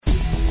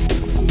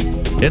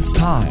It's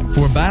time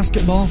for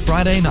Basketball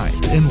Friday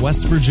Night in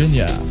West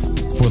Virginia.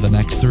 For the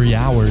next 3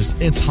 hours,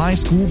 it's high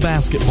school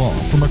basketball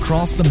from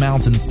across the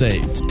Mountain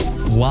State.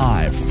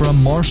 Live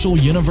from Marshall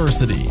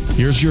University,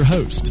 here's your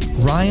host,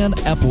 Ryan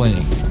Epling.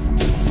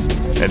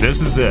 And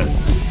this is it.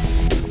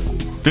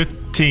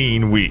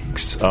 15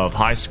 weeks of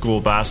high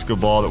school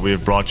basketball that we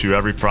have brought you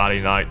every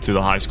Friday night through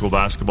the high school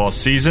basketball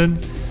season.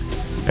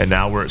 And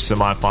now we're at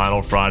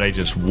semifinal Friday.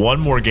 Just one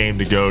more game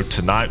to go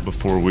tonight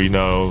before we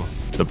know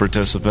the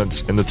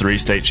participants in the 3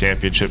 state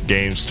championship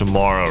games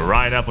tomorrow.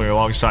 Ryan Epling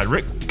alongside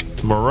Rick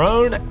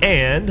Marone,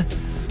 and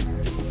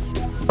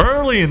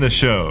early in the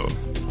show,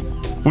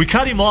 we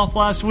cut him off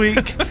last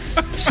week,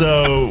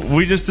 so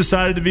we just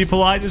decided to be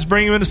polite and just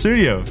bring him in the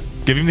studio.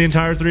 Give him the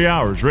entire 3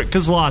 hours. Rick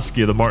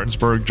Kozlowski of the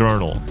Martinsburg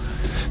Journal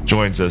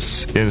joins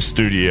us in the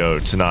studio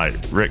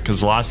tonight. Rick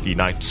Kozlowski,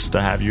 nice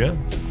to have you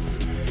in.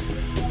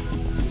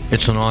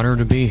 It's an honor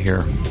to be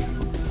here.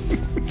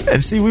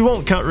 And see, we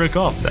won't cut Rick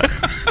off now.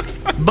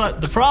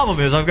 But the problem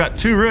is I've got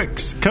 2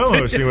 Ricks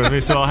co-hosting with me,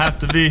 so I'll have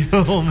to be a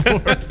little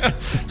more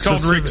It's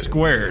called Rick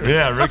Squared.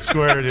 Yeah, Rick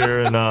Squared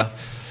here. And,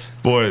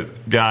 boy,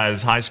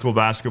 guys, high school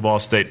basketball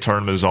state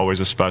tournament is always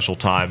a special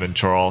time in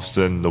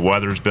Charleston. The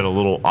weather's been a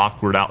little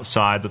awkward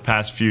outside the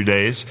past few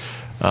days.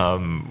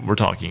 We're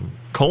talking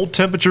cold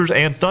temperatures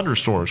and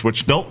thunderstorms,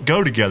 which don't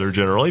go together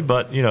generally,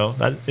 but, you know,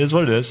 that is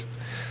what it is.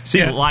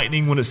 See,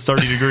 lightning when it's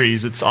 30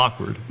 degrees, it's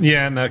awkward.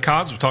 Yeah, and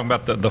Kaz was talking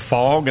about the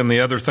fog and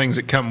the other things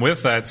that come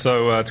with that.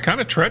 So it's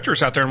kind of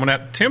treacherous out there. And when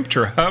that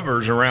temperature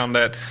hovers around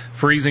that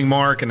freezing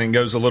mark and then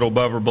goes a little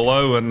above or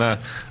below. And,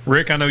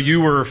 Rick, I know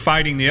you were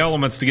fighting the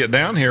elements to get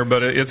down here,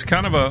 but it's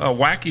kind of a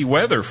wacky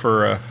weather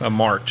for a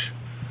March.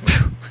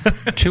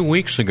 2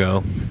 weeks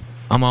ago,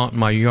 I'm out in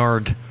my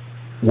yard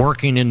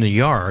working in the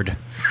yard.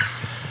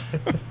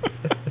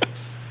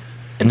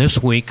 And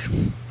this week,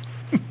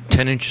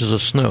 10 inches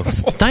of snow.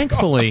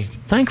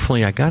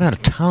 Thankfully, I got out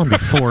of town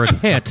before it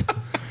hit.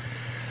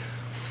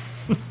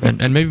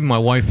 And maybe my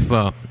wife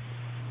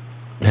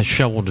has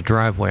shoveled the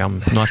driveway.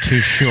 I'm not too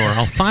sure.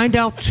 I'll find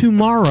out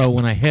tomorrow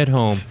when I head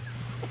home.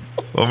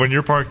 Well, when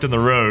you're parked in the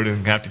road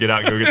and have to get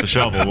out and go get the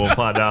shovel, we'll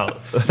find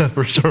out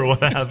for sure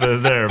what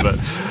happened there. But,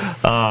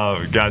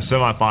 guys,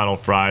 semifinal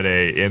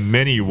Friday in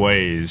many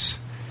ways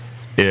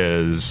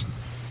is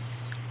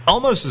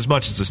almost as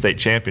much as the state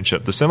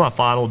championship. The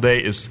semifinal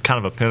day is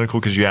kind of a pinnacle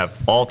because you have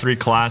all 3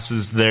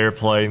 classes there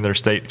playing their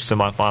state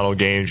semifinal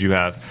games. You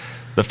have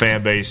the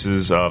fan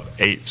bases of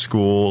 8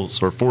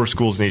 schools or 4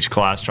 schools in each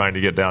class trying to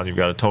get down. You've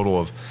got a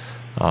total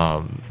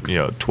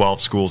of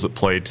 12 schools that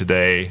played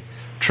today,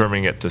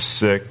 trimming it to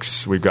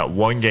 6. We've got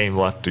 1 game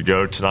left to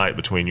go tonight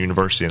between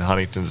University and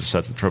Huntington to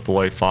set the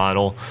AAA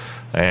final.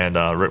 And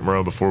Rick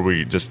Marone, before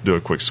we just do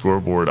a quick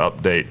scoreboard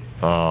update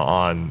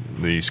on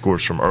the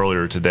scores from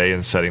earlier today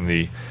and setting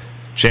the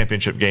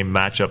championship game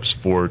matchups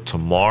for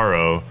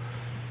tomorrow,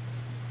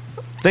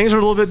 things are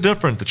a little bit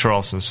different at the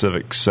Charleston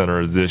Civic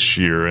Center this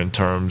year in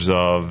terms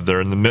of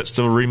they're in the midst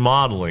of a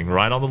remodeling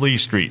right on the Lee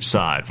Street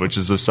side, which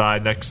is the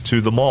side next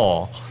to the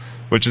mall,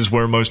 which is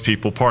where most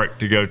people park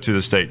to go to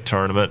the state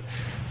tournament.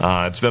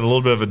 It's been a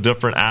little bit of a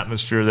different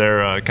atmosphere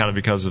there kind of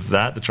because of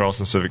that. The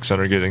Charleston Civic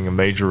Center getting a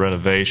major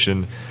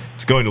renovation.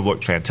 It's going to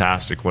look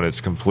fantastic when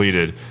it's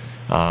completed.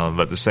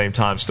 But at the same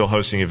time, still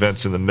hosting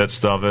events in the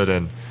midst of it,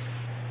 and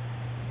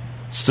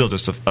still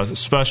just a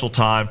special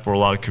time for a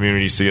lot of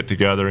communities to get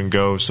together and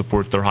go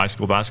support their high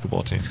school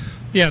basketball team.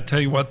 Yeah, I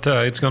tell you what,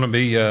 it's going to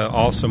be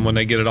awesome when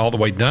they get it all the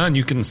way done.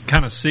 You can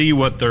kind of see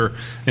what they're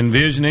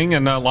envisioning,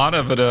 and a lot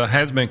of it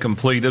has been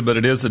completed, but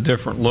it is a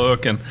different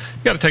look. And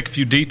you got to take a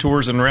few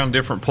detours and around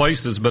different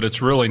places, but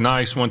it's really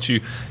nice once you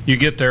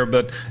get there.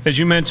 But as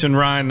you mentioned,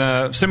 Ryan,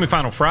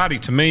 semifinal Friday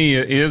to me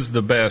is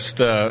the best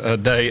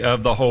day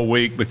of the whole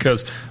week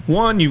because,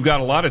 one, you've got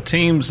a lot of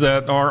teams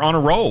that are on a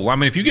roll. I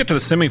mean, if you get to the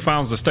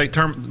semifinals of the state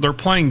tournament, they're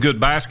playing good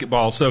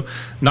basketball. So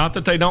not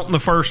that they don't in the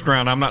first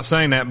round, I'm not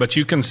saying that, but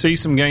you can see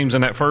some games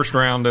in that first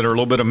round that are a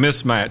little bit of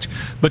mismatch.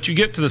 But you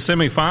get to the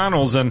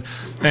semifinals, and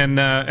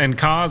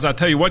Kaz, I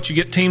tell you what, you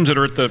get teams that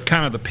are at the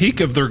kind of the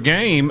peak of their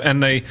game,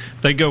 and they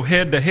go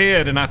head to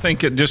head, and I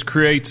think it just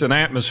creates an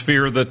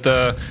atmosphere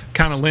that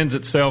kind of lends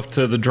itself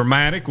to the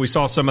dramatic. We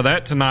saw some of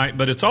that tonight,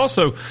 but it's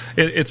also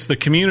it's the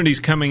communities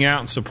coming out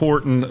and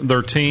supporting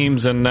their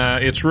teams, and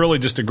it's really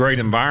just a great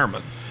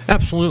environment.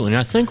 Absolutely, and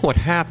I think what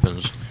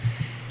happens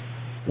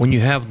when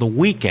you have the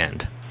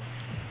weekend,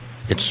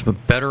 it's a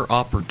better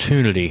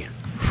opportunity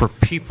for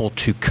people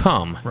to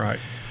come. Right.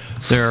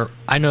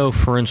 I know,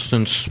 for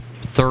instance,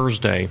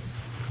 Wednesday.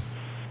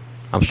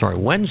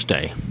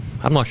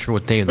 I'm not sure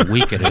what day of the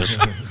week it is.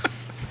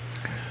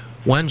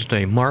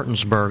 Wednesday,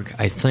 Martinsburg,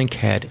 I think,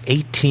 had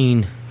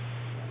 18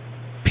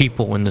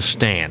 people in the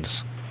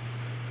stands.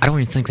 I don't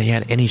even think they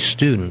had any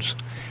students.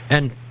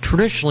 And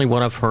traditionally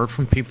what I've heard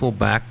from people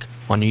back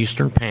on the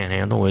Eastern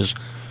Panhandle is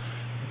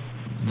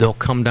they'll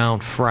come down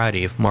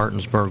Friday if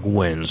Martinsburg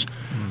wins,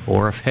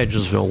 or if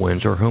Hedgesville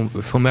wins, or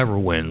whomever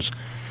wins,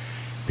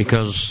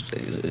 because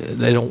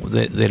they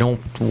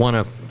don't want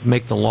to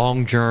make the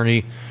long journey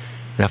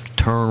and have to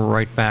turn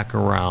right back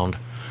around.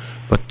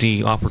 but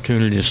the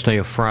opportunity to stay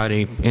a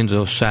Friday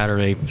into a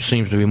Saturday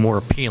seems to be more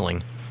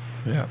appealing.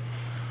 Yeah.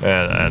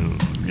 And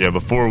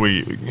before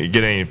we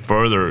get any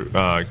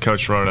further,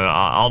 Coach Ronan,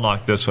 I'll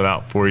knock this one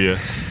out for you.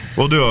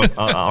 We'll do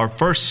our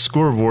first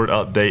scoreboard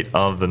update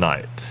of the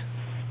night.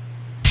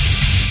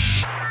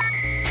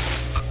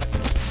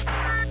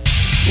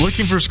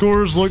 Looking for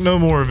scores? Look no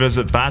more.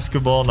 Visit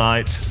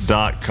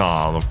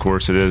basketballnight.com. Of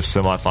course, it is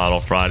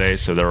semifinal Friday,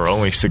 so there are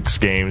only 6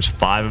 games.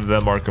 5 of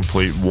them are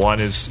complete.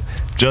 1 is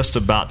just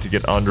about to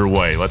get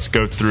underway. Let's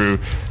go through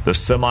the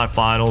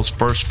semifinals.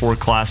 First for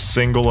Class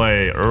Single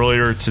A.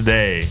 Earlier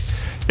today,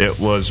 it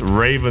was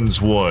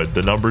Ravenswood,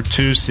 the number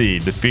 2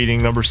 seed,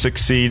 defeating number 6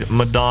 seed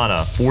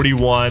Madonna,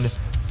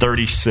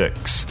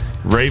 41-36.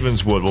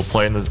 Ravenswood will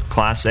play in the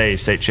Class A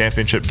state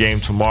championship game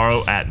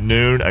tomorrow at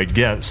noon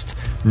against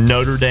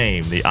Notre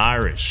Dame, the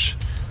Irish.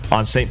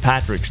 On St.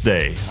 Patrick's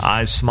Day,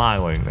 eyes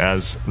smiling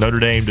as Notre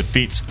Dame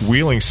defeats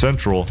Wheeling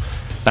Central.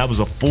 That was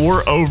a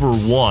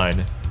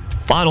 4-1.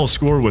 Final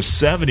score was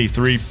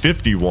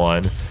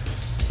 73-51.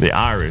 The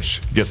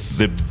Irish get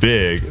the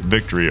big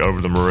victory over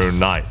the Maroon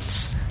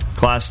Knights.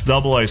 Class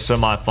AA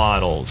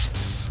semifinals.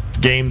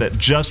 Game that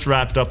just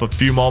wrapped up a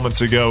few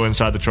moments ago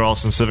inside the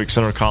Charleston Civic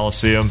Center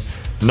Coliseum.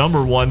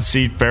 Number 1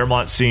 seed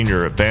Fairmont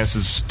Senior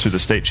advances to the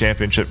state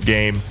championship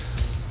game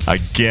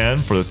again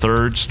for the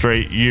 3rd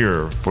straight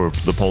year for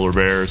the Polar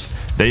Bears.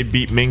 They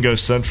beat Mingo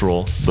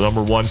Central. The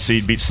number 1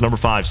 seed beats the number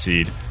 5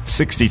 seed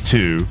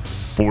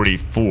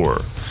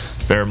 62-44.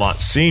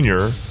 Fairmont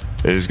Senior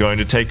is going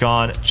to take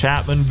on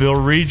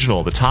Chapmanville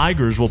Regional. The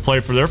Tigers will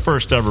play for their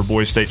first ever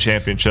Boys State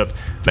Championship,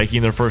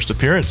 making their first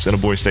appearance in a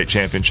Boys State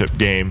Championship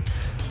game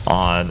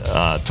on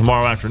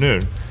tomorrow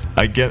afternoon,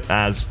 again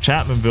as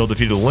Chapmanville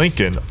defeated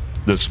Lincoln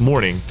this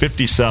morning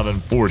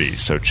 57-40.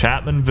 So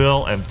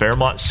Chapmanville and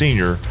Fairmont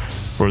Senior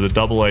for the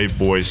AA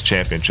Boys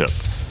Championship.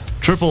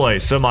 AAA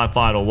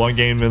semifinal, 1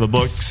 game in the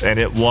books, and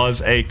it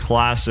was a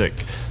classic.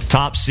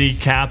 Top seed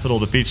Capital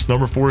defeats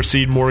number 4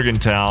 seed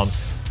Morgantown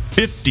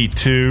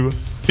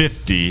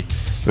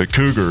 52-50. The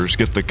Cougars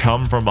get the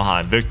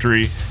come-from-behind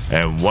victory,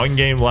 and 1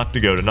 game left to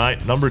go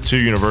tonight. Number 2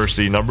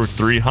 University, number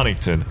 3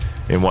 Huntington,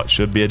 in what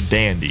should be a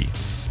dandy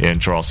in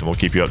Charleston. We'll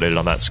keep you updated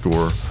on that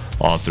score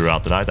all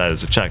throughout the night. That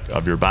is a check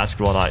of your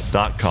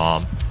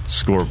basketballnight.com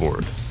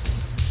scoreboard.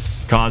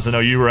 Cause, I know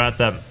you were at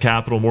that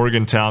Capital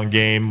Morgantown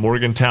game.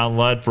 Morgantown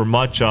led for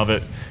much of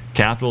it.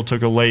 Capital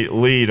took a late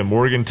lead, and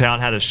Morgantown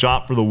had a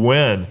shot for the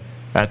win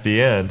at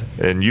the end,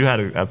 and you had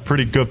a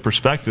pretty good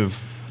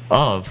perspective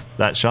of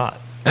that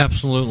shot.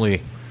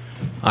 Absolutely.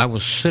 I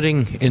was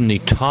sitting in the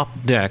top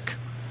deck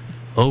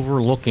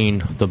overlooking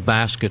the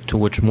basket to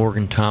which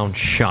Morgantown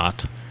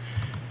shot.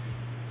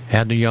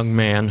 Had the young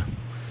man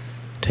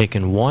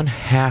taken 1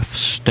 half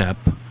step,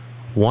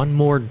 1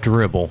 more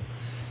dribble,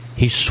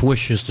 he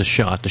swishes the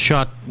shot. The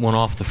shot went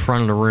off the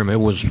front of the rim. It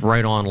was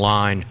right on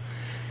line.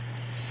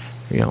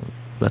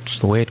 That's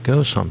the way it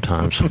goes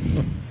sometimes.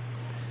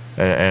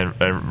 And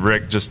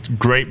Rick, just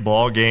great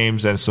ball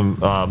games and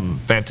some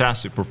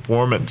fantastic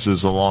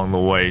performances along the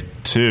way,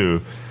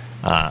 too.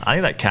 I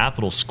think that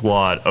Capital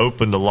squad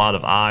opened a lot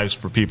of eyes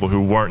for people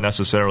who weren't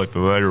necessarily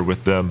familiar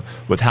with them,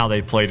 with how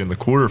they played in the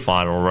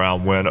quarterfinal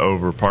round win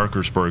over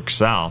Parkersburg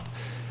South.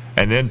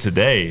 And then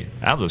today,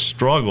 that was a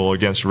struggle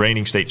against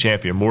reigning state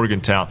champion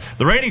Morgantown.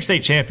 The reigning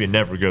state champion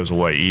never goes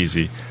away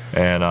easy.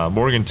 And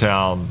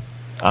Morgantown,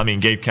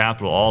 gave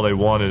Capital all they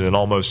wanted and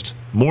almost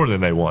more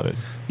than they wanted.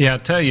 Yeah, I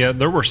tell you,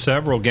 there were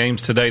several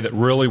games today that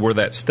really were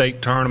that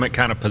state tournament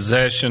kind of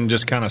possession,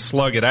 just kind of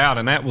slug it out,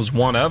 and that was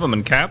one of them.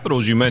 And Capital,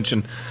 as you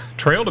mentioned,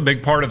 trailed a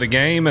big part of the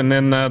game, and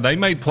then they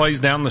made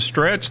plays down the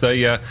stretch.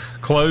 They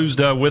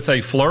closed with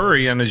a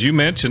flurry, and as you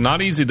mentioned,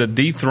 not easy to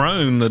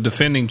dethrone the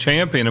defending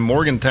champion, and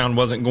Morgantown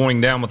wasn't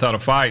going down without a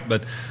fight.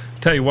 But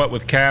tell you what,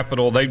 with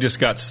Capital, they've just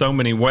got so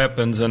many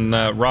weapons, and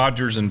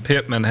Rogers and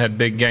Pittman had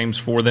big games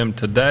for them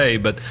today.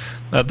 But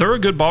they're a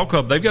good ball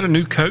club. They've got a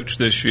new coach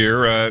this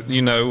year,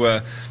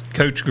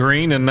 Coach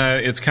Green, and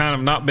it's kind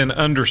of not been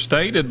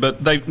understated,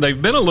 but they've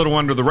been a little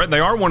under the radar. They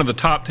are one of the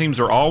top teams.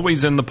 They're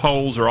always in the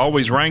polls. They're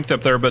always ranked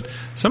up there, but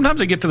sometimes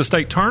they get to the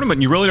state tournament,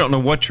 and you really don't know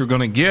what you're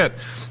going to get.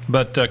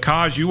 But,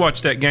 Kaj, you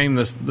watched that game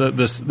this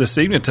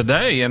evening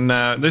today, and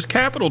this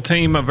Capital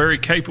team, a very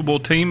capable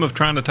team of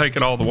trying to take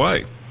it all the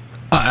way.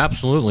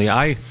 Absolutely.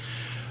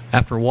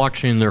 After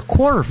watching their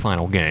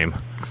quarterfinal game,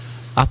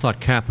 I thought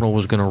Capital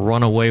was going to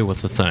run away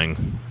with the thing.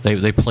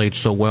 They played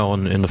so well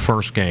in the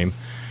first game,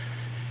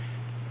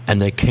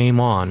 and they came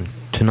on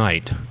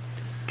tonight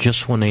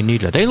just when they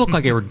needed it. They looked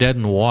like they were dead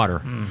in the water.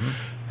 Mm-hmm.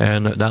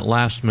 And that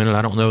last minute,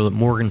 I don't know that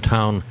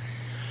Morgantown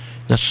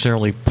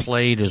necessarily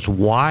played as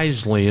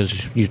wisely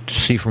as you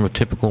see from a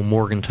typical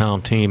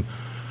Morgantown team,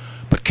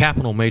 but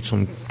Capital made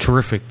some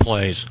terrific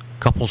plays. A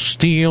couple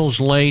steals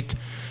late,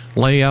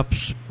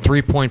 layups,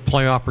 3-point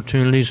play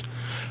opportunities.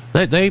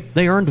 They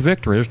earned the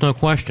victory. There's no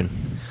question.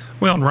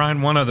 Well, and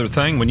Ryan, one other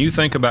thing, when you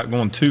think about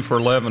going 2 for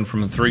 11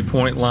 from the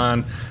 3-point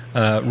line,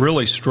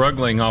 really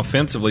struggling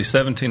offensively,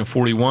 17 of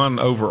 41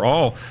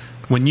 overall,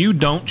 when you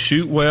don't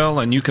shoot well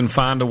and you can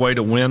find a way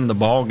to win the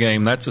ball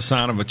game, that's a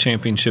sign of a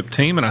championship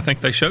team, and I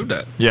think they showed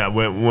that. Yeah,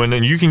 when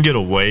you can get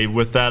away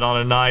with that on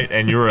a night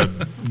and you're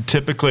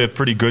typically a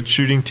pretty good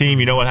shooting team,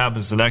 you know what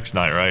happens the next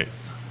night, right?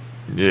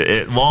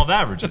 Law of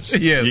averages.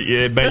 Yes.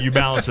 You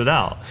balance it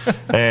out.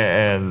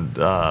 And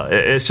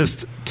it's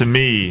just, to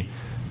me,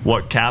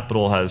 what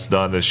Capital has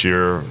done this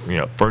year,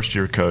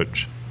 first-year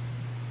coach.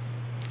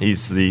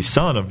 He's the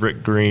son of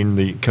Rick Green,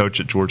 the coach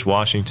at George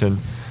Washington,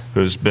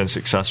 who's been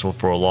successful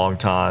for a long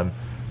time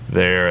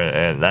there,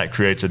 and that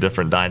creates a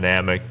different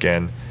dynamic.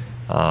 And,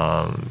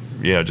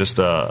 just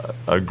a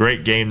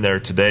great game there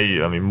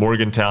today. I mean,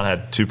 Morgantown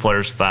had 2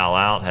 players foul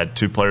out, had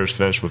 2 players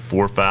finish with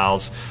 4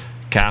 fouls.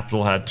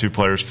 Capital had 2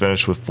 players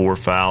finish with 4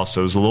 fouls. So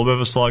it was a little bit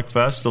of a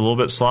slugfest, a little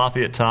bit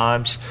sloppy at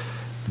times.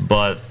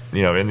 But,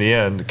 in the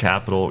end,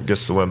 Capital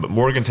gets the win. But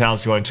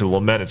Morgantown's going to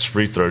lament its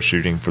free throw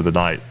shooting for the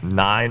night.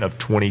 9 of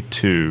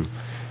 22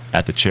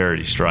 at the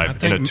charity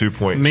stripe in a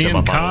 2-point semifinal Me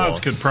and Kaz loss.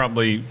 could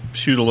probably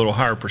shoot a little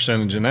higher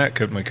percentage than that,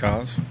 couldn't we,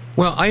 Kaz?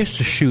 Well, I used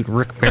to shoot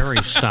Rick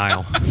Barry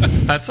style.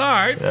 That's all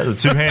right. Yeah, the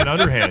 2-hand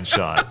underhand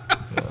shot.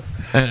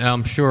 And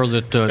I'm sure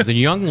that the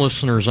young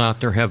listeners out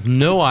there have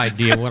no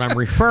idea what I'm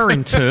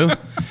referring to.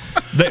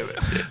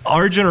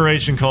 Our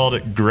generation called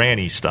it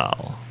granny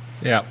style.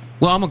 Yeah.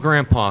 Well, I'm a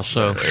grandpa,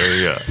 so. There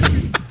you go.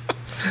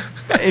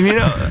 And,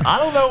 I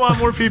don't know why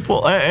more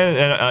people,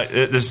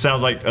 and this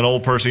sounds like an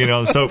old person getting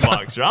on the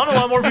soapbox here. I don't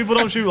know why more people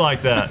don't shoot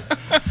like that.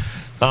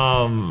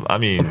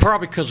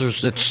 Probably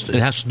because it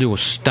has to do with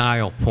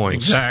style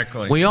points.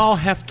 Exactly. We all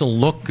have to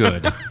look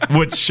good.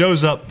 Which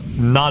shows up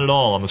not at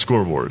all on the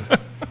scoreboard.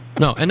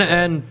 No,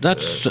 and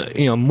that's,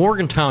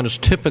 Morgantown is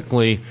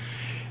typically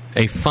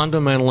a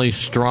fundamentally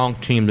strong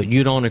team that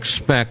you don't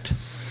expect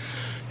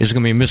is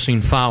going to be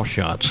missing foul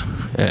shots.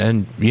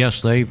 And,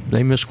 yes, they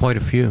missed quite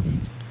a few.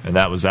 And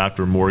that was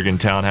after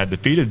Morgantown had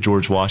defeated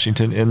George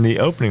Washington in the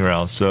opening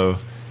round. So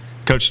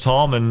Coach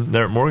Tallman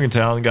there at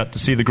Morgantown got to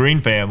see the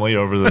Green family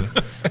over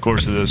the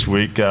course of this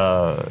week.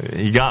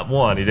 He got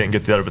one. He didn't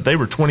get the other. But they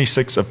were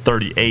 26 of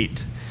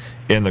 38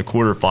 in the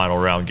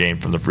quarterfinal round game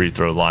from the free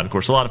throw line. Of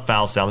course, a lot of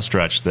fouls down the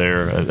stretch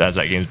there as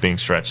that game's being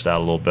stretched out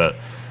a little bit.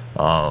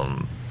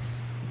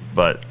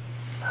 But,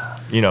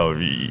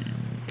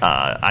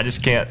 I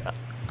just can't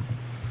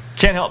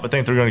help but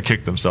think they're going to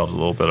kick themselves a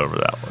little bit over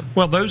that one.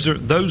 Well, those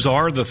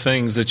are the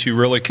things that you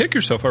really kick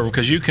yourself over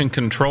because you can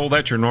control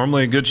that. You're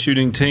normally a good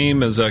shooting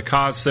team, as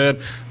Kaz said,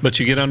 but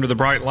you get under the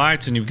bright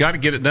lights and you've got to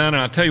get it done.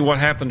 And I'll tell you what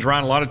happens,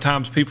 Ryan, a lot of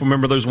times people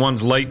remember those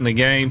ones late in the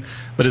game,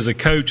 but as a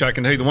coach, I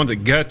can tell you the ones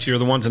that gut you are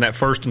the ones in that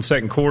first and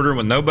second quarter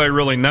when nobody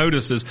really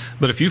notices.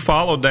 But if you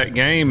followed that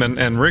game,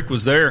 and Rick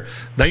was there,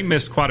 they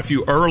missed quite a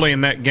few early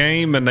in that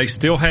game, and they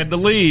still had the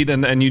lead,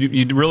 and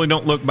you really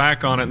don't look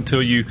back on it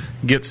until you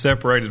get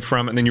separated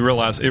from it, and then you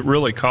realize it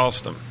really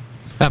cost them.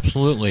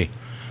 Absolutely.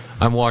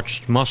 I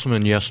watched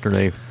Musselman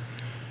yesterday,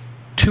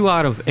 2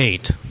 out of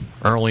 8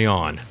 early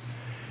on.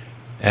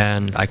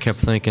 And I kept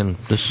thinking,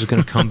 this is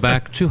going to come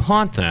back to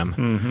haunt them.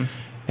 Mm-hmm.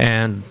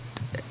 And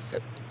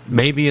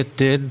maybe it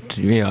did.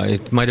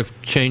 It might have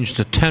changed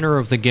the tenor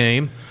of the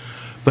game.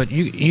 But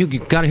you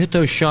got to hit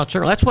those shots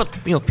early. That's what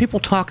people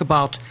talk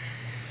about,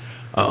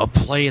 a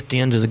play at the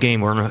end of the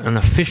game or an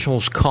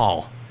official's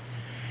call.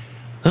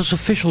 Those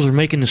officials are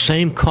making the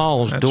same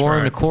calls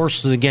during the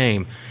course of the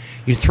game.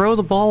 You throw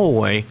the ball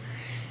away,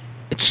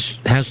 it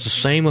has the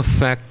same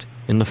effect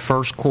in the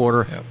first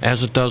quarter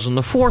as it does in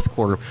the fourth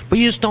quarter, but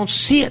you just don't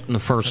see it in the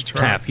first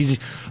half. You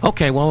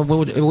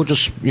we'll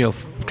just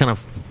kind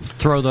of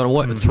throw that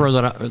away, throw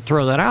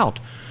that out.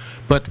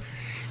 But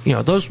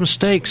those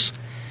mistakes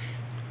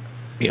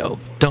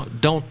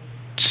don't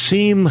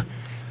seem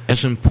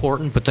as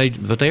important, but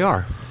they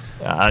are.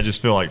 I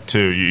just feel like,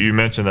 too, you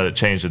mentioned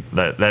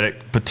that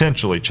it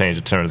potentially changed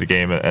the tenor of the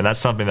game, and that's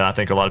something that I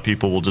think a lot of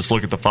people will just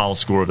look at the final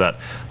score of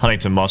that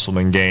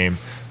Huntington-Musselman game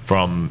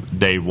from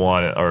day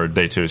 1, or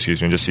day 2,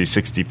 excuse me, and just see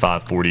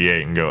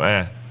 65-48 and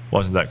go,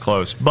 wasn't that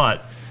close.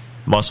 But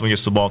Musselman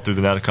gets the ball through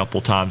the net a couple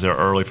times there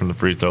early from the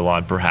free throw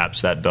line.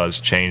 Perhaps that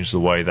does change the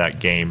way that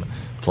game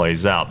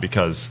plays out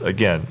because,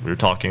 again, we're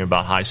talking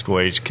about high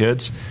school-age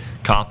kids.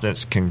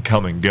 Confidence can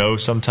come and go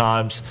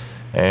sometimes.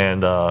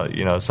 And,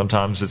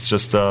 sometimes it's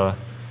just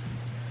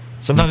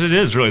sometimes it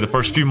is really the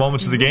first few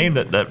moments of the game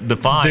that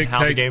define how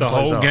the game plays out.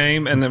 Dictates the whole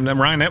game. And then,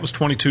 Ryan, that was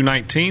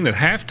 22-19 at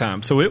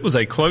halftime. So it was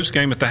a close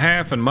game at the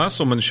half, and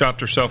Musselman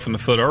shot herself in the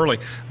foot early.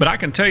 But I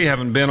can tell you,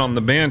 having been on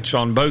the bench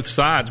on both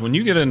sides, when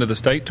you get into the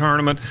state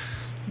tournament,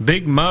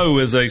 Big Mo,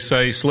 as they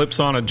say, slips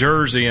on a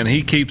jersey and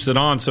he keeps it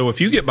on. So if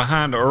you get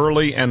behind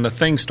early and the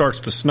thing starts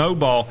to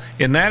snowball,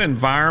 in that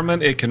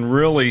environment, it can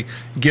really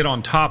get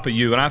on top of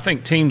you. And I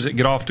think teams that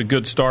get off to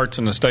good starts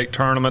in the state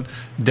tournament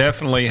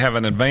definitely have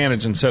an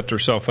advantage and set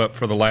themselves up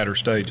for the latter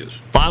stages.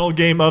 Final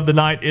game of the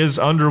night is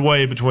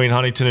underway between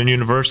Huntington and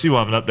University.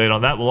 We'll have an update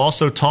on that. We'll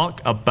also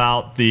talk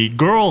about the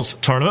girls'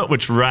 tournament,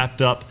 which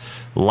wrapped up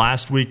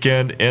last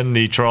weekend in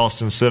the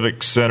Charleston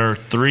Civic Center.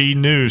 3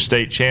 new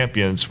state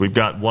champions. We've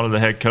got one of the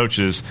head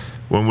coaches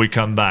when we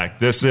come back.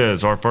 This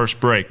is our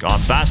first break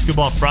on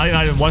Basketball Friday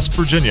Night in West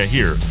Virginia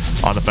here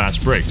on the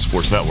Fast Break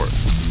Sports Network.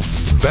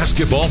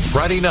 Basketball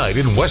Friday Night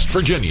in West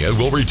Virginia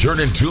will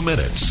return in 2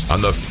 minutes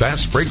on the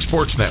Fast Break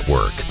Sports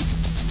Network.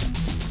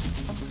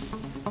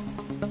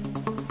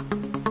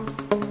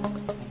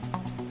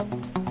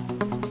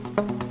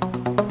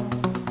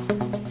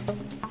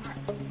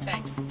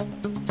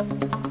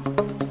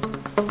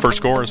 For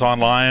scores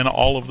online,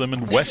 all of them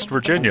in West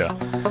Virginia,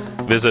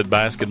 visit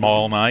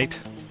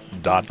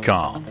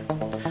basketballnight.com.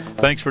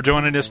 Thanks for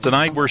joining us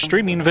tonight. We're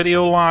streaming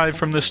video live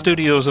from the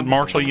studios at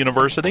Marshall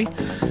University.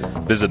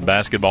 Visit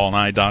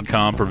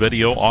basketballnight.com for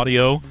video,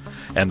 audio,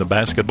 and the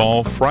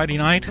Basketball Friday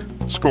Night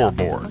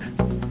scoreboard.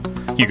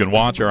 You can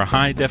watch our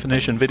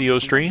high-definition video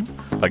stream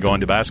by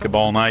going to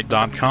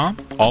basketballnight.com.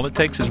 All it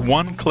takes is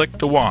one click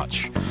to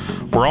watch.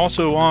 We're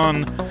also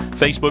on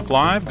Facebook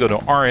Live. Go to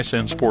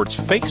RSN Sports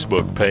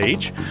Facebook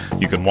page.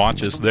 You can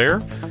watch us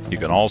there. You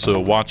can also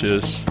watch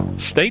us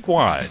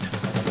statewide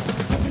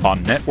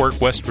on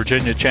Network West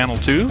Virginia Channel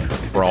 2.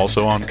 We're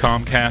also on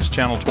Comcast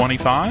Channel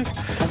 25.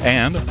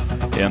 And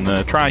in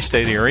the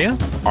tri-state area,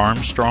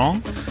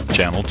 Armstrong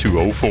Channel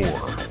 204.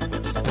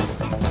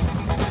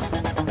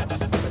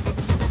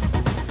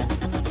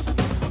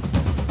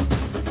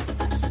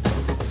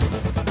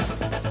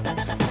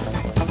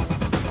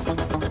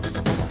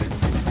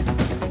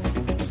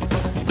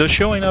 Does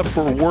showing up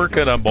for work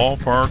at a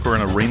ballpark or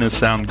an arena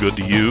sound good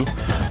to you?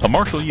 A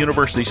Marshall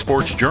University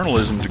sports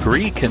journalism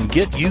degree can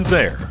get you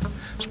there.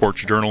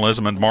 Sports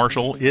journalism at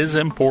Marshall is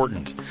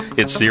important.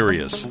 It's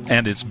serious,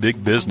 and it's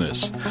big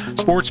business.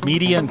 Sports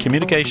media and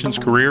communications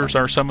careers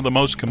are some of the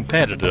most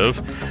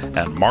competitive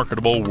and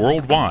marketable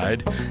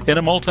worldwide in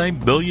a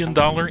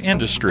multi-billion-dollar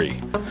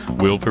industry.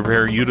 We'll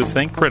prepare you to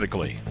think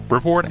critically,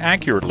 report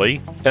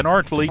accurately, and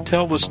artfully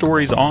tell the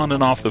stories on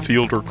and off the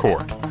field or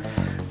court.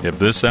 If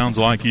this sounds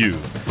like you,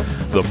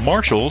 the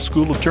Marshall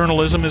School of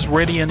Journalism is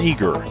ready and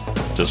eager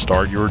to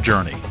start your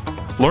journey.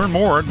 Learn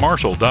more at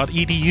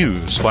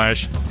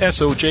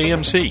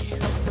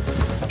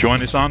marshall.edu/SOJMC.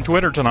 Join us on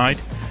Twitter tonight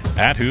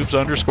at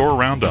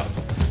 @hoops_roundup.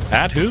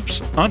 At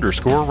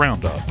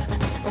 @hoops_roundup.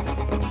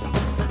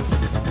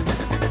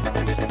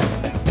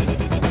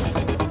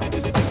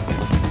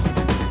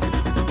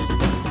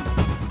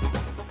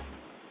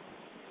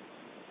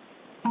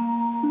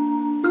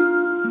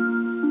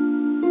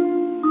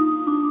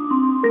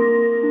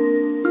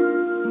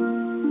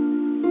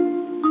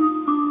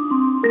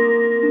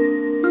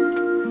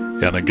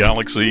 In a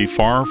galaxy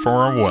far,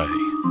 far away,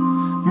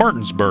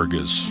 Martinsburg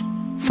is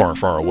far,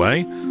 far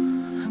away,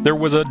 there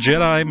was a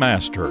Jedi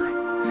Master.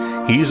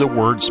 He's a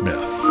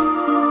wordsmith,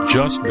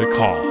 just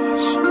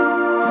because.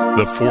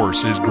 The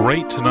Force is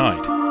great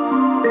tonight,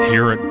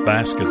 here at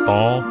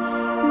Basketball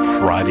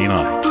Friday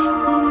Night.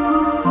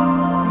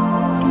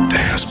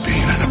 There has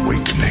been an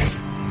awakening.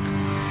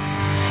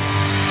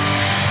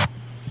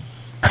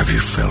 Have you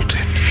felt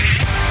it?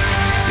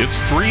 It's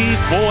 3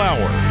 full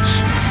hours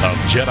of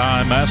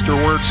Jedi Master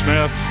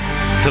Wordsmith.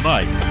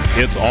 Tonight,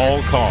 it's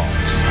all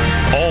cause,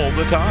 all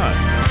the time.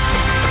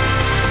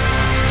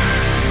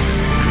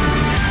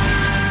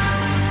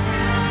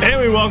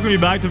 And we welcome you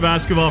back to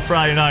Basketball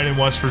Friday Night in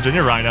West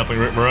Virginia. Ryan Epling,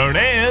 Rick Marone,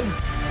 and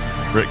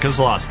Rick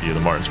Kozlowski of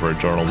the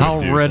Martinsburg Journal. How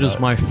red is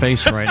my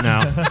face right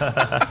now?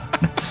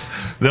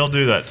 They'll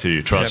do that to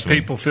you, trust me.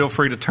 People, feel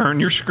free to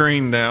turn your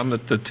screen down, the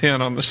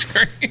 10 on the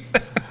screen.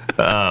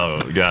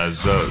 Oh,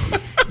 guys.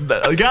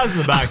 The guys in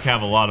the back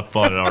have a lot of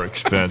fun at our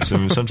expense,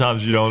 and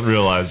sometimes you don't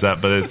realize that,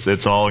 but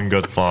it's all in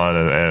good fun,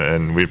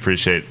 and we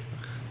appreciate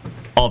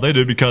all they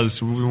do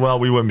because, well,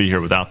 we wouldn't be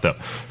here without them.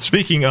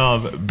 Speaking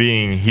of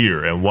being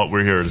here and what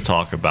we're here to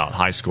talk about,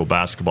 high school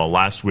basketball.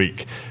 Last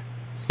weekend,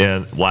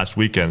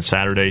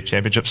 Saturday,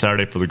 Championship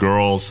Saturday for the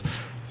girls,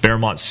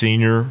 Fairmont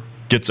Senior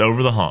gets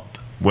over the hump,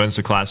 wins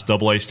the Class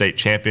AA state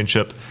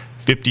championship.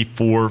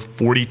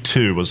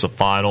 54-42 was the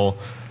final.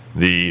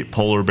 The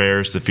Polar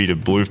Bears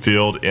defeated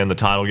Bluefield in the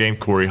title game.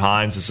 Corey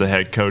Hines is the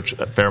head coach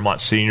at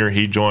Fairmont Senior.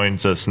 He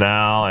joins us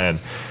now. And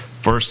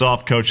first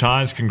off, Coach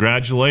Hines,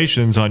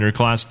 congratulations on your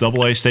Class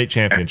AA state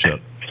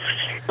championship.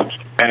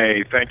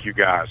 Hey, thank you,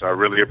 guys. I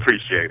really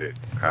appreciate it.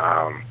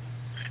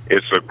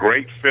 It's a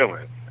great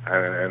feeling.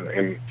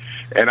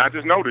 And I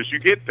just noticed you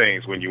get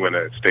things when you win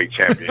a state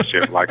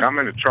championship. Like I'm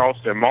in the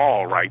Charleston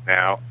Mall right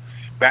now,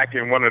 back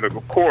in one of the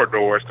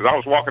corridors, because I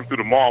was walking through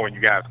the mall when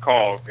you guys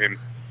called, and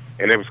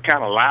it was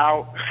kind of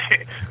loud.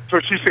 So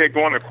she said,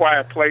 go in a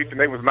quiet place, and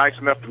they was nice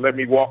enough to let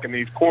me walk in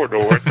these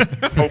corridors.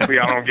 Hopefully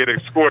I don't get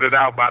escorted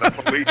out by the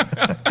police.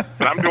 But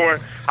I'm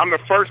the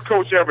first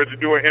coach ever to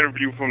do an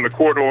interview from the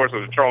corridors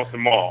of the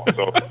Charleston Mall.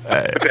 So put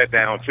that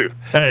down, too.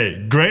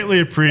 Hey, greatly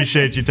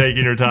appreciate you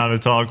taking your time to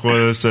talk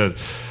with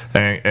us.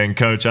 And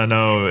Coach, I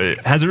know,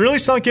 has it really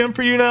sunk in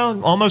for you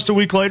now, almost a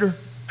week later?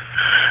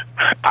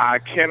 I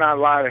cannot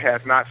lie, it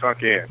has not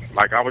sunk in.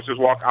 Like, I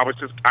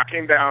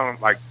came down,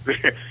 like...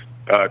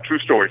 true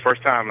story.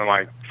 First time in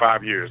like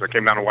 5 years. I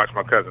came down to watch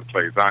my cousin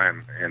play,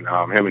 Zion, and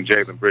him and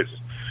Jalen Bridges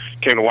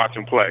came to watch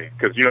him play.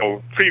 Because,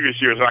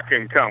 previous years I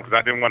couldn't come because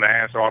I didn't want to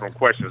answer all them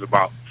questions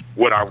about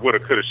what I woulda,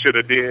 coulda,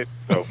 shoulda did.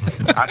 So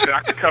I said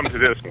I could come to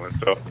this one.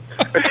 So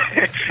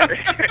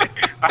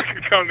I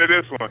could come to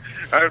this one.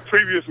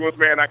 Previous ones,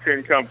 man, I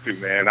couldn't come to,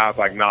 man. I was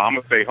like, no, I'm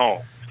gonna stay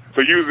home.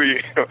 So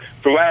usually,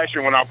 so last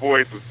year when our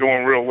boys was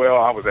doing real well,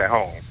 I was at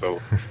home. So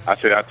I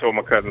told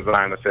my cousin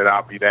Zion, I said,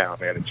 I'll be down,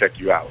 man, and check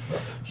you out.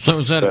 So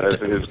is that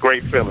it's a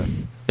great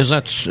feeling. Is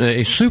that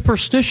a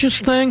superstitious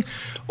thing,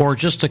 or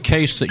just a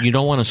case that you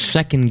don't want to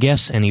second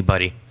guess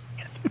anybody?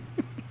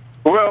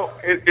 Well,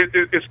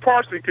 it's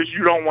partially because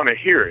you don't want to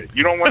hear it.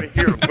 You don't want to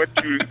hear what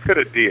you could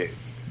have did.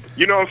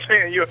 You know what I'm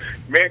saying?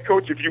 Man,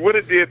 Coach, if you would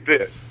have did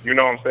this, you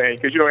know what I'm saying?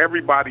 Because,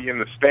 everybody in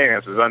the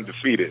stands is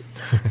undefeated.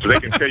 So they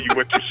can tell you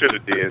what you should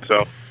have did.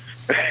 So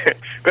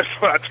that's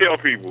what I tell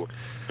people.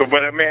 So,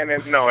 but, man,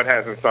 no, it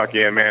hasn't sunk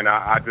in, man.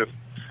 I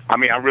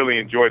really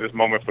enjoy this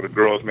moment for the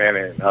girls, man.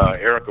 And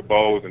Erica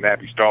Bowles and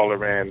Abby Staller,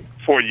 man,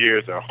 4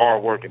 years of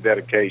hard work and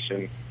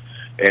dedication.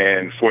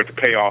 And for it to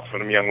pay off for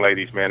them young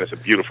ladies, man, it's a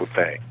beautiful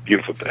thing.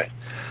 Beautiful thing.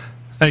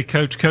 Hey,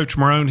 Coach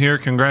Marone here.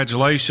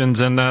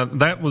 Congratulations. And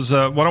that was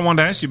what I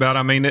wanted to ask you about.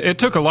 I mean, it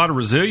took a lot of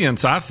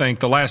resilience, I think,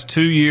 the last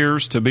 2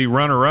 years to be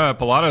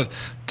runner-up. A lot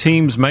of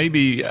teams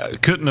maybe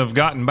couldn't have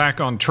gotten back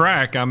on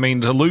track. I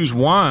mean, to lose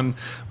one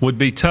would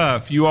be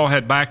tough. You all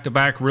had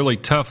back-to-back really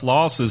tough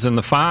losses in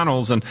the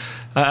finals, and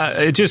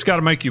it just got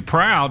to make you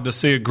proud to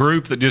see a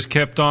group that just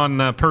kept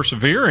on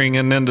persevering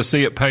and then to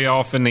see it pay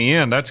off in the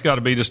end. That's got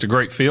to be just a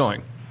great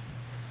feeling.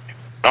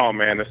 Oh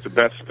man, it's the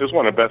best. It's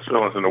one of the best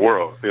feelings in the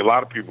world. See, a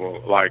lot of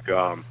people like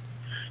I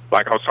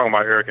was talking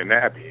about Erica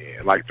Nabby,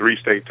 like 3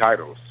 state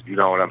titles. You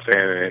know what I'm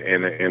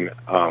saying?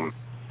 And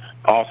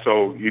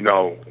also,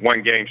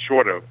 1 game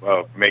short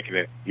of making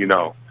it.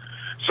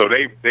 So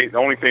they the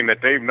only thing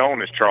that they've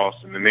known is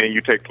Charleston, and then you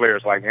take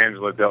players like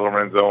Angela De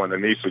Lorenzo and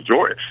Anissa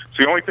Jordan.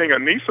 So the only thing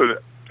Anissa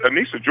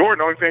Jordan,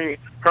 the only thing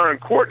her and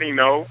Courtney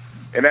know,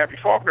 and Abby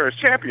Faulkner is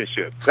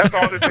championships. That's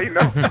all that they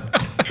know.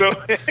 So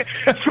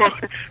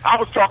I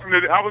was talking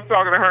to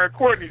her and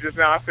Courtney just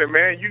now. I said,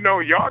 man,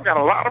 y'all got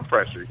a lot of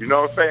pressure. You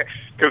know what I'm saying?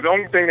 Because the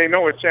only thing they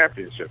know is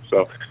championships.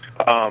 So,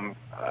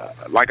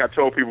 like I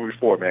told people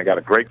before, man, got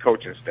a great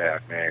coaching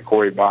staff, man.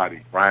 Corey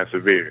Body, Ryan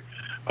Severe,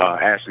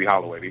 Ashley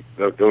Holloway.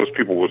 Those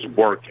people was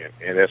working,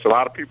 and there's a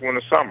lot of people in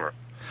the summer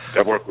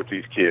that work with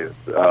these kids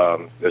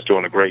that's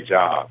doing a great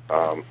job.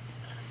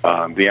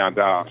 Deion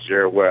Dobbs,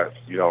 Jared West,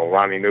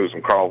 Ronnie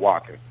Newsom, Carl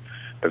Watkins.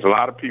 There's a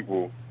lot of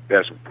people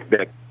that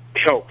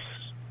helps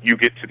you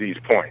get to these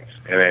points,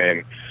 and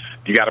then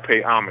you got to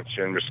pay homage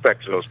and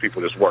respect to those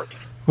people that's working.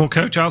 Well,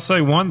 Coach, I'll say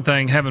one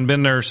thing, having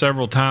been there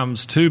several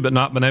times too, but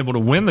not been able to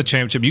win the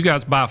championship. You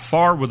guys by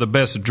far were the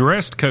best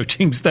dressed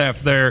coaching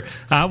staff there.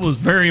 I was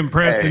very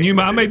impressed,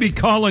 and I may be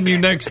calling you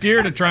next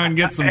year to try and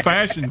get some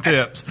fashion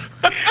tips.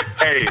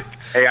 Hey,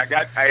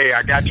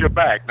 I got your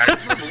back. Now,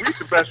 remember, we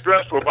the best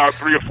dressed for about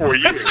 3 or 4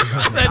 years.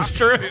 That's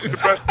true. The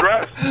best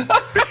dressed.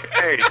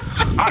 Hey,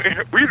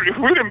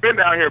 we done been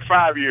down here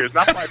 5 years, and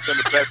I might have been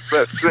the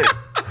best 6.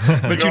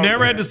 But you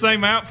never had the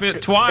same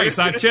outfit twice.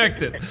 I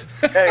checked it.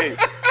 Hey.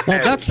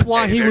 Well, that's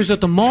why he was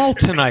at the mall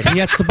tonight. He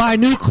had to buy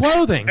new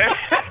clothing.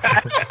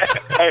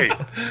 Hey,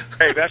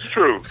 that's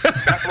true.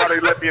 That's why they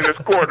let me in this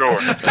corridor.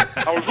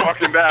 I was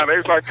walking down. They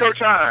was like, Coach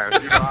Hines,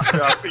 I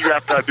said, I'll see you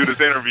after I do this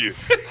interview.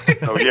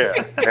 So, yeah,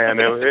 man,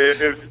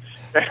 it's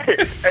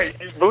hey,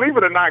 believe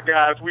it or not,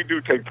 guys, we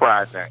do take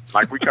pride in that.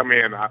 Like, we come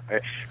in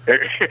and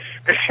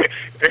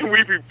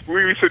we be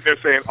sitting there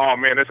saying, oh,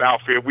 man, this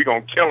outfit, we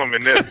going to kill him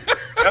in this.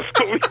 That's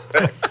what we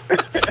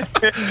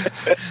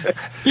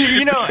say.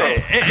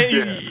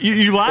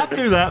 You laugh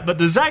through that, but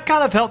does that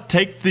kind of help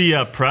take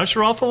the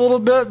pressure off a little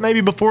bit, maybe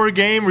before a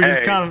game, where you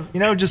just kind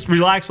of, just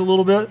relax a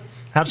little bit,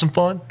 have some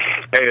fun?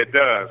 Hey, it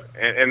does.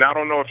 And I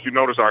don't know if you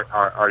notice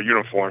our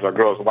uniforms, our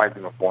girls' white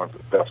uniforms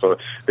and stuff. So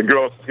the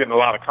girls getting a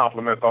lot of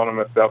compliments on them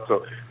and stuff.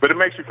 So, but it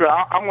makes you feel.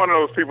 I'm one of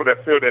those people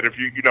that feel that if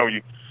you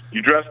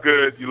dress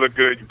good, you look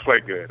good, you play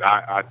good.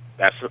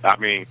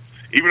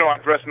 Even though I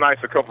dressed nice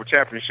a couple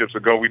championships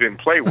ago, we didn't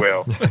play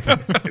well.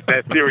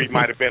 That theory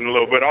might have been a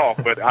little bit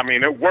off, but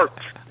it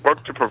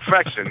worked to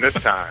perfection this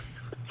time.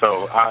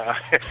 So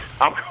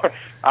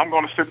I'm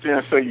going to sit there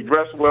and say, you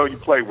dress well, you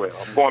play well.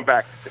 I'm going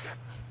back.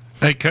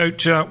 Hey,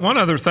 Coach, one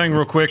other thing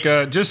real quick,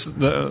 just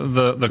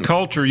the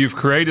culture you've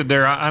created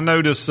there. I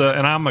notice,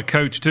 and I'm a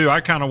coach too, I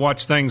kind of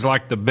watch things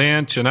like the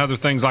bench and other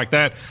things like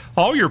that.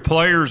 All your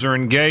players are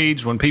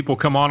engaged when people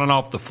come on and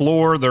off the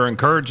floor. They're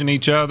encouraging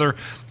each other.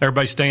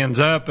 Everybody stands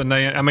up. And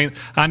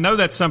I know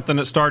that's something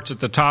that starts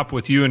at the top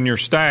with you and your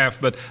staff,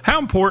 but how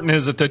important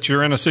is it that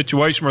you're in a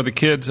situation where the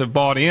kids have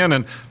bought in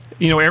and,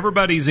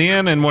 everybody's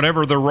in and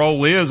whatever their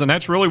role is, and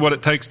that's really what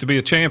it takes to be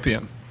a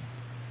champion?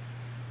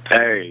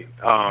 Hey,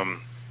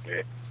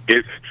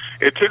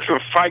 It took some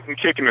fighting,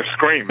 kicking, and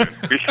screaming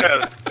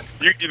because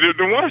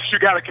the ones you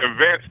got to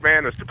convince,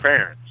 man, is the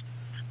parents.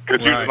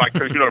 Because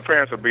the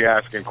parents will be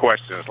asking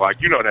questions like,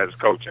 that as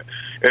coaching,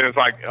 and it's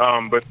like,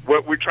 but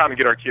what we're trying to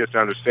get our kids to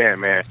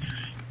understand, man,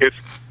 it's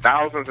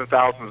thousands and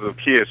thousands of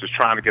kids is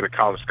trying to get a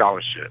college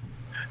scholarship,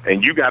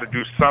 and you got to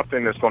do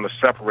something that's going to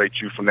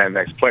separate you from that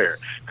next player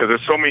because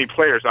there's so many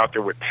players out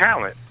there with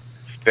talent.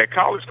 that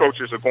college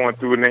coaches are going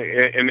through, and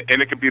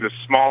it could be the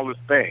smallest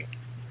thing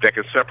that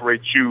could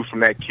separate you from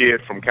that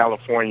kid from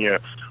California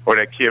or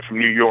that kid from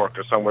New York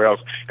or somewhere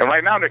else. And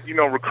right now, that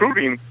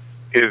recruiting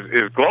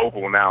is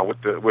global now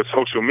with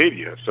social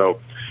media. So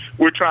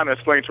we're trying to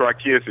explain to our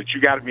kids that you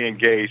got to be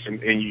engaged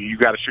and you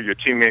got to show your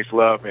teammates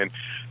love, and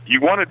you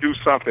want to do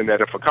something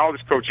that if a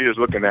college coach is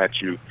looking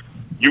at you,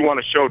 you want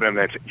to show them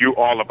that you're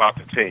all about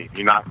the team.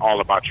 You're not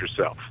all about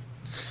yourself.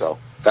 So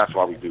that's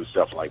why we do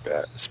stuff like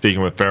that.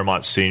 Speaking with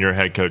Fairmont Senior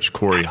head coach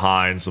Corey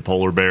Hines, the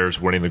Polar Bears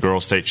winning the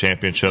girls' state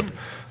championship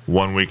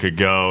 1 week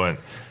ago.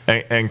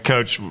 And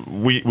Coach,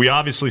 we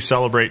obviously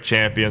celebrate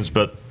champions,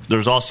 but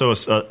there's also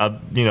a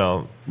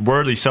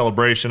worthy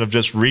celebration of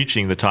just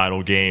reaching the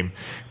title game,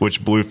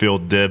 which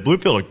Bluefield did.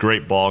 Bluefield, a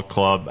great ball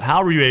club.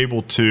 How were you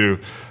able to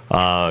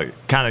kind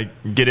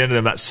of get into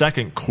them? That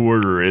second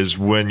quarter is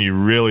when you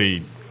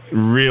really,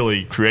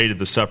 really created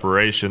the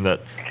separation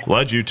that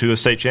led you to the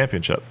state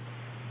championship.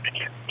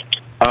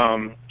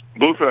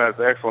 Bluefield has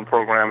an excellent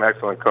program,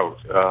 excellent coach.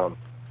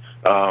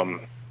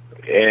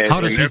 And how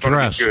does he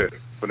dress? Good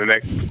for the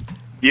next.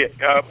 Yeah,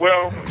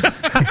 well,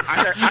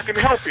 I can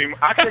help him.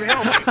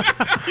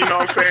 You know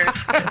what I'm saying?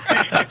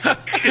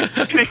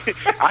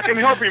 I can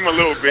help him a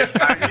little bit.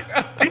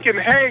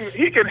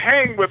 He can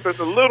hang with us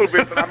a little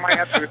bit, but I might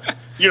have to,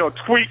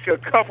 tweak a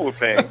couple of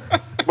things.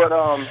 But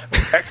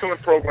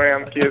excellent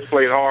program. Kids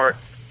played hard,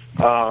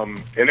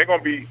 and they're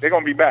gonna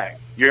be back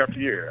year after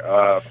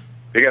year.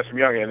 They got some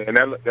young, and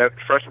that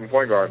freshman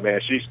point guard,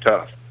 man, she's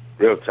tough,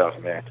 real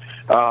tough, man.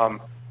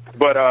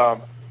 But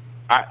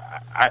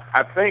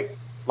I think.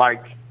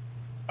 Like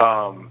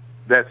I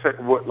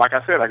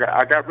said,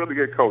 I got really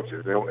good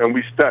coaches, and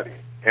we studied,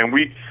 and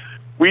we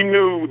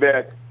knew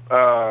that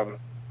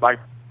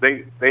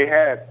they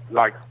had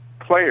like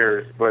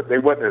players, but they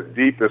wasn't as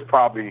deep as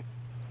probably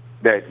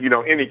that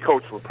any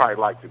coach would probably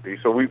like to be.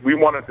 So we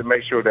wanted to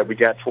make sure that we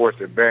got towards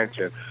the bench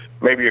and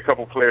maybe a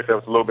couple players that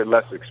was a little bit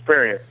less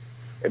experienced,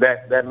 and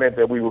that meant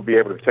that we would be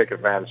able to take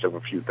advantage of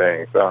a few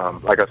things.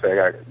 Like I said, I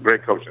got a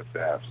great coaching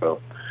staff,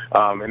 so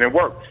and it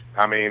worked.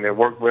 I mean, it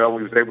worked well.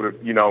 We was able to,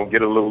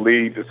 get a little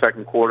lead the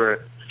second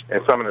quarter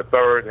and some in the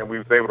third, and we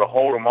was able to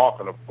hold them off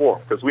in the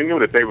fourth because we knew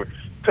that they were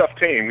a tough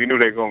team. We knew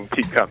they were going to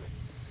keep coming.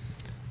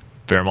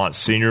 Fairmont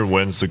Senior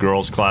wins the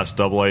girls' Class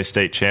AA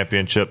state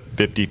championship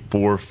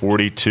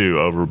 54-42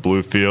 over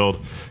Bluefield.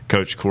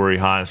 Coach Corey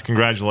Hines,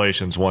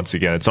 congratulations once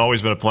again. It's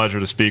always been a pleasure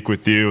to speak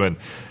with you, and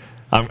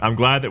I'm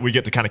glad that we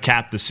get to kind of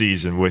cap the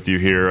season with you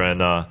here.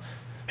 And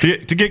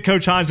to get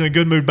Coach Hines in a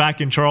good mood back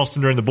in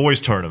Charleston during the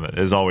boys' tournament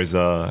is always is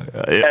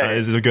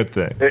a good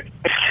thing.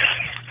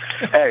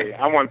 Hey,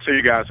 I want to tell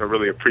you guys I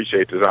really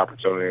appreciate this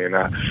opportunity, and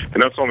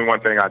that's only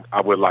one thing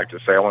I would like to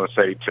say. I want to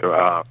say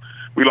to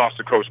we lost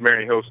to Coach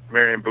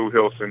Marion Boo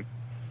Hilson.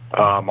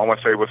 I want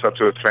to say what's up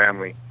to his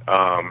family.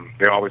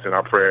 They're always in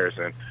our prayers,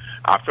 and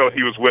I felt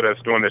he was with us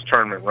during this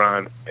tournament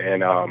run,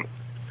 and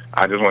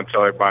I just want to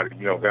tell everybody,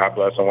 God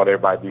bless. I want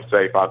everybody to be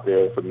safe out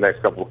there for the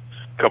next couple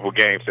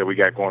games that we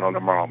got going on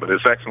tomorrow. But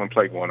there's excellent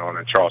play going on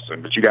in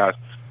Charleston. But you guys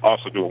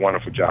also do a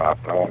wonderful job.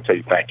 I want to tell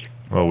you thank you.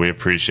 Well, we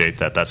appreciate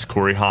that. That's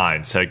Corey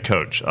Hines, head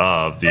coach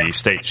of the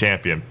state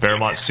champion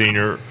Fairmont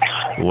Senior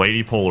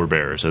Lady Polar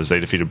Bears, as they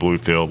defeated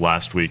Bluefield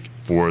last week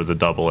for the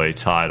AA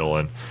title.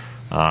 And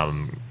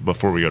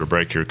before we go to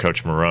break here,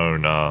 Coach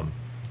Marone,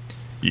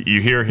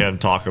 you hear him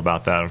talk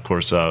about that. Of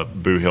course,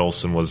 Boo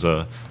Hilson was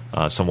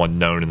someone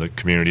known in the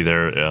community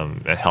there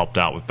and helped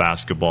out with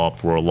basketball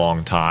for a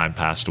long time,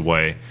 passed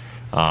away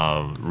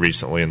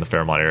recently in the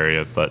Fairmont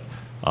area. But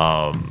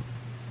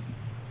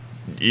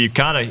you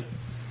kind of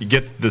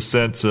get the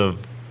sense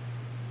of,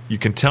 you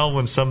can tell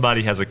when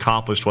somebody has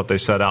accomplished what they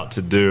set out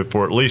to do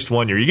for at least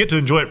 1 year. You get to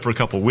enjoy it for a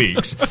couple of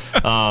weeks.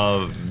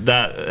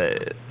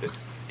 That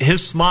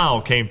his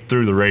smile came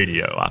through the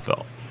radio, I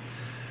felt.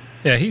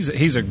 Yeah,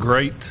 he's a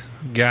great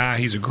guy.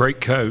 He's a great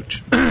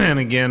coach. And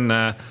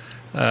again,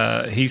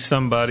 he's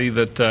somebody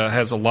that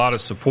has a lot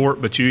of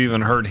support, but you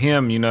even heard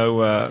him,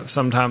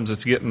 sometimes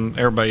it's getting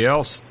everybody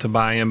else to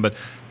buy in, but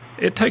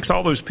it takes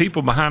all those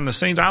people behind the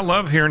scenes. I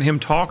love hearing him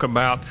talk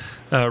about,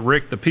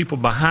 Rick, the people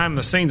behind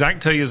the scenes. I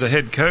can tell you as a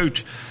head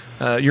coach,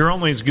 you're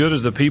only as good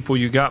as the people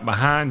you got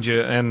behind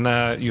you,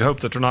 and you hope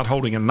that they're not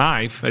holding a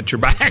knife at your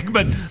back.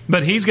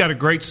 But he's got a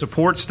great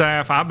support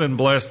staff. I've been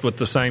blessed with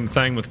the same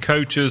thing with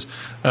coaches,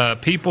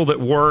 people that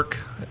work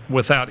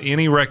without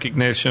any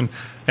recognition,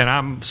 and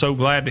I'm so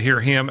glad to hear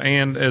him.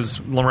 And as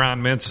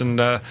Lorraine mentioned,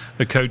 the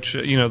coach,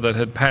 that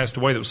had passed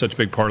away, that was such a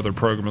big part of their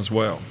program as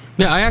well.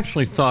 Yeah, I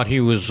actually thought he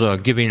was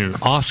giving an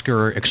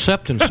Oscar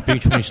acceptance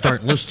speech when he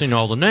started listing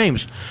all the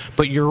names.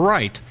 But you're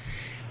right.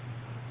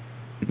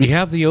 You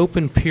have the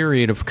open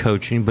period of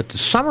coaching, but the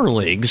summer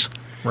leagues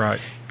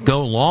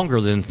go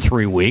longer than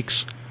 3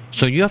 weeks.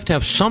 So you have to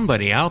have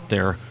somebody out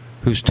there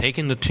who's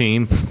taking the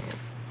team,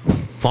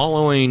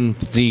 following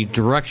the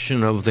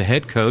direction of the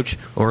head coach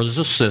or his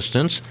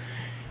assistants,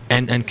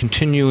 and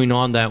continuing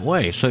on that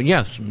way. So,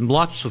 yes,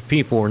 lots of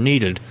people are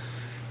needed,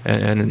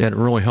 and it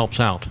really helps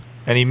out.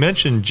 And he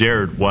mentioned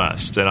Jared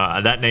West,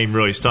 and that name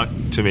really stuck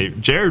to me.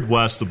 Jared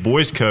West, the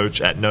boys coach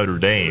at Notre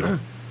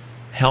Dame,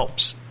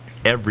 helps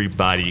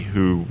everybody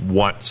who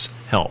wants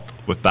help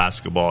with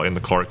basketball in the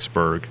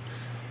Clarksburg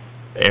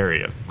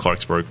area,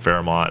 Clarksburg,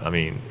 Fairmont. I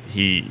mean,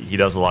 he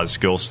does a lot of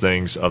skills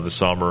things of the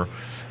summer,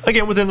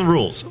 again within the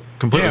rules,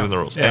 completely within the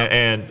rules,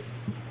 and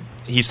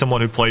he's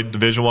someone who played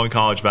Division I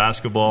college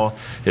basketball.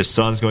 His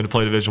son's going to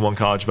play Division I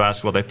college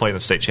basketball. They play in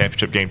a state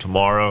championship game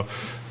tomorrow,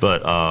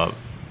 but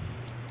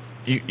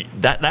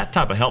that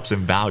type of help's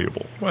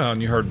invaluable. Well,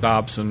 and you heard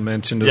Dobson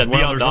mentioned as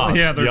well. There's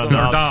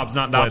Dobbs,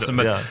 not Dobson,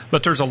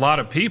 but there's a lot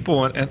of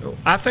people, and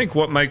I think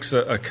what makes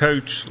a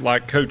coach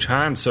like Coach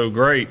Hines so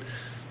great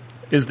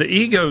is the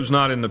ego's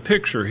not in the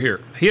picture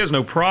here. He has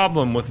no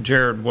problem with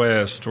Jared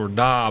West or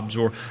Dobbs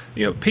or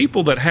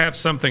people that have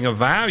something of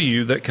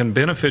value that can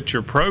benefit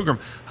your program.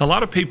 A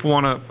lot of people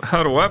want to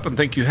huddle up and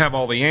think you have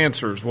all the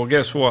answers. Well,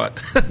 guess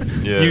what?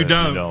 You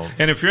don't.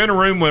 And if you're in a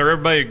room where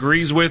everybody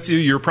agrees with you,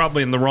 you're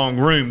probably in the wrong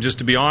room, just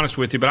to be honest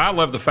with you. But I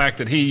love the fact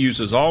that he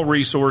uses all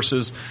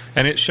resources,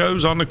 and it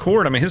shows on the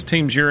court. I mean, his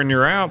team's year in,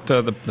 year out,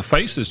 the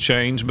faces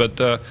change, but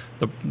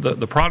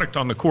the product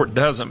on the court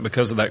doesn't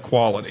because of that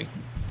quality.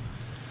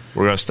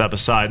 We're going to step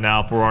aside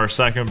now for our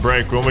second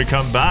break. When we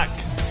come back,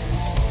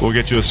 we'll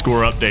get you a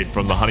score update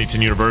from the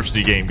Huntington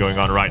University game going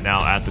on right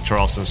now at the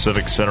Charleston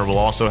Civic Center. We'll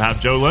also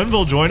have Joe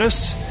Linville join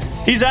us.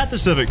 He's at the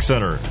Civic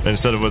Center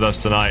instead of with us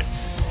tonight.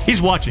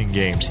 He's watching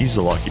games. He's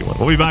the lucky one.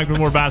 We'll be back with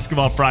more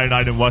basketball Friday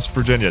night in West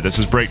Virginia. This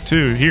is Break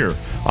 2 here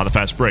on the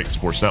Fast Break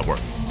Sports Network.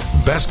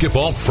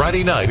 Basketball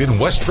Friday night in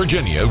West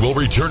Virginia will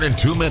return in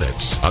 2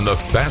 minutes on the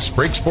Fast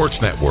Break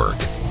Sports Network.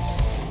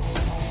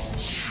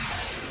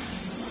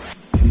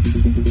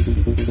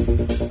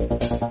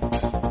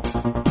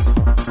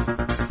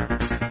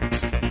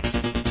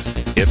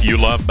 If you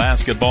love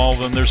basketball,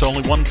 then there's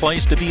only one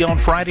place to be on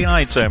Friday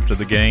nights after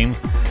the game.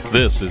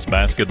 This is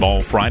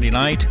Basketball Friday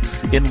Night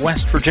in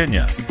West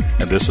Virginia,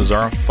 and this is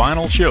our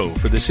final show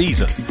for the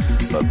season,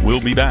 but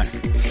we'll be back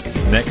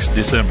next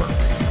December.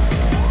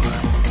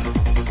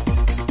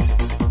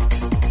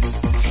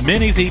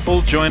 Many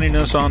people joining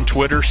us on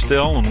Twitter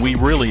still, and we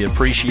really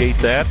appreciate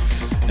that.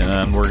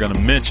 And we're going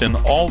to mention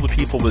all the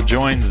people that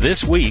joined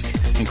this week,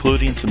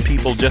 including some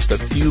people just a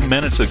few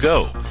minutes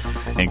ago,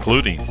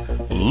 including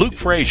Luke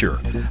Frazier,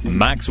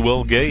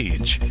 Maxwell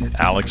Gage,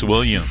 Alex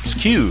Williams,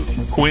 Q,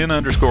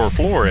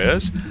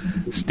 Quinn_Flores,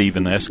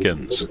 Stephen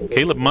Eskins,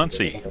 Caleb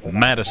Muncie,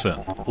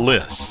 Madison,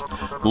 Liss,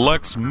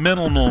 Lux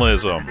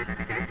Minimalism,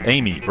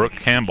 Amy Brooke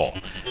Campbell,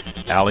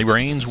 Allie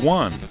Rains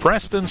 1,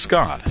 Preston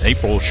Scott,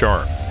 April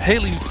Sharp,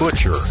 Haley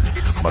Butcher,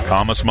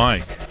 McComas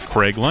Mike,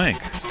 Craig Link,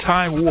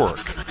 Ty Wark,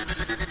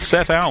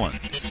 Seth Allen,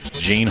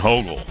 Gene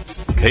Hogle,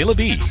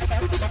 Caleb E.,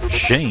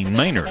 Shane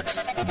Maynard,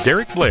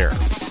 Derek Blair,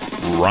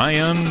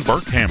 Ryan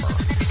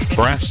Burkhammer,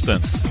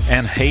 Braxton,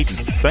 and Hayden.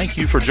 Thank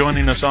you for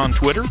joining us on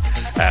Twitter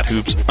at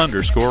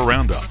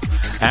 @Hoops_Roundup.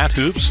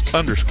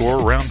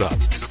 @Hoops_Roundup.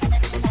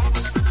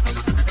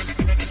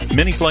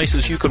 Many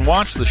places you can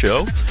watch the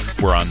show.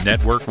 We're on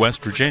Network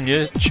West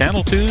Virginia,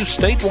 Channel 2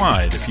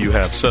 statewide. If you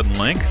have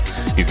Suddenlink,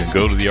 you can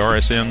go to the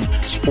RSN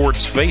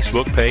Sports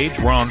Facebook page.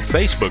 We're on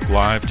Facebook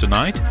Live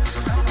tonight.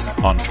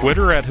 On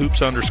Twitter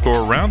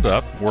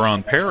 @Hoops_Roundup. We're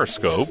on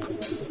Periscope.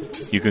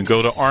 You can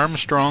go to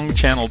Armstrong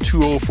Channel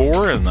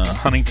 204 in the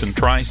Huntington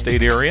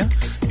Tri-State area.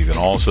 You can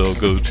also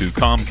go to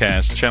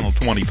Comcast Channel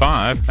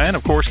 25. And,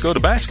 of course, go to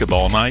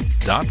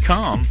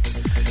basketballnight.com.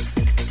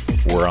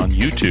 We're on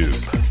YouTube.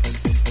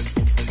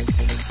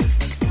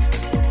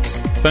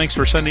 Thanks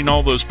for sending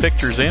all those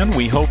pictures in.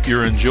 We hope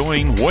you're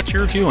enjoying what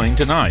you're viewing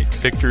tonight.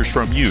 Pictures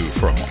from you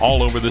from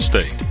all over the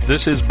state.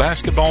 This is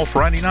Basketball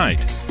Friday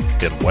Night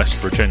in West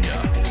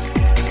Virginia.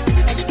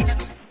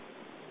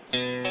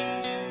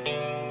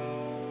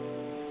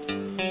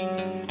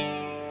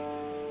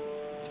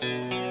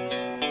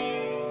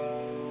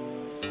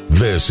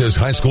 This is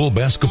high school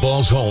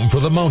basketball's home for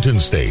the Mountain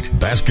State.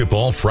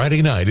 Basketball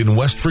Friday night in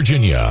West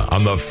Virginia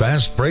on the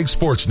Fast Break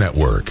Sports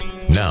Network.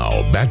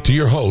 Now, back to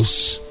your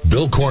hosts,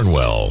 Bill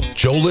Cornwell,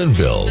 Joe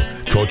Linville,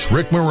 Coach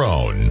Rick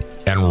Marone,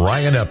 and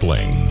Ryan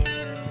Epling.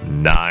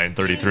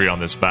 9:33 on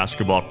this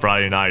Basketball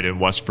Friday night in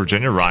West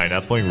Virginia. Ryan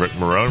Epling, Rick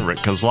Marone, Rick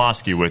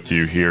Kozlowski with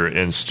you here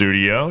in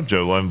studio.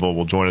 Joe Linville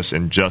will join us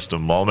in just a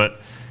moment.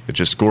 It's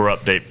your score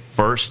update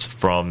first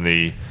from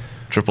the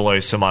AAA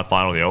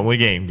semifinal, the only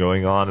game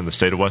going on in the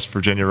state of West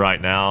Virginia right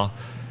now.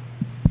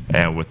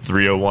 And with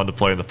 3:01 to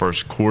play in the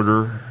first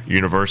quarter,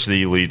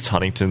 University leads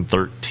Huntington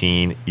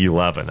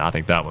 13-11. I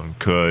think that one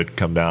could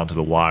come down to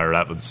the wire.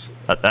 That's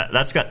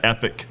got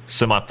epic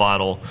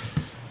semifinal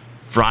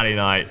Friday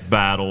night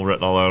battle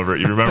written all over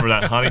it. You remember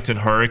that Huntington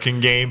Hurricane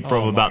game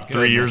from about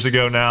 3 years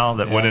ago now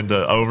that went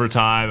into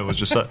overtime? It was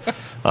just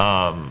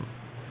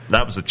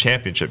that was a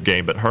championship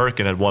game, but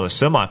Hurricane had won a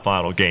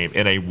semifinal game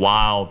in a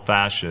wild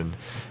fashion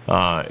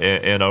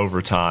in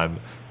overtime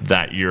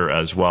that year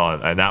as well,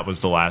 and that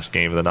was the last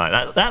game of the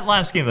night. That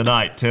last game of the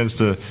night tends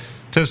to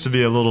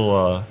be a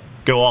little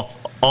go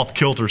off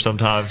kilter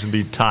sometimes and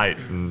be tight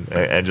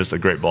and just a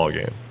great ball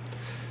game.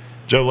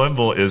 Joe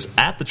Linville is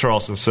at the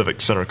Charleston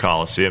Civic Center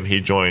Coliseum. He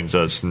joins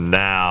us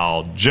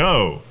now.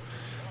 Joe.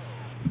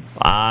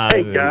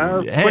 Hey,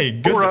 guys. Hey,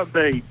 good. Score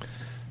update.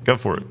 Go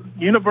for it.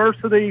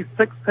 University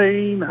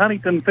 16,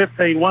 Huntington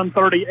 15,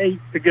 1:38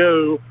 to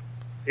go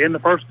in the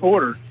first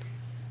quarter.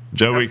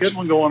 Joe, good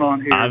one going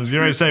on here. I was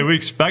going to say, we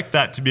expect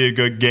that to be a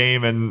good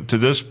game, and to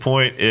this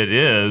point it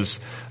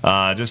is.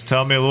 Just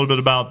tell me a little bit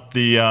about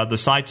the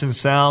sights and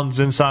sounds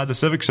inside the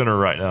Civic Center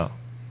right now.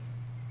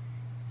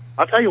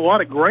 I'll tell you what,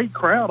 a great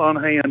crowd on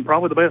hand.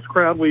 Probably the best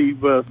crowd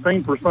we've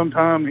seen for some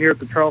time here at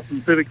the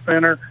Charleston Civic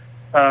Center.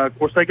 Of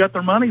course, they got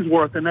their money's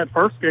worth in that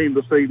first game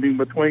this evening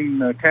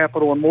between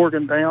Capital and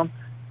Morgantown.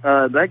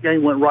 That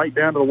game went right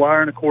down to the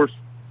wire. And, of course,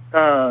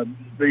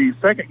 the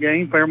second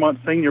game, Fairmont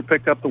Senior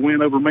picked up the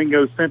win over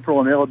Mingo Central,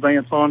 and they'll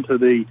advance on to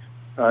the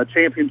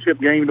championship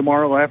game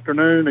tomorrow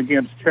afternoon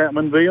against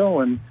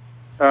Chapmanville. And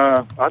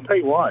I'll tell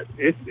you what,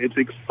 it's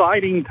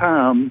exciting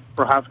time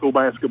for high school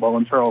basketball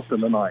in Charleston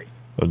tonight.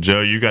 Well,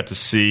 Joe, you got to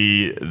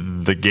see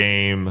the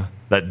game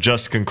that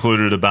just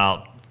concluded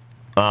about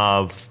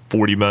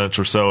 40 minutes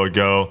or so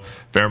ago.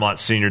 Fairmont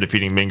Senior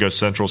defeating Mingo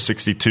Central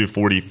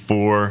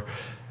 62-44.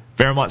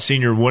 Fairmont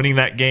Senior winning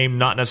that game,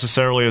 not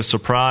necessarily a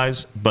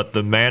surprise, but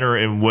the manner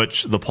in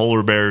which the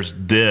Polar Bears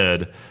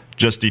did,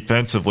 just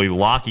defensively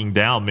locking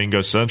down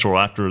Mingo Central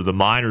after the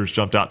Miners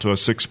jumped out to a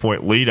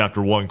 6-point lead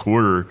after one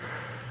quarter,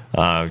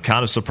 kind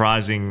of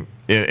surprising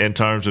in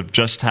terms of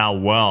just how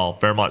well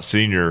Fairmont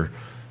Senior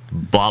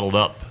bottled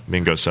up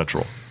Mingo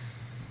Central.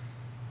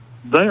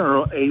 They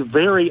are a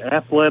very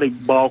athletic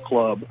ball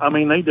club. I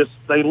mean,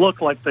 they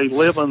look like they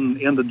live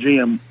in the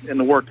gym, in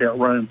the workout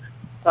room.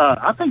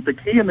 I think the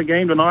key in the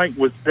game tonight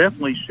was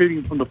definitely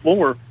shooting from the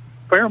floor.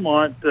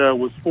 Fairmont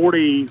was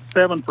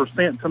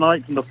 47%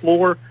 tonight from the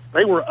floor.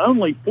 They were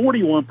only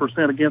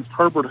 41% against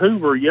Herbert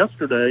Hoover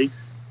yesterday.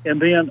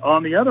 And then,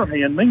 on the other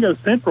hand, Mingo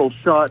Central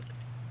shot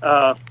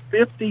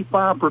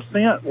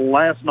 55%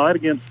 last night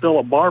against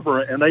Philip Barber,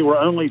 and they were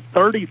only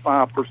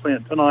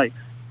 35% tonight.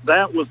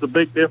 That was the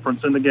big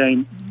difference in the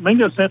game.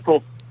 Mingo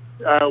Central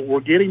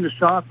were getting the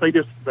shots. They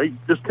just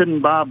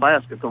couldn't buy a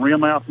basket. The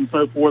rim outs and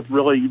so forth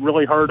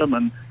really hurt them.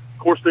 And of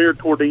course, there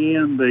toward the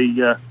end,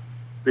 the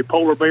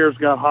Polar Bears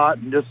got hot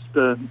and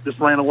just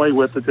ran away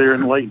with it there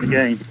late in the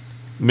game.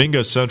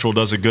 Mingo Central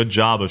does a good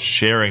job of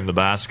sharing the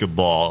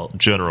basketball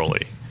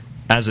generally.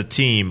 As a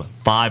team,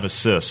 5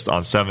 assists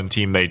on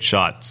 17 made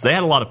shots. They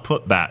had a lot of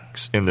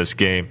putbacks in this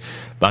game,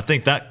 but I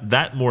think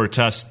that more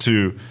attests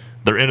to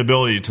their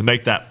inability to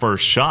make that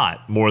first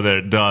shot more than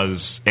it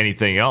does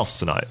anything else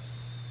tonight.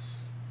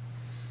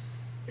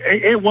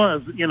 It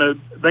was,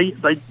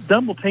 they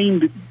double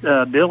teamed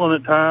Dylan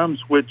at times,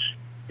 which,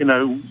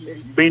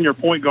 being your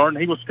point guard,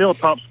 and he was still a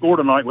top scorer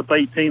tonight with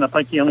 18. I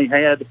think he only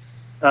had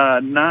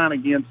 9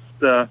 against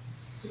the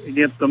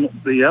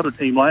other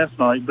team last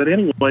night. But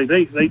anyway,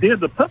 they did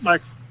the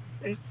putbacks,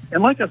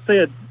 and like I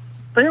said,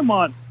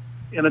 Fairmont,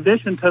 in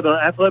addition to the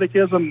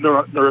athleticism,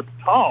 they're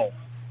tall.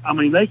 I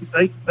mean, they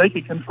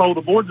could control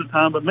the boards at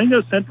times, but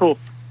Mingo Central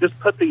just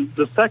put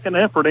the second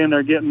effort in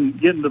there getting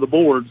to the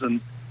boards,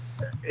 and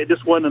it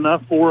just wasn't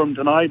enough for them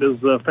tonight as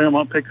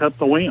Fairmont picked up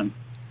the win.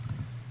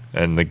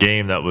 And the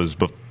game that was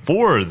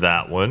before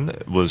that one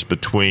was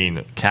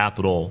between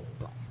Capital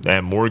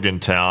and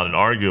Morgantown, and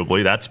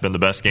arguably that's been the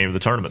best game of the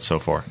tournament so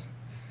far.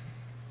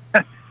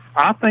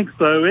 I think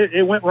so.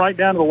 It went right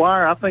down to the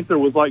wire. I think there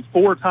was like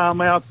 4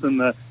 timeouts in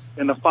the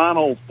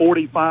final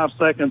 45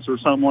 seconds or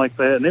something like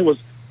that, and it was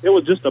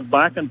just a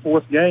back and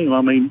forth game.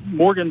 I mean,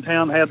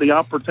 Morgantown had the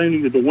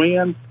opportunity to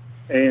win,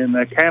 and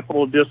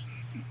Capital just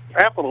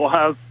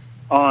capitalized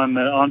on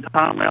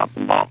timeouts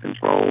and ball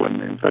control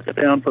and took it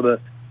down for the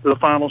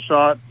final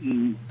shot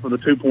and for the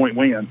 2-point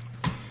win.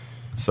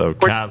 So,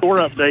 quick score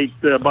update,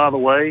 by the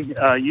way.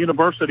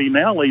 University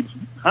now leads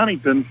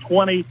Huntington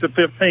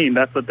 20-15.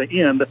 That's at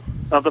the end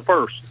of the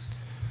first.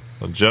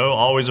 Well, Joe,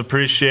 always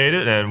appreciate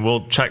it, and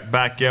we'll check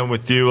back in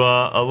with you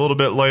a little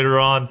bit later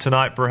on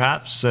tonight,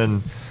 perhaps.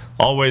 And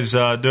always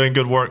doing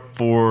good work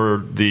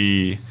for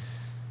the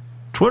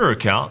Twitter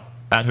account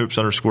at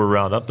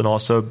Hoops_Roundup and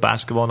also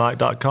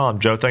BasketballNight.com.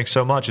 Joe, thanks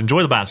so much.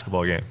 Enjoy the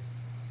basketball game.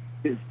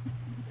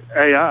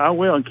 Hey, I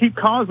will. And keep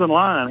Cause in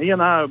line. He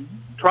and I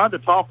tried to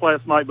talk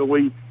last night, but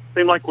we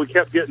seemed like we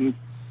kept getting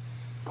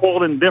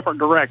pulled in different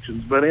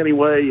directions. But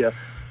anyway,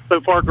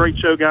 so far, great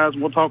show, guys.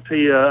 We'll talk to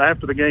you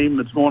after the game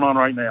that's going on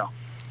right now.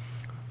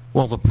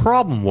 Well, the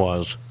problem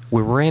was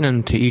we ran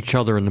into each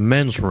other in the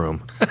men's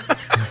room.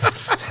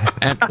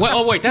 And,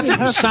 wait, that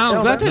didn't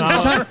sound. That didn't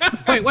sound.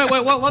 Wait.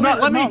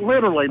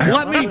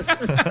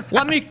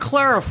 Let me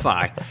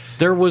clarify.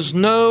 There was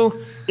no.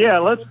 Yeah,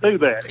 let's do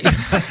that.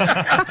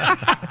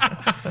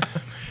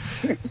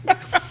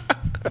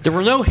 There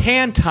were no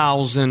hand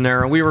towels in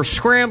there, and we were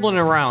scrambling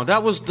around.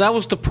 That was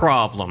the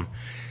problem.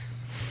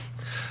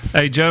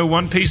 Hey, Joe,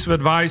 one piece of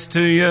advice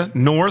to you.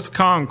 North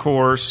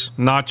Concourse,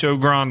 Nacho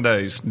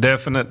Grandes.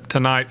 Definite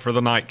tonight for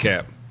the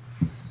nightcap.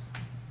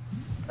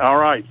 All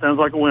right. Sounds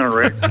like a winner,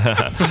 Rick. All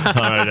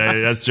right.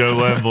 Hey, that's Joe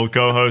Linville,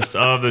 co-host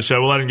of the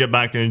show. We'll let him get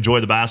back and enjoy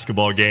the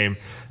basketball game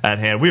at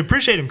hand. We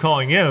appreciate him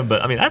calling in,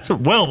 but I mean that's a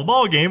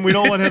ball game. We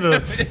don't want him to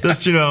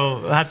just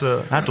have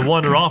to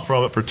wander off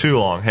from it for too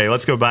long. Hey,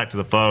 let's go back to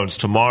the phones.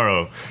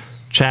 Tomorrow,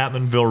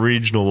 Chapmanville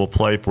Regional will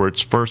play for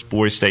its first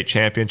boys state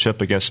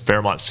championship against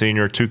Fairmont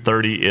Senior.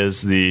 2:30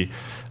 is the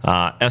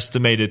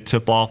estimated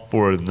tip-off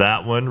for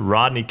that one.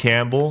 Rodney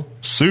Campbell,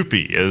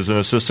 Soupy, is an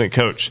assistant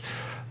coach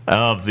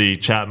of the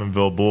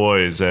Chapmanville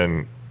boys,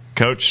 and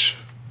Coach,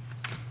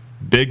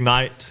 big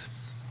night.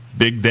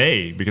 Big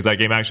day, because that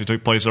game actually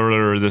took place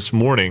earlier this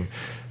morning.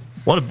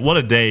 What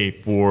a day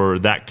for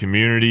that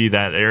community,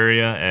 that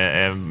area,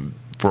 and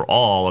for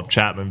all of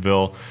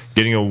Chapmanville,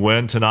 getting a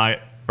win today,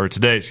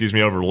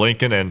 over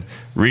Lincoln, and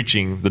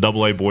reaching the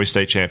AA Boys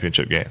State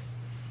Championship game.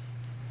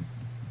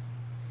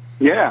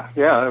 Yeah,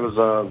 it was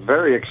a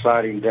very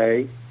exciting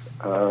day.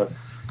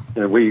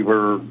 We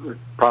were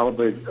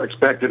probably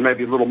expected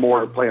maybe a little more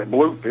to play at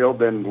Bluefield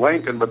than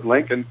Lincoln, but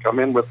Lincoln come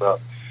in with a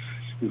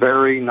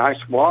very nice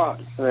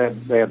squad.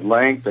 They had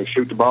length. They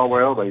shoot the ball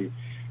well. They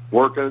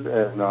work it,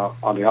 and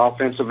on the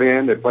offensive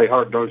end, they play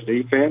hard-nosed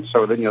defense.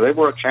 So then, they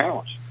were a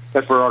challenge.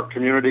 That's for our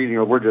community.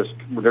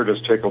 They're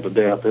just tickled to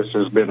death. This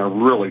has been a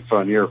really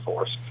fun year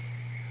for us.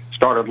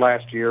 Started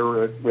last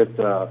year with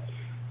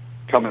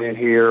coming in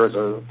here as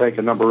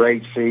a number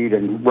 8 seed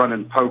and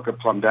running Polka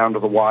plumb down to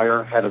the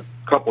wire. Had a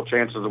couple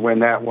chances to win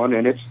that one,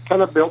 and it's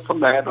kind of built from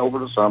that over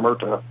the summer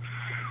to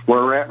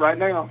where we're at right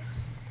now.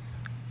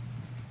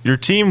 Your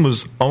team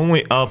was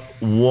only up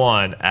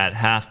 1 at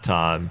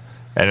halftime,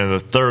 and in the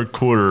third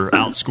quarter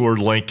outscored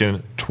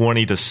Lincoln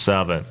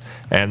 20-7.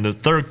 And the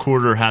third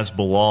quarter has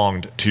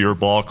belonged to your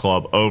ball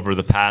club over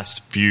the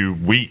past few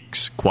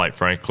weeks, quite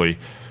frankly.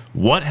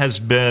 What has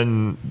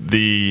been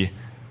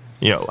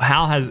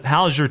how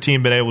has your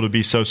team been able to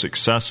be so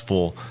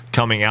successful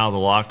coming out of the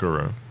locker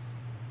room?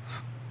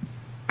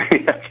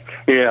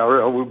 Yeah,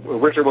 I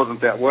wish it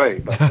wasn't that way,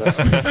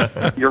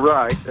 but you're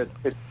right.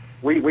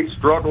 We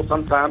struggle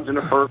sometimes in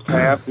the first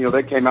half.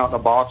 They came out in the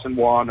box and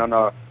won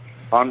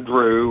on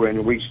Drew,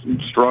 and we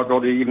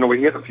struggled, even though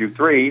we hit a few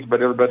threes,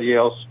 but everybody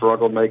else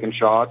struggled making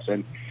shots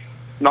and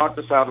knocked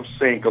us out of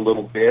sync a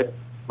little bit.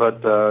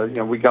 But,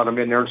 we got them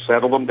in there and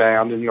settled them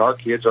down, and our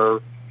kids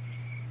are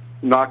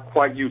not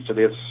quite used to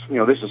this.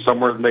 This is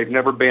somewhere they've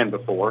never been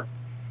before.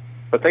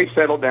 But they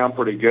settled down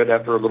pretty good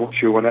after a little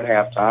chewing at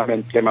halftime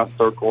and came out in the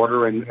third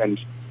quarter and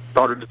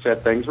started to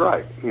set things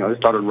right. They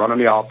started running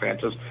the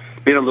offenses,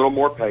 being a little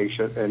more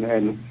patient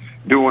and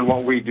doing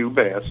what we do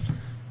best,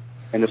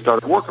 and it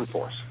started working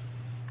for us.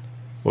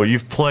 Well,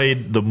 you've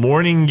played the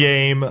morning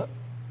game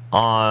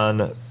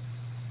on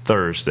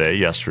Thursday,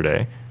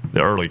 yesterday,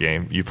 the early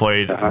game. You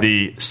played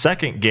the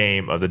second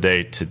game of the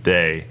day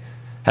today.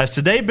 Has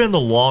today been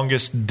the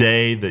longest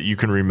day that you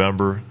can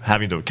remember,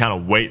 having to kind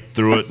of wait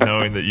through it,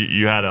 knowing that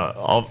you had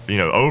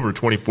over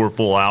 24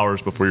 full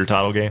hours before your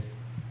title game?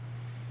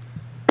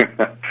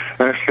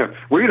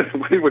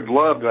 We would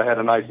love to have had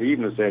a nice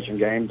evening session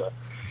game to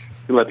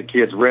let the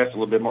kids rest a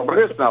little bit more, but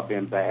it's not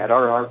been bad.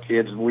 Our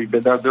kids,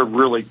 they're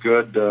really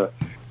good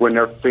when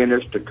they're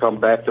finished to come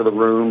back to the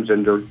rooms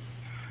and to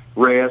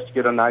rest,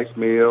 get a nice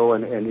meal,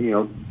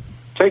 and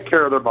take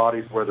care of their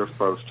bodies where they're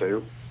supposed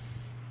to.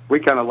 We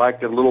kind of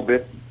liked it a little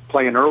bit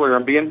playing earlier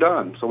and being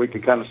done, so we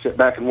could kind of sit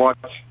back and watch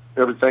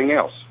everything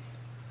else,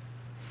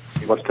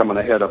 see what's coming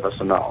ahead of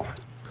us and all.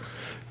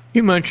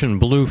 You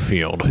mentioned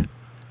Bluefield,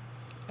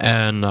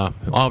 and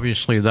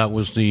obviously that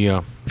was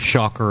the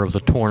shocker of the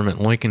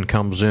tournament. Lincoln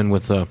comes in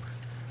with a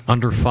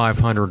under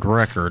 500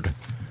 record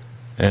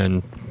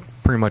and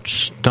pretty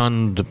much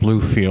stunned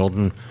Bluefield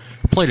and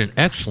played an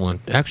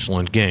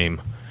excellent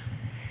game.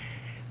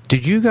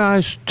 Did you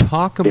guys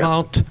talk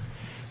about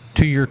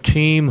to your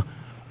team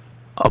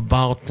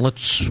about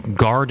let's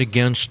guard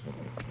against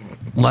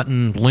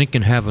letting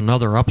Lincoln have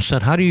another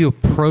upset? How do you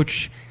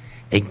approach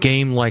a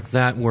game like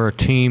that where a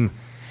team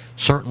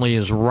certainly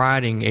is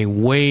riding a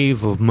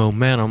wave of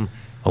momentum,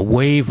 a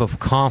wave of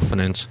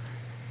confidence?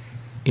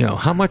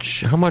 How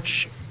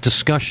much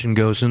discussion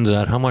goes into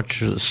that? How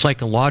much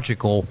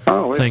psychological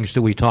things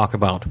do we talk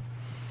about?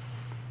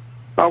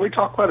 Well, we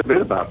talk quite a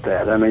bit about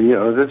that. I mean,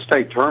 this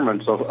state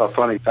tournament's a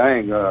funny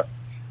thing.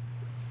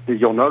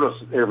 You'll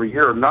notice every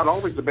year, not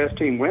always the best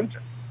team wins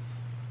it.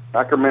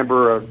 I can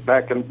remember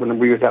back when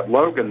we was at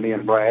Logan, me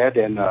and Brad,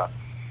 and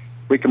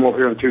we came over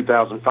here in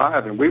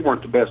 2005, and we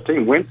weren't the best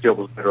team. Winfield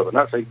was better than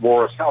us. They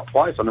wore us out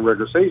twice in the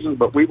regular season,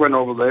 but we went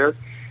over there,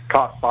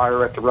 caught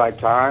fire at the right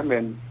time,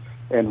 and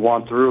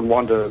won through and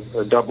won the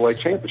AA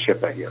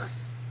championship that year.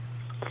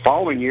 The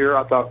following year,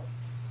 I thought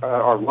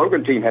our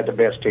Logan team had the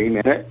best team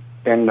in it,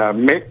 and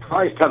Mick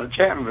Price down at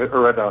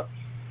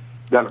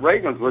down at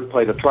Ravenswood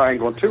played a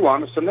triangle and 2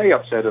 on us, and they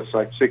upset us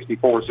like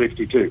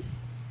 64-62.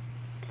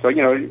 So,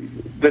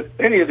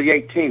 any of the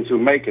 8 teams who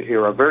make it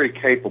here are very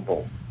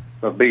capable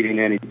of beating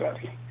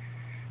anybody.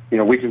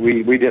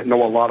 We didn't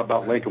know a lot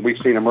about Lincoln. We've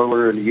seen them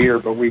earlier in the year,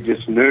 but we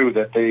just knew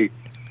that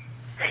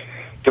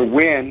to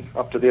win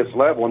up to this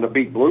level and to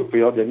beat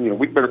Bluefield, then,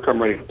 we better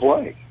come ready to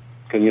play.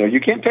 Because,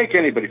 you can't take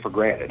anybody for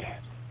granted,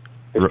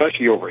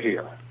 especially over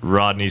here.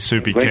 Rodney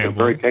Soupy Lincoln's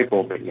Campbell. very capable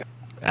of beating it.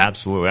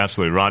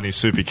 Absolutely. Rodney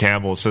Soupy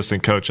Campbell,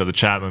 assistant coach of the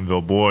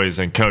Chapmanville boys.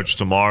 And, Coach,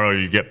 tomorrow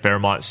you get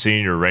Fairmont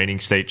Senior,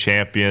 reigning state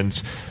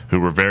champions, who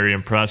were very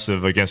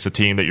impressive against a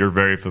team that you're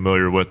very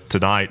familiar with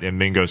tonight in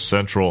Mingo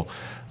Central.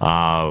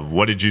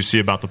 What did you see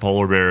about the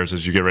Polar Bears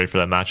as you get ready for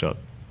that matchup?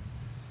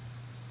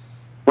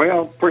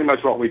 Well, pretty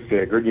much what we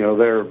figured.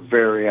 They're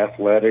very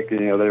athletic.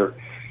 Their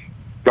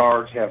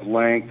guards have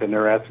length, and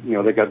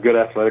they got good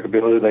athletic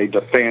ability. They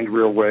defend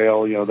real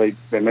well. They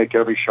make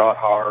every shot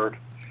hard.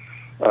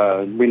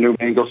 We knew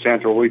Mingo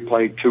Central. We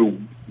played 2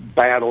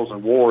 battles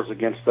and wars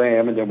against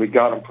them, and then we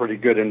got them pretty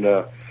good in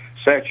the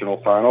sectional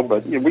final.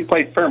 But we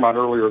played Fairmont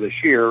earlier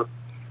this year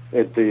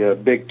at the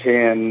Big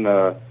Ten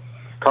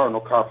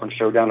Cardinal Conference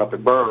Showdown up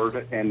at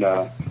Byrd,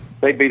 and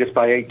they beat us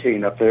by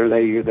 18 up there.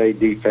 They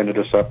defended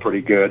us up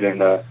pretty good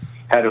and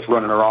had us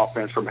running our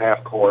offense from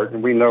half court.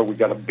 And we know we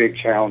got a big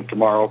challenge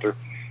tomorrow to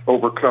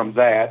overcome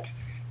that.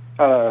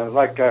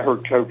 Like I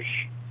heard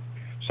Coach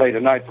say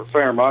tonight for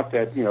Fairmont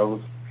that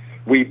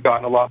we've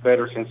gotten a lot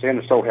better since then,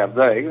 and so have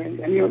they.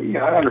 And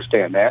I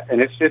understand that.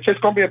 And it's just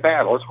going to be a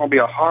battle. It's going to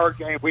be a hard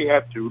game. We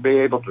have to be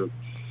able to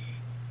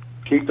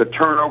keep the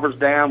turnovers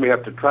down. We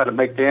have to try to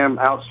make them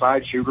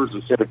outside shooters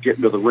instead of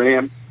getting to the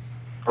rim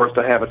for us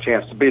to have a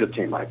chance to beat a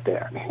team like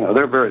that.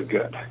 They're very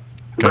good.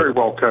 Very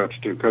well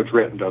coached, too. Coach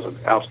Retton does an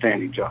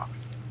outstanding job.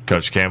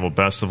 Coach Campbell,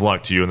 best of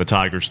luck to you and the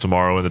Tigers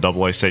tomorrow in the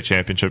AA State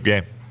Championship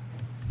game.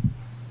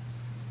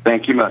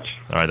 Thank you much.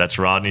 All right, that's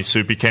Rodney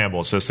Soupy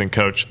Campbell, assistant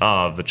coach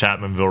of the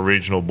Chapmanville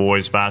Regional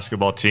Boys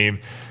basketball team.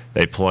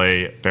 They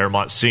play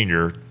Fairmont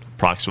Senior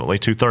approximately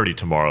 2:30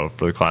 tomorrow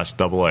for the Class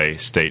AA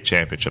State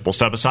Championship. We'll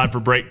step aside for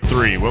break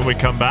 3. When we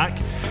come back,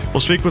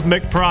 we'll speak with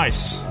Mick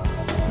Price,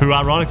 who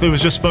ironically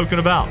was just spoken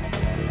about,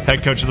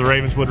 head coach of the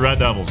Ravenswood Red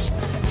Devils.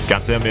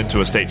 Got them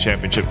into a state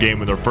championship game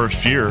in their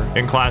first year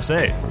in Class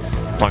A.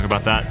 Talk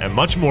about that and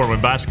much more when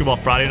Basketball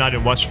Friday Night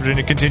in West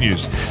Virginia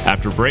continues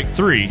after break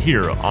 3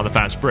 here on the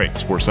Fast Break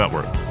Sports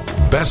Network.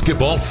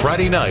 Basketball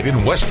Friday Night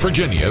in West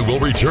Virginia will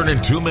return in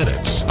 2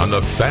 minutes on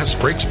the Fast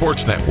Break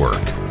Sports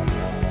Network.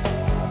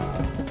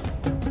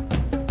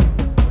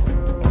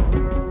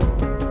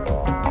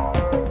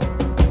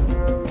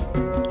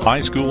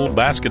 High school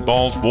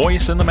basketball's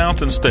voice in the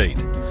Mountain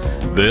State.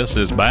 This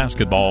is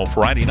Basketball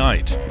Friday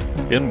Night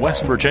in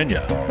West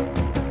Virginia.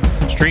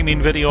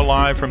 Streaming video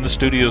live from the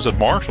studios at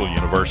Marshall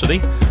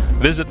University.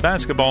 Visit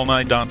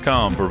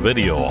basketballnight.com for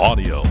video,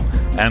 audio,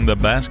 and the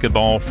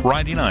Basketball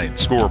Friday Night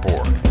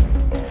scoreboard.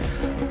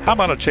 How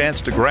about a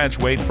chance to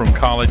graduate from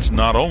college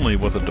not only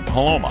with a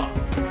diploma,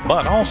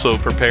 but also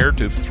prepared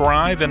to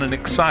thrive in an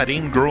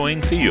exciting,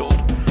 growing field?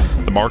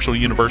 The Marshall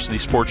University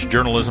Sports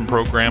Journalism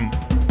program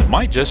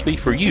might just be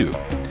for you.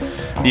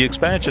 The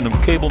expansion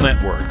of cable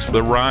networks,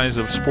 the rise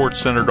of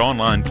sports-centered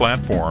online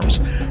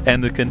platforms,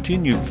 and the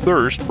continued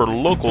thirst for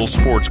local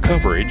sports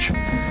coverage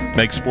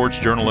make sports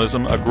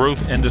journalism a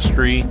growth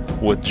industry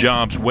with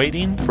jobs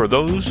waiting for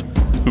those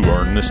who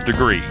earn this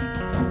degree.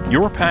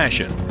 Your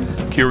passion,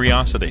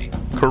 curiosity,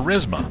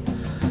 charisma,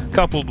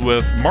 coupled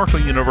with Marshall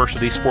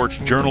University sports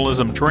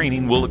journalism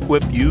training will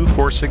equip you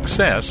for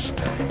success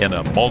in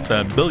a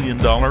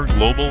multi-billion-dollar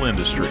global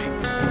industry.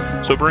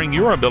 So bring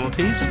your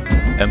abilities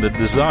and the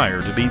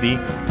desire to be the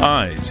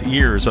eyes,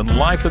 ears, and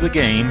life of the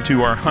game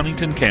to our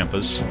Huntington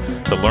campus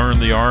to learn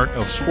the art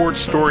of sports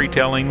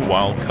storytelling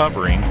while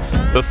covering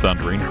the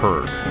Thundering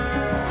Herd.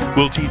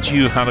 We'll teach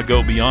you how to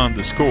go beyond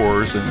the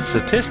scores and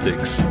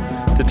statistics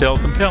to tell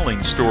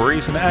compelling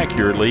stories and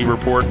accurately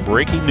report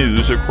breaking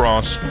news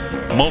across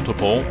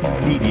multiple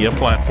media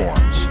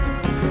platforms.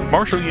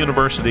 Marshall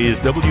University's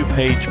W.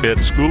 Page Pitt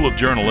School of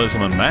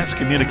Journalism and Mass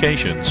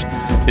Communications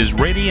is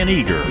ready and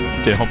eager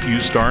to help you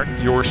start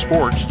your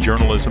sports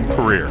journalism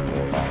career.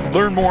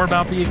 Learn more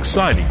about the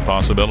exciting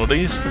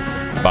possibilities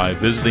by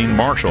visiting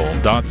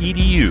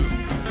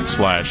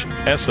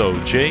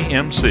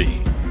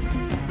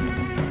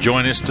marshall.edu/SOJMC.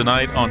 Join us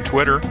tonight on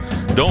Twitter.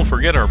 Don't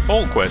forget our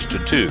poll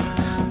question, too.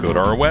 Go to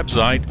our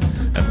website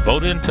and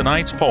vote in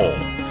tonight's poll.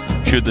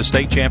 Should the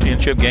state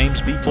championship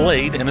games be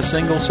played in a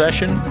single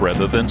session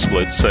rather than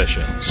split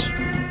sessions?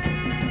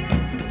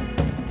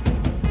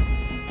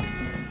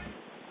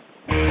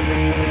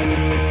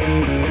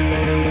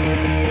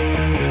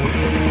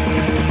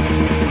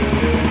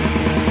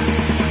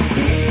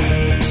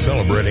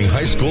 Celebrating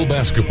high school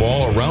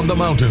basketball around the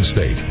Mountain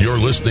State. You're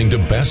listening to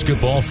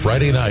Basketball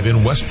Friday Night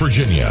in West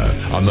Virginia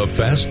on the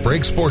Fast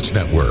Break Sports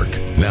Network.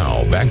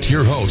 Now, back to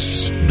your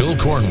hosts, Bill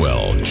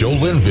Cornwell, Joe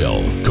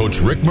Linville, Coach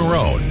Rick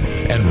Marone,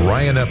 and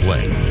Ryan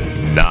Epling.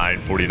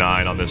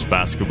 9:49 on this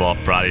Basketball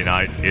Friday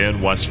Night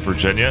in West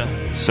Virginia.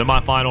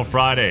 Semifinal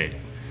Friday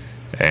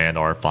and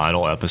our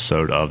final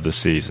episode of the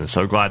season.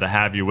 So glad to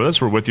have you with us.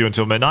 We're with you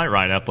until midnight.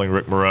 Ryan Epling,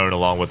 Rick Marone,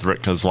 along with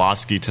Rick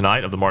Kozlowski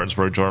tonight of the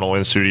Martinsburg Journal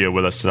in studio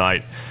with us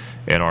tonight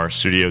in our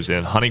studios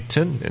in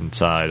Huntington,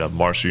 inside of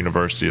Marshall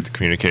University at the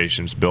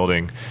Communications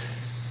Building,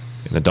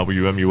 in the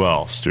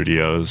WMUL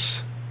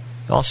studios,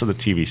 and also the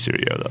TV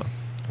studio, though.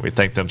 We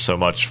thank them so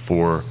much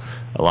for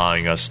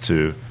allowing us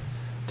to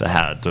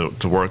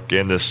work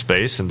in this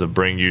space and to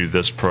bring you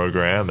this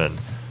program. And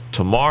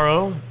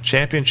tomorrow,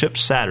 Championship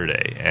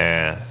Saturday,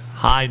 at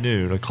high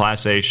noon, a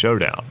Class A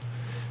showdown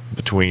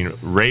between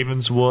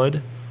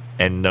Ravenswood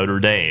and Notre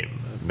Dame.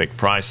 Mick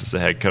Price is the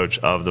head coach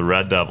of the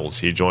Red Devils.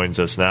 He joins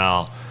us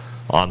now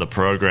on the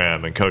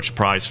program. And Coach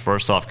Price,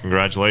 first off,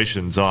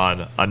 congratulations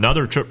on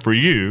another trip for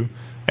you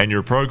and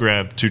your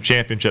program to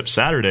Championship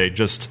Saturday.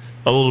 Just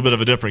a little bit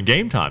of a different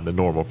game time than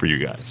normal for you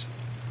guys.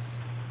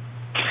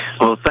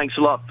 Well, thanks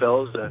a lot,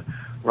 fellas.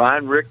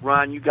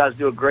 Ryan, you guys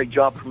do a great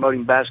job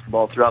promoting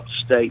basketball throughout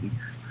the state. And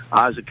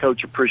I, as a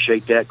coach,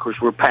 appreciate that. Of course,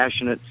 we're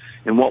passionate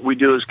in what we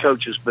do as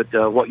coaches, but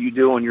what you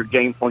do on your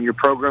game, on your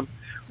program,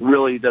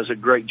 really does a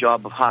great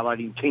job of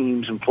highlighting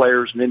teams and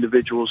players and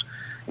individuals,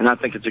 and I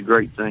think it's a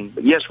great thing.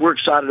 But, yes, we're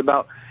excited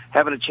about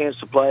having a chance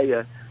to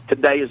play.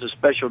 Today is a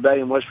special day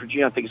in West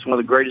Virginia. I think it's one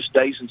of the greatest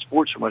days in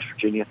sports in West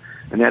Virginia,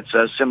 and that's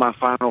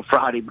semifinal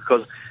Friday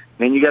because,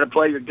 man, you got to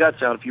play your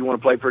guts out if you want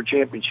to play for a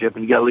championship,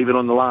 and you got to leave it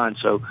on the line.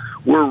 So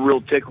we're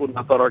real tickled, and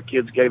I thought our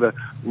kids gave a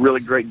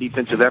really great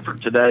defensive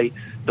effort today.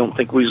 Don't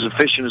think we was as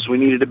efficient as we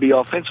needed to be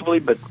offensively,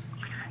 but,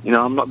 you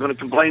know, I'm not going to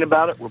complain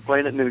about it. We're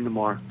playing at noon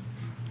tomorrow.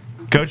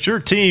 Coach, your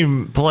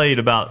team played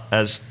about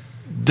as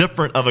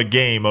different of a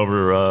game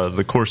over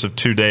the course of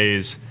 2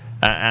 days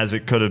as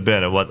it could have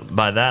been. And what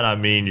by that I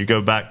mean, you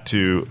go back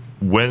to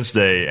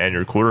Wednesday and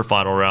your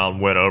quarterfinal round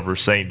went over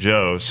St.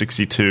 Joe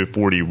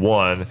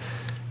 62-41.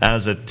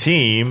 As a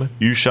team,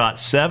 you shot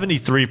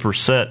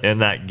 73% in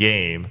that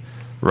game.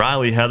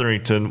 Riley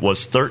Hetherington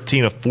was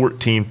 13 of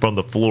 14 from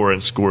the floor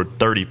and scored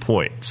 30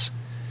 points.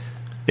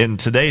 In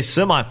today's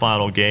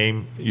semifinal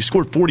game, you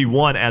scored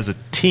 41 as a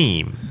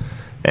team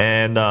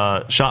and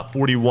shot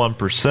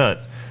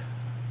 41%.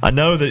 I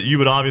know that you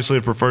would obviously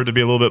have preferred to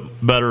be a little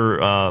bit better,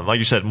 like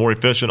you said, more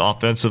efficient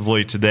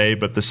offensively today,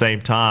 but at the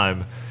same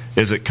time,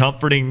 is it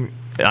comforting?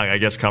 I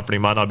guess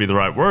comforting might not be the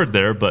right word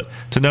there, but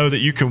to know that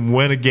you can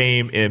win a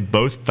game in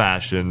both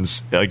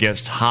fashions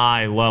against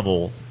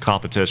high-level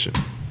competition?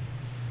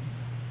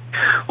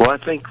 Well, I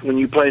think when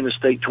you play in the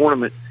state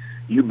tournament,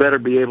 you better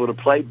be able to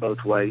play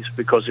both ways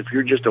because if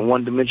you're just a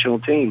one-dimensional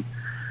team,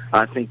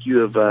 I think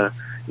you have,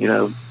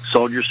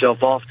 sold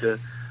yourself off to,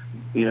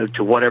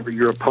 to whatever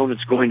your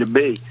opponent's going to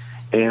be.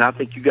 And I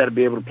think you got to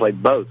be able to play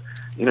both.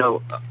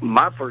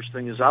 My first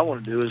thing is I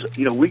want to do is,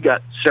 we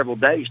got several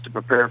days to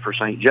prepare for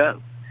St.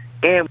 Joe,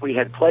 and we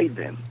had played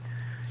them.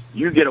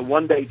 You get a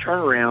one-day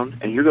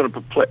turnaround, and you're going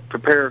to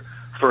prepare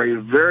for a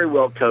very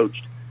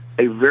well-coached,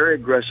 a very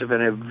aggressive,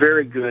 and a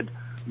very good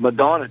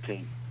Madonna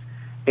team.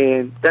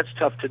 And that's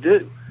tough to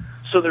do.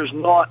 So there's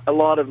not a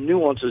lot of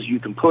nuances you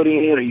can put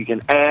in or you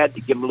can add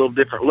to give them a little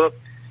different look.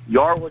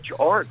 You are what you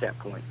are at that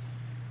point.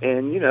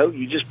 And,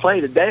 you just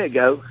played a day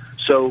ago,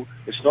 so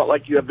it's not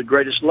like you have the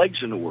greatest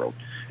legs in the world.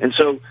 And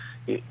so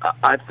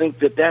I think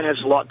that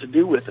has a lot to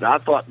do with it. I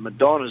thought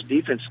Madonna's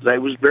defense today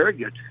was very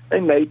good. They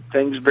made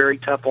things very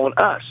tough on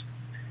us.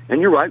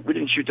 And you're right, we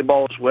didn't shoot the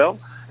ball as well.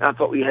 And I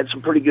thought we had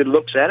some pretty good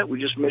looks at it. We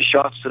just missed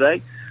shots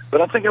today.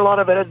 But I think a lot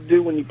of it had to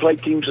do when you play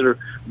teams that are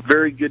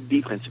very good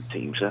defensive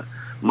teams.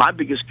 My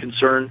biggest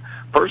concern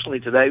personally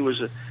today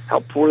was how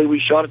poorly we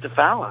shot at the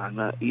foul line.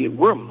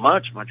 We're a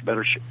much, much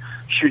better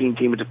shooting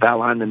team at the foul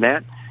line than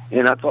that.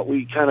 And I thought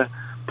we kind of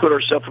put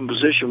ourselves in a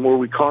position where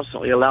we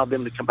constantly allowed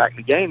them to come back in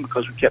the game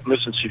because we kept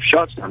missing some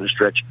shots down the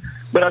stretch.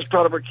 But I was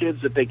proud of our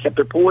kids that they kept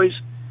their poise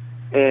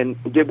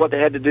and did what they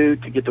had to do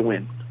to get the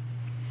win.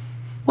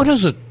 What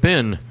has it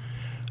been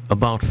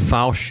about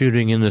foul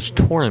shooting in this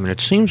tournament?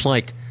 It seems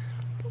like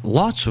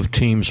lots of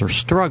teams are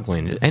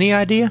struggling. Any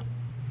idea?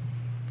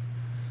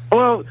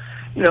 Well,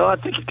 I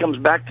think it comes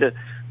back to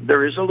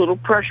there is a little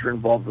pressure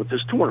involved with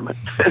this tournament.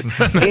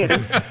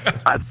 And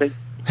I think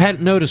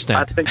hadn't noticed that.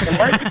 I think the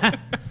legs,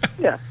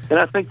 yeah, and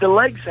I think the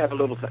legs have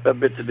a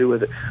bit to do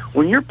with it.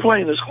 When you're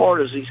playing as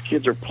hard as these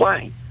kids are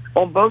playing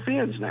on both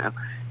ends now,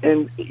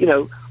 and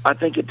I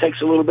think it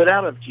takes a little bit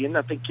out of you. And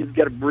I think kids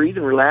got to breathe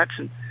and relax.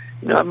 And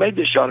I made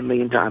this shot a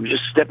million times.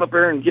 Just step up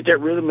there and get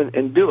that rhythm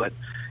and do it.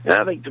 And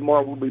I think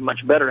tomorrow we'll be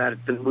much better at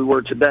it than we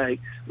were today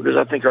because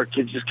I think our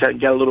kids just kind of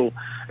got a little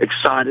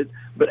excited.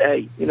 But,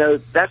 hey,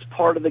 that's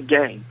part of the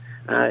game.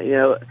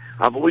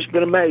 I've always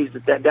been amazed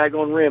that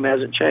daggone rim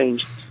hasn't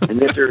changed and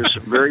that there's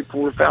very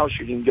poor foul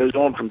shooting goes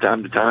on from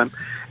time to time.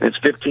 And it's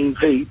 15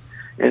 feet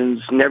and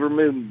it's never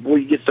moved. Boy,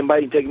 you get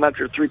somebody and take them out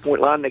to a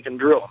three-point line, they can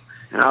drill them.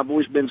 And I've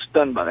always been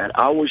stunned by that.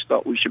 I always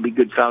thought we should be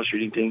good foul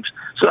shooting teams.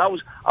 So I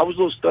was a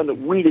little stunned that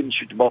we didn't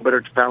shoot the ball better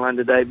at the foul line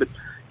today. But,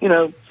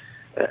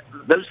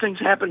 those things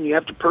happen. You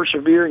have to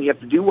persevere, and you have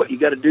to do what you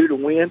got to do to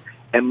win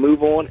and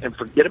move on and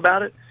forget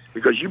about it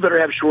because you better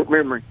have short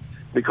memory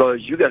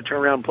because you got to turn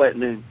around and play at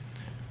noon.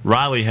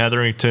 Riley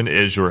Hetherington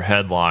is your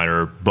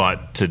headliner,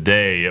 but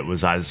today it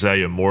was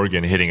Isaiah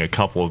Morgan hitting a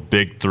couple of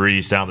big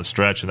threes down the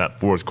stretch in that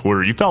fourth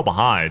quarter. You fell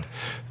behind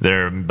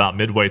there about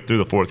midway through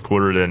the fourth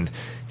quarter, and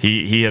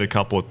he hit a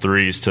couple of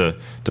threes to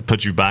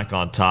put you back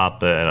on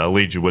top, and a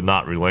lead you would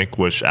not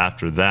relinquish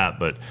after that.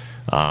 But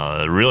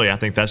really, I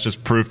think that's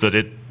just proof that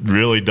it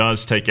really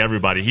does take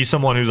everybody. He's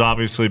someone who's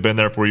obviously been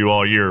there for you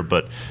all year,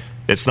 but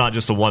it's not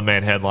just a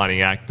one-man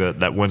headlining act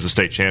that wins the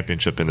state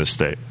championship in this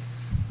state.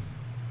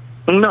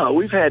 No,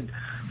 we've had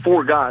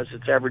 4 guys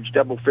that's averaged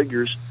double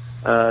figures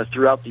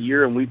throughout the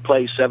year, and we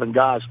play 7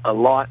 guys a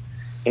lot.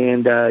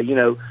 And,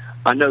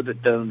 I know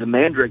that the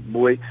Mandrake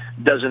boy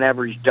doesn't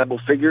average double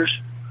figures,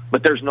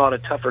 but there's not a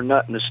tougher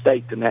nut in the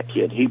state than that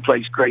kid. He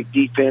plays great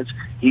defense.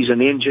 He's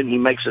an engine. He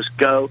makes us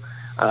go.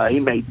 He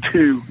made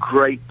 2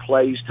 great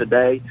plays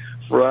today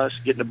for us,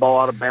 getting the ball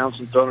out of bounds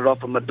and throwing it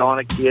off a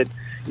Madonna kid,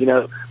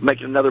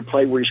 making another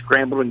play where he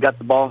scrambled and got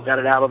the ball and got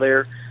it out of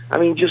there. I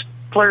mean, just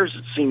players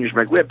that seniors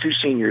make. We have 2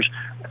 seniors,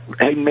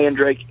 Hayden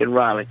Mandrake and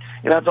Riley,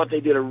 and I thought they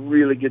did a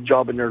really good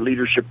job in their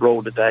leadership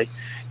role today.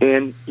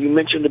 And you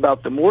mentioned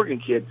about the Morgan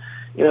kid.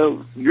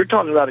 You're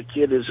talking about a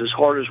kid that's as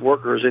hard as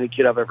worker as any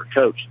kid I've ever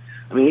coached.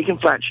 I mean, he can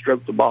flat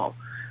stroke the ball.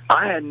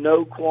 I had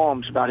no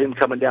qualms about him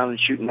coming down and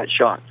shooting that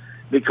shot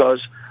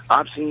because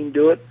I've seen him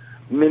do it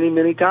many,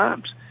 many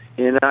times.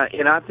 And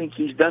I think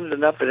he's done it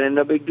enough, it ain't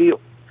no big deal.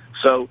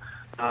 So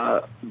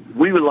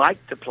we would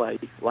like to play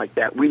like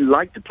that. We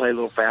like to play a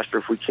little faster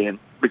if we can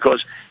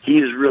because he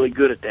is really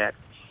good at that.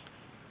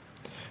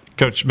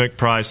 Coach Mick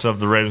Price of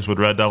the Ravenswood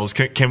Red Devils,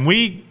 can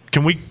we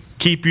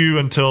keep you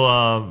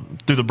until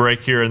through the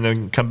break here and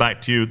then come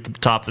back to you at the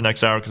top of the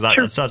next hour? Because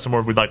I still have some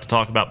more we'd like to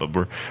talk about, but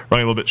we're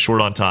running a little bit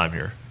short on time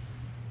here.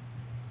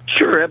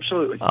 Sure,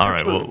 absolutely. All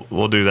right,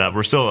 we'll do that.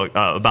 We're still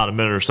about a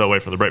minute or so away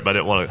from the break, but I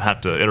didn't want to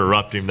have to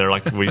interrupt him there.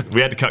 Like we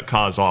had to cut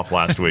Kaz off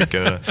last week.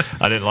 I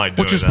didn't like doing that.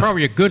 Which is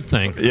probably a good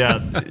thing. Yeah,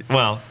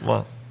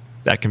 well,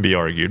 that can be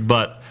argued.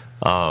 But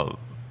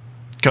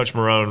Coach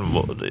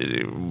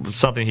Marone,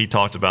 something he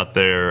talked about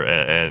there,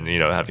 and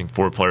having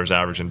 4 players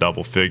averaging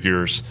double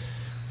figures.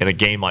 In a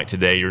game like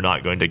today, you're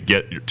not going to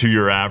get to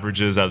your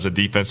averages. That was a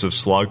defensive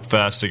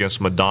slugfest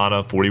against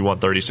Madonna,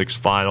 41-36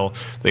 final.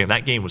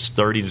 That game was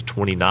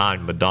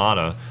 30-29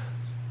 Madonna,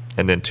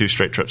 and then 2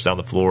 straight trips down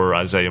the floor.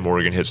 Isaiah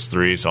Morgan hits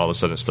 3, so all of a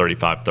sudden it's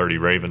 35-30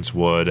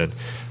 Ravenswood, and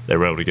they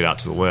were able to get out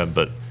to the win.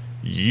 But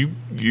you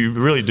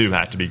really do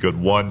have to be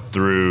good 1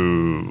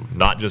 through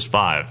not just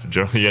 5.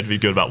 Generally, you have to be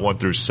good about 1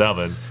 through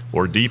 7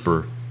 or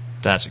deeper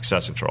to have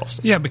success in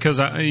Charleston. Yeah, because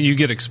you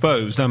get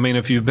exposed. I mean,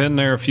 if you've been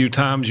there a few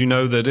times, you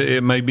know that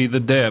it may be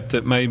the depth.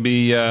 It may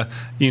be,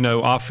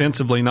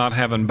 offensively not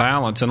having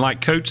balance. And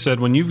like Coach said,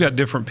 when you've got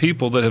different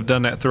people that have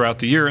done that throughout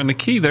the year, and the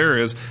key there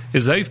is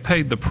they've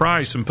paid the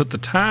price and put the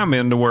time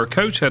in to where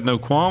Coach had no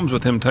qualms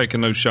with him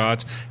taking those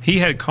shots. He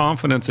had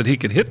confidence that he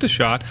could hit the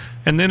shot,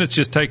 and then it's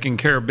just taking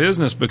care of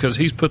business because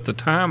he's put the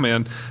time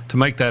in to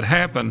make that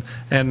happen.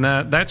 And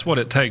that's what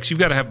it takes. You've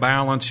got to have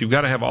balance. You've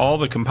got to have all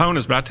the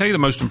components. But I tell you the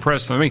most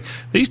impressive to me,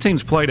 these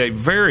teams played a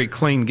very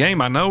clean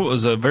game. I know it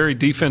was a very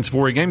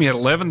defensive-oriented game. You had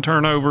 11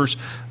 turnovers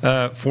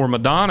for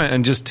Madonna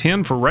and just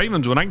 10 for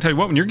Ravenswood. I can tell you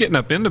what, when you're getting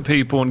up into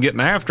people and getting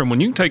after them, when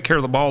you can take care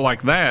of the ball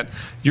like that,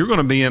 you're going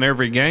to be in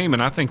every game,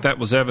 and I think that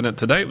was evident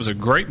today. It was a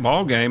great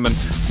ball game, and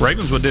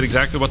Ravenswood did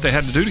exactly what they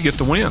had to do to get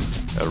the win.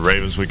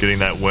 Ravenswood getting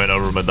that win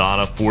over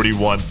Madonna,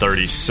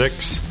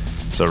 41-36.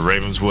 So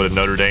Ravenswood and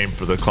Notre Dame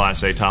for the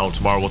Class A title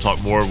tomorrow. We'll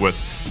talk more with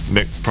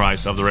Mick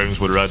Price of the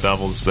Ravenswood Red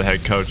Devils, the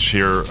head coach,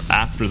 here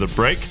after the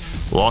break.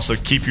 We'll also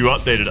keep you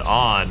updated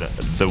on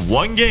the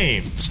one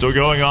game still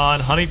going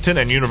on, Huntington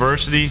and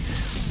University.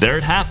 They're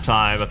at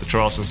halftime at the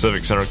Charleston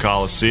Civic Center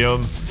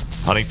Coliseum.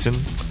 Huntington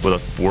with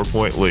a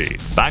 4-point lead.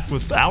 Back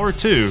with Hour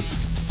 2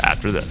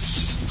 after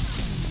this.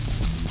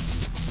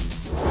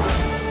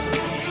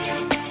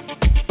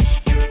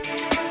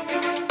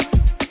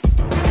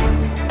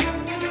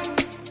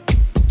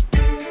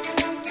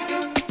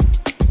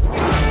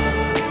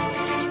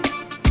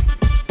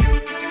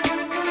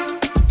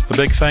 A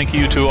big thank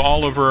you to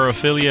all of our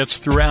affiliates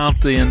throughout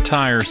the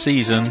entire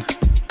season.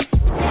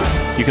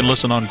 You can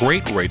listen on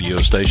great radio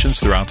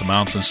stations throughout the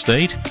Mountain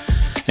State,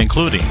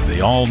 including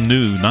the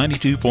all-new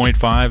 92.5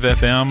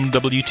 FM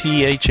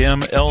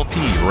WTHM LP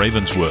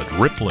Ravenswood,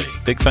 Ripley.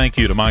 Big thank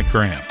you to Mike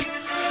Graham.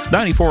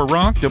 94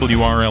 Rock,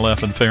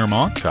 WRLF in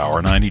Fairmont,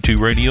 Power 92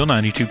 Radio,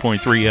 92.3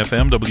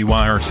 FM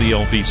WYRC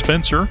LP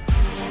Spencer,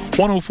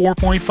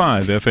 104.5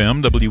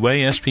 FM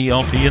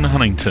WASP-LP in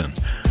Huntington,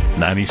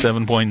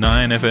 97.9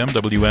 FM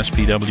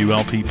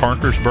WSPWLP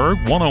Parkersburg,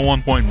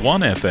 101.1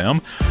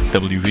 FM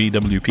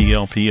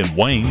WVWPLP in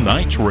Wayne,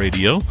 Knights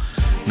Radio,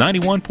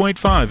 91.5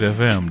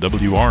 FM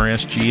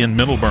WRSG in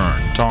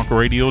Middleburn, Talk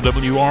Radio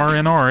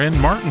WRNR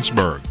in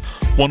Martinsburg,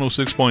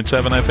 106.7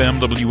 FM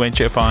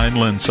WHFI in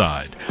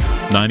Linside,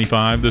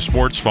 95 The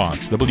Sports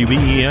Fox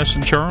WBES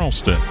in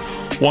Charleston,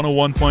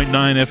 101.9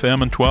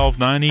 FM and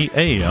 1290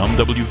 AM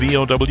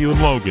WVOW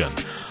in Logan,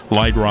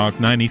 Light Rock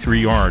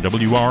 93R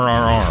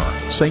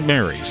WRRR, St.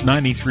 Mary's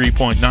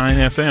 93.9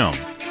 FM,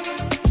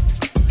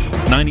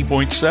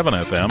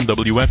 90.7 FM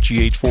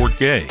WFGH Fort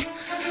Gay,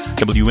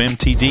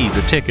 WMTD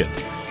The Ticket,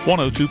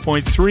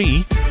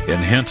 102.3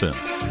 in Hinton,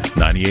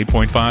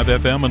 98.5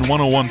 FM and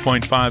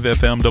 101.5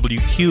 FM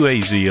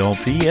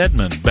WQAZLP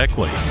Edmond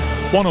Beckley,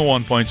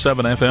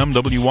 101.7 FM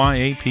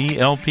WYAP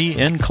LP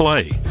in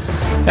Clay,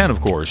 and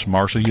of course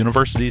Marshall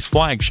University's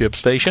flagship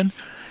station,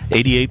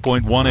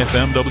 88.1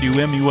 FM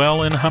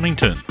WMUL in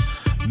Huntington.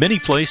 Many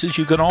places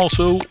you can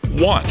also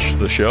watch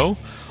the show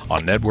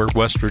On Network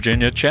West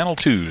Virginia, Channel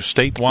 2,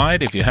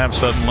 statewide. If you have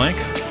Sudden Link,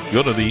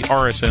 go to the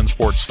RSN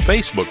Sports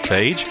Facebook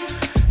page,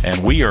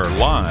 and we are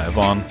live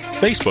on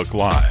Facebook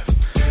Live.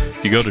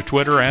 If you go to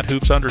Twitter at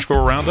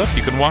 @Hoops_Roundup,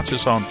 you can watch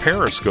us on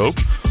Periscope.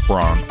 We're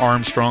on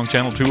Armstrong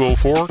Channel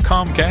 204,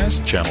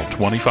 Comcast Channel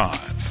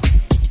 25.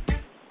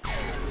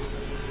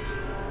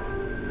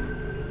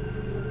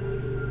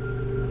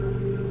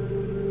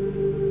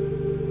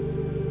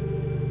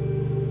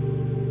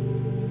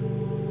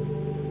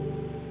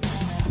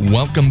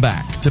 Welcome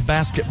back to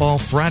Basketball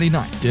Friday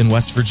Night in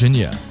West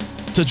Virginia.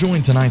 To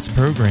join tonight's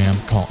program,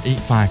 call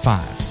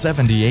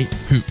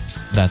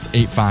 855-78-HOOPS. That's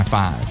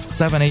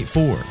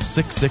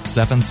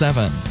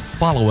 855-784-6677.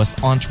 Follow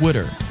us on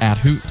Twitter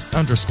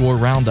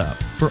 @Hoops_Roundup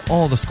for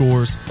all the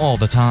scores all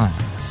the time.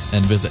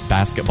 And visit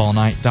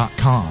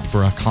basketballnight.com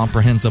for a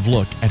comprehensive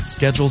look at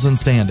schedules and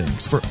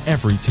standings for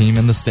every team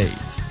in the state.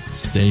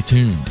 Stay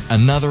tuned.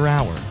 Another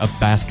hour of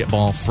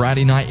Basketball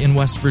Friday Night in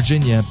West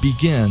Virginia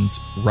begins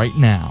right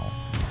now.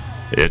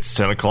 It's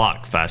 10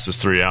 o'clock,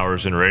 fastest 3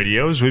 hours in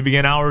radio as we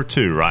begin hour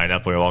 2. Ryan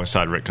Epling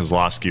alongside Rick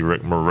Kozlowski,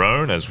 Rick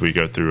Marone, as we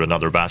go through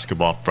another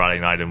Basketball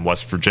Friday Night in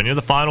West Virginia,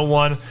 the final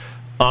one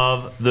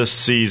of the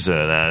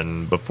season.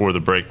 And before the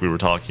break, we were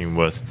talking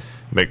with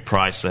Mick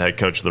Price, the head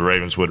coach of the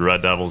Ravenswood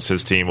Red Devils.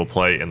 His team will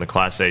play in the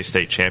Class A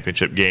state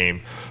championship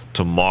game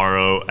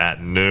tomorrow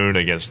at noon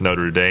against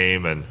Notre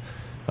Dame. And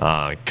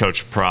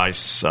Coach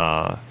Price,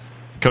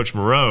 Coach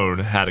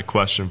Marone had a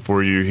question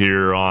for you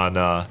here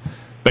on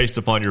based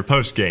upon your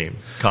post-game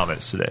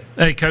comments today.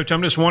 Hey, Coach,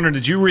 I'm just wondering,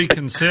 did you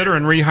reconsider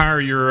and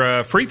rehire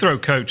your free throw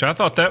coach? I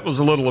thought that was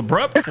a little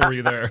abrupt for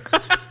you there.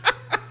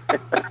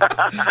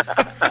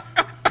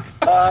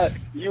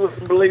 You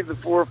wouldn't believe the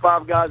 4 or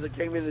 5 guys that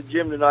came in the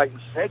gym tonight and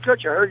said, "Hey,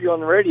 Coach, I heard you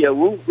on the radio.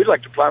 We'd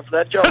like to apply for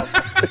that job."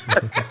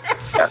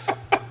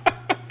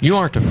 You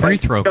aren't a free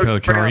throw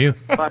coach, Brown, are you?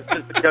 My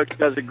assistant coach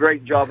does a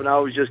great job, and I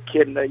was just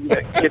kidding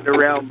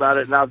around about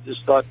it, and I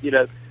just thought, we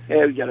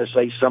got to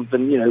say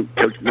something,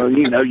 Coach Moon,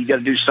 you got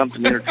to do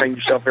something to entertain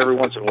yourself every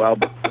once in a while.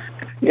 But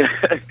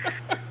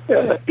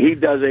he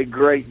does a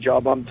great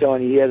job. I'm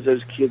telling you, he has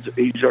those kids.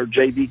 He's our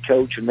JV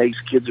coach, and these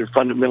kids are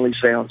fundamentally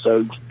sound.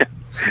 So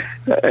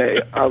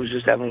I was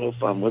just having a little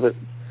fun with it.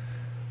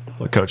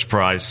 Well, Coach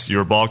Price,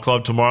 your ball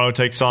club tomorrow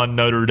takes on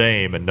Notre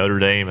Dame, and Notre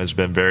Dame has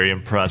been very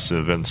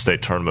impressive in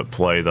state tournament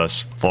play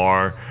thus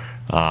far,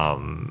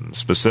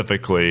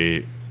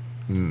 specifically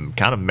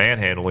kind of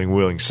manhandling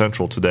Wheeling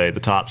Central today, the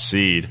top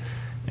seed.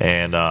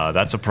 And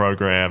that's a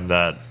program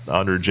that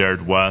under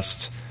Jared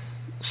West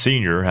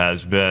Sr.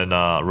 has been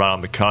right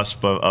on the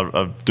cusp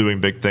of doing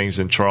big things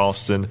in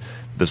Charleston.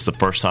 This is the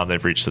first time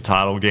they've reached the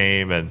title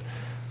game. And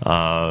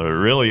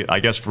really, I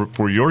guess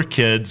for your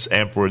kids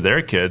and for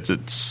their kids,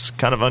 it's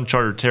kind of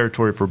uncharted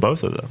territory for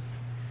both of them.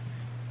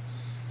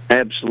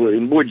 Absolutely.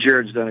 And boy,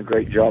 Jared's done a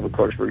great job at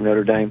Clarksburg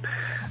Notre Dame.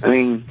 I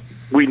mean,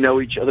 we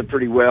know each other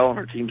pretty well, and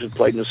our teams have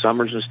played in the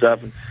summers and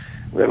stuff, and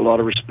we have a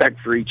lot of respect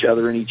for each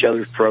other and each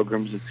other's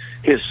programs. And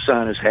his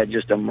son has had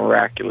just a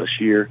miraculous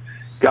year.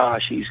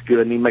 Gosh, he's good,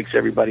 and he makes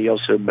everybody else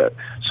so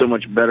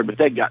much better. But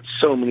they got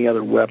so many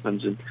other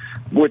weapons, and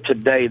boy,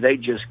 today they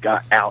just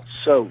got out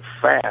so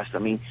fast. I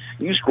mean,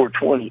 you scored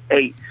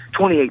 28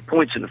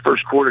 points in the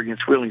first quarter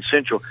against Wheeling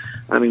Central.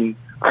 I mean,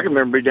 I can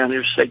remember being down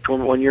there at the state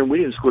tournament one year, and we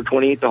didn't score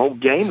 28 the whole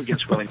game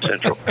against Wheeling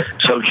Central.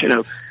 So,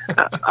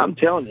 I'm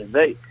telling you,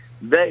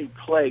 they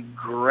played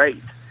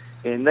great,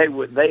 and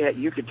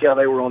you could tell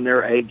they were on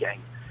their A game.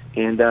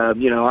 And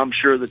I'm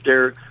sure that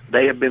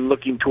they have been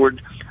looking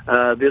toward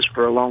this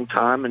for a long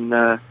time.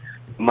 And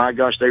my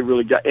gosh, they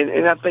really got.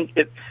 And I think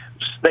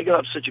they got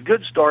up such a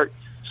good start.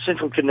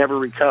 Central could never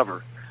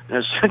recover.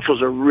 And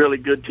Central's a really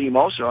good team.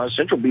 Also,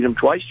 Central beat them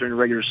twice during the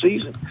regular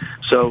season.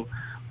 So,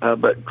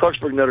 but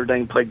Clarksburg Notre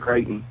Dame played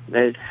great. And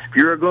if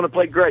you're going to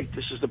play great,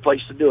 this is the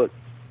place to do it.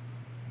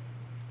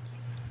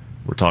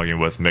 We're talking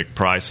with Mick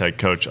Price, head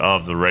coach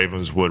of the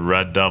Ravenswood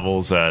Red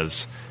Devils,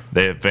 as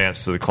they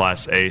advance to the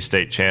Class A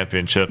state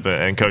championship.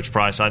 And Coach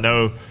Price, I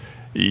know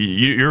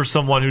you're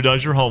someone who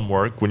does your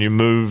homework. When you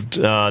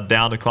moved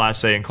down to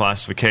Class A in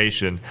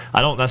classification,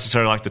 I don't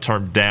necessarily like the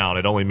term down.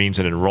 It only means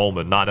an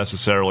enrollment, not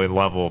necessarily in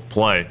level of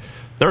play.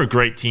 There are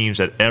great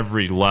teams at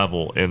every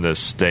level in this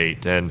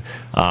state. And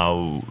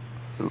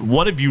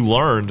what have you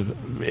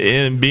learned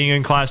in being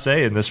in Class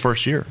A in this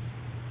first year?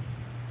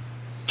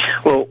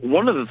 Well,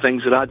 one of the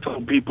things that I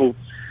told people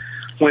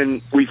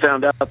when we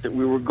found out that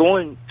we were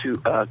going to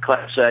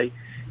Class A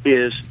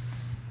is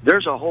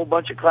there's a whole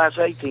bunch of Class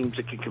A teams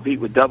that can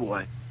compete with Double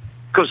A.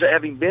 Because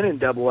having been in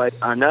Double A,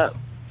 I know.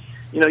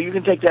 You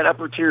can take that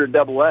upper tier of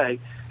Double A,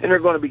 and they're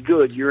going to be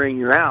good year in,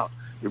 year out.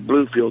 Your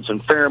Bluefields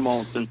and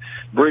Fairmonts and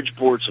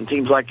Bridgeports and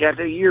teams like that,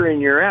 year in,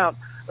 year out,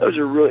 those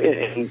are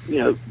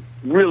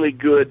really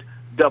good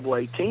Double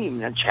A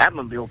team. And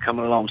Chapmanville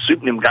coming along,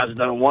 Soup, them guys have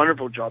done a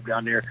wonderful job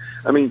down there.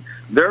 I mean,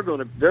 they're going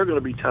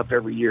to be tough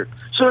every year.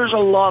 So there's a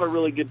lot of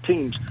really good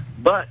teams,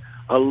 but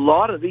a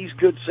lot of these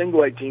good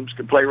single A teams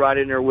could play right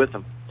in there with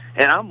them.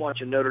 And I'm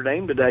watching Notre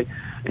Dame today,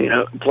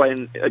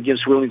 playing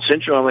against Wheeling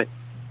Central. I'm like,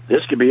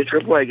 this could be a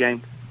Triple A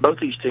game. both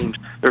these teams.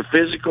 They're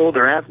physical,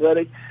 they're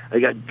athletic,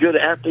 they got good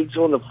athletes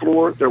on the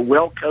floor, they're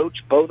well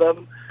coached, both of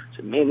them. I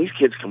said, man, these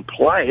kids can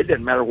play. It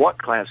doesn't matter what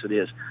class it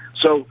is.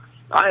 So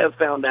I have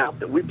found out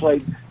that we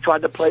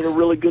tried to play a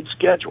really good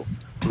schedule.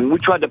 I mean, we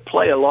tried to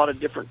play a lot of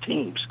different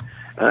teams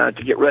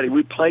to get ready.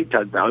 We played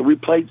Tug Valley. We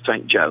played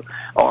St. Joe.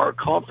 Our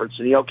conference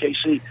in the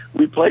LKC,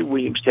 we played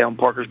Williamstown,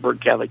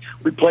 Parkersburg Catholic.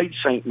 We played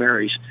St.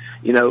 Mary's.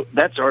 You know,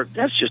 that's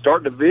just our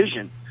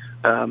division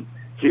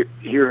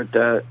here in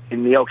the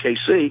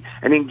LKC.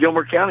 And then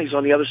Gilmer County's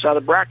on the other side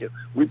of the bracket.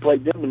 We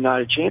played them in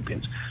Night of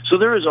Champions. So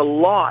there is a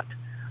lot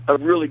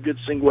of really good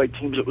single-A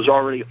teams that was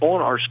already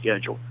on our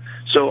schedule.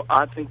 So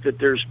I think that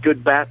there's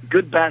good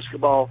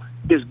basketball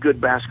is good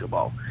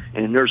basketball,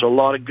 and there's a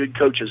lot of good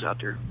coaches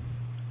out there.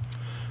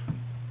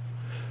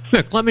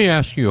 Mick, let me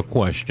ask you a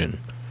question.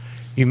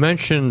 You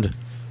mentioned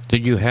that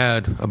you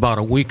had about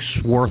a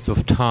week's worth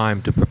of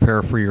time to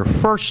prepare for your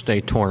first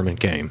state tournament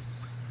game.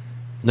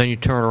 Then you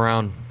turn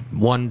around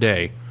one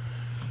day.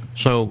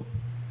 So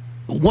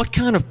what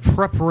kind of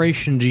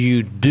preparation do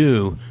you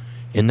do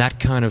in that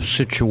kind of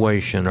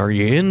situation? Are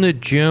you in the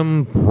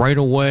gym right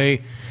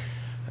away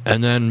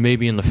and then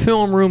maybe in the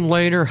film room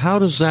later? How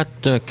does that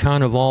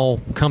kind of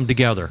all come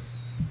together?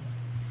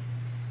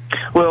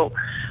 Well,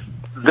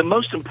 the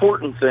most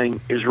important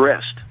thing is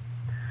rest.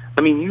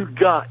 I mean, you've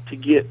got to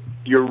get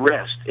your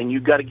rest, and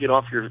you've got to get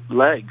off your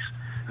legs.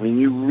 I mean,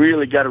 you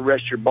really got to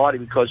rest your body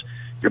because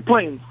you're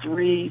playing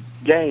 3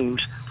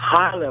 games,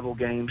 high-level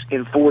games,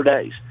 in 4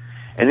 days.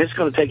 And it's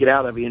going to take it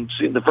out of you.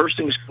 And the first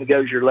thing that's going to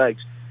go is your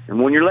legs.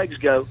 And when your legs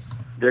go,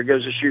 there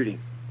goes the shooting.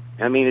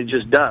 I mean, it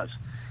just does.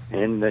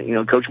 And,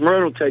 Coach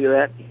Marone will tell you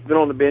that. He's been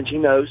on the bench. He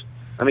knows.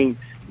 I mean,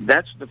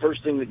 that's the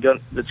first thing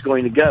that's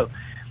going to go.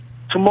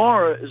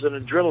 Tomorrow is an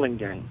adrenaline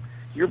game.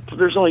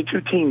 There's only 2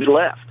 teams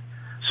left.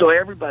 So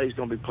everybody's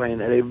going to be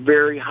playing at a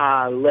very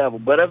high level.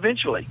 But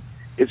eventually,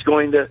 it's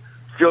going to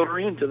filter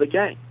into the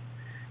game.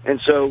 And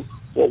so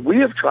what we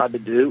have tried to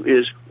do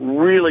is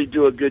really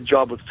do a good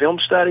job with film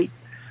study,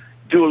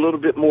 do a little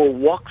bit more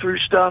walkthrough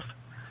stuff,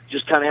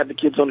 just kind of have the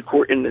kids on the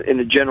court in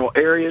the general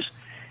areas,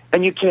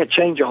 and you can't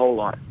change a whole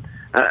lot.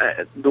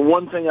 The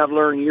one thing I've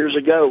learned years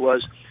ago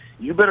was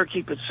you better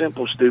keep it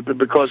simple, stupid,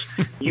 because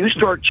you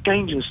start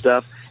changing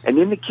stuff, and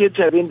then the kids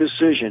have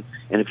indecision.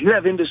 And if you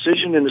have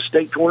indecision in the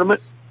state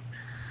tournament,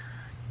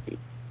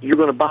 you're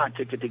going to buy a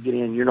ticket to get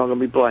in. You're not going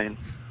to be playing.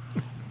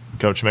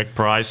 Coach Mick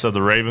Price of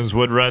the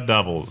Ravenswood Red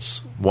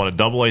Devils won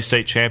a AA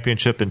state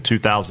championship in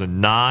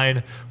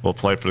 2009. Will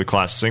play for the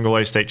Class Single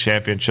A state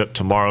championship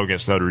tomorrow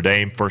against Notre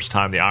Dame. First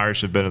time the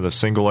Irish have been in the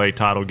Single A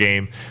title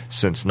game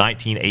since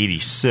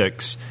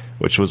 1986,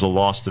 which was a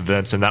loss to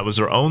Vince, and that was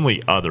their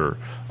only other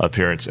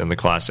appearance in the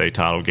Class A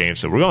title game.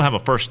 So we're going to have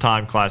a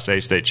first-time Class A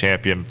state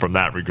champion from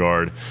that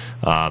regard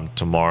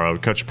tomorrow.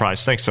 Coach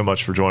Price, thanks so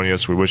much for joining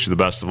us. We wish you the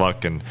best of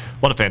luck, and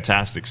what a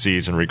fantastic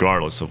season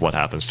regardless of what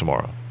happens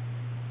tomorrow.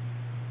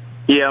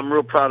 Yeah, I'm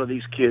real proud of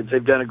these kids.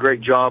 They've done a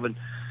great job, and,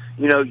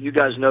 you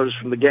guys notice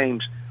from the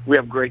games, we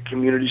have great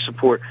community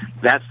support.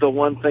 That's the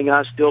one thing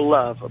I still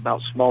love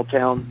about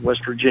small-town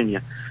West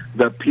Virginia.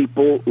 The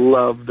people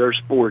love their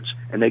sports,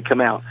 and they come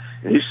out.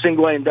 And these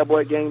single-A and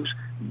double-A games,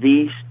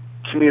 these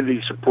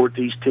communities support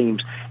these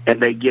teams,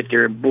 and they get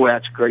there, and, boy,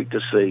 that's great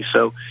to see.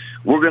 So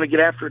we're going to get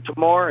after it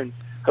tomorrow, and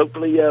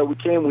hopefully we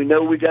can. We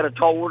know we got a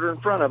tall order in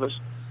front of us,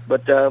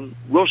 but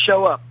we'll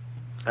show up.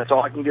 That's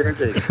all I can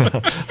guarantee.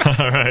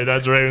 All right,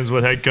 that's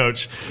Ravenswood head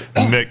coach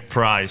Mick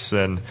Price.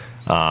 And,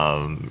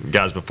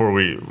 guys, before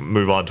we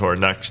move on to our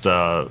next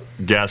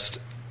guest,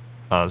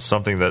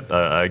 something that,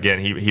 again,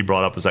 he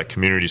brought up was that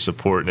community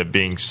support and it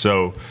being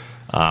so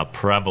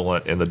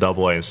prevalent in the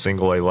AA and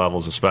single A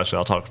levels, especially.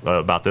 I'll talk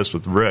about this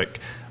with Rick,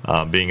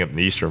 being up in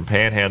the Eastern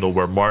Panhandle,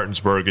 where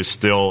Martinsburg is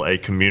still a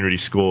community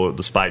school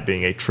despite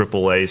being a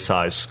AAA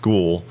size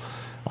school.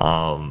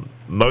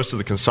 Most of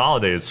the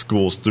consolidated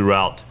schools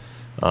throughout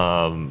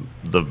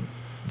the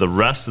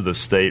rest of the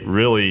state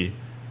really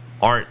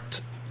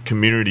aren't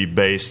community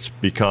based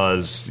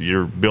because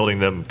you're building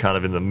them kind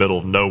of in the middle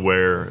of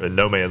nowhere and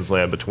no man's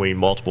land between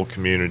multiple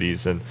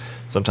communities, and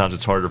sometimes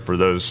it's harder for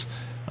those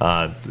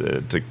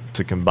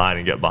to combine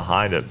and get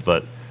behind it.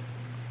 But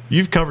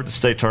you've covered the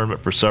state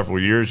tournament for several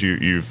years.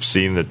 You've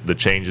seen the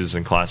changes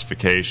in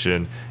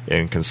classification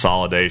and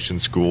consolidation,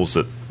 schools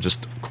that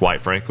just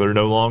quite frankly are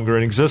no longer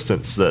in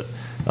existence that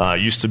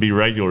used to be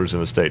regulars in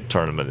the state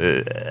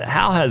tournament.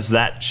 How has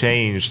that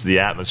changed the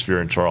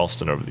atmosphere in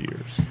Charleston over the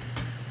years?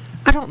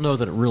 I don't know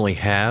that it really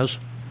has,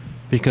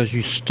 because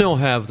you still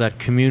have that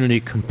community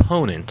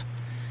component.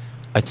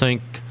 I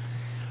think,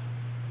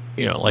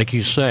 like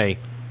you say,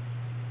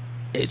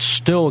 it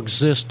still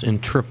exists in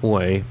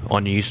AAA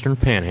on the Eastern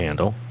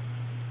Panhandle.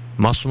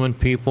 Musselman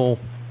people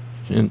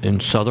in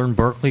southern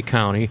Berkeley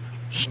County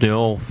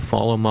still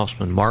follow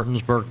Musselman.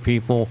 Martinsburg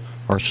people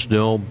are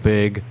still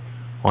big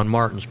on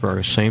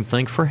Martinsburg. Same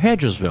thing for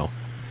Hedgesville.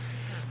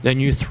 Then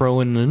you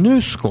throw in the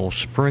new school,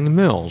 Spring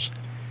Mills,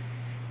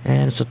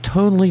 and it's a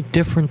totally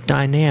different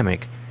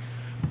dynamic.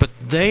 But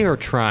they are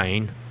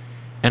trying,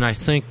 and I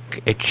think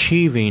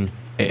achieving,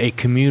 a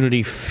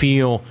community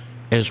feel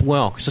as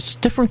well, because it's a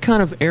different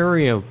kind of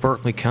area of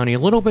Berkeley County, a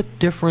little bit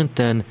different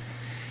than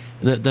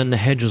the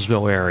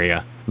Hedgesville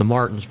area, the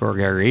Martinsburg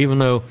area, even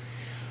though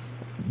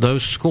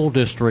those school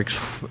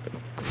districts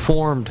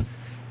formed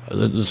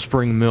the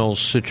Spring Mills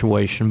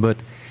situation. But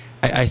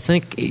I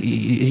think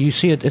you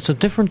see it's a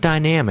different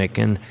dynamic,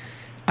 and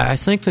I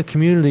think the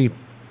community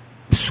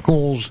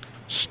schools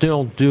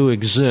still do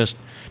exist,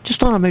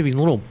 just on a maybe a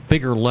little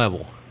bigger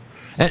level.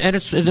 And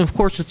of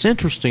course it's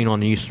interesting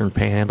on the Eastern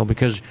Panhandle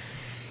because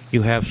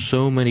you have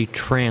so many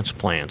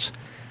transplants.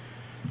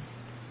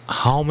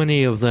 How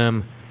many of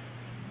them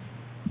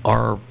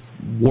are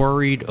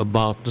worried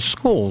about the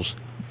schools?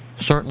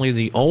 Certainly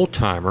the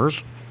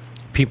old-timers,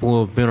 people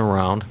who have been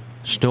around,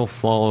 still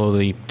follow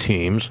the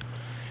teams.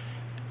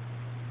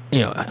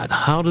 You know,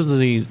 how do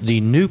the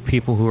new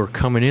people who are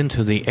coming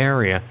into the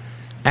area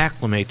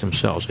acclimate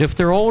themselves? If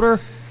they're older,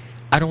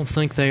 I don't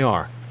think they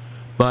are.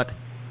 But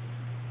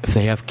if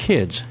they have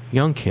kids,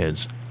 young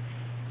kids,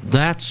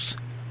 that's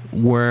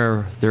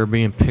where they're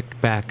being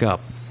picked back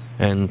up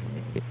and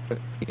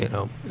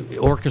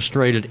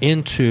orchestrated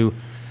into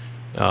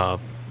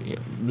the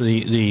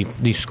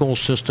school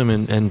system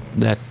and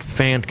that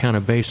fan kind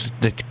of base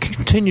that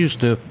continues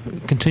to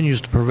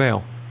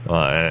prevail.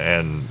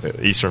 And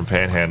Eastern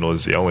Panhandle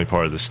is the only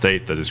part of the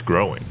state that is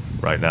growing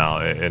right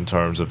now in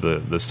terms of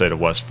the state of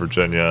West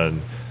Virginia.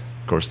 And,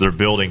 of course, they're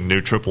building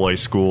new AAA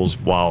schools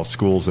while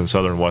schools in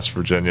southern West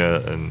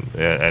Virginia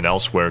and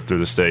elsewhere through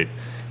the state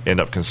end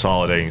up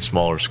consolidating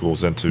smaller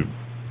schools into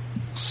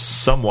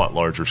somewhat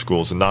larger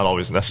schools and not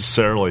always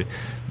necessarily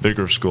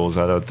bigger schools.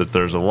 I know that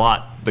there's a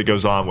lot that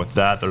goes on with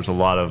that. There's a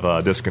lot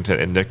of discontent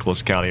in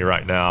Nicholas County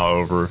right now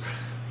over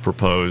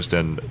proposed,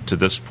 and to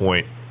this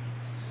point,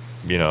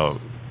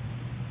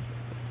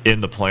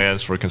 in the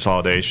plans for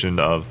consolidation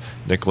of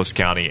Nicholas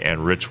County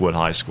and Richwood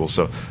High School.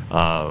 So,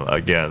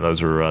 again,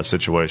 those are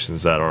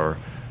situations that are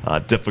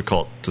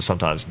difficult to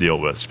sometimes deal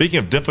with. Speaking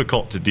of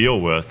difficult to deal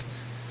with,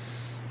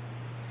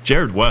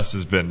 Jared West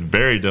has been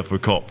very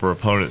difficult for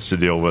opponents to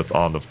deal with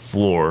on the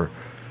floor,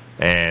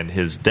 and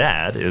his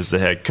dad is the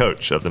head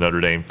coach of the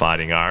Notre Dame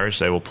Fighting Irish.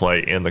 They will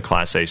play in the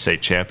Class A state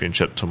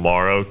championship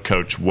tomorrow.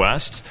 Coach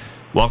West,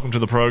 welcome to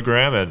the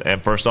program,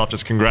 and first off,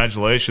 just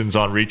congratulations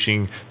on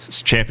reaching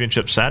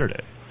championship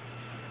Saturday.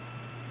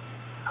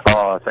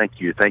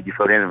 Thank you. Thank you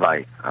for the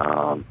invite.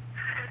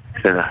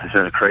 It's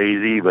been a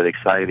crazy but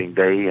exciting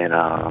day, and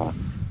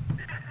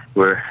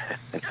we're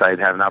excited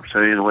to have an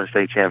opportunity to win a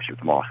state championship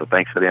tomorrow. So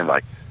thanks for the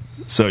invite.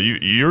 So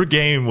your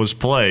game was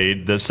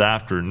played this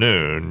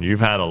afternoon.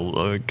 You've had a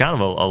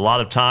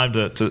lot of time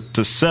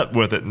to sit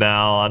with it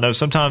now. I know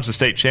sometimes the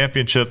state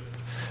championship,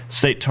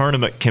 state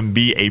tournament can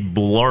be a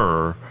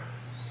blur.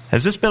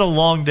 Has this been a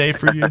long day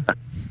for you?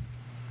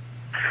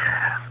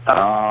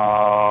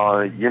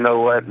 You know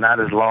what? Not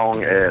as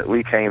long.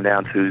 We came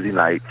down Tuesday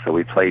night, so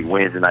we played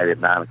Wednesday night at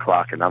 9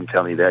 o'clock, and I'm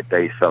telling you, that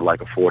day felt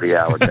like a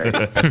 40-hour day,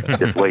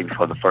 just waiting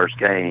for the first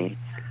game.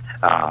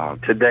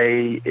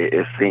 Today,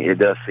 it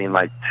does seem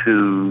like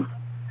two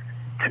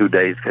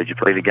days because you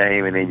play the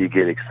game and then you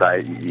get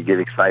excited. You get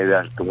excited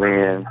after the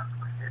win,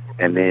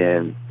 and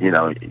then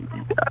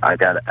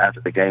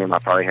after the game, I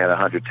probably had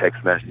 100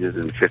 text messages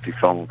and 50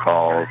 phone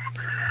calls.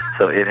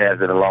 So it has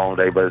been a long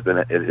day, but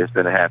it's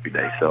been a happy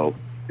day. So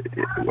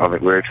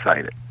we're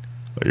excited.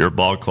 Your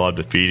ball club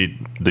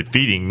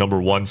defeating number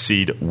 1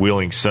 seed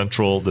Wheeling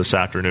Central this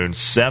afternoon,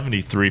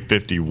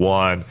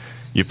 73-51.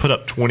 You put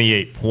up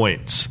 28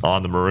 points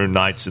on the Maroon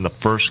Knights in the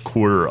first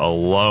quarter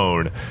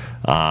alone.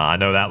 I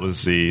know that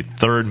was the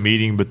third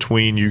meeting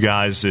between you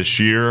guys this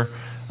year.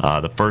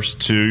 The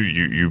first two,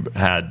 you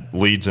had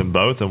leads in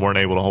both and weren't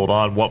able to hold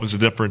on. What was the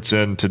difference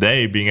in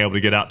today being able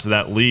to get out to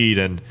that lead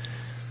and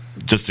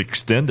just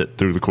extend it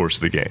through the course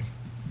of the game?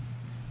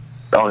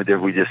 The only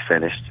difference, we just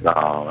finished.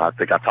 I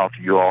think I talked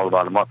to you all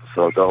about a month or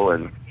so ago,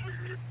 and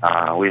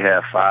we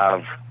have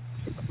 5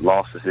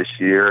 losses this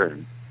year,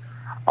 and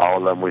all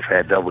of them we've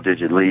had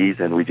double-digit leads,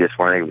 and we just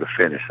weren't able to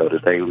finish. So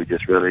today we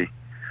just really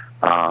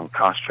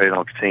concentrated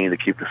on continuing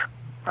to keep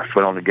our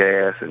foot on the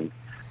gas, and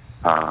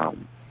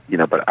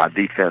but our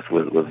defense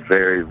was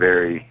very,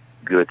 very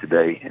good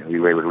today, and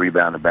we were able to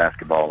rebound the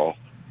basketball.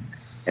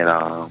 And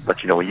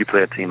but when you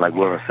play a team like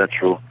Wheeling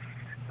Central,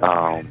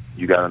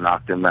 you got to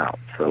knock them out.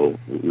 So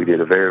we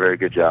did a very, very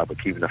good job of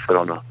keeping the foot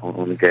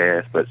on the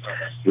gas, but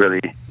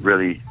really,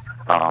 really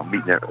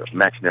matching their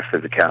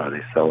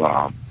physicality.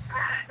 So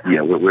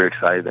we're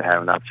excited to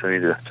have an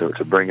opportunity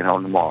to bring it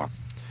home tomorrow.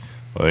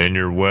 Well, in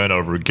your win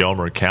over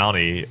Gilmer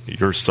County,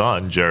 your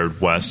son Jared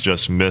West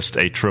just missed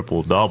a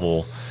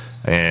triple-double,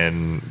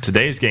 and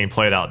today's game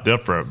played out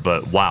different.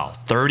 But wow,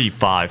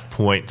 35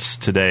 points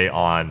today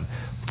on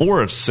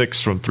 4 of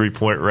 6 from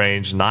three-point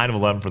range, 9 of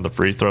 11 from the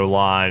free throw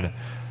line.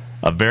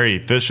 A very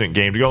efficient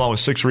game to go along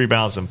with 6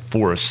 rebounds and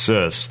 4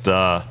 assists.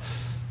 I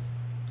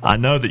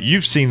know that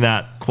you've seen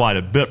that quite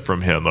a bit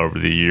from him over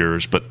the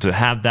years, but to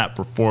have that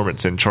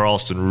performance in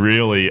Charleston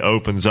really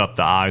opens up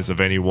the eyes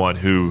of anyone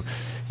who,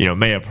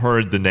 may have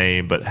heard the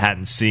name but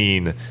hadn't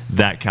seen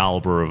that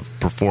caliber of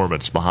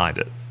performance behind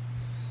it.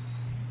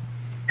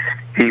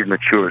 he's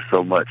matured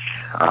so much.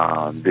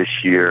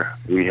 This year,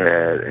 we had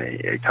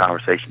a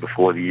conversation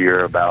before the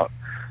year about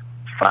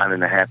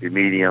finding a happy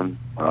medium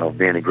of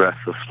being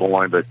aggressive,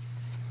 scoring, but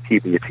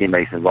keeping your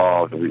teammates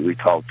involved. And we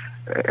talked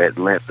at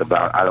length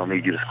about, I don't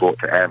need you to score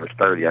to average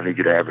 30. I need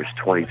you to average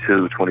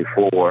 22,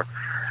 24,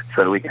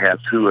 so that we can have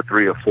 2 or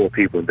 3 or 4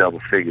 people in double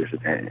figures.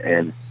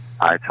 And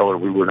I told her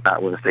we would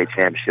not win a state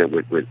championship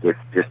with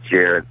just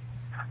Jared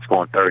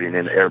scoring 30 and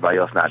then everybody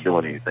else not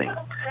doing anything.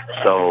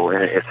 So,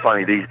 and it's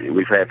funny,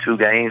 we've had 2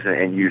 games,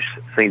 and you've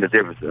seen the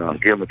difference.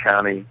 Gilman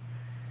County,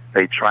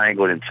 they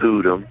triangled and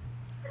two'd him,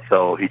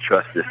 so he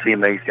trusted his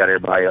teammates, got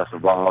everybody else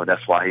involved.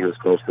 That's why he was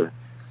close to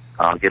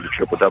get the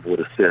triple-double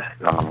with assists.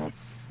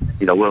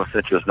 Willow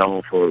Central is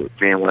known for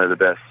being one of the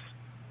best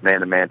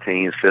man-to-man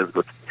teams,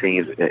 physical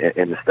teams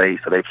in the state,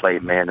 so they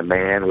played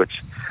man-to-man,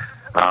 which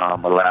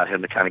allowed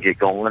him to kind of get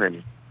going.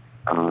 And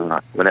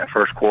once that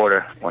first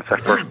quarter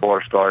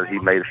started, he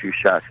made a few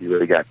shots. He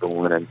really got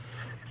going, and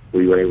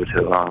we were able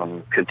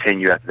to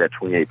continue after that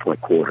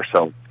 28-point quarter.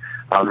 So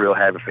I'm real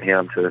happy for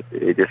him.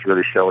 It just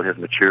really showed his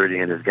maturity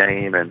in his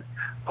game, and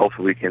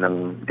hopefully we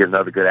can get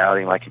another good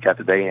outing like he got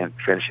today and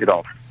finish it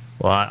off.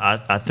 Well,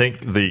 I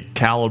think the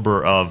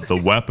caliber of the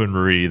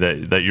weaponry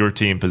that your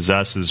team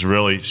possesses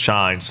really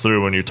shines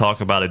through when you talk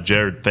about a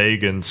Jared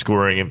Fagan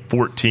scoring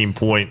 14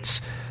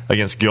 points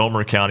against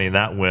Gilmer County in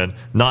that win,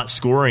 not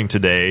scoring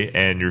today,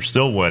 and you're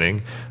still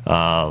winning.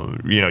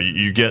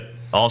 You get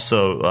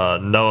also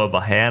Noah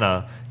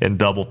Bahana in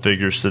double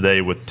figures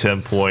today with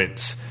 10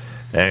 points,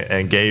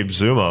 and Gabe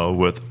Zuma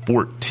with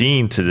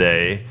 14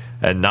 today,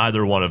 and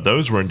neither one of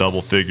those were in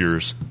double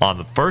figures on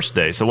the first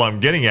day. So what I'm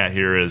getting at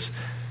here is,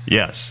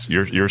 yes,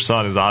 your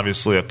son is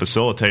obviously a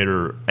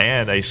facilitator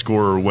and a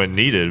scorer when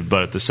needed,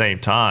 but at the same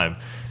time,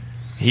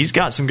 he's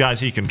got some guys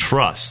he can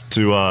trust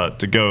to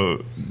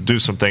go do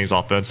some things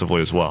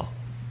offensively as well.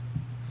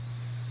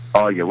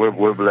 Oh yeah,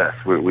 we're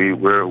blessed.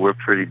 We're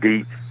pretty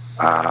deep,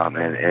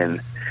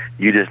 and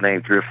you just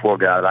named 3 or 4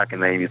 guys. I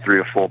can name you 3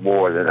 or 4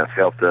 more that have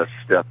helped us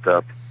stepped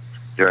up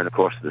during the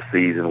course of the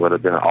season. Whether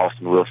it's been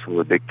Austin Wilson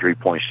with big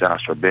 3-point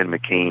shots or Ben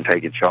McKean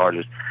taking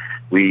charges,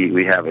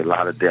 we have a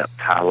lot of depth.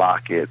 Ty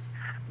Lockett,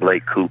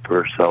 Blake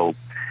Cooper. So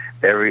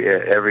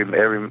every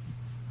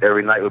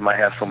night we might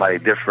have somebody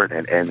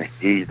different, and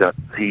he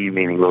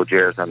meaning Lil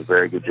Jared's done a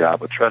very good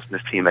job of trusting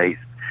his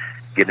teammates,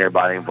 getting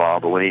everybody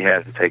involved. But when he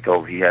has to take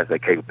over, he has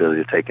that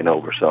capability of taking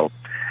over. So,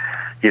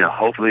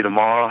 hopefully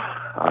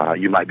tomorrow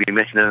you might be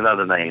mentioning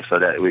another name, so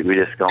that we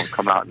just gonna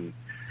come out and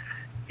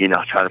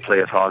try to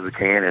play as hard as we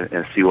can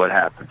and see what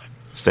happens.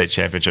 State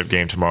championship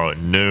game tomorrow at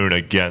noon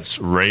against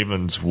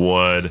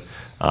Ravenswood.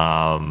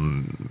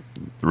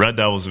 Red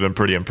Devils have been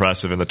pretty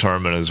impressive in the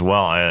tournament as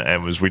well.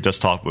 And as we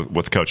just talked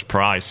with Coach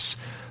Price,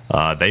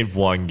 they've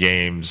won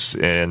games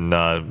in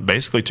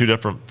basically 2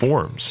 different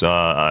forms.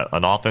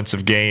 An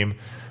offensive game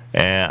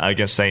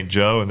against St.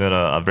 Joe, and then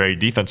a very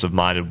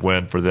defensive-minded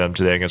win for them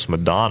today against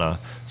Madonna.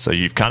 So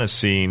you've kind of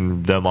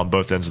seen them on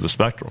both ends of the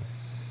spectrum.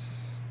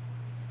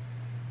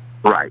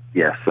 Right,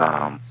 yes.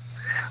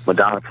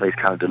 Madonna plays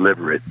kind of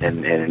deliberate,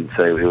 and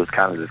so it was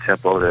kind of the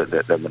tempo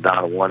that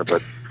Madonna wanted,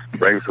 but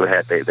Ravenswood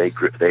had they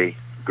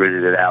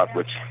gritted it out,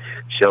 which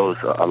shows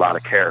a lot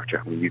of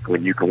character. When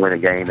you can win a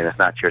game and it's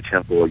not your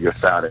tempo or your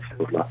style, it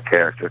shows a lot of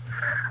character.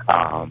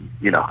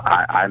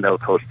 I know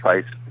Coach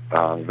Price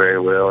very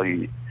well.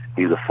 He's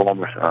a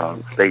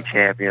former state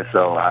champion,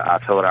 so I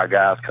told our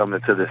guys coming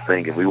into this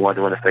thing, if we want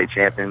to win a state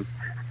championship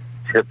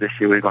this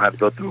year, we're going to have to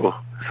go through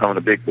some of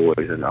the big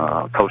boys, and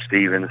Coach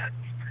Stevens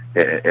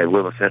at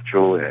Willow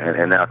Central,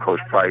 and now Coach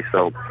Price.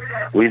 So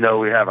we know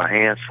we have our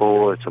hands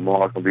full.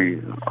 Tomorrow's going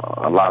to be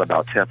a lot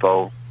about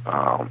tempo.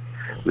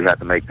 We have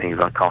to make things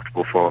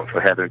uncomfortable for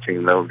Heather and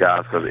Team, those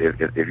guys, because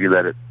if you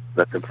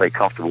let them play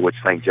comfortable, which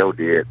St. Joe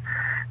did,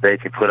 they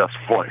can put up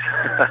points.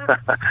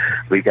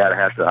 We got to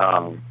have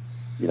to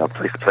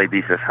play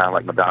defense kind of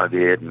like Madonna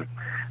did, and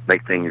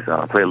make things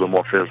play a little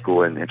more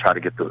physical and try to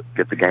get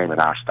the game in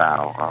our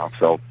style.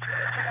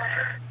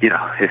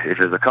 If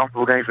it's a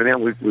comfortable game for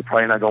them, we're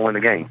probably not going to win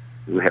the game.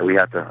 We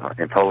have to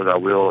impose our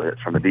will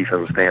from a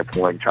defensive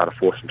standpoint and try to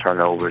force some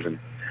turnovers and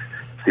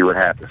see what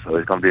happens. So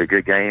it's going to be a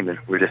good game, and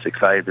we're just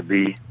excited to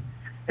be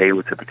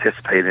able to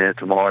participate in it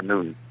tomorrow at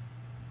noon.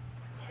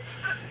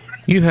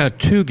 You had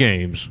 2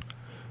 games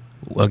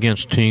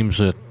against teams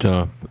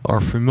that are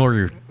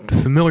familiar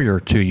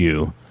to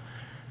you,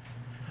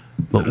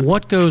 but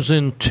what goes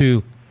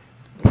into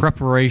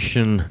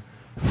preparation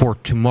for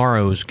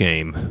tomorrow's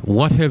game?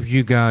 What have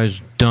you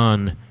guys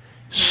done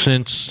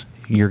since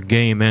your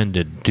game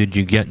ended? Did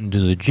you get into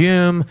the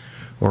gym,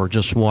 or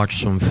just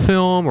watch some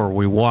film, or are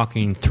we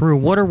walking through?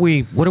 What are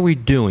we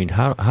doing?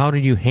 How do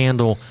you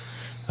handle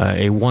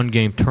a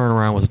 1-game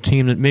turnaround with a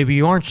team that maybe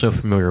you aren't so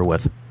familiar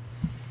with?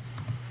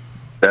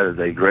 That is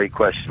a great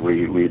question.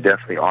 We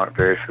definitely aren't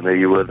very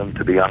familiar with them,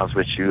 to be honest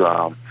with you.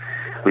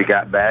 We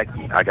got back.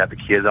 I got the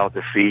kids off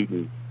their feet,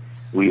 and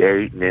we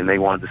ate, and then they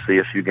wanted to see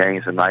a few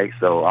games tonight.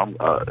 So I'm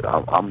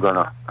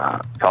gonna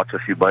talk to a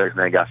few buddies, and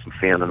they got some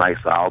film tonight.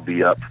 So I'll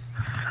be up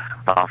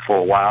for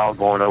a while,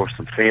 going over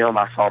some film.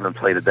 I saw them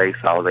play today,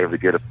 so I was able to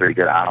get a pretty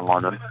good eye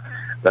on them.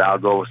 But I'll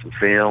go over some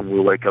film.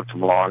 We'll wake up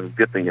tomorrow. And the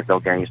good thing is no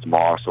games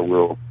tomorrow, so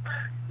we'll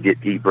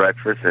eat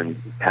breakfast and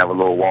have a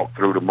little walk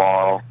through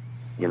tomorrow,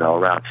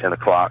 around 10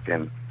 o'clock,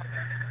 and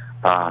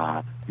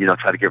try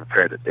to get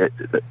prepared.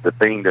 The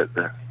thing that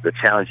the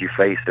challenge you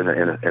face in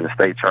a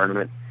state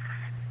tournament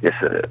is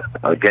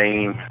a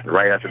game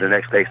right after the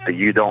next day, so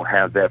you don't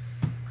have that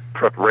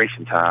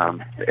preparation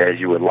time as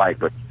you would like.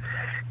 But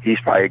he's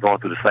probably going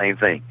through the same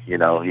thing. He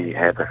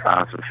had to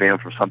find some film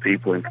from some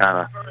people and kind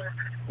of,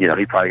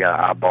 he probably got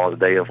an eyeball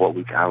today of what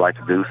we kind of like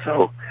to do.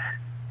 So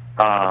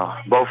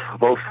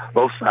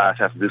both sides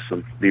have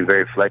to be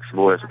very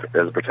flexible as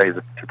it pertains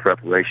to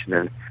preparation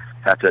and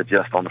have to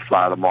adjust on the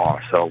fly tomorrow.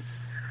 So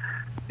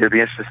it'll be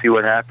interesting to see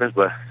what happens,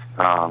 but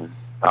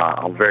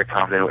I'm very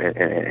confident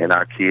in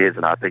our kids,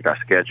 and I think our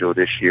schedule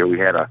this year, we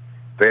had a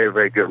very,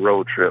 very good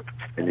road trip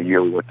in the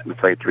year. We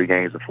played 3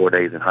 games in 4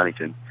 days in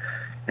Huntington,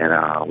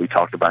 and we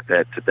talked about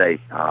that today,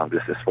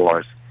 just as far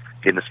as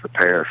getting us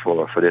prepared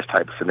for this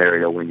type of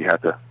scenario when you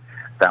have to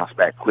bounce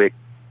back quick,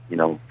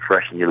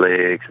 freshen your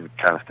legs and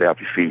kind of stay off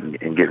your feet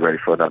and get ready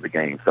for another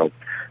game. So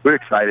we're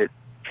excited.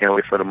 Can't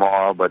wait for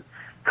tomorrow, but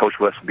Coach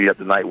West will be up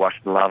tonight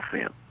watching a lot of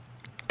film.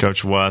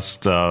 Coach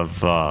West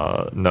of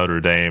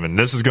Notre Dame, and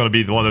this is going to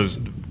be one of those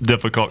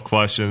difficult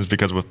questions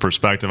because with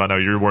perspective, I know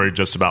you're worried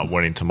just about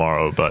winning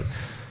tomorrow, but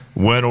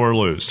win or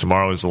lose,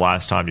 tomorrow is the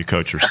last time you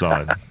coach your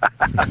son.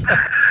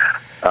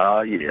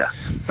 Yeah.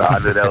 I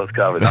knew that was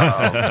coming.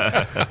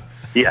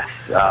 Yes.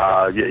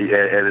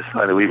 And it's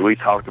funny, we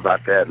talked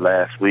about that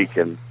last week,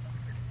 and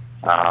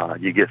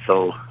you get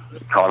so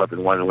caught up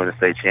in wanting to win a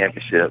state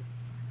championship,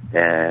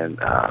 and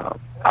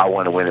I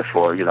want to win it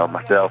for,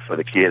 myself, for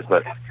the kids,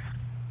 but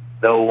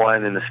no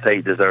one in the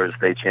state deserves a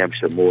state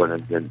championship more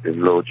than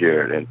little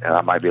Jared. And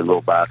I might be a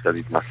little biased because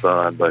he's my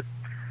son, but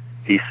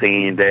he's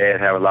seen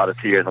Dad have a lot of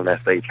tears on that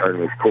state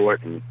tournament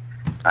court, and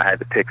I had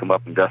to pick him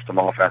up and dust him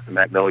off after the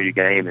Magnolia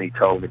game, and he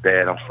told me,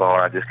 Dad, I'm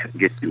sorry, I just couldn't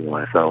get you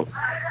one. So,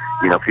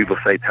 people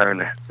say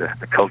turn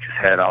the coach's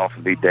hat off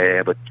and be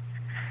Dad, but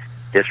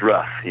it's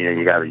rough.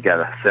 You got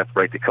to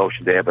separate the coach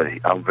and Dad. But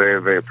I'm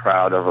very, very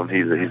proud of him.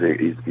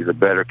 He's a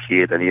better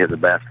kid than he is a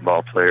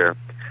basketball player.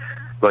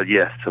 But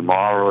yes,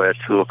 tomorrow at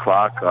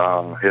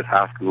 2:00, his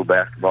high school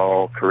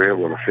basketball career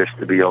will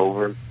officially be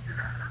over.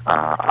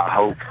 I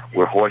hope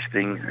we're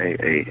hoisting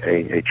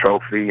a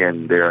trophy,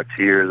 and there are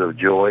tears of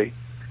joy.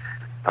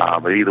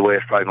 But either way,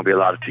 it's probably going to be a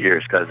lot of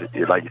tears because,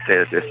 like you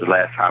said, it's the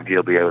last time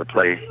he'll be able to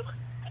play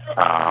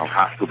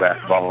high school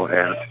basketball.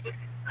 And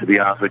to be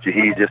honest with you,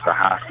 he's just a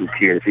high school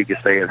kid. If he could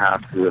stay in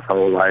high school his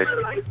whole life,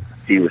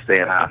 he would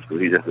stay in high school.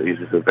 He's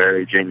just a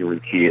very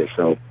genuine kid.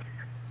 So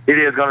it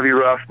is going to be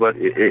rough, but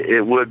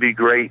it would be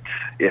great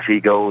if he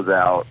goes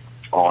out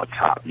on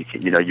top. You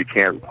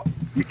can't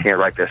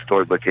write that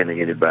storybook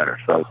any better.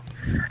 So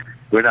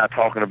we're not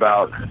talking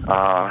about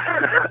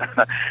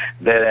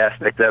that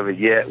aspect of it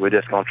yet. We're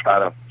just going to try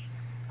to.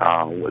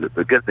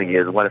 The good thing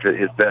is, one of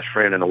his best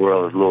friend in the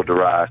world is Lil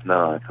Darius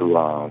Nunn, who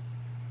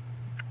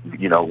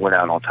went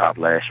out on top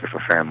last year for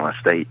Fairmont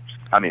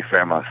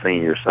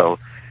Senior. So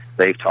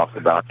they've talked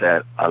about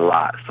that a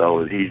lot.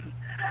 So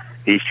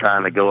he's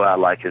trying to go out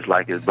like his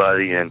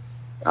buddy, and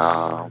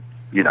so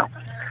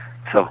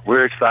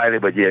we're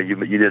excited. But yeah,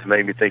 you just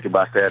made me think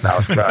about that, and I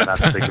was trying not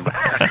to think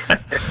about it.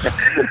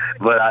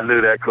 But I knew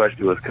that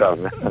question was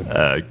coming.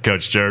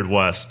 Coach Jared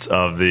West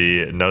of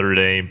the Notre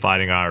Dame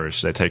Fighting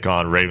Irish. They take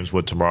on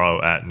Ravenswood tomorrow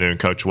at noon.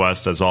 Coach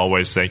West, as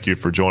always, thank you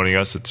for joining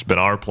us. It's been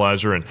our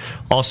pleasure. And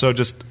also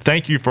just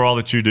thank you for all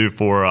that you do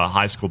for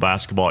high school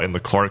basketball in the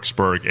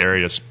Clarksburg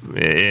area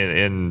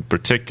in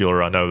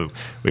particular. I know that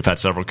we've had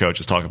several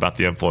coaches talk about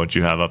the influence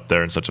you have up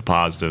there and such a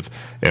positive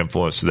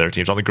influence to their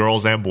teams on the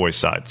girls and boys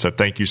side. So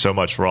thank you so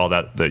much for all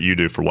that you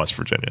do for West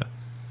Virginia.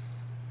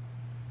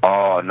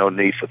 Oh, no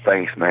need for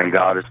thanks, man.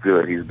 God is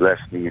good. He's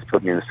blessed me. He's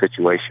put me in a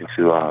situation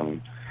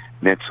to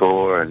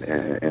mentor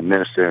and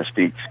minister and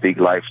speak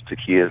life to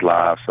kids'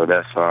 lives. So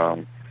that's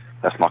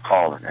my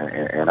calling,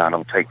 and I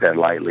don't take that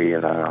lightly.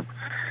 And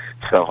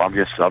so I'm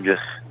just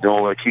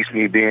doing what keeps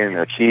me being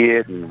a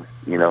kid. And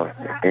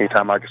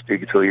anytime I can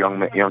speak into a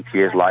young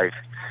kid's life,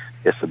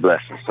 it's a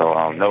blessing.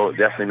 So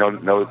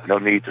definitely no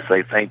need to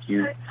say thank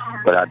you,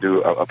 but I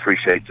do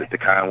appreciate the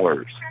kind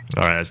words.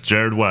 All right, that's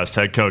Jared West,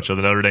 head coach of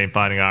the Notre Dame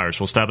Fighting Irish.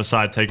 We'll step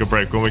aside, take a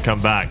break. When we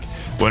come back,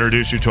 we'll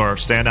introduce you to our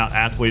standout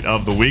athlete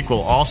of the week.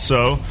 We'll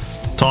also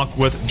talk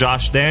with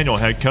Josh Daniel,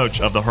 head coach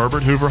of the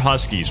Herbert Hoover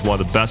Huskies,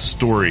 one of the best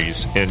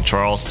stories in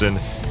Charleston.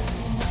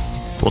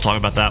 We'll talk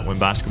about that when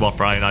Basketball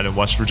Friday Night in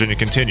West Virginia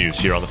continues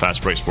here on the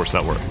Fast Break Sports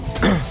Network.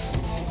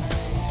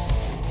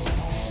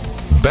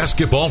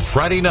 Basketball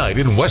Friday Night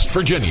in West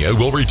Virginia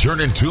will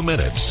return in 2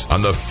 minutes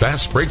on the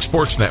Fast Break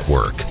Sports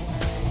Network.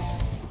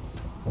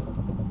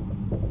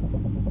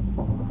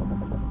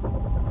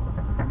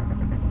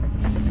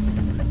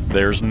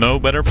 There's no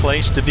better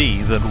place to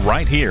be than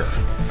right here.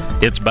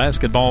 It's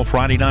Basketball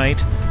Friday Night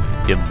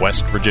in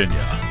West Virginia.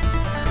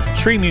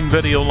 Streaming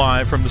video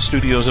live from the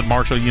studios at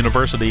Marshall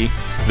University.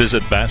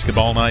 Visit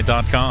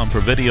basketballnight.com for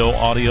video,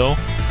 audio,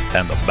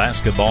 and the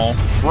Basketball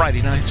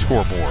Friday Night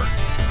Scoreboard.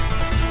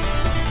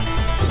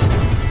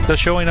 Does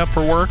showing up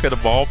for work at a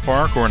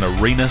ballpark or an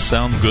arena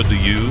sound good to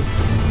you?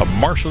 A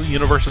Marshall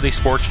University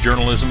sports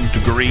journalism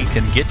degree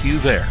can get you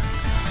there.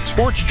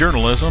 Sports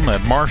journalism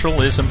at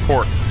Marshall is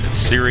important. It's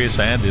serious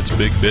and it's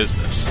big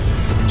business.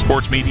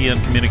 Sports media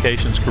and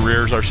communications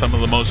careers are some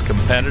of the most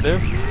competitive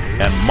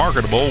and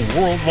marketable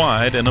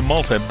worldwide in a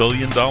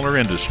multi-billion-dollar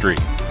industry.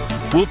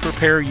 We'll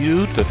prepare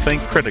you to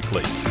think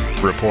critically,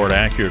 report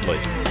accurately,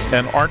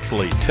 and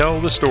artfully tell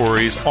the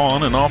stories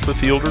on and off the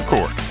field or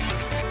court.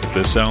 If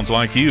this sounds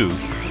like you,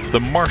 the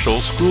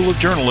Marshall School of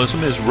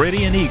Journalism is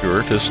ready and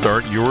eager to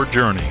start your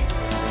journey.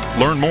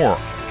 Learn more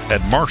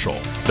at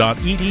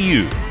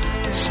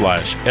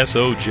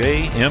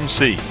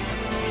marshall.edu/SOJMC.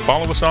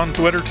 Follow us on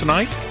Twitter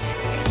tonight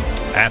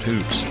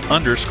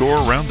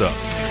 @hoops_roundup.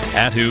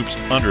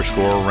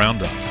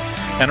 @hoops_roundup.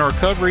 And our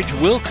coverage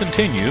will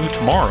continue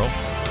tomorrow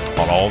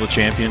on all the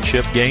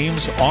championship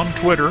games on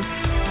Twitter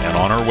and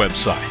on our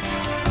website.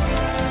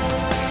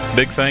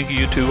 Big thank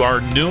you to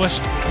our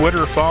newest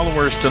Twitter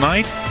followers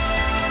tonight.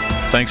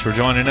 Thanks for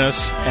joining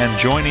us and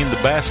joining the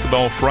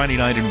Basketball Friday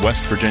Night in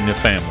West Virginia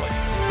family.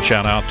 A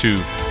shout out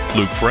to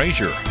Luke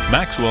Frazier,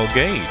 Maxwell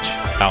Gage,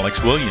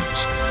 Alex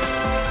Williams,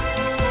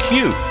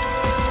 Q,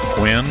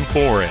 Quinn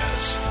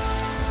Flores,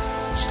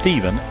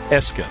 Stephen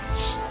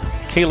Eskins,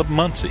 Caleb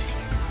Muncie,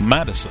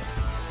 Madison,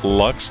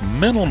 Lux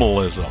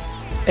Minimalism,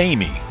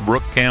 Amy,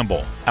 Brooke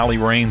Campbell, Allie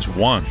Rains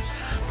 1,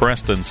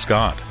 Preston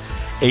Scott,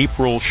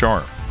 April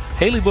Sharp,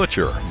 Haley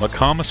Butcher,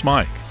 McComas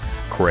Mike,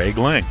 Craig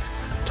Link,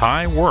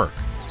 Ty Work,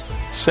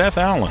 Seth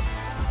Allen,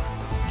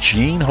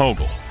 Gene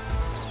Hogle,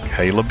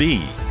 Kayla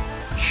B.,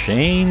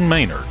 Shane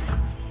Maynard.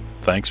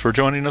 Thanks for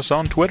joining us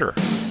on Twitter.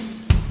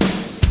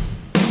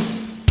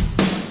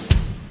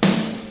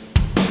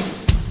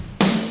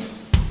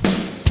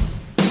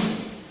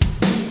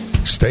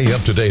 Stay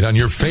up to date on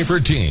your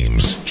favorite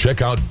teams.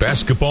 Check out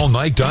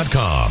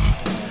basketballnight.com.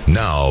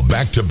 Now,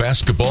 back to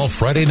Basketball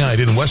Friday Night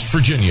in West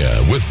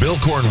Virginia with Bill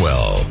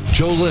Cornwell,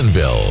 Joe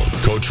Linville,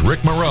 Coach Rick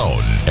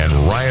Marone, and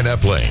Ryan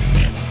Epling.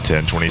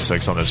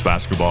 10:26 on this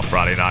Basketball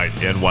Friday Night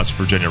in West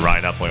Virginia.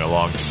 Ryan Epling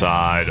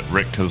alongside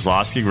Rick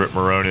Kozlowski. Rick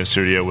Marone in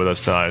studio with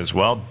us tonight as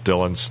well.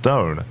 Dylan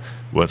Stone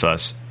with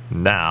us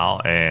now.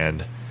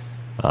 And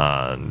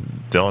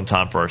Dylan,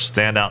 time for our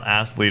standout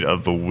athlete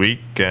of the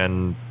week.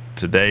 And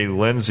today,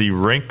 Lindsay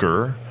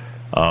Rinker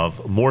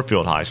of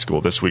Moorfield High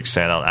School, this week's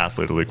standout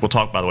athlete of the week. We'll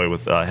talk, by the way,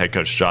 with head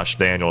coach Josh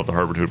Daniel of the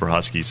Herbert Hoover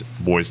Huskies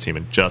boys team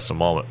in just a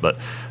moment. But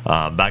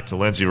back to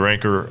Lindsay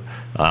Rinker,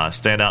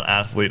 standout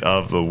athlete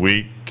of the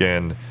week.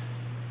 And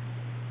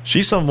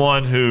she's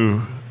someone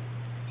who,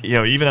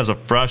 even as a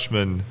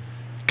freshman,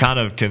 kind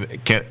of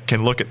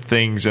can look at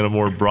things in a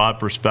more broad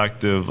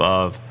perspective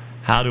of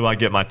how do I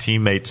get my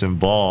teammates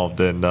involved.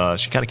 And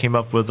she kind of came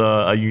up with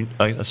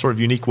a sort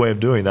of unique way of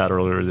doing that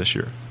earlier this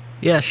year.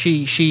 Yeah,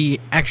 she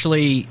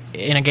actually,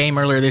 in a game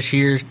earlier this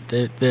year,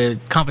 the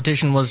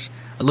competition was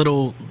a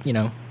little,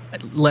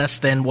 less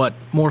than what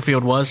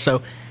Moorfield was.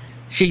 So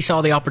she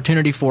saw the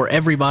opportunity for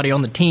everybody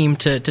on the team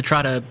to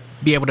try to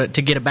be able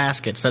to get a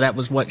basket. So that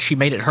was what she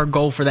made it her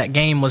goal for that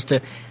game, was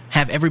to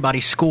have everybody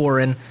score,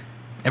 and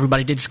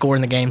everybody did score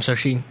in the game, so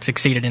she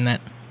succeeded in that.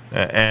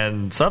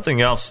 And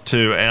something else,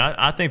 too, and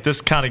I think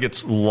this kind of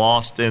gets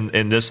lost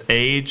in this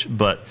age,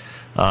 but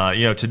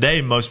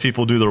today most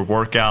people do their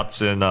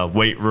workouts in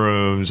weight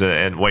rooms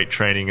and weight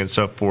training and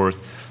so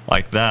forth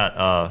like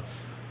that.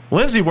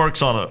 Lindsay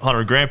works on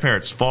her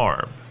grandparents'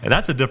 farm, and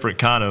that's a different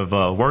kind of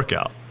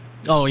workout.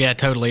 Oh yeah,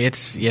 totally.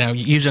 It's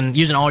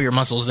using all your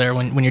muscles there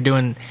when you're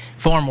doing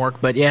farm work.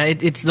 But yeah,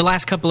 it's the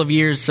last couple of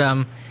years.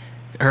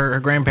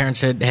 Her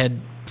grandparents had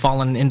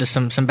fallen into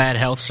some bad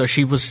health, so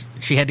she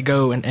had to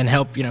go and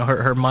help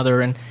her mother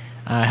and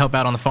help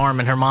out on the farm.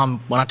 And her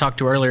mom, when I talked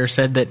to her earlier,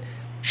 said that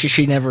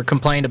she never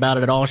complained about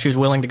it at all. She was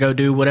willing to go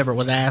do whatever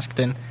was asked,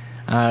 and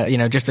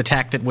just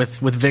attacked it with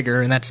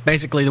vigor. And that's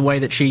basically the way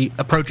that she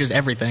approaches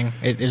everything.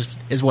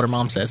 Is what her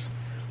mom says.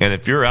 And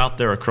if you're out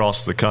there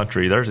across the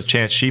country, there's a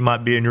chance she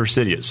might be in your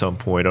city at some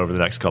point over the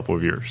next couple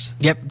of years.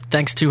 Yep,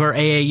 thanks to her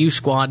AAU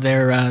squad,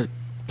 they're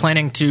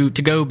planning to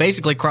go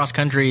basically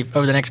cross-country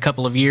over the next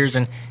couple of years,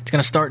 and it's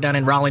going to start down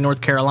in Raleigh,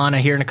 North Carolina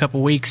here in a couple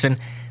of weeks, and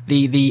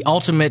the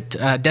ultimate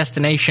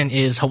destination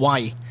is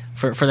Hawaii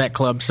for that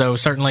club. So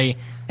certainly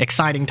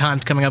exciting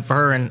times coming up for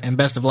her, and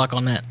best of luck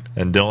on that.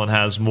 And Dylan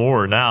has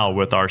more now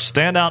with our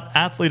standout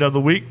athlete of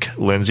the week,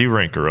 Lindsay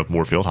Rinker of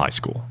Moorfield High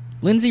School.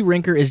 Lindsay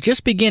Rinker is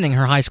just beginning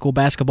her high school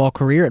basketball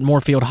career at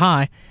Moorfield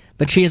High,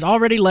 but she has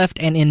already left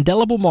an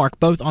indelible mark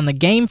both on the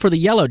game for the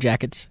Yellow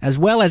Jackets as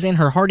well as in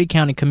her Hardy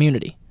County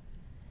community.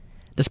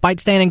 Despite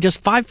standing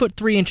just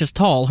 5'3"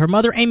 tall, her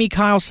mother Amy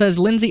Kyle says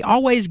Lindsay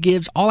always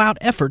gives all-out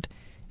effort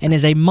and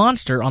is a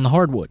monster on the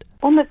hardwood.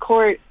 On the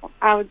court,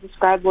 I would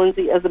describe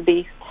Lindsay as a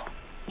beast.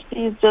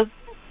 She just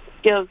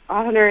gives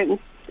 150%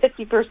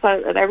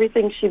 at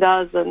everything she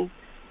does, and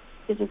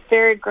She's just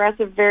very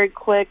aggressive, very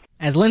quick.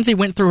 As Lindsay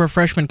went through her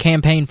freshman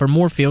campaign for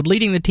Moorfield,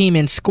 leading the team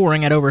in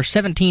scoring at over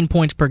 17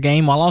 points per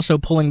game while also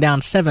pulling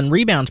down 7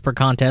 rebounds per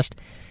contest,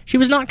 she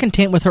was not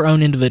content with her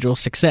own individual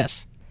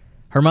success.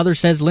 Her mother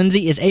says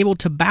Lindsay is able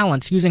to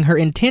balance using her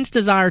intense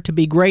desire to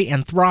be great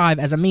and thrive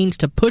as a means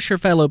to push her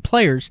fellow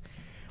players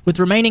with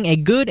remaining a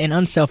good and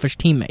unselfish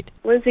teammate.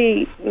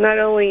 Lindsay not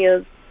only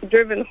is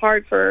driven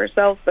hard for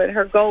herself, but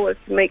her goal is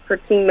to make her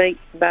teammates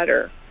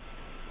better.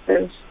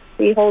 And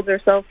she holds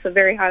herself to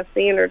very high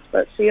standards,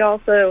 but she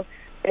also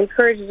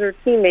encourages her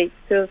teammates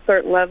to a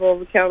certain level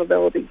of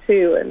accountability,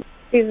 too. And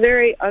she's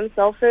very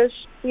unselfish.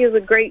 She is a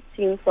great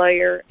team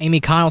player. Amy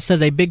Kyle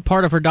says a big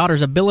part of her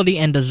daughter's ability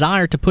and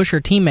desire to push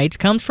her teammates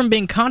comes from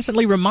being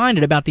constantly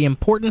reminded about the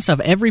importance of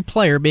every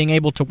player being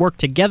able to work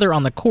together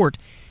on the court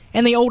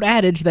and the old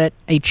adage that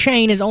a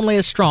chain is only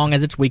as strong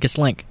as its weakest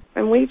link.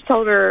 And we've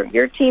told her,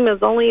 your team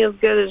is only as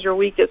good as your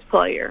weakest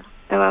player.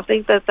 And I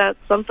think that that's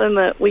something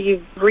that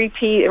we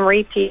repeat and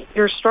repeat.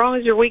 You're strong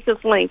as your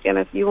weakest link, and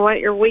if you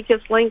want your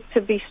weakest link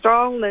to be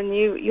strong, then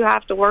you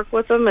have to work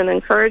with them and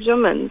encourage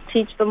them and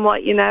teach them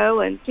what you know,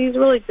 and she's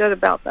really good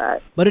about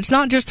that. But it's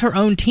not just her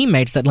own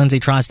teammates that Lindsay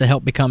tries to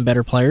help become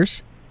better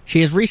players.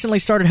 She has recently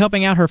started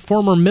helping out her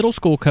former middle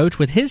school coach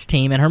with his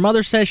team, and her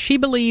mother says she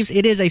believes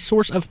it is a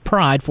source of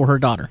pride for her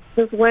daughter.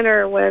 This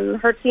winter, when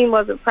her team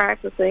wasn't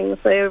practicing,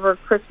 say over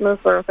Christmas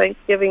or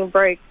Thanksgiving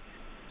break,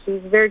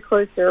 she's very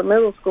close to her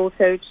middle school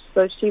coach,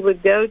 so she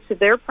would go to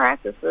their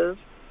practices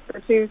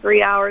for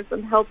 2-3 hours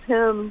and help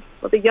him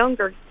with the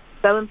younger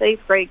 7th, 8th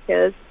grade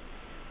kids,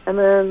 and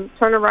then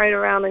turn her right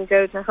around and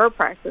go to her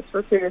practice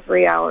for 2 or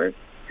 3 hours.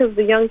 Because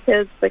the young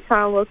kids, they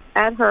kind of look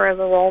at her as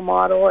a role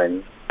model,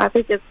 and I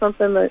think it's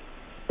something that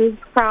she's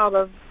proud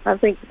of, I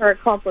think, her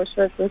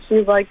accomplishments, and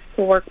she likes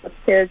to work with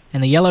kids.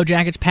 And the Yellow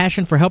Jackets'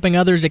 passion for helping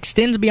others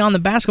extends beyond the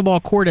basketball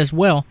court as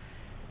well.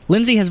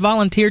 Lindsay has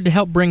volunteered to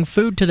help bring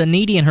food to the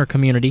needy in her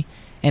community,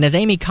 and as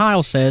Amy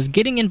Kyle says,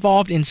 getting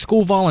involved in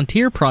school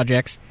volunteer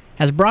projects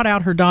has brought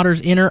out her daughter's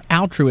inner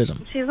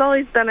altruism. She's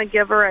always been a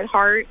giver at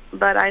heart,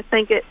 but I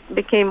think it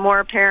became more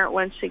apparent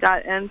when she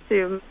got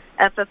into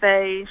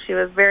FFA. She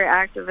was very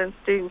active in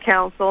student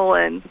council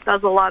and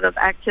does a lot of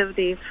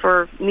activities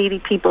for needy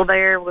people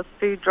there with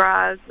food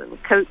drives and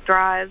coat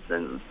drives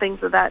and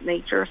things of that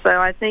nature. So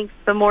I think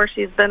the more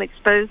she's been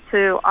exposed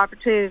to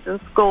opportunities in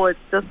school, it's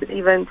just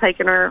even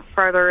taken her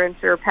further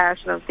into her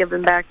passion of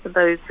giving back to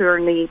those who are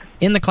in need.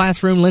 In the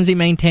classroom, Lindsay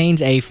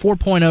maintains a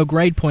 4.0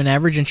 grade point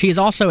average, and she is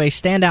also a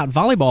standout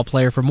volleyball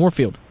player for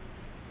Moorfield.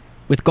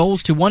 With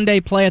goals to one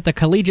day play at the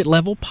collegiate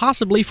level,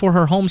 possibly for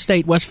her home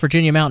state West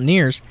Virginia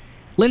Mountaineers,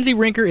 Lindsay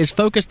Rinker is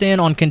focused in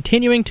on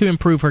continuing to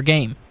improve her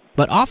game,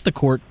 but off the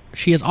court,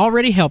 she is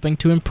already helping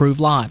to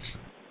improve lives.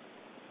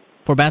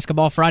 For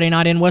Basketball Friday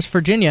Night in West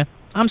Virginia,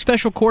 I'm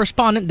Special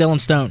Correspondent Dylan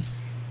Stone.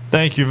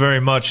 Thank you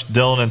very much,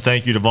 Dylan, and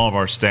thank you to all of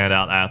our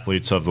standout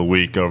athletes of the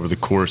week over the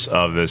course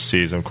of this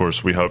season. Of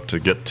course, we hope to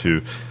get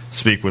to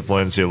speak with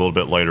Lindsay a little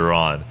bit later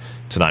on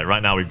tonight.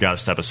 Right now, we've got to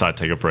step aside,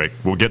 take a break.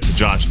 We'll get to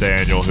Josh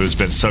Daniel, who's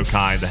been so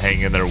kind to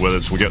hang in there with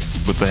us. We'll get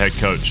with the head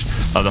coach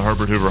of the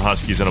Herbert Hoover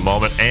Huskies in a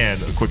moment,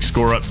 and a quick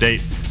score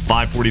update.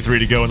 5:43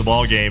 to go in the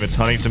ball game. It's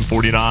Huntington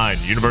 49,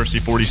 University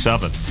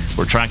 47.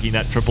 We're tracking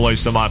that AAA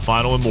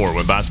semifinal and more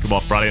when Basketball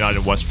Friday Night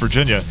in West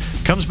Virginia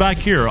comes back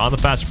here on the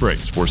Fast Break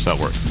Sports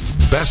Network.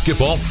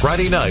 Basketball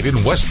Friday Night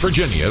in West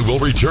Virginia will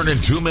return in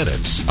 2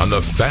 minutes on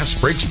the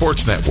Fast Break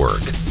Sports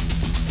Network.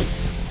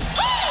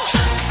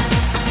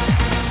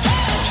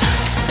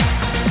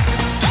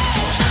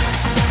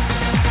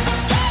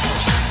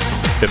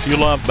 If you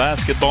love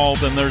basketball,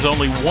 then there's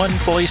only one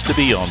place to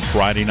be on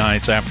Friday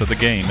nights after the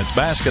game. It's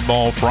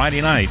Basketball Friday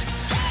Night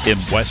in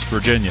West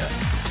Virginia.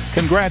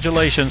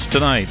 Congratulations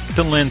tonight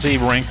to Lindsay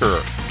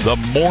Rinker, the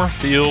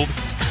Moorfield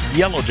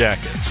Yellow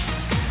Jackets.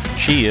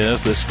 She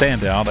is the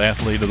standout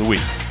athlete of the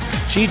week.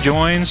 She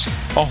joins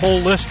a whole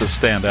list of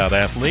standout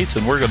athletes,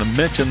 and we're going to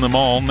mention them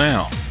all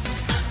now.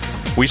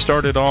 We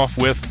started off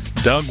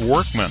with Doug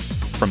Workman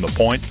from the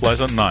Point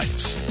Pleasant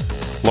Knights,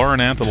 Lauren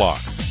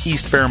Antelock,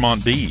 East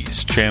Fairmont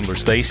Bees, Chandler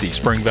Stacy,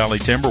 Spring Valley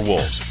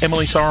Timberwolves,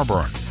 Emily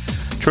Sarburn,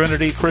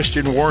 Trinity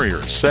Christian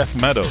Warriors, Seth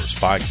Meadows,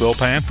 Pikeville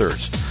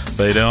Panthers,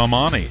 Beta El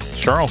Monte,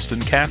 Charleston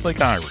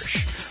Catholic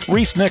Irish,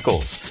 Reese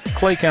Nichols,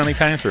 Clay County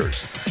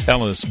Panthers,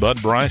 Ellis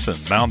Bud Bryson,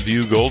 Mount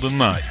View Golden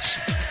Knights,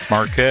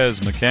 Marquez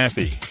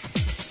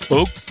McAfee,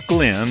 Oak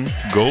Glen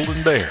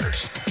Golden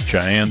Bears,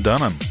 Cheyenne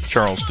Dunham,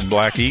 Charleston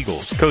Black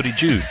Eagles, Cody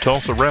Jude,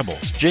 Tulsa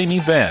Rebels, Jamie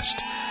Vest,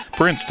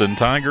 Princeton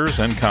Tigers,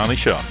 and Connie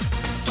Schuff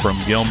from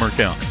Gilmer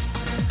County.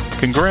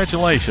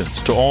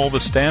 Congratulations to all the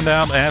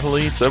standout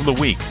athletes of the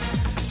week.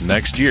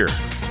 Next year,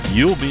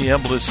 you'll be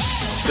able to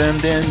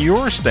send in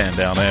your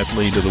standout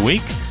athlete of the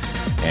week,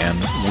 and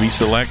we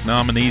select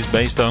nominees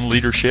based on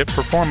leadership,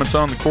 performance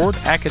on the court,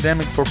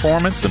 academic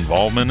performance,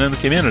 involvement in the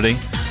community,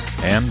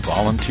 and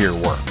volunteer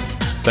work.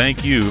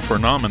 Thank you for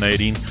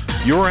nominating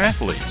your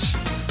athletes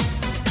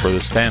for the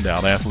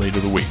standout athlete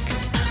of the week.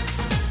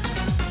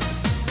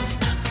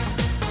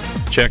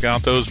 Check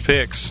out those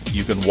picks.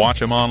 You can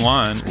watch them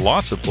online,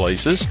 lots of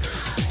places.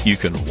 You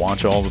can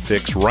watch all the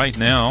picks right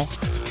now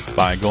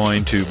by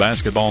going to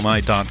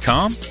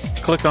basketballnight.com.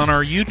 Click on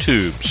our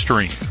YouTube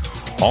stream.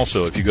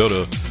 Also, if you go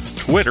to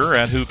Twitter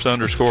at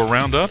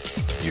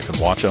 @hoops_roundup, you can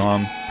watch it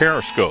on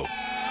Periscope.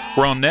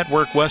 We're on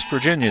Network West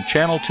Virginia,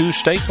 Channel 2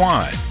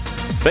 statewide.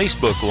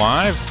 Facebook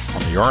Live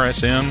on the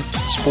RSN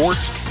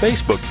Sports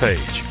Facebook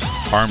page.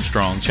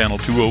 Armstrong, Channel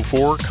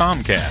 204,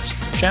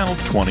 Comcast, Channel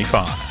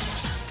 25.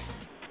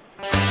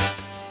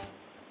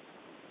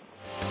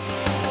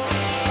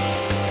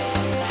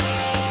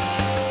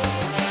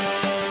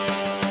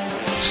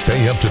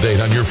 Stay up to date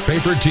on your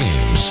favorite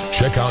teams.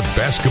 Check out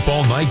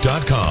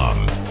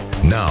basketballnight.com.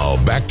 Now,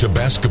 back to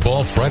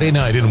Basketball Friday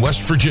Night in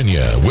West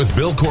Virginia with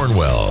Bill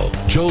Cornwell,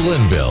 Joe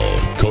Linville,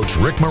 Coach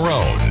Rick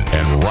Marone,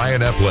 and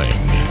Ryan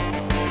Epling.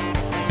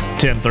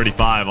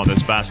 10:35 on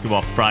this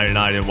Basketball Friday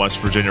Night in West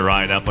Virginia.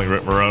 Ryan Epling,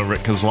 Rick Marone,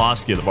 Rick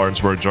Kozlowski of the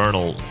Martinsburg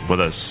Journal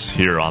with us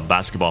here on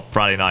Basketball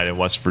Friday Night in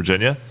West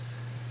Virginia.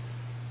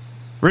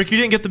 Rick, you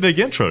didn't get the big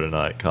intro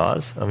tonight,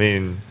 Koz. I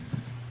mean,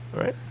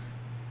 right?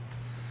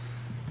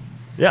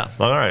 Yeah,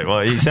 all right. Well,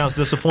 he sounds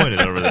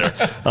disappointed over there.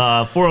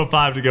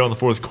 4:05 to go in the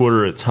fourth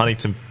quarter. It's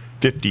Huntington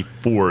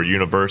 54,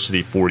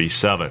 University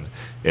 47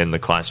 in the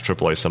Class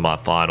AAA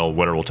semifinal.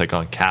 Winner will take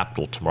on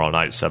Capital tomorrow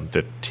night at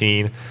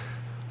 7:15.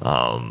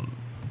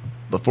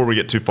 Before we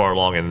get too far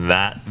along in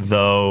that,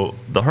 though,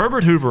 the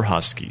Herbert Hoover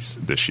Huskies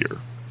this year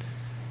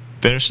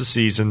finished the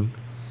season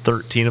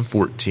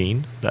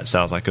 13-14. That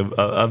sounds like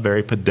a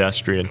very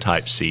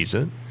pedestrian-type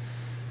season.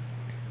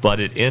 But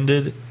it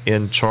ended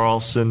in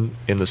Charleston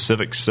in the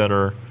Civic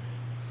Center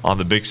on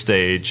the big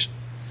stage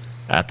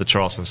at the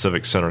Charleston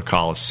Civic Center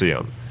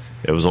Coliseum.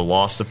 It was a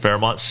loss to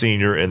Fairmont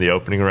Senior in the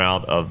opening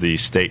round of the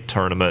state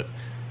tournament,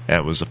 and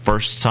it was the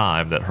first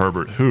time that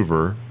Herbert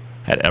Hoover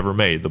had ever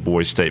made the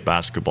boys' state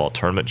basketball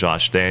tournament.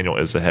 Josh Daniel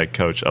is the head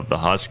coach of the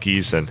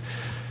Huskies. And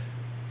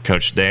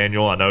Coach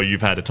Daniel, I know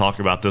you've had to talk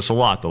about this a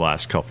lot the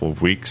last couple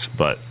of weeks,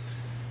 but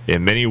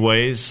in many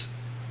ways,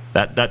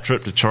 that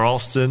trip to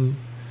Charleston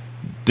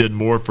did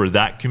more for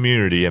that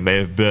community and may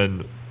have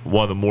been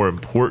one of the more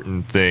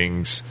important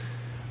things.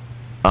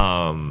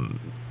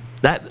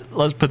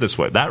 Let's put it this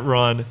way, that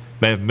run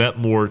may have meant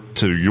more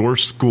to your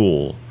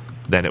school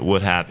than it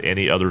would have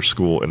any other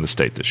school in the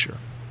state this year.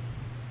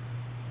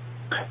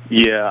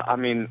 Yeah, I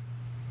mean,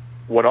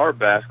 what our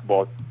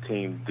basketball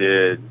team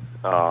did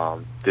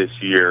this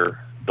year,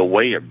 the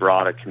way it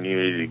brought a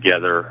community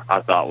together,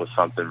 I thought was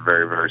something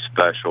very, very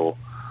special.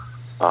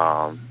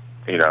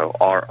 You know,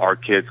 our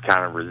kids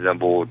kind of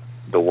resembled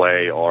the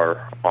way our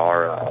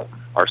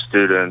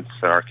students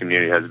and our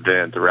community has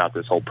been throughout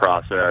this whole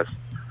process.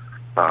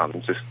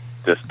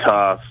 Just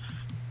tough,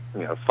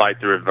 you know, fight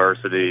through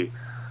adversity.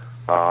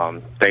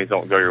 Things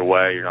don't go your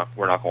way,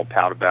 we're not going to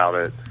pout about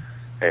it.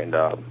 And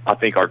I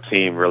think our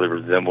team really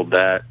resembled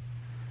that.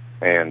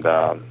 And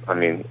I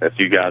mean, if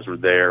you guys were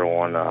there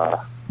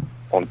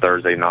on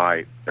Thursday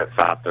night at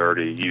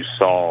 5:30, you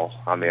saw.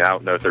 I mean, I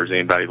don't know if there's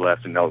anybody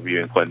left in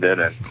Elkview and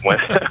Clendenin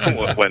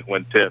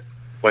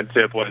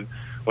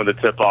when the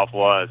tip off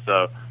was.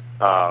 So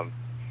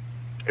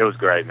it was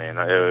great, man.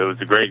 It was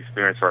a great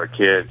experience for our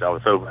kids. I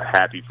was so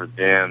happy for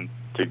them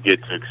to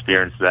get to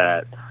experience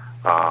that.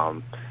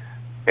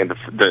 And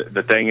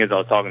the thing is, I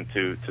was talking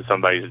to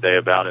somebody today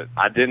about it.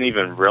 I didn't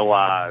even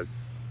realize,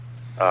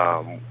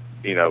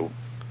 you know,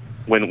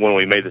 when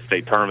we made the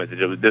state tournament,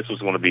 that this was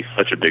going to be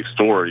such a big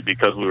story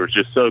because we were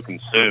just so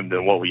consumed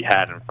in what we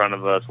had in front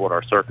of us, what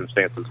our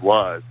circumstances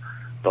was.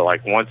 But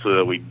like once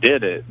we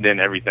did it, then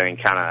everything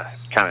kind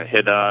of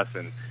hit us,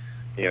 and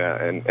you know,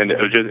 and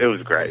it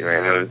was great,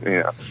 man. It was, you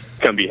know,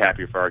 couldn't be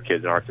happier for our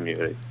kids in our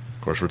community.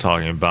 Of course, we're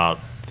talking about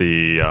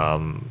the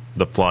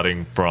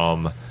flooding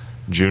from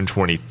June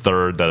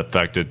 23rd that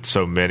affected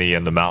so many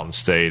in the Mountain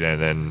State,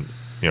 and then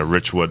you know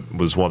Richwood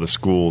was one of the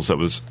schools that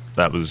was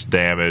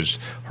damaged.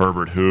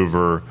 Herbert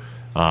Hoover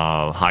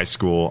High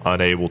School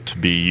unable to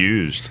be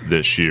used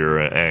this year,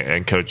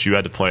 and Coach, you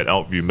had to play at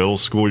Elkview Middle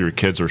School. Your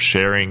kids are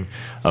sharing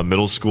a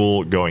middle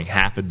school, going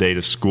half a day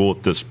to school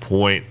at this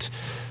point.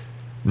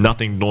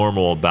 Nothing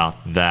normal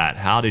about that.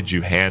 How did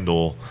you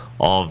handle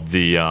all of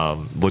the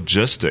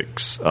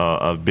logistics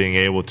of being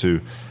able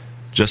to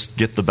just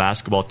get the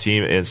basketball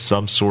team in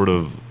some sort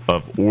of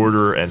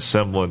order and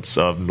semblance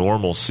of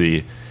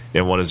normalcy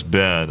in what has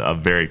been a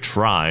very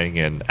trying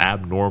and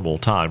abnormal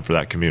time for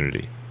that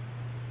community?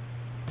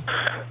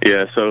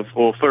 Yeah, so,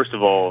 well, first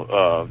of all,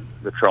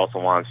 the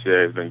Charleston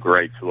YMCA has been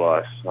great to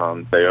us.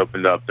 They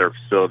opened up their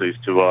facilities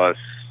to us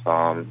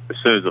as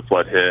soon as the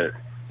flood hit,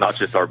 not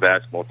just our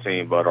basketball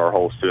team, but our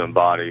whole student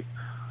body.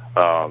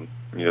 You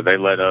know, they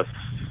let us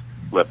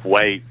lift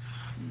weights,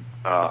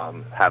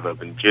 have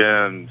open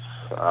gyms,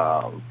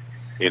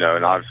 you know,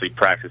 and obviously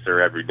practice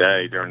there every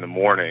day during the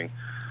morning.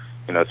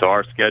 You know, so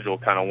our schedule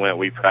kind of went,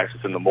 we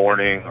practice in the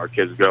morning, our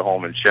kids go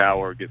home and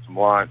shower, get some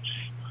lunch,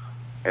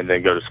 and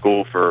then go to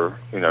school for,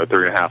 you know,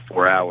 3.5,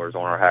 4 hours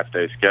on our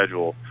half-day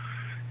schedule.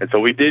 And so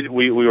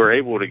we were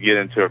able to get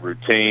into a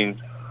routine.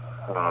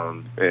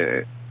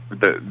 The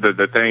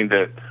thing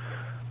that,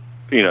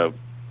 you know,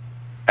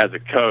 as a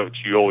coach,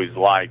 you always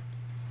like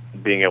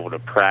being able to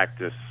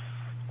practice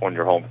on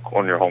your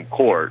home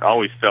court. I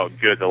always felt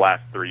good the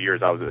last 3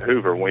 years I was at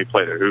Hoover. When we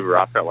played at Hoover,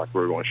 I felt like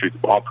we were going to shoot the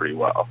ball pretty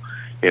well,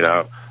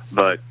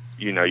 But,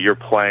 you're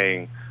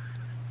playing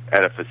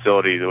at a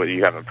facility that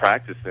you haven't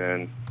practiced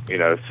in,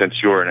 since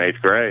you were in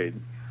 8th grade.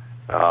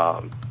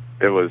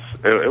 It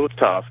was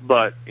tough,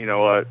 but you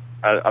know what?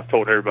 I've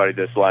told everybody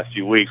this the last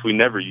few weeks. We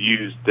never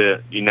used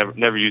it. You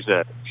never used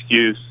that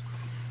excuse.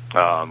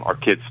 Our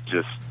kids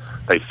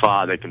they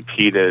fought, they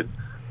competed,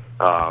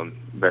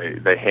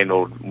 they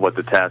handled what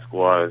the task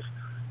was,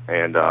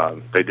 and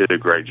they did a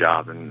great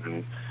job.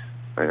 And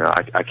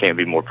I can't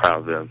be more proud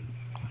of them.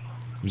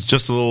 It was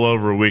just a little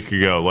over a week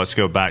ago. Let's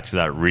go back to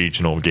that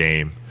regional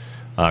game.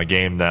 A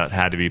game that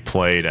had to be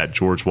played at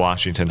George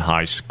Washington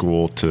High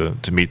School to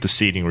meet the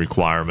seating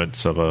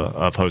requirements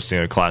of hosting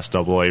a Class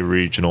AA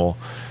regional.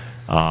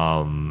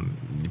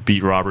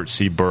 Beat Robert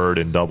C. Byrd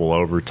in double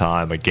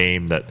overtime, a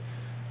game that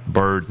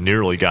Byrd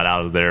nearly got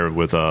out of there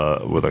with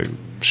a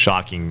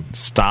shocking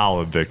style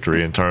of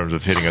victory in terms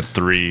of hitting a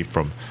three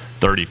from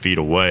 30 feet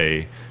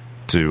away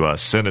to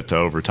send it to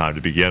overtime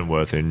to begin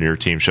with, and your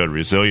team showed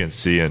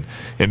resiliency and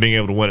being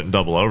able to win it in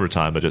double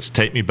overtime. But just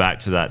take me back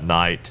to that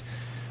night,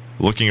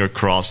 looking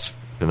across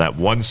in that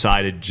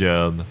one-sided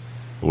gym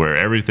where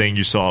everything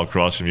you saw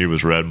across from you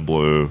was red and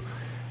blue,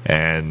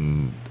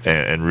 and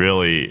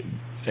really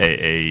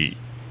a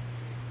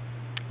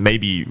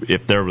maybe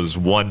if there was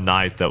one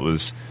night that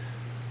was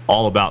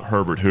all about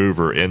Herbert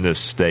Hoover in this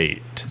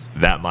state,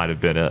 that might have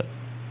been it.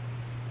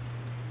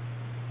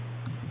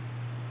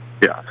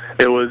 Yeah,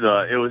 it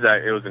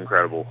was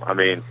incredible. I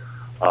mean,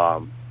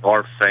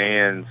 our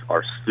fans,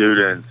 our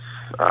students,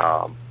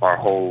 our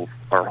whole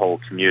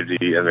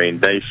community. I mean,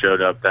 they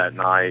showed up that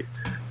night.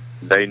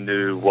 They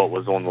knew what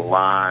was on the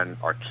line.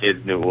 Our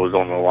kids knew what was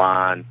on the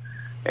line,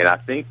 and I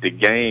think the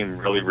game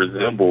really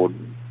resembled,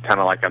 kind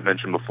of like I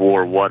mentioned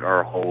before, what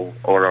our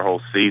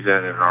whole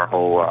season and our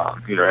whole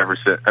ever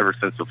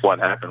since the flood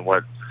happened,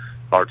 what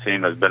our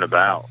team has been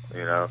about.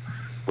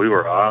 We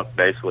were up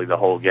basically the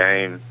whole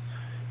game.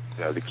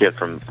 The kid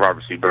from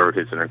Robert C. Byrd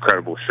hits an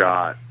incredible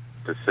shot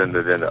to send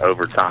it into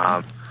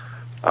overtime.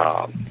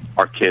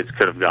 Our kids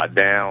could have got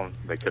down.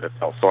 They could have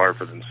felt sorry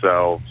for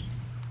themselves.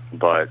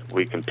 But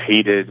we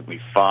competed.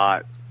 We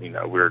fought. We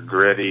were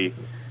gritty.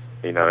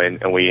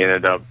 And we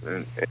ended up.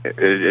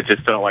 It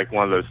just felt like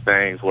one of those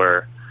things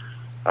where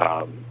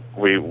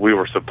we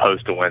were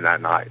supposed to win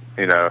that night.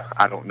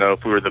 I don't know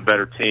if we were the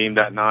better team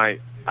that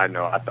night. I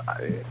know,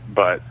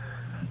 but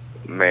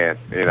man,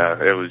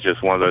 it was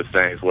just one of those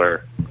things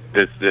where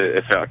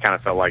it kind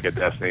of felt like a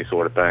destiny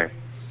sort of thing.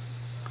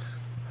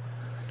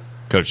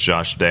 Coach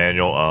Josh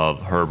Daniel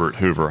of Herbert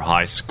Hoover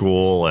High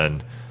School,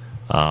 and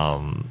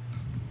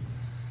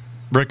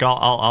Rick,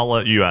 I'll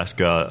let you ask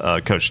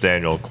Coach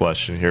Daniel a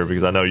question here,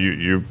 because I know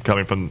you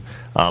coming from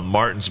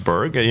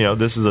Martinsburg.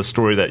 This is a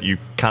story that you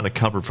kind of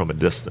covered from a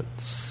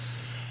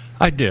distance.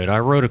 I did. I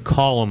wrote a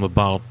column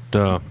about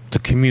the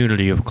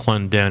community of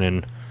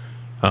Clendenin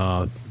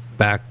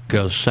back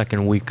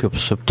second week of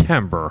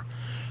September,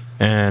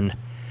 and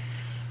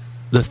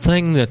the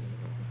thing that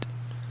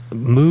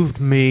moved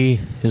me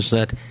is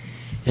that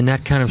in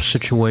that kind of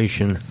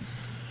situation,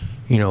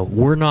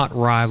 we're not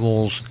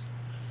rivals,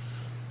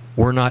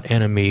 we're not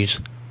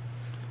enemies,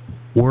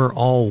 we're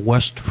all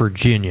West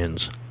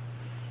Virginians.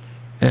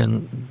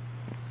 And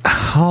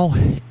how,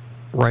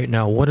 right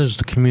now, what is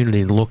the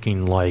community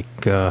looking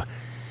like?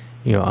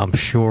 I'm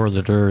sure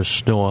that there's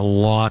still a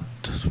lot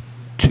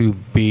to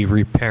be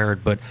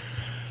repaired, but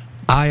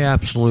I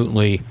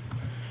absolutely,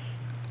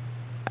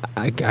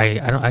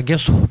 I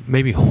guess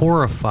maybe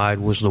horrified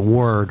was the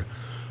word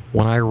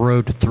when I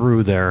rode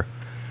through there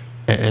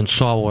and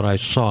saw what I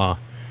saw.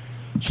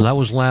 So that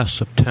was last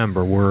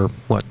September. We're,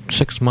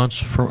 6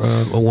 months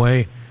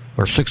away,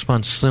 or 6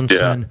 months since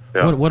then?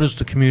 Yeah. What is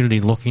the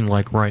community looking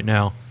like right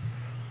now?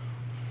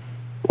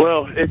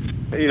 Well,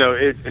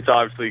 it's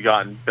obviously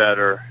gotten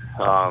better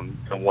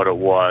than what it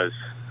was.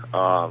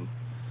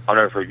 I'll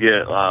never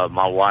forget,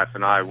 my wife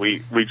and I,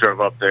 we drove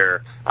up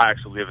there. I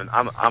actually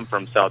I'm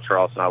from South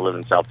Charleston. I live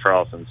in South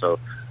Charleston, so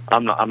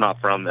I'm not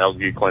from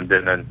Elsview,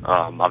 Clendenin.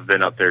 I've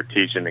been up there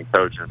teaching and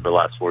coaching for the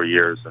last 4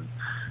 years, and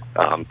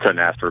couldn't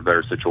ask for a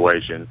better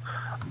situation.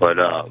 But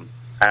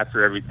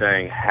after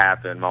everything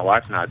happened, my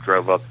wife and I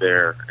drove up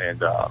there,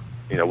 and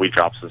we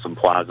dropped some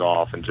supplies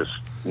off and just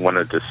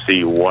wanted to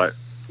see what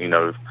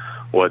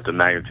the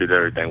magnitude of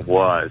everything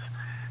was.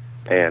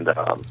 And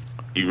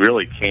you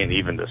really can't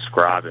even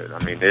describe it.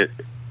 I mean,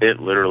 it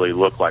literally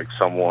looked like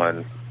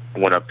someone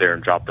went up there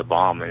and dropped a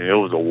bomb. I mean, it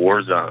was a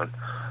war zone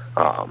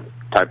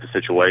type of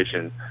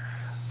situation.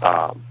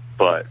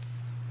 But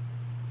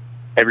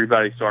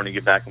everybody's starting to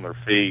get back on their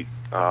feet,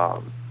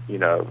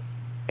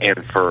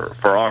 and for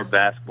our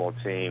basketball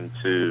team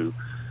to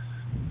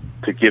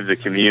give the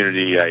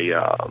community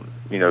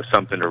a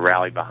something to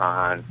rally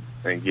behind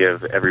and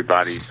give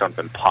everybody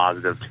something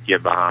positive to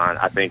get behind,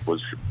 I think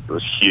was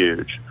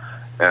huge.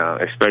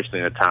 Especially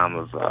in a time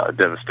of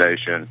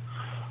devastation.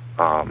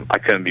 I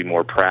couldn't be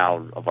more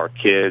proud of our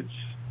kids,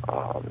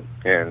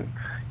 and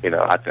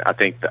I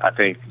think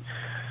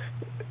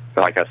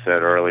like I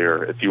said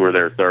earlier, if you were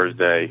there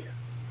Thursday,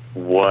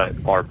 what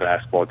our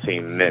basketball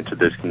team meant to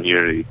this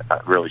community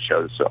really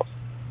showed itself.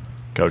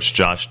 Coach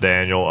Josh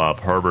Daniel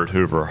of Herbert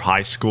Hoover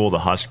High School. The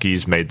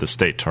Huskies made the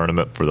state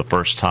tournament for the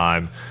first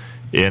time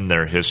in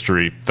their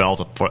history. Fell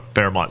to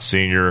Fairmont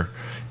Senior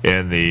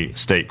in the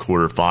state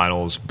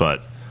quarterfinals,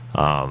 but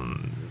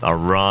a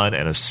run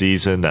and a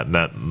season that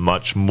meant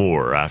much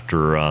more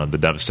after the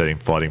devastating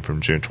flooding from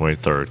June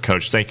 23rd.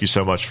 Coach, thank you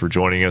so much for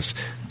joining us.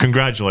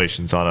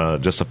 Congratulations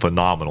on just a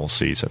phenomenal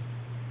season.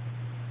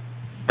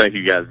 Thank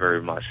you guys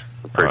very much.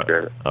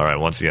 Appreciate it. All right,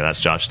 once again, that's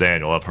Josh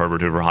Daniel of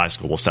Herbert Hoover High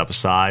School. We'll step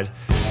aside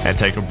and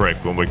take a break.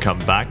 When we come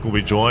back, we'll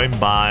be joined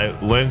by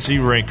Lindsay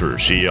Rinker.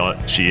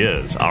 She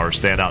is our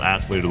standout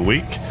athlete of the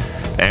week,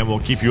 and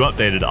we'll keep you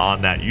updated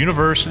on that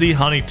University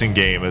Huntington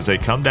game as they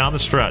come down the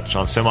stretch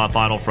on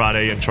semifinal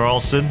Friday in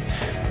Charleston.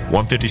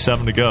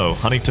 1:57 to go.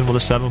 Huntington with a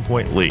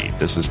 7-point lead.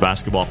 This is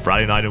Basketball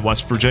Friday Night in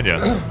West Virginia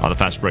on the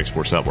Fast Break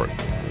Sports Network.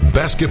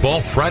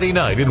 Basketball Friday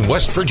Night in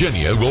West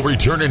Virginia will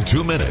return in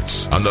 2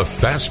 minutes on the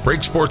Fast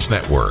Break Sports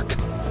Network.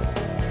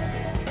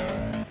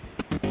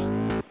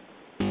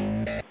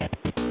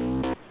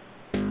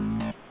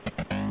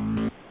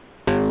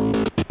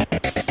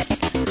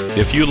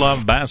 If you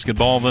love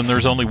basketball, then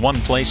there's only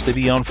one place to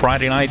be on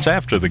Friday nights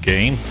after the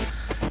game.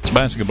 It's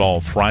Basketball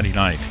Friday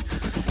Night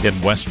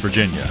in West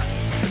Virginia.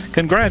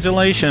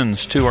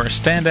 Congratulations to our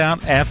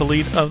standout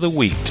athlete of the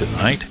week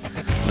tonight,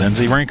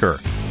 Lindsay Rinker,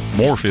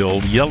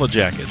 Moorfield Yellow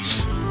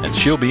Jackets, and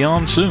she'll be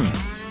on soon.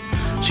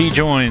 She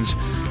joins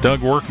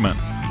Doug Workman,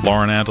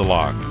 Lauren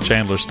Antelock,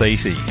 Chandler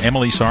Stacy,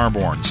 Emily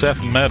Sarborn,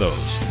 Seth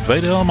Meadows,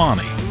 Veda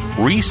Amani,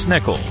 Reese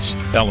Nichols,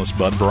 Ellis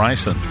Bud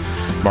Bryson,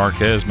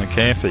 Marquez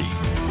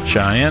McAfee,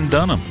 Cheyenne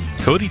Dunham,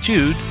 Cody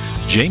Jude,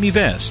 Jamie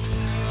Vest,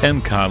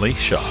 and Kylie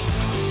Schaff.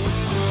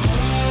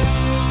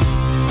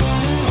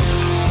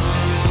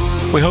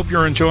 We hope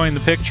you're enjoying the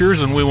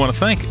pictures, and we want to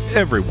thank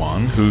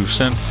everyone who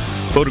sent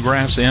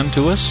photographs in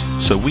to us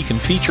so we can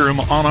feature them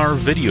on our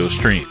video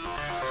stream.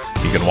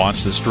 You can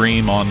watch the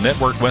stream on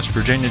Network West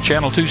Virginia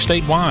Channel 2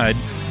 statewide,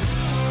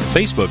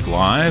 Facebook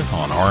Live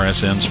on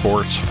RSN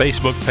Sports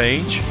Facebook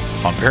page,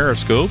 on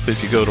Periscope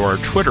if you go to our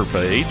Twitter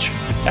page,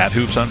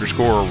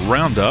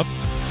 @hoops_roundup,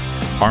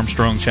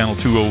 Armstrong Channel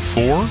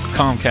 204,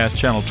 Comcast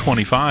Channel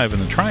 25 in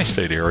the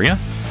tri-state area,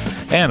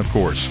 and, of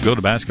course, go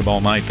to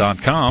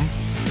basketballnight.com,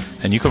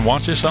 and you can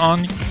watch us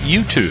on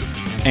YouTube.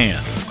 And,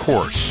 of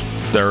course,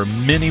 there are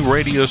many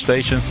radio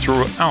stations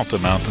throughout the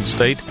Mountain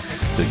State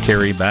that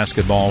carry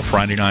Basketball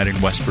Friday Night in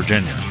West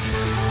Virginia.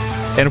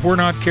 And if we're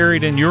not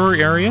carried in your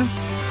area,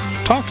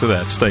 talk to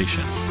that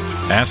station.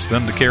 Ask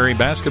them to carry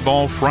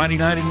Basketball Friday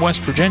Night in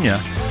West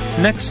Virginia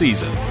next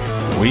season.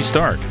 We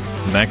start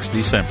next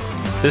December.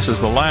 This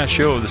is the last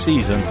show of the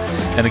season.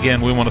 And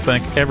again, we want to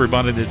thank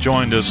everybody that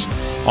joined us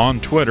on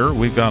Twitter.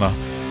 We've got a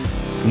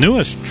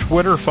newest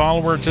Twitter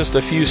follower just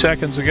a few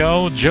seconds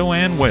ago,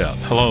 Joanne Webb.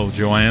 Hello,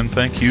 Joanne.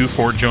 Thank you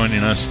for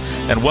joining us,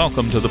 and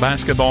welcome to the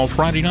Basketball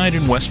Friday Night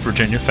in West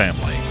Virginia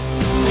family.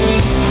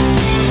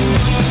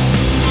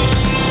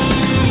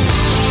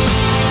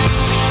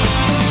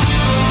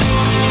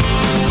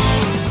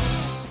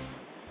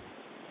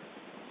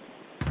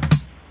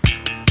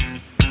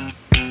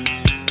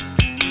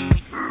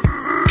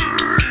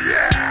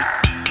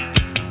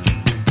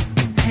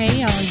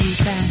 Hey, all you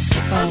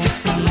basketball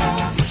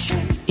fans.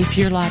 If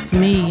you're like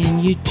me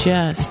and you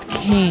just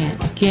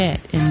can't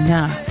get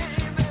enough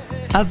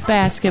of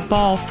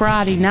Basketball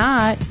Friday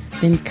Night,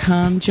 then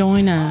come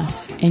join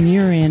us and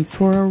you're in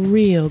for a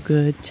real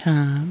good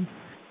time.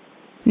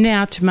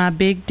 Now to my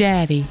Big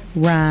Daddy,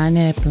 Ryan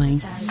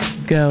Epling.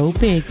 Go,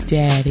 Big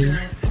Daddy.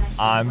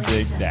 I'm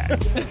Big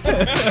Daddy.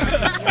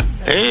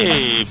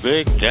 Hey,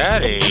 Big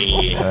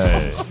Daddy.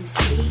 Hey.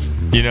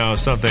 You know,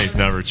 some things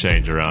never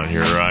change around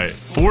here, right?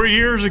 4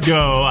 years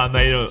ago, I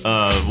made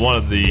one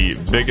of the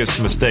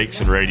biggest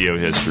mistakes in radio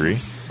history.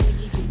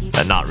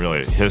 And not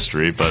really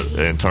history, but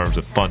in terms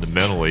of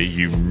fundamentally,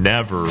 you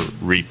never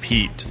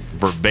repeat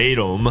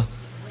verbatim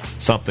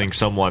something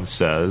someone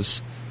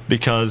says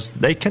because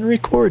they can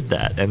record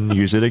that and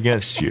use it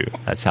against you.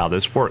 That's how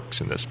this works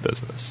in this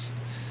business.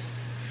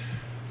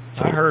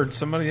 So, I heard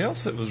somebody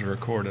else that was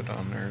recorded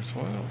on there as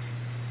well.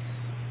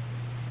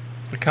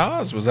 The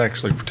Cause was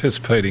actually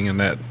participating in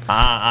that.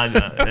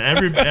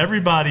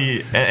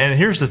 Everybody, and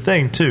here's the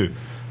thing, too.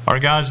 Our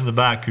guys in the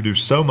back who do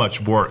so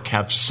much work,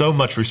 have so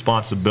much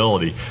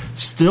responsibility,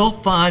 still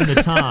find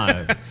the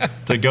time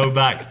to go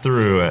back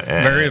through it.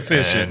 Very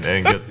efficient.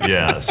 And get,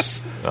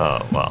 yes.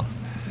 Well,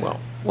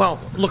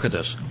 look at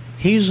this.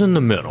 He's in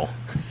the middle.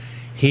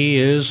 He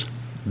is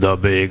the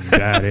Big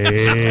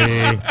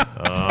Daddy.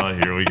 Oh,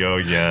 here we go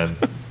again.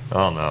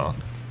 Oh, no.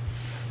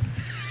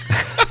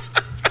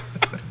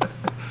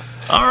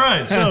 All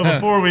right, so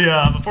before we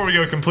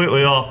go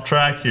completely off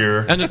track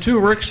here, and the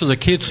two Ricks are the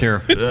kids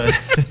here.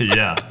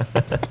 Yeah,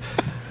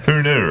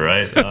 who knew,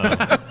 right?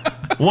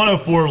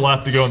 104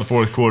 left to go in the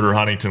fourth quarter.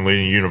 Huntington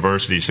leading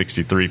University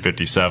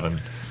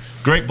 63-57.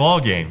 great ball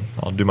game.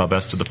 I'll do my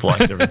best to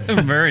deflect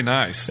everything. Very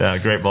nice. Yeah,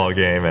 great ball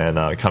game.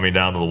 And coming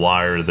down to the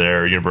wire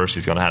there,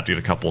 University's going to have to get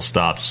a couple of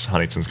stops.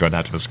 Huntington's going to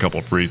have to miss a couple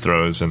of free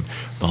throws, and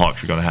the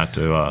Hawks are going to have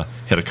to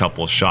hit a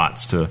couple of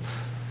shots to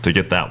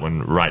get that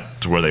one right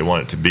to where they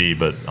want it to be.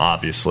 But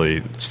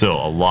obviously, still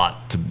a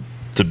lot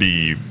to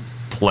be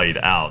played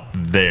out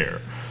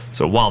there.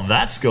 So while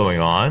that's going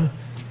on,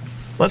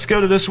 let's go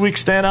to this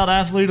week's Standout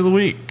Athlete of the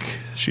Week.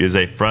 She is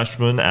a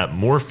freshman at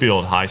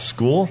Moorfield High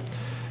School.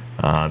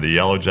 The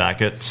Yellow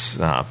Jackets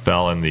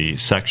fell in the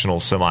sectional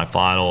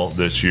semifinal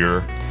this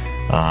year.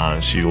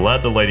 She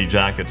led the Lady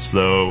Jackets,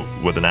 though,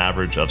 with an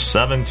average of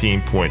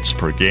 17 points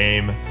per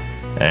game,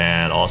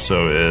 and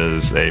also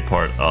is a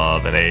part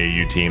of an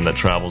AAU team that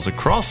travels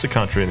across the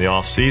country in the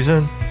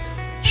off-season.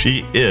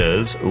 She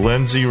is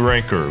Lindsay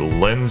Rinker.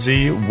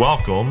 Lindsay,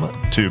 welcome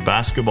to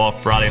Basketball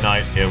Friday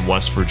Night in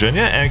West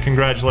Virginia, and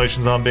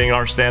congratulations on being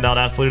our Standout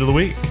Athlete of the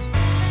Week.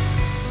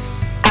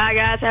 Hi,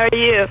 guys. How are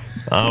you?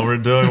 We're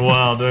doing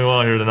well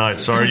here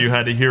tonight. Sorry you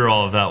had to hear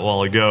all of that a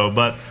while ago,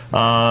 but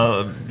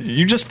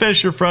you just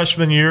finished your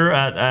freshman year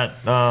at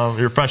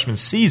your freshman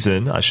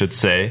season, I should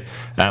say,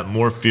 at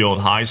Moorfield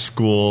High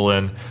School,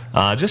 and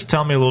just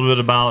tell me a little bit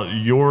about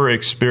your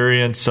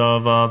experience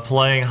of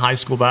playing high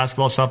school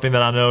basketball. Something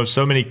that I know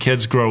so many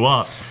kids grow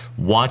up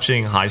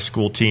watching high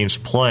school teams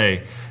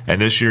play,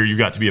 and this year you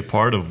got to be a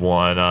part of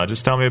one.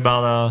 Just tell me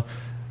about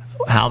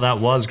how that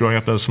was growing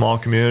up in a small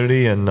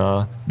community and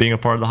being a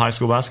part of the high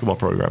school basketball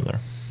program there.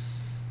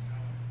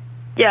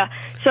 Yeah,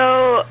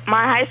 so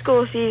my high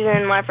school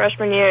season, my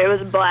freshman year, it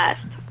was a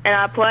blast. And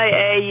I play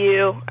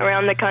AAU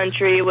around the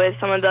country with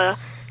some of the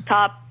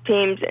top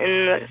teams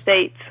in the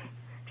states.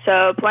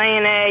 So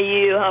playing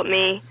AAU helped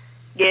me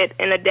get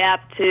and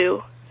adapt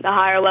to the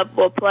higher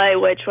level of play,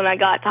 which when I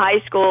got to high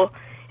school,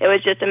 it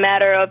was just a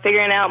matter of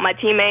figuring out my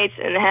teammates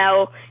and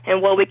how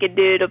and what we could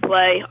do to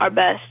play our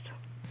best.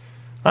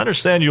 I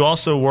understand you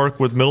also work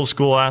with middle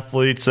school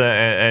athletes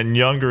and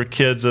younger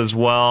kids as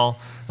well,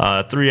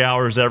 3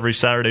 hours every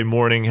Saturday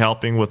morning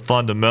helping with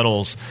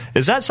fundamentals.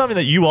 Is that something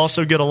that you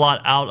also get a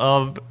lot out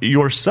of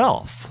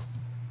yourself?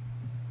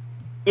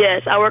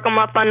 Yes, I work on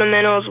my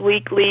fundamentals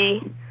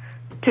weekly,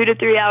 2 to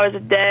 3 hours a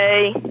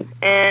day,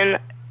 and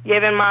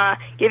giving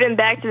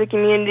back to the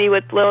community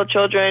with little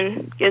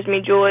children gives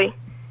me joy,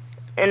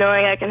 and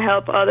knowing I can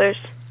help others.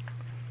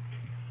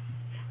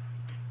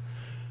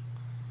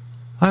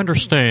 I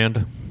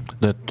understand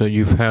that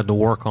you've had to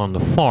work on the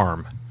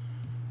farm,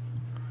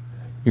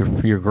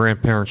 your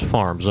grandparents'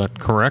 farm. Is that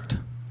correct?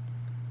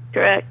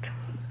 Correct.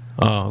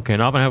 Okay,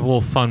 now I'm going to have a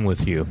little fun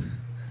with you.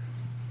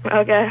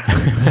 Okay.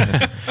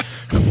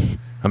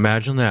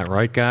 Imagine that,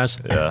 right, guys?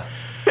 Yeah.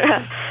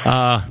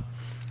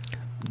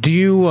 Do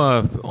you,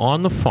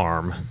 on the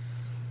farm,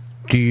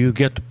 do you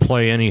get to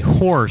play any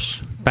horse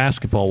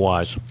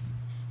basketball-wise?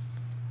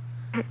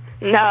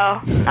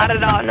 No, not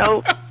at all,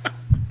 nope.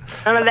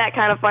 None of that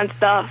kind of fun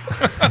stuff.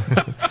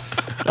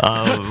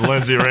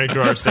 Lindsay Rinker,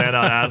 our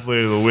Standout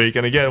Athlete of the Week.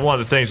 And again, one of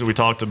the things that we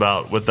talked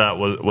about with that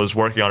was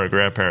working on her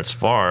grandparents'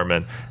 farm.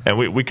 And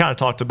we kind of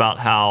talked about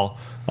how,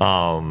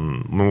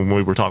 when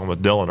we were talking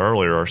with Dylan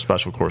earlier, our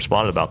special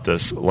correspondent, about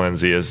this,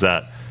 Lindsay, is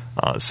that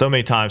so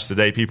many times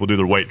today people do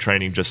their weight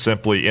training just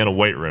simply in a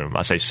weight room.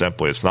 I say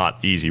simply, it's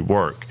not easy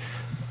work.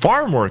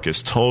 Farm work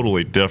is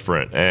totally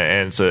different,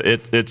 and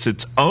it's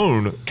its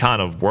own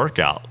kind of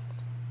workout.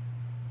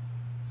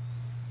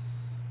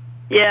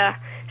 Yeah,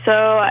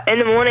 so in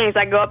the mornings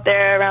I go up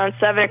there around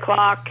 7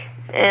 o'clock,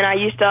 and I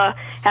used to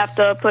have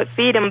to put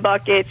feed in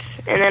buckets,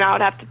 and then I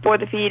would have to pour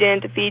the feed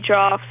into feed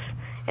troughs.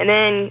 And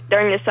then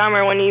during the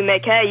summer when you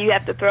make hay, you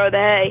have to throw the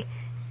hay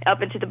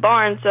up into the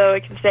barn so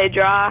it can stay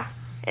dry,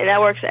 and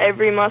that works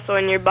every muscle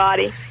in your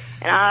body.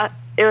 And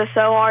it was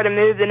so hard to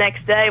move the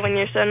next day when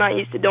you're so not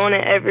used to doing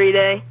it every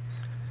day.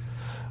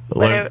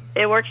 But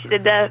it works you to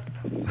death.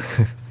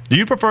 Do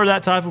you prefer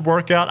that type of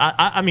workout?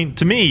 I mean,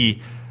 to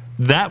me,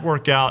 that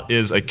workout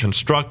is a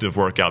constructive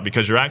workout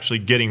because you're actually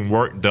getting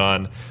work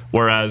done,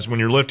 whereas when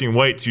you're lifting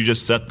weights, you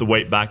just set the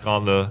weight back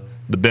on the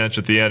bench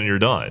at the end and you're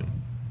done.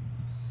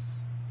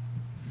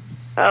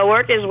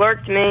 Work is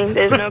work to me.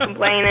 There's no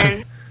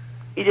complaining.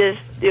 You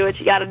just do what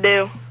you got to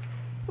do.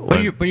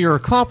 But you're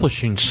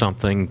accomplishing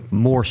something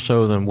more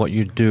so than what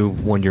you do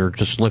when you're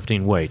just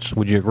lifting weights.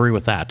 Would you agree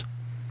with that?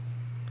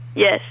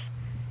 Yes.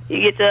 You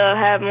get to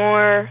have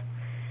more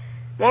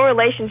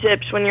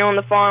relationships when you're on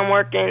the farm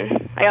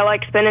working. I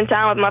like spending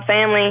time with my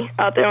family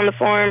out there on the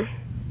farm.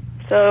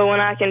 So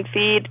when I can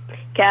feed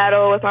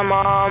cattle with my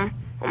mom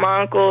or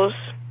my uncles,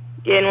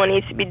 getting what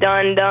needs to be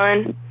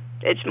done,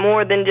 it's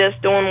more than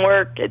just doing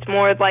work. It's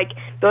more like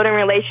building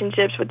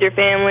relationships with your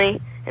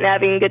family and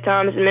having good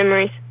times and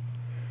memories.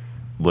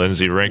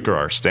 Lindsay Rinker,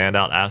 our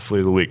Standout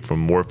Athlete of the Week from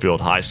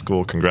Moorfield High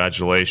School.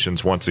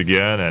 Congratulations once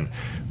again, and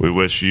we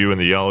wish you and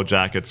the Yellow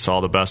Jackets all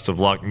the best of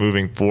luck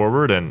moving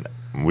forward, and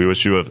we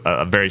wish you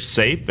a very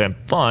safe and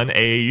fun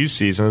AAU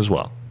season as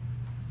well.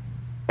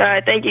 All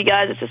right, thank you,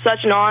 guys. It's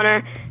such an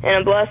honor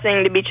and a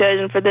blessing to be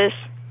chosen for this.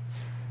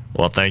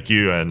 Well, thank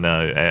you,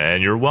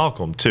 and you're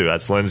welcome too.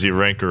 That's Lindsay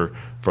Rinker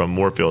from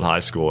Moorfield High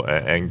School.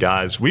 And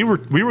guys, we were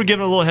given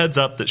a little heads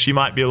up that she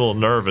might be a little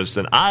nervous,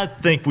 and I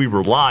think we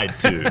were lied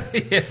to.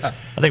 Yeah.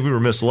 I think we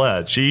were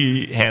misled.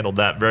 She handled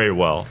that very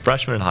well.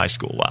 Freshman in high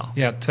school, wow.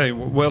 Yeah, I tell you,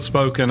 well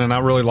spoken, and I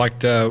really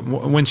liked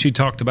when she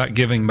talked about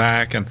giving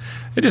back. And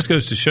it just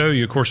goes to show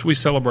you, of course, we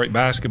celebrate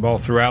basketball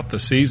throughout the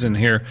season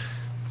here.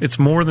 It's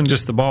more than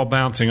just the ball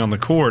bouncing on the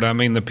court. I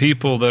mean, the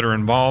people that are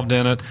involved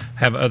in it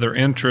have other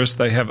interests.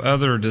 They have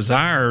other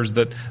desires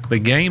that the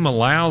game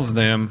allows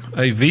them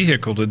a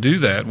vehicle to do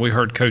that. We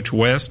heard Coach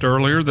West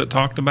earlier that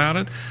talked about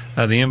it,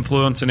 the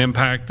influence and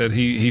impact that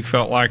he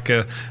felt like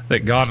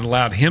that God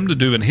allowed him to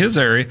do in his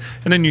area.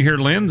 And then you hear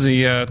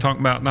Lindsay talk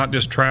about not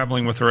just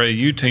traveling with her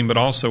AAU team, but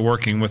also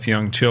working with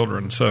young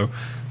children. So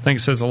I think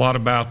it says a lot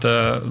about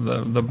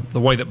the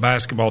way that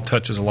basketball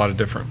touches a lot of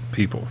different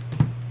people.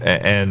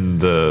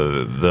 And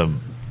the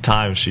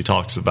time she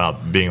talks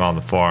about being on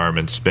the farm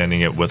and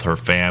spending it with her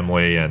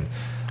family and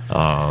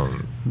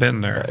been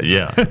there,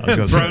 yeah,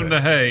 thrown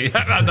to hay.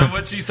 I know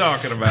what she's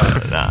talking about.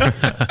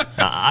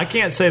 I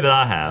can't say that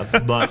I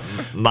have, but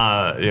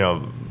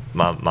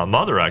my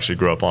mother actually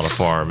grew up on a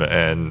farm,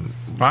 and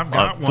I've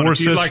got one. Four if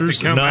you'd sisters.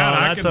 Like to come out,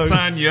 I can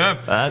sign you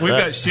up. We've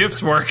got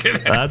shifts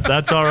working.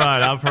 That's all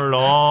right. I've heard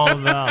all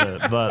about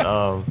it,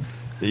 but.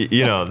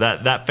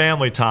 That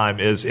family time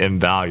is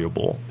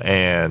invaluable,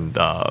 and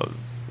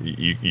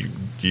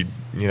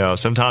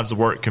sometimes the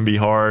work can be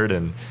hard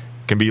and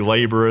can be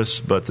laborious,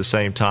 but at the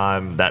same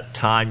time, that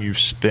time you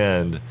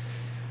spend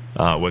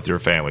with your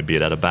family, be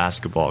it at a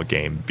basketball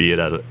game, be it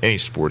at any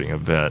sporting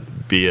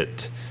event, be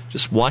it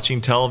just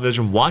watching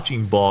television,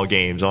 watching ball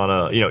games on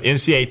a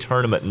NCAA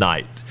tournament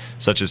night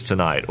such as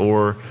tonight,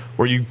 or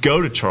you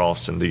go to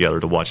Charleston together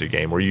to watch a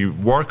game, or you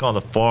work on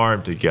the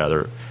farm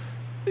together.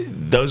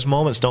 Those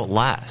moments don't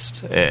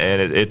last,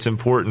 and it's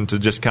important to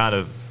just kind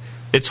of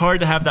 – it's hard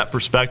to have that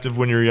perspective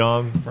when you're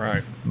young.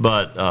 Right.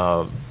 But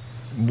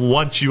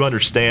once you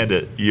understand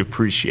it, you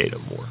appreciate it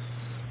more.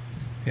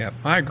 Yeah,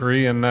 I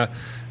agree. And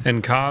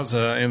Kaz,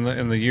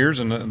 in the years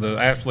and the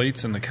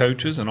athletes and the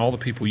coaches and all the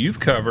people you've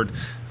covered,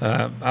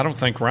 I don't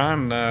think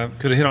Ryan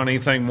could have hit on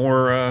anything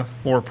more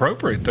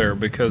appropriate there,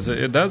 because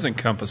it does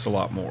encompass a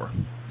lot more.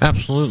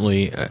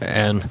 Absolutely.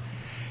 And –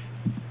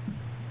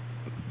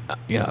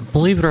 yeah,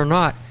 believe it or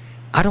not,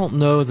 I don't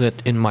know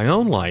that in my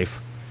own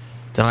life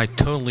that I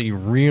totally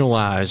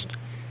realized,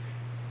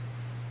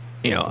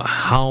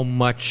 how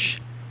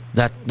much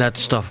that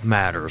stuff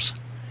matters.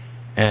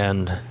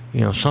 And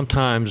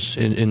sometimes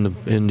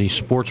in the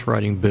sports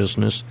writing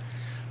business,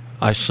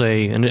 I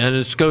say, and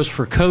this goes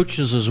for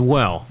coaches as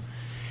well,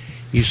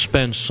 you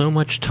spend so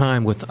much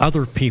time with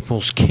other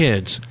people's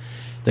kids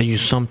that you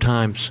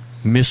sometimes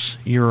miss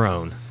your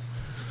own.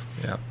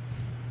 Yeah.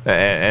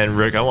 And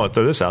Rick, I want to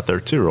throw this out there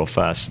too real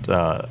fast.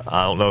 I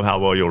don't know how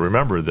well you'll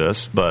remember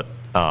this, but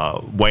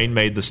Wayne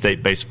made the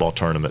state baseball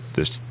tournament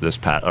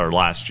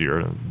last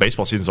year.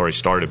 Baseball season's already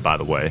started, by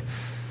the way.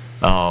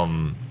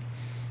 And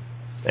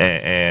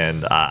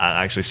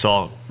I actually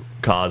saw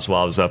Kaz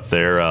while I was up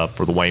there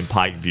for the Wayne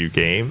Pikeview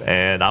game,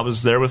 and I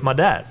was there with my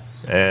dad.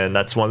 And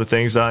that's one of the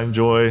things I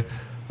enjoy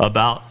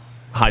about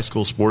high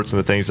school sports and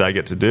the things I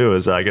get to do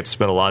is I get to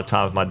spend a lot of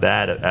time with my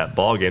dad at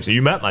ball games. And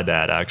you met my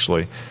dad,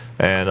 actually.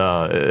 And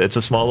it's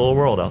a small little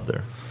world out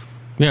there.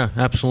 Yeah,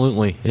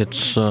 absolutely.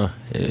 It's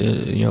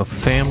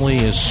family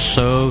is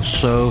so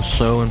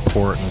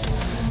important.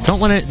 Don't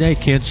let it. Hey,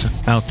 kids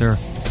out there,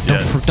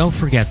 don't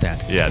forget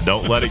that. Yeah,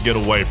 don't let it get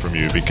away from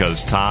you,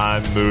 because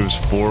time moves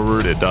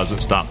forward. It doesn't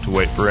stop to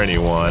wait for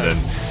anyone. And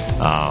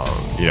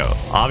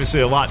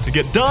obviously a lot to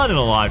get done in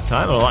a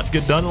lifetime, and a lot to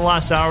get done in the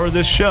last hour of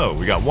this show.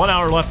 We got 1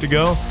 hour left to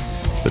go.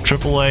 The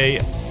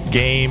AAA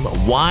game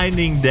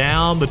winding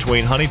down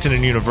between Huntington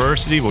and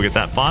University. We'll get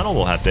that final.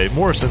 We'll have Dave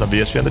Morrison of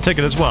ESPN The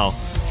Ticket as well,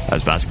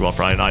 as Basketball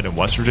Friday Night in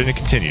West Virginia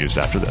continues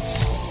after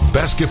this.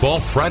 Basketball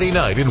Friday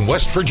Night in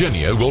West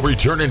Virginia will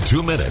return in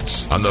 2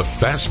 minutes on the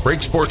Fast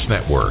Break Sports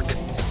Network.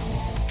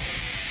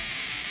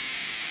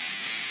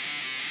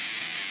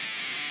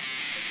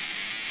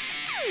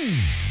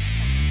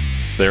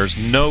 There's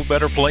no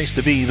better place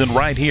to be than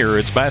right here.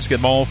 It's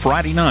Basketball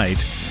Friday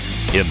Night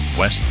in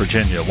West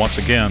Virginia. Once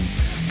again,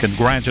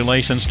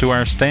 congratulations to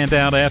our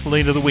standout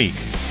athlete of the week,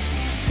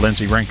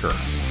 Lindsay Rinker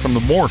from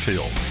the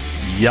Moorfield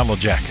Yellow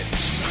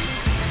Jackets.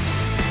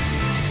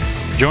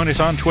 Join us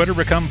on Twitter.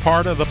 Become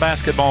part of the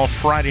Basketball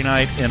Friday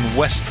Night in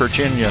West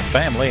Virginia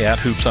family at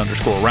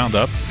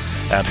 @Hoops_Roundup,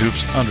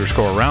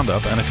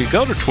 @Hoops_Roundup. And if you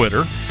go to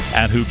Twitter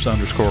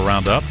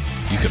 @Hoops_Roundup,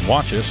 you can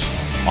watch us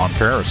on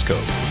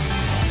Periscope.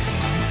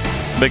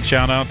 Big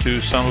shout out to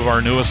some of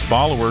our newest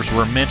followers.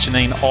 We're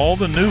mentioning all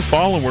the new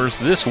followers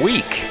this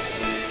week.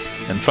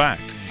 In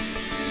fact,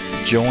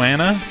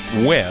 Joanna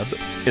Webb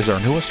is our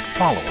newest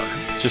follower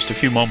just a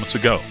few moments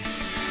ago.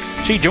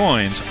 She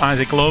joins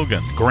Isaac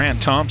Logan,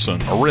 Grant Thompson,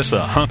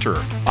 Arissa Hunter,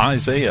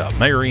 Isaiah,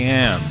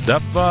 Marianne,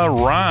 Depva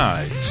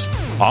Rides,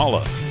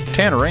 Olive,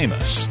 Tanner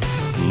Amos,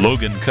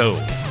 Logan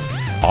Cole,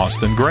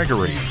 Austin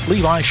Gregory,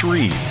 Levi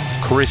Shreve,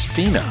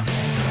 Christina,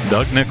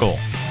 Doug Nickel,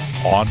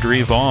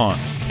 Audrey Vaughn,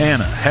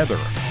 Anna Heather,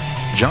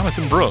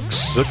 Jonathan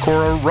Brooks,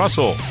 Zachora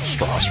Russell,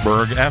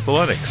 Strasburg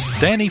Athletics,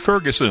 Danny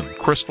Ferguson,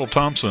 Crystal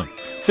Thompson,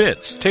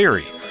 Fitz,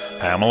 Terry,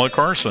 Pamela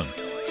Carson,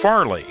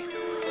 Farley,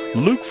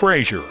 Luke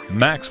Frazier,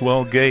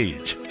 Maxwell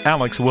Gage,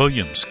 Alex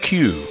Williams,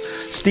 Q,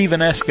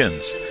 Stephen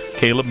Eskins,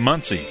 Caleb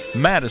Muncie,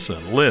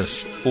 Madison,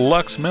 Liz,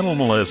 Lux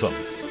Minimalism,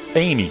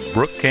 Amy,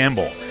 Brooke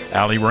Campbell,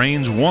 Allie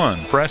Rains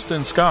 1,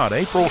 Preston Scott,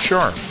 April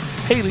Sharp,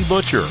 Haley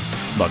Butcher,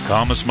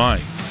 McComas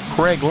Mike,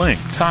 Craig Link,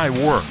 Ty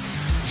Work,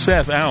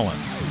 Seth Allen,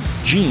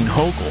 Gene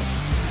Hogle,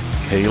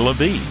 Kayla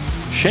B.,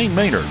 Shane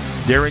Maynard,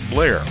 Derek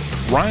Blair,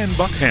 Ryan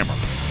Buckhammer,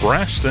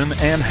 Braston,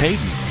 and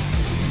Hayden.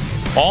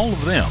 All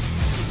of them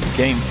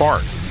became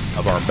part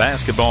of our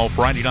Basketball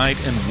Friday Night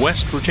in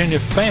West Virginia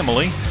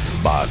family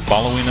by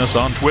following us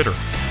on Twitter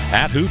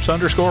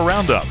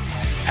 @hoops_roundup,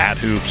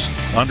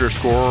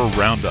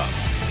 @hoops_roundup.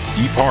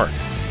 Be part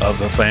of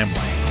the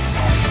family.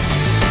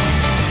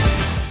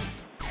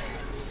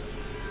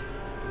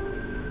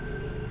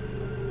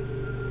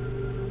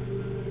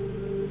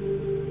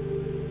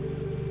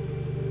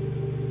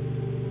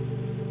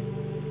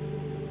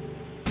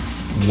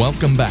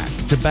 Welcome back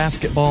to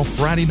Basketball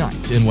Friday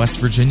Night in West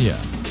Virginia.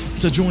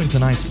 To join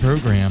tonight's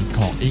program,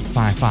 call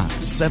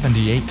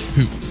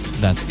 855-78-HOOPS.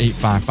 That's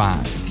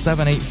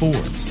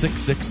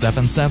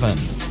 855-784-6677.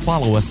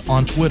 Follow us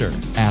on Twitter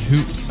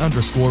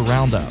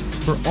 @hoops_roundup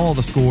for all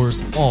the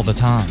scores all the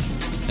time.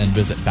 And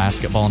visit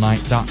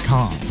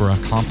basketballnight.com for a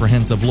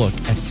comprehensive look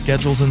at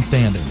schedules and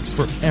standings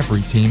for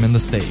every team in the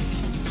state.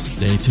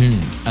 Stay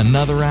tuned.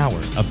 Another hour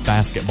of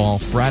Basketball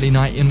Friday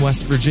Night in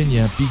West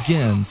Virginia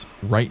begins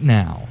right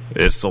now.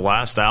 It's the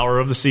last hour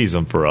of the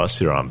season for us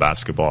here on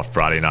Basketball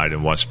Friday Night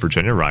in West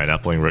Virginia. Ryan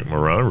Epling, Rick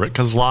Marone, Rick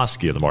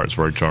Kozlowski of the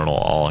Martinsburg Journal,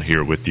 all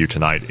here with you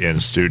tonight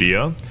in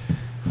studio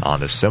on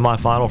the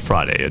semifinal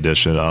Friday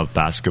edition of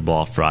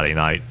Basketball Friday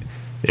Night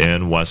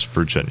in West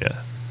Virginia.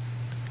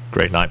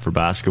 Great night for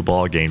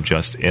basketball. Game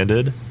just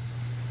ended.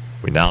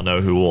 We now know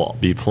who will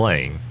be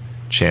playing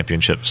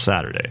Championship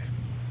Saturday.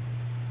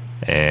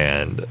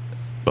 And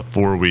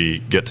before we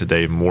get to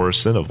Dave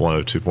Morrison of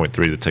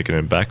 102.3 The Ticket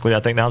in Beckley, I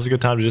think now's a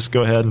good time to just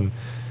go ahead and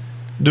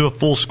do a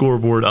full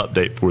scoreboard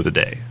update for the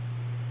day.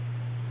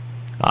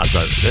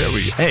 There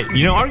we go.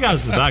 Hey, our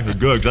guys in the back are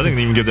good because I didn't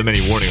even give them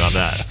any warning on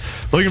that.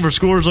 Looking for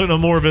scores, looking for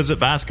more, visit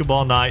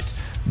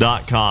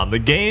basketballnight.com. The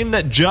game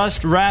that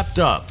just wrapped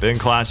up in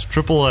Class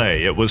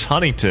AAA, it was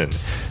Huntington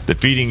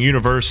defeating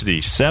University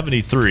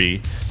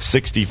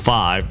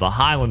 73-65. The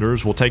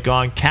Highlanders will take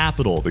on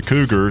Capital. The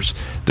Cougars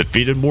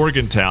defeated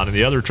Morgantown in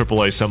the other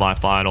AAA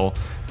semifinal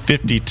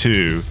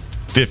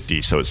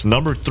 52-50. So it's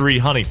number 3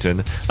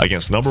 Huntington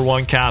against number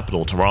 1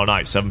 Capital tomorrow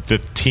night,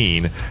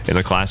 7:15 in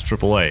the Class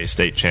AAA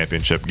state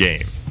championship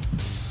game.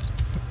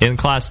 In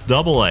Class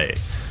AA,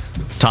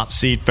 top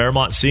seed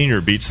Fairmont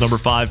Senior beats number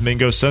 5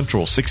 Mingo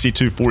Central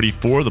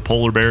 62-44. The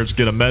Polar Bears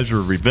get a measure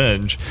of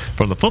revenge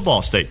from the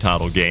football state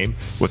title game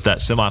with that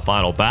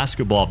semifinal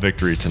basketball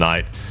victory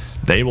tonight.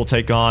 They will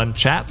take on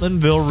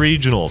Chapmanville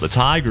Regional. The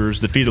Tigers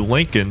defeated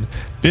Lincoln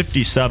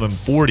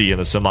 57-40 in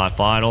the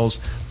semifinals.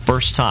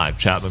 First time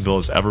Chapmanville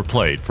has ever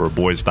played for a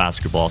boys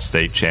basketball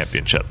state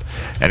championship.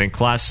 And in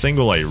Class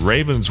Single A,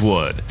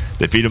 Ravenswood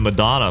defeated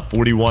Madonna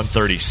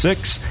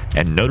 41-36,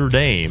 and Notre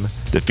Dame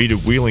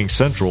defeated Wheeling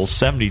Central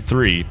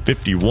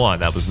 73-51.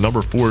 That was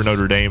number 4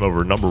 Notre Dame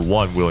over number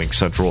 1 Wheeling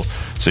Central.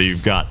 So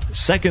you've got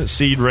 2nd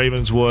seed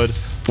Ravenswood,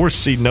 4th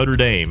seed Notre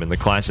Dame in the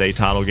Class A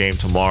title game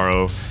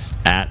tomorrow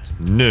at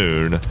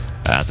noon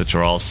at the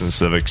Charleston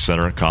Civic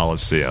Center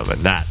Coliseum.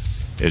 And that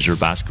is your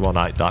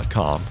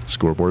basketballnight.com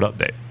scoreboard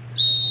update.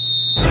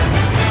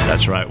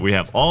 That's right. We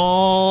have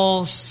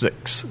all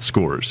 6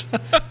 scores.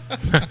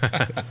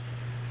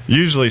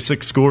 Usually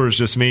 6 scores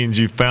just means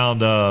you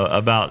found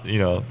about,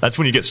 that's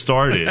when you get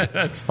started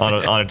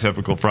on a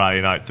typical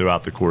Friday night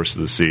throughout the course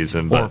of the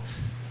season. But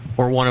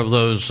or one of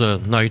those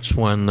nights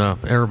when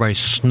everybody's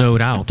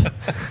snowed out.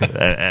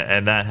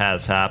 and that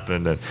has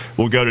happened. And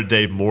we'll go to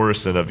Dave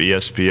Morrison of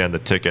ESPN The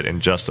Ticket in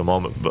just a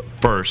moment. But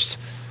first,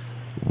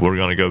 we're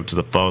going to go to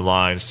the phone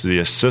lines to the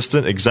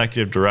Assistant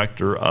Executive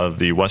Director of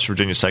the West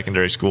Virginia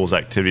Secondary Schools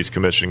Activities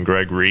Commission,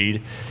 Greg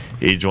Reed.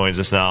 He joins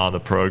us now on the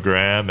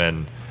program.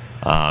 And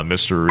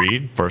Mr.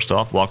 Reed, first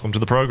off, welcome to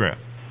the program.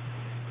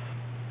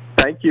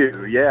 Thank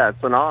you. Yeah,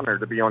 it's an honor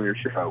to be on your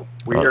show.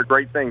 We hear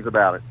great things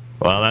about it.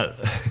 Well,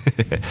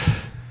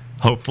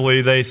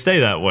 hopefully they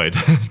stay that way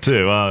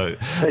too.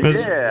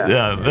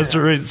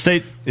 Mr. Reed,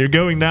 State, you're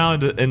going now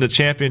into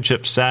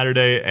Championship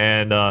Saturday,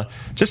 and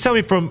just tell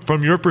me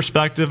from your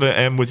perspective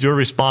and with your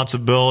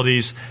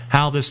responsibilities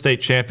how this state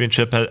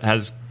championship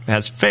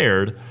has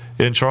fared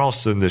in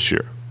Charleston this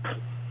year.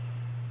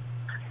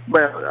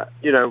 Well,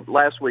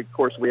 last week, of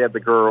course, we had the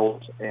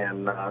girls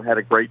and had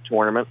a great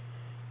tournament,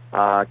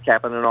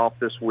 capping it off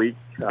this week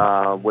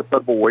with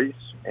the boys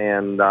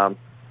and.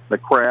 The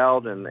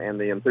crowd and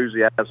the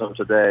enthusiasm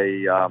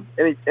today.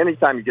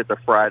 Anytime you get to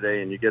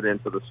Friday and you get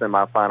into the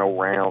semifinal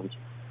rounds,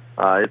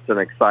 it's an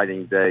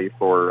exciting day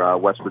for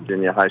West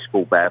Virginia high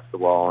school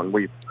basketball, and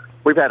we've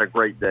had a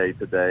great day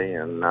today,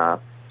 and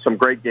some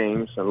great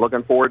games, and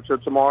looking forward to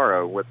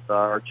tomorrow with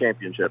our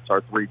championships,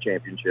 our 3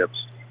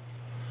 championships.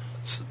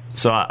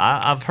 So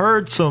I've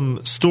heard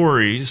some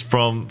stories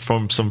from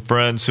some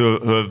friends who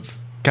have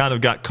kind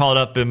of got caught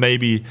up in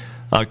maybe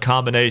a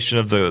combination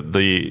of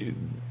the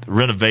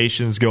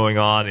renovations going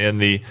on in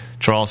the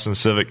Charleston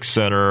Civic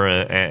Center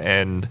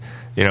and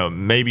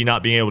maybe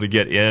not being able to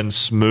get in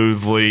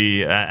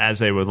smoothly as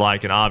they would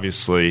like. And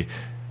obviously,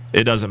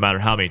 it doesn't matter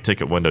how many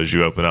ticket windows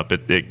you open up.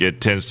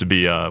 It tends to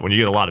be when you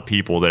get a lot of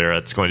people there,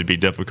 it's going to be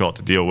difficult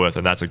to deal with,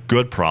 and that's a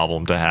good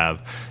problem to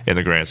have in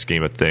the grand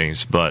scheme of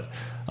things. But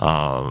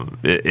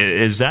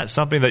is that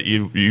something that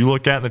you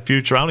look at in the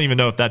future? I don't even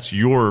know if that's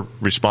your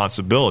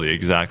responsibility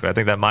exactly. I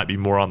think that might be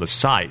more on the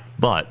site.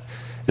 But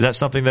is that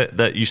something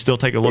that you still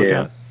take a look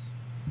at?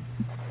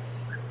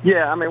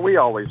 Yeah, I mean, we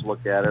always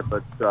look at it,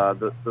 but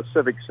the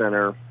Civic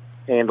Center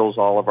handles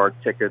all of our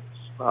tickets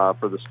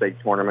for the state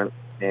tournament.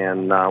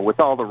 And with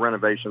all the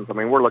renovations, I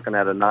mean, we're looking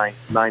at a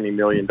 $90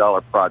 million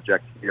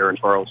project here in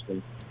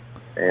Charleston.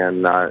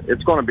 And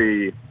it's going to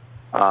be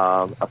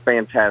a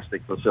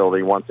fantastic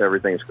facility once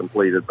everything's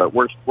completed. But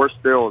we're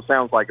still, it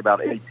sounds like,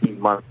 about 18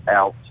 months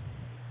out.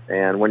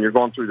 And when you're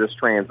going through this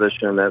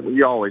transition,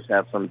 you always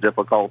have some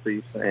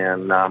difficulties.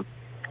 And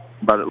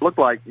but it looked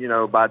like,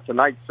 by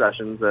tonight's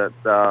sessions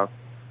that,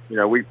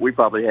 we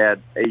probably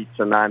had 8,000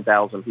 to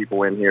 9,000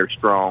 people in here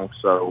strong.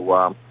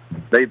 So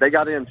they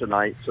got in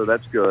tonight, so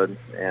that's good.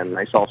 And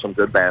they saw some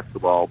good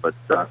basketball. But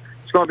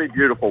it's going to be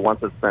beautiful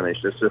once it's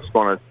finished. It's just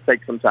going to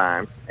take some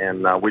time.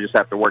 And we just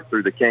have to work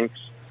through the kinks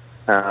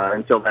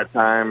until that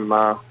time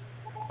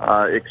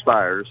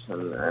expires.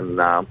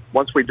 And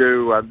once we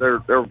do,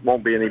 there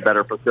won't be any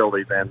better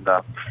facility than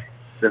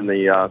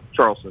the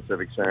Charleston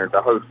Civic Center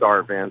to host our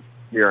event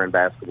here in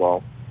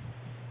basketball.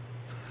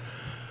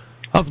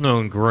 I've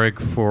known Greg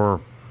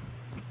for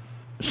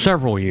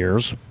several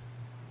years.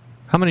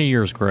 How many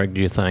years, Greg,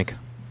 do you think?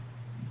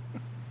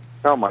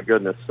 Oh, my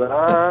goodness.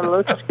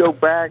 Let's go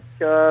back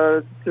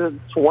to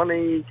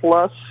 20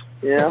 plus.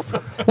 Yeah.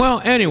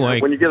 Well, anyway.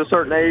 When you get a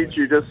certain age,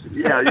 you just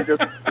kind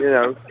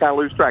of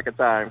lose track of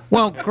time.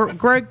 Well,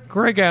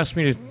 Greg asked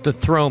me to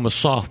throw him a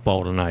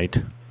softball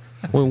tonight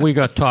when we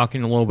got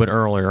talking a little bit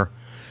earlier.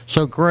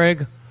 So,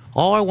 Greg,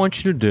 all I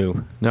want you to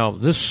do, now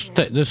this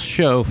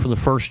show for the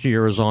first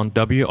year is on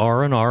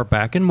WRNR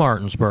back in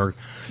Martinsburg,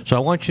 so I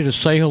want you to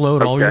say hello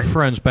to all your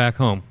friends back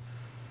home.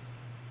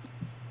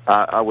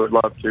 I would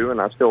love to,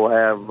 and I still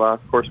have,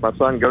 of course, my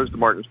son goes to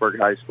Martinsburg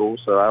High School,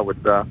 so I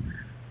would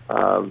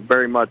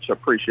very much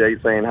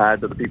appreciate saying hi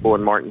to the people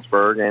in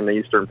Martinsburg and the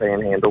Eastern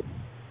Panhandle.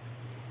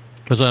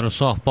 Was that a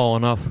softball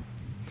enough?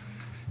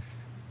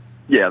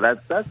 Yeah,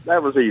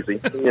 that was easy.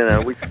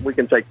 We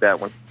can take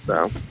that one.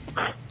 So.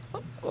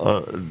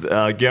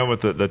 Again, with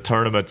the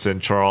tournaments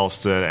in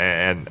Charleston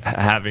and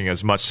having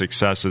as much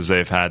success as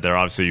they've had there,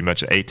 obviously you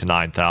mentioned 8,000 to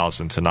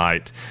 9,000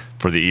 tonight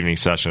for the evening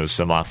session of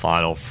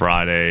semifinal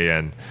Friday,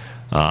 and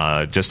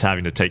just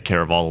having to take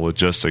care of all the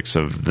logistics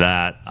of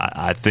that.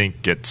 I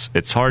think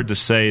it's hard to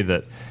say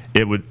that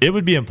it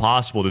would be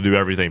impossible to do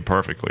everything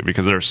perfectly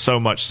because there's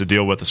so much to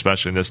deal with,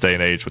 especially in this day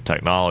and age with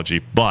technology.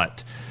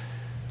 But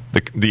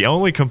the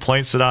only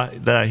complaints that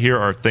I hear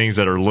are things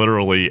that are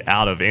literally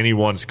out of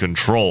anyone's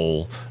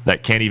control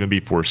that can't even be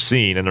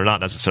foreseen, and they're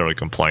not necessarily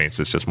complaints.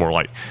 It's just more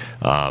like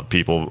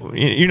people.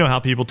 You know how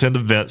people tend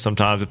to vent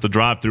sometimes if the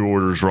drive-through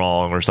order is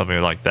wrong or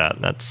something like that.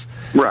 And that's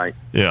right.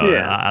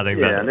 Yeah, I think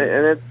that.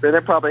 And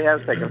it probably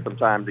has taken some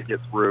time to get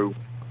through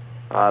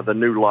the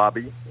new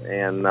lobby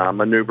and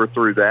maneuver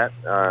through that.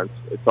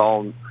 It's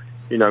all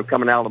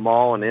coming out of the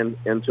mall and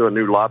into a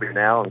new lobby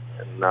now,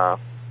 and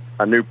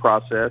a new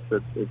process.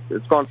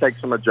 It's going to take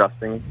some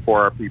adjusting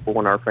for our people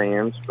and our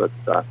fans, but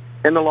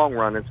in the long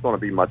run, it's going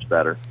to be much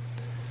better.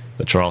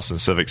 The Charleston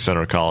Civic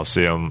Center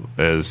Coliseum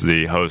is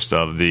the host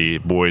of the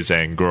boys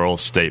and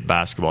girls state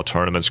basketball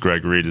tournaments.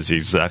 Greg Reed is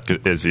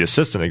the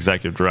assistant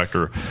executive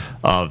director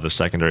of the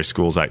Secondary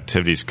Schools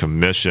Activities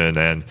Commission,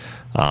 and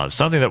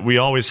something that we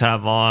always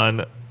have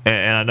on.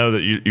 And I know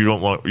that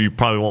you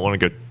probably won't want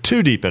to go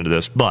too deep into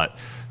this, but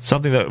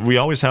something that we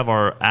always have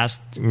our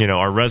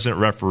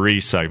resident referee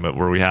segment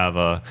where we have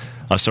a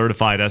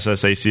certified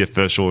SSAC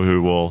official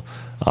who will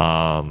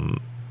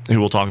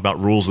talk about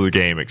rules of the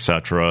game,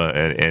 etc.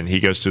 And he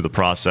goes through the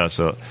process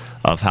of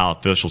how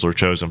officials are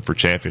chosen for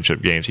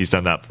championship games. He's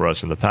done that for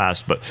us in the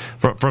past. But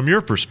from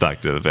your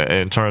perspective,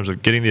 in terms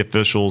of getting the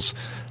officials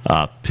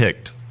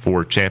picked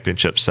for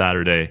Championship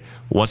Saturday,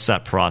 what's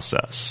that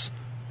process?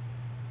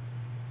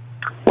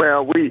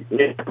 Well, we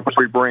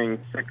bring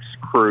 6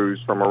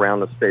 crews from around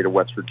the state of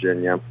West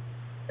Virginia,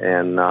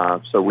 and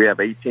so we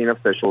have 18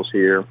 officials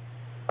here.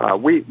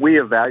 We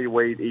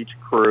evaluate each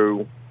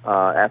crew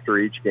after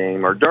each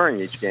game, or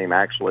during each game,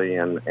 actually,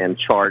 and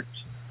chart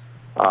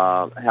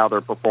how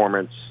their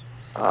performance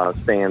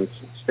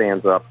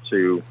stands up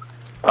to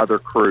other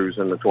crews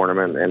in the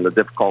tournament and the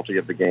difficulty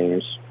of the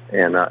games.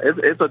 And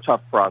it's a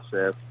tough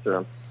process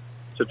to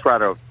try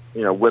to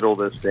whittle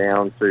this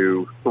down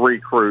to 3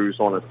 crews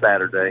on a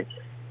Saturday.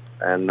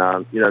 And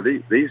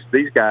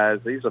these guys,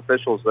 these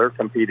officials, they're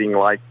competing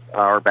like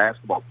our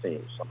basketball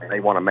teams. I mean, they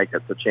want to make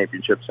it to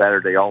championship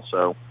Saturday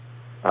also.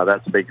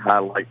 That's a big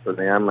highlight for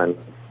them. And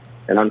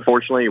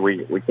unfortunately,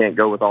 we can't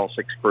go with all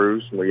 6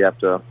 crews. We have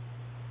to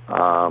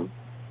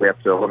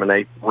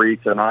eliminate 3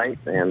 tonight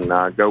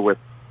and go with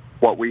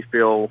what we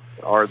feel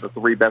are the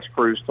 3 best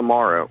crews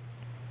tomorrow.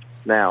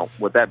 Now,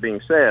 with that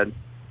being said,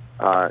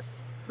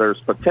 there's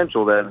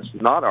potential that it's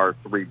not our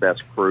 3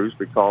 best crews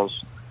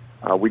because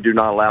we do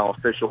not allow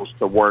officials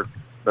to work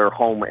their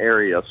home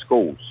area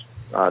schools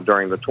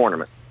during the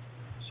tournament.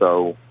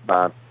 So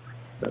by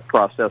the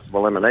process of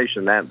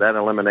elimination, that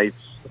eliminates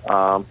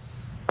a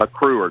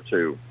crew or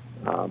 2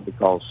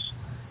 because,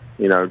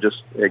 just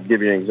to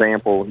give you an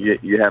example,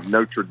 you have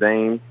Notre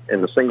Dame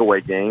in the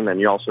single-A game, and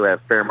you also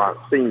have Fairmont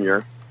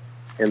Senior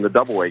in the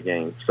double-A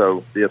game.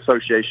 So the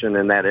association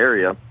in that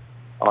area,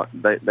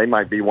 they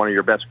might be one of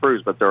your best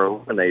crews, but they're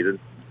eliminated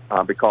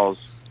because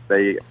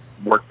they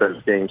work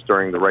those games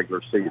during the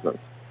regular season.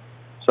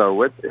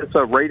 So it's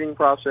a rating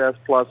process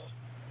plus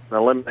an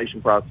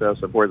elimination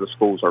process of where the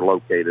schools are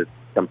located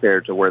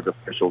compared to where the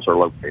officials are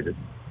located.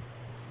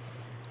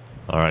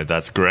 All right,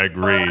 that's Greg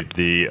Reed,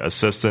 the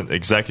Assistant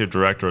Executive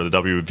Director of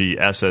the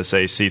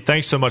WVSSAC.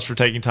 Thanks so much for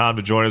taking time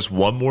to join us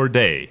one more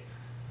day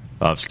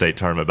of state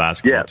tournament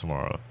basketball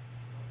tomorrow.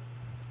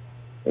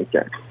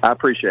 Okay. I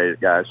appreciate it,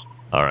 guys.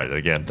 All right.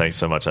 Again, thanks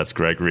so much. That's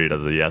Greg Reed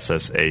of the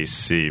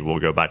SSAC. We'll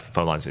go back to the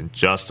phone lines in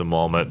just a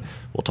moment.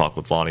 We'll talk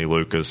with Lonnie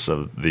Lucas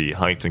of the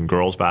Huntington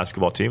girls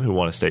basketball team who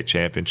won a state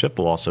championship.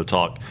 We'll also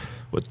talk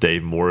with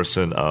Dave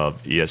Morrison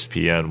of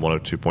ESPN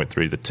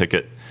 102.3 The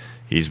Ticket.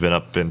 He's been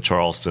up in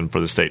Charleston for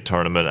the state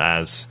tournament,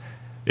 as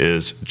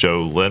is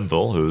Joe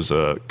Linville, who's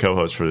a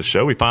co-host for the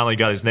show. We finally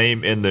got his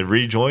name in the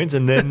rejoins,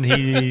 and then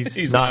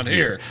he's not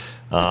here.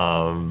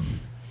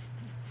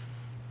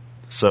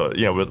 So,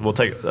 we'll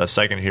take a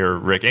second here,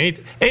 Rick.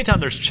 Anytime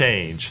there's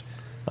change,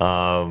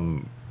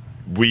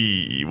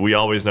 we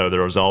always know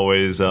there was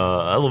always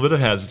a little bit of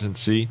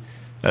hesitancy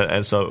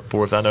and so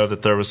forth. I know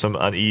that there was some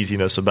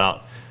uneasiness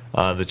about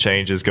the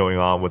changes going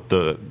on with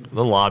the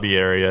lobby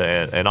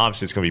area, and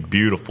obviously it's going to be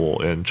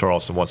beautiful in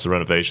Charleston once the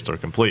renovations are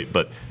complete.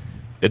 But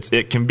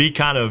it can be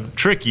kind of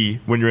tricky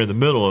when you're in the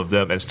middle of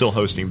them and still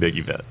hosting big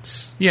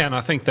events. Yeah, and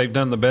I think they've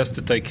done the best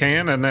that they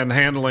can, and then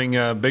handling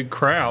big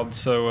crowds.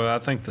 So I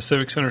think the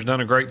Civic Center's done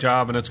a great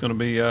job, and it's going to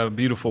be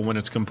beautiful when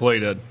it's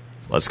completed.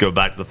 Let's go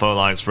back to the phone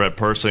lines. Fred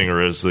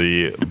Persinger is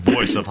the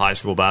voice of high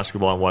school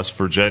basketball in West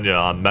Virginia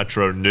on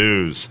Metro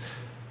News.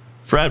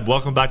 Fred,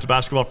 welcome back to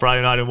Basketball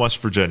Friday Night in West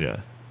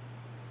Virginia.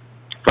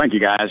 Thank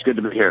you, guys. Good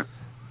to be here.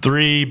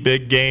 3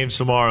 big games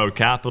tomorrow,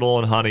 Capital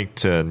and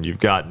Huntington. You've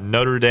got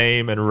Notre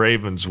Dame and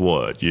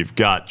Ravenswood. You've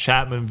got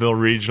Chapmanville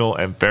Regional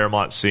and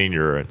Fairmont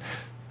Senior. And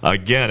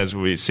again, as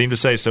we seem to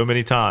say so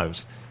many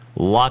times,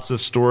 lots of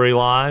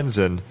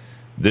storylines. And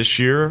this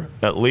year,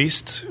 at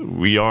least,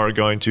 we are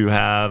going to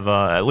have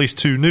at least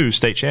 2 new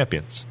state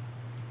champions.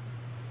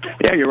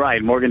 Yeah, you're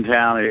right.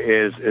 Morgantown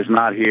is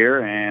not here,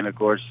 and of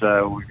course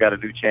we've got a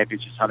new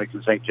champion.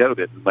 Huntington St. Joe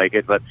didn't make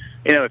it, but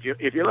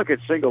if you look at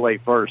single A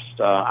first,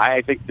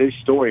 I think this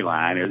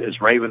storyline is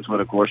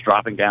Ravenswood, of course,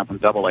 dropping down from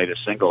double A to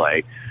single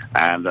A,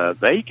 and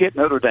they get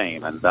Notre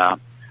Dame, and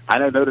I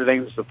know Notre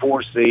Dame is the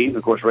 4 seed,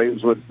 of course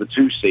Ravenswood is the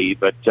 2 seed,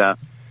 but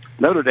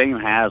Notre Dame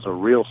has a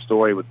real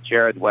story with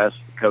Jared West,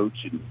 the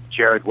coach, and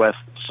Jared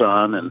West's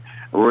son, and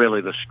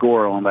really the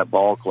scorer on that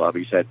ball club.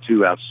 He's had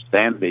 2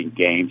 outstanding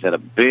games, had a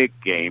big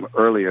game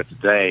earlier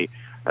today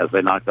as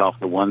they knocked off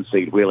the 1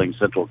 seed Wheeling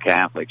Central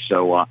Catholic.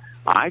 So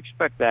I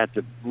expect that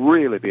to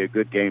really be a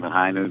good game at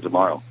high noon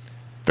tomorrow.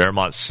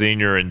 Fairmont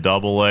Senior in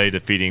AA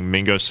defeating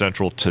Mingo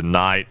Central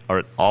tonight.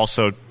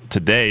 Also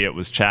today it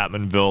was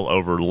Chapmanville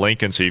over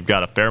Lincoln. So you've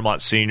got a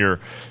Fairmont Senior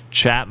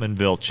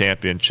Chapmanville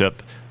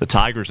championship. The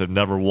Tigers have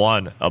never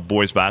won a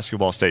boys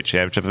basketball state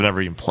championship. They've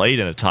never even played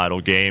in a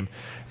title game.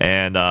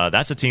 And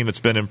that's a team that's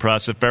been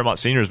impressive. Fairmont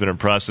Senior has been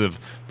impressive.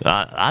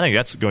 I think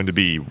that's going to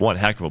be one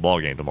heck of a ball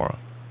game tomorrow.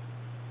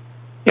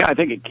 Yeah, I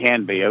think it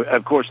can be.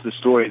 Of course, the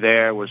story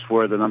there was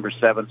where the number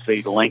 7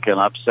 seed Lincoln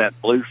upset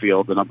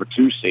Bluefield, the number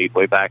 2 seed,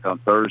 way back on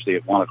Thursday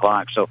at 1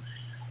 o'clock. So,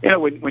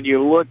 when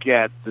you look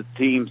at the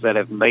teams that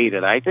have made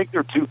it, I think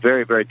they're 2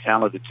 very, very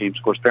talented teams.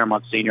 Of course,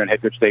 Fairmont Senior and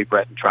head coach Dave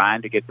Breton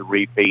trying to get the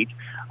repeat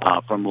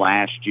from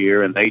last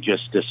year, and they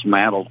just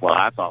dismantled what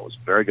I thought was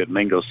a very good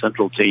Mingo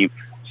Central team,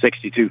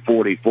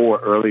 62-44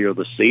 earlier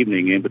this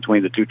evening in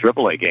between the 2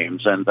 AAA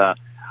games. And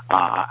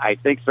I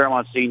think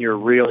Fairmont Senior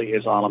really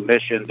is on a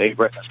mission. Dave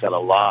Britton's got a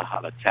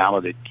lot of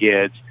talented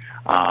kids.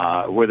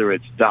 Whether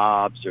it's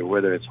Dobbs or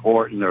whether it's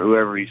Horton or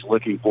whoever he's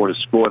looking for to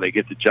score, they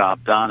get the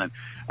job done.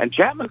 And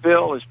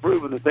Chapmanville has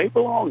proven that they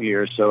belong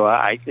here. So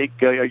I think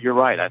you're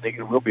right. I think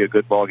it will be a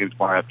good ball game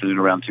tomorrow afternoon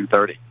around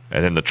 2:30.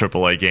 And then the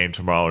AAA game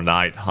tomorrow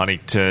night,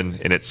 Huntington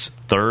in its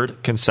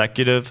 3rd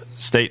consecutive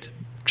state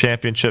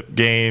championship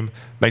game,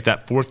 make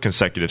that 4th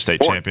consecutive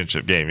state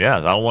championship game. Yeah,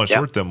 I don't want to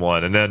short them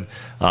one. And then,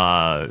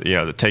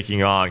 the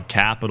taking on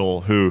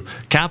Capital, who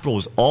Capital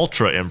was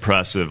ultra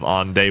impressive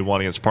on day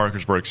 1 against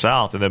Parkersburg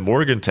South. And then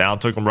Morgantown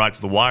took them right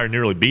to the wire,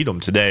 nearly beat them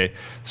today.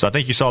 So I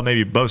think you saw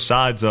maybe both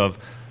sides of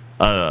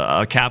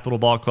a Capital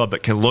Ball Club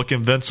that can look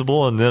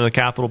invincible, and then a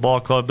Capital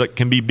Ball Club that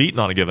can be beaten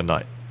on a given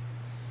night?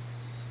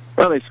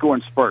 Well, they score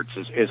in spurts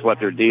is what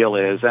their deal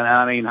is. And,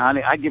 I mean,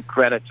 I give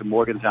credit to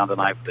Morgantown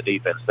tonight for the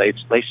defense.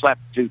 They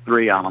slapped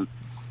 2-3 on them.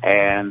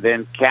 And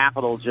then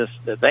Capital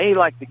they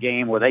like the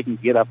game where they can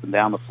get up and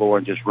down the floor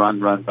and just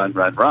run.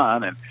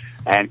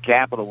 And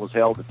Capital was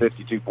held to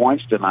 52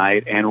 points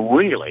tonight and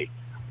really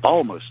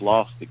almost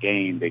lost the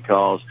game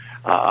because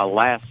a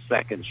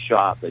last-second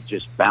shot that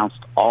just bounced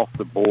off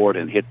the board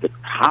and hit the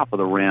top of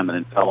the rim and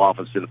then fell off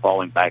instead of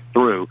falling back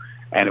through,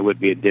 and it would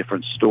be a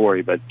different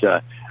story. But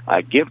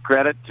give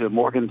credit to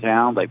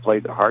Morgantown. They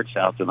played their hearts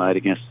out tonight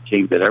against a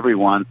team that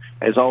everyone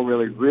has all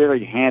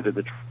really handed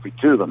the trophy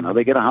to them. Now,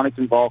 they get a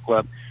Huntington Ball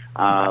Club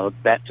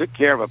that took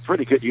care of a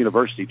pretty good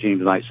university team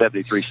tonight,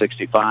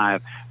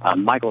 73-65.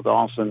 Michael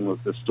Dawson was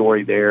the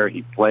story there.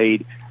 He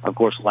played, of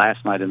course,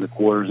 last night in the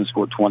quarters and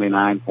scored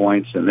 29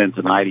 points, and then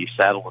tonight he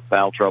saddled with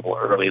foul trouble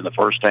early in the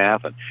first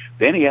half, and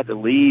then he had to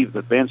leave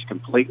the bench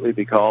completely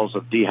because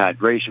of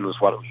dehydration, was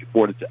what was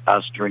reported to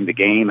us during the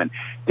game, and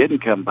didn't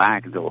come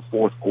back until the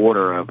fourth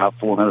quarter, about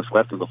 4 minutes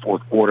left in the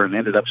fourth quarter, and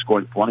ended up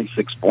scoring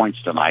 26 points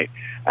tonight,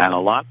 and a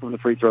lot from the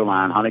free throw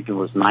line. Huntington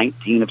was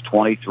 19 of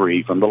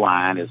 23 from the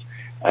line as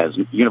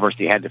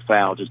University had to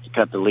foul just to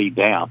cut the lead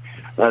down.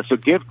 So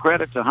give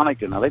credit to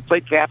Huntington. Now, they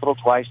played Capital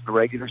twice in the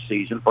regular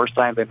season. First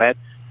time they met,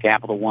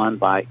 Capital won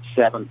by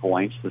 7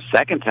 points. The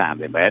second time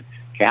they met,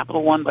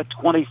 Capital won by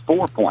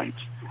 24 points.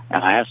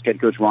 And I asked head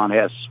coach Ron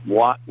Hess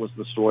what was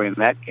the story in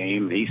that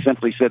game. He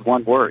simply said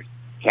one word: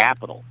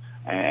 Capital.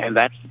 And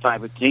that's the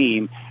type of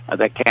team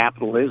that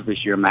Capital is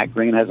this year. Matt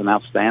Green has an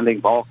outstanding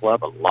ball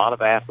club, a lot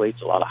of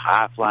athletes, a lot of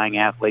high-flying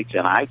athletes,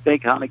 and I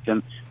think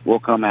Huntington will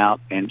come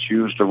out and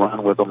choose to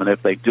run with them, and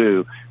if they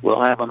do,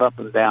 we'll have an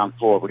up-and-down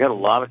floor. We've got a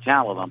lot of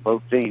talent on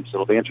both teams, so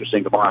it'll be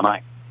interesting tomorrow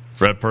night.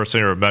 Fred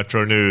Persinger of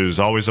Metro News,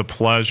 always a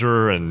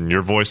pleasure, and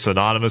your voice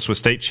synonymous with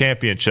state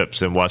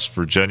championships in West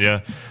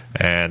Virginia,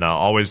 and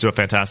always do a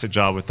fantastic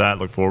job with that.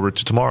 Look forward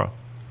to tomorrow.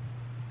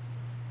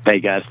 Hey,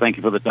 guys, thank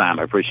you for the time.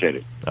 I appreciate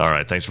it. All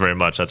right, thanks very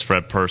much. That's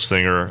Fred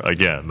Persinger,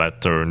 again,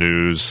 Metro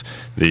News,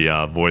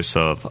 the voice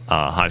of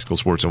high school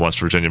sports in West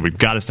Virginia. We've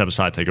got to step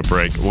aside, take a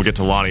break. We'll get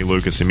to Lonnie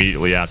Lucas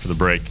immediately after the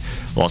break.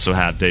 We'll also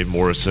have Dave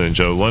Morrison and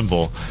Joe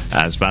Linville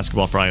as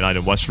Basketball Friday Night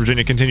in West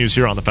Virginia continues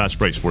here on the Fast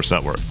Break Sports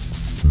Network.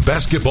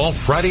 Basketball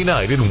Friday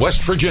Night in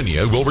West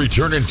Virginia will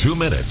return in 2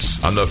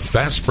 minutes on the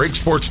Fast Break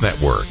Sports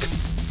Network.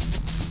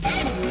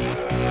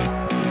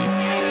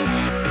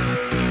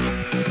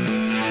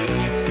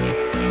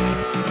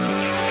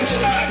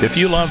 If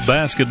you love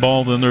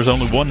basketball, then there's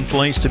only one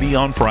place to be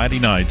on Friday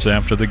nights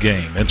after the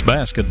game. It's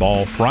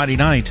Basketball Friday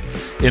Night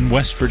in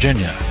West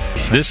Virginia.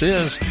 This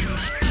is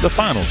the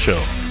final show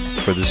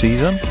for the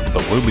season,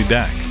 but we'll be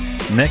back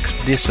next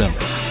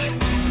December.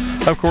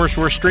 Of course,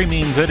 we're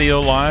streaming video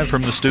live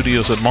from the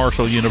studios at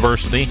Marshall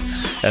University,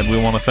 and we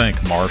want to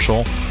thank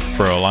Marshall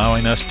for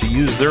allowing us to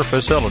use their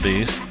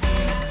facilities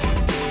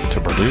to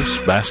produce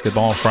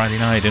Basketball Friday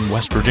Night in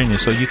West Virginia,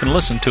 so you can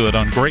listen to it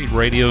on great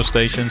radio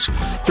stations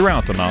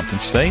throughout the Mountain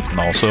State and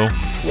also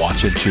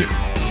watch it too.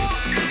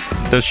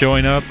 Does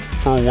showing up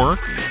for work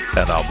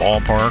at a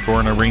ballpark or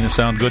an arena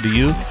sound good to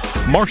you?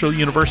 Marshall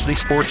University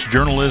Sports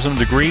Journalism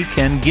degree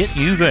can get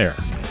you there.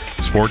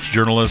 Sports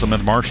journalism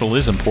at Marshall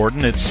is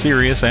important, it's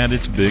serious, and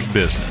it's big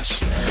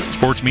business.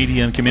 Sports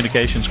media and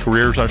communications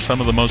careers are some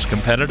of the most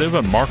competitive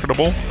and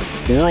marketable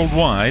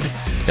worldwide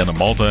in a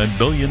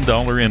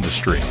multi-billion-dollar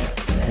industry.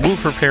 We'll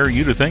prepare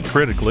you to think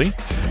critically,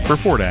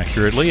 report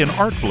accurately, and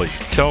artfully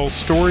tell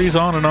stories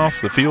on and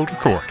off the field or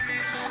court.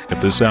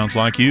 If this sounds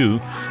like you,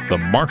 the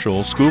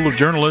Marshall School of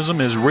Journalism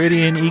is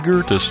ready and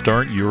eager to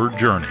start your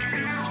journey.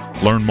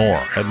 Learn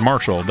more at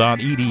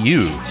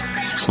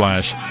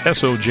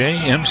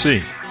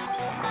marshall.edu/SOJMC.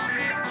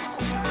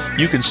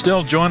 You can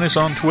still join us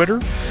on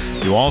Twitter.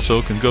 You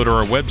also can go to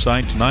our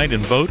website tonight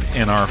and vote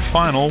in our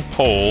final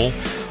poll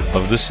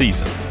of the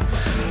season.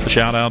 A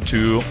shout out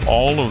to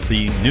all of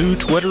the new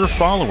Twitter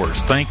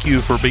followers. Thank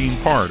you for being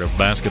part of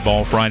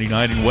Basketball Friday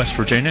Night in West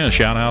Virginia. A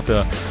shout out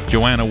to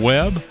Joanna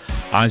Webb,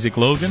 Isaac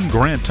Logan,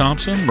 Grant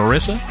Thompson,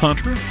 Marissa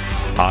Hunter,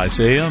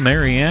 Isaiah,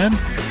 Marianne,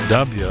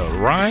 W.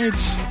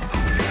 Rides,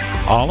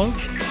 Olive,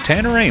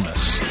 Tanner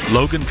Amos,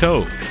 Logan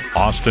Cove,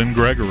 Austin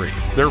Gregory.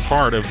 They're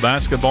part of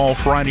Basketball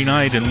Friday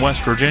Night in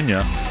West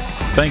Virginia.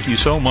 Thank you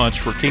so much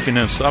for keeping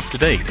us up to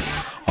date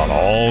on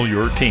all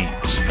your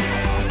teams.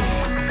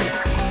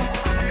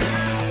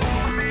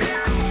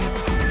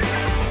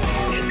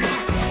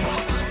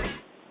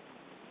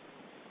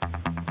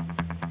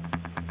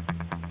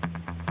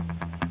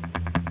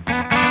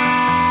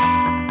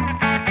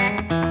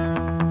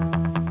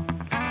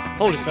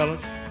 Hold it, fellas.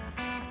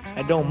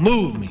 That don't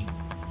move me.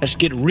 Let's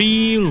get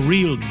real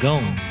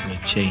going for a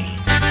change.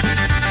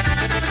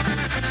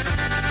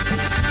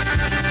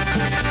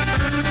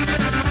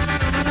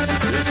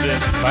 This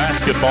is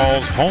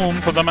basketball's home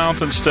for the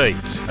Mountain State.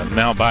 And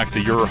now back to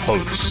your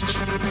hosts,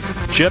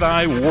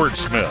 Jedi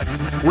Wordsmith,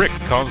 Rick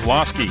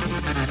Kozlowski,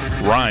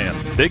 Ryan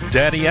Big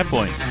Daddy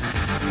Epling,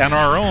 and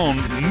our own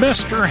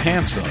Mr.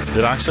 Handsome.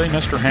 Did I say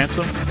Mr.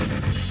 Handsome?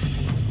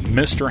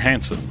 Mr.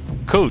 Handsome.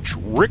 Coach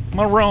Rick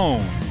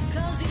Marone.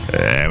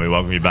 And we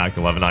welcome you back to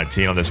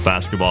 11:19 on this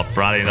Basketball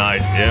Friday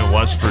night in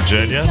West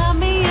Virginia,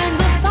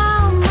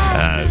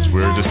 as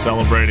we're just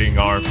celebrating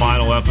our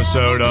final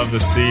episode of the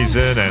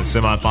season and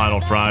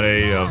semifinal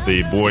Friday of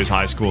the boys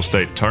high school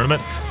state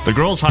tournament. The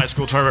girls high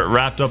school tournament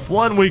wrapped up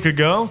 1 week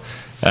ago,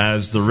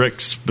 as the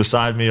Ricks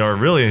beside me are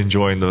really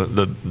enjoying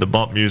the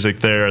bump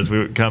music there as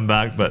we come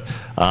back. But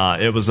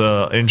it was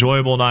an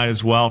enjoyable night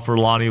as well for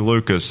Lonnie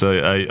Lucas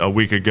a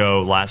week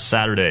ago, last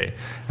Saturday,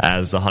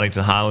 as the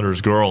Huntington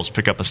Highlanders girls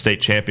pick up a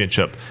state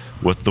championship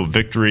with the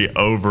victory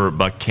over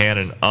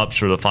Buchanan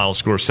Upshur. The final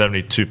score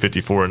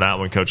 72-54 in that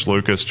one. Coach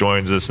Lucas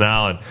joins us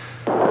now. And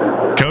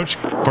Coach,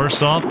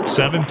 first off,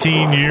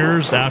 17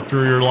 years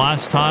after your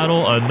last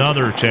title,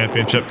 another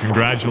championship.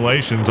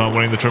 Congratulations on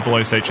winning the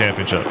AAA state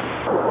championship.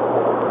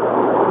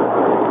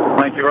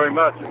 Thank you very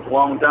much. It's a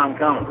long time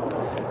coming.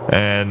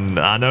 And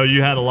I know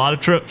you had a lot of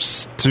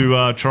trips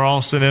to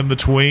Charleston in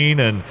between,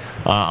 and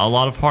a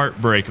lot of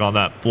heartbreak on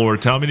that floor.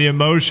 Tell me the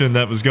emotion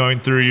that was going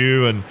through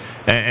you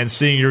and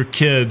seeing your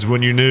kids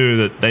when you knew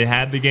that they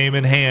had the game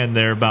in hand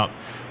there about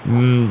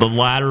the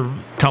latter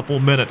couple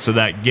minutes of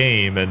that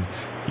game, and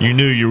you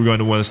knew you were going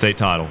to win a state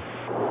title.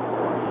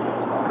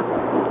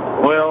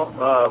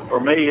 Well, for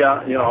me,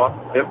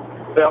 it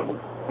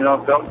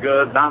felt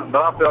good, but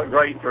I felt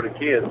great for the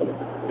kids.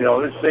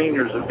 These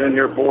seniors have been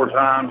here 4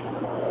 times,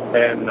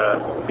 and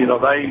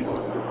they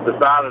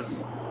decided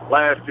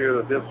last year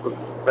that this was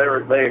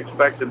they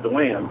expected to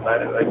win.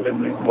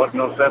 Wasn't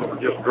no sense of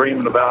just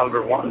dreaming about it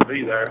or wanting to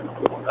be there.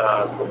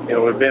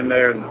 We've been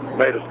there and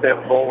made a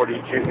step forward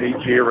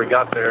each year we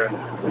got there,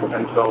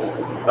 and so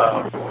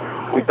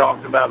we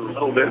talked about it a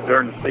little bit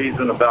during the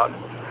season about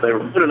they were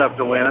good enough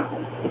to win it,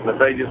 but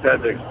they just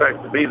had to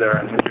expect to be there.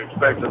 And if you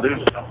expect to do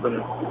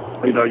something,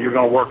 you're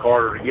going to work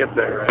harder to get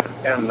there.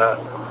 And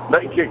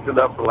they kicked it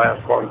up the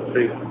last part of the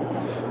season.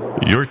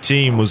 Your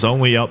team was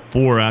only up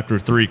 4 after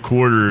 3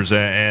 quarters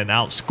and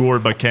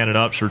outscored Buchanan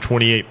Upshur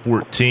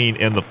 28-14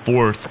 in the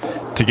fourth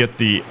to get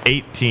the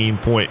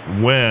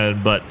 18-point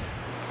win. But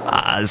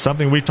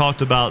something we've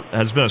talked about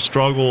has been a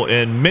struggle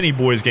in many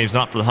boys' games,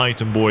 not for the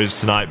Huntington boys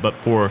tonight,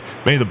 but for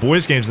many of the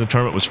boys' games in the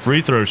tournament, was free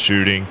throw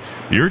shooting.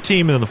 Your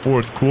team in the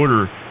fourth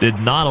quarter did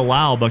not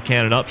allow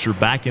Buchanan Upshur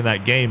back in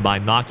that game by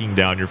knocking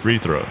down your free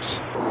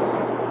throws.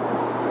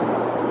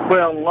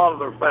 Well, a lot of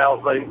their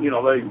fouls,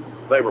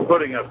 they were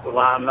putting us the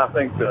line, and I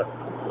think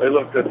they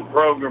looked at the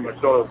program and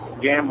sort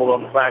of gambled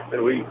on the fact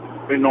that we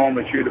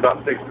normally shoot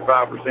about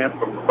 65%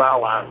 from the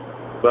foul line.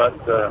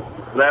 But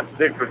that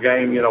particular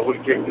game, we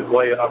kicked it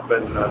way up,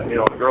 and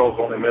the girls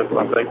only missed,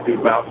 I think, 2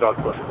 foul shots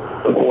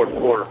the fourth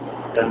quarter,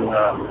 and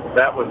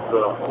that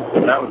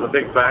was a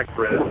big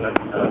factor in it.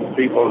 And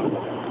people,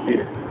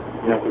 we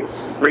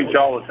preach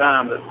all the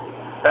time that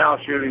foul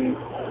shooting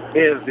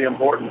is the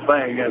important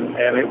thing,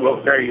 and it will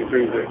carry you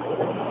through the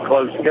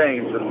close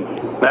games,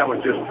 and that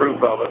was just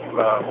proof of it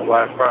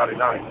last Friday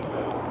night.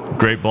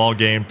 Great ball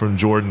game from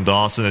Jordan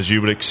Dawson, as you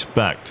would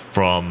expect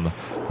from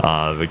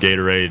the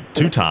Gatorade,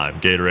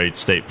 2-time Gatorade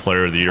State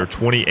Player of the Year.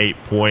 28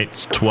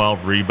 points,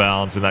 12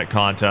 rebounds in that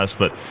contest,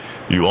 but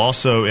you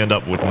also end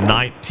up with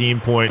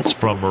 19 points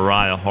from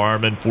Mariah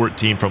Harmon,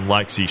 14 from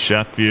Lexi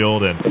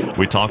Sheffield, and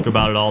we talk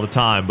about it all the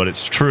time, but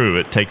it's true.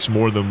 It takes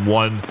more than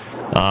one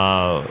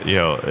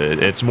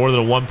it's more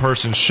than a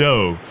one-person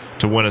show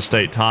to win a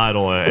state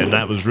title, and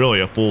that was really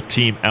a full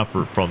team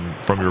effort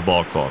from your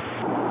ball club.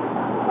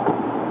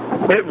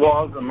 It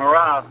was, and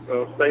Mariah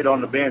stayed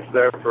on the bench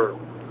there for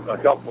a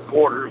couple of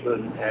quarters,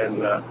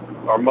 and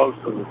or most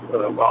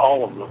of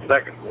all of the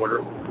second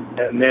quarter,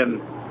 and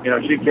then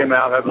she came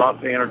out, had lots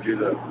of energy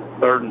the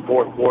third and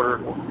fourth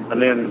quarter,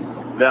 and then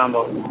down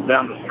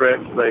the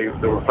stretch they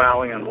were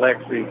fouling, and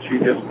Lexi, she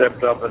just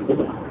stepped up and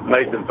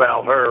made them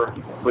foul her,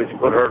 which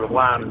put her to the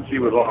line, and she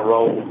was on a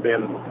roll,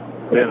 been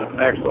an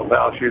excellent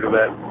foul shooter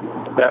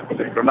that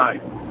particular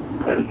night.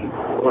 And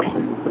of course,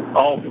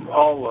 all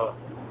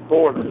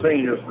 4 of the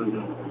seniors,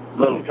 and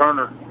little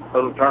Turner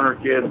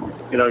kid,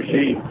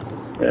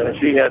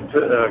 she had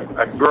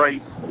a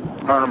great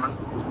tournament,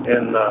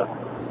 and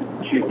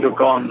she took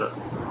on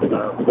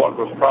what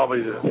was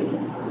probably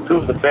 2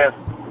 of the best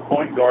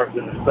point guards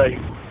in the state,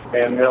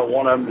 and held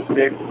one of them to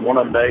 6, one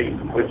of them to 8,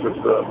 which was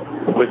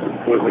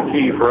the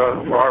key for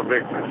our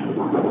victory.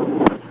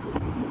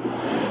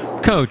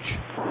 Coach,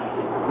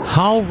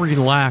 how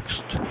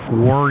relaxed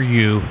were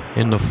you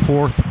in the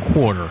fourth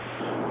quarter?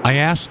 I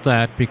asked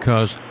that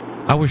because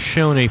I was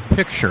shown a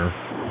picture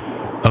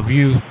of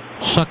you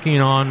sucking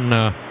on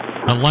a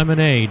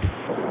lemonade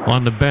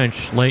on the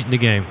bench late in the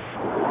game.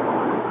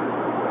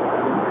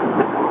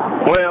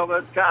 Well,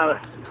 that's kind of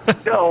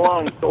a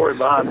long story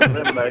behind the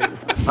lemonade.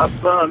 My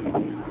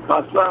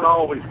son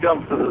always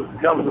comes to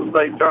the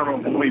state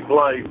tournament when we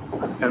play,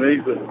 and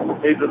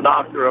he's a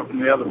doctor up in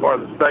the other part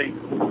of the state,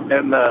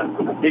 and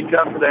he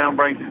comes down,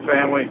 brings his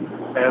family,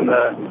 and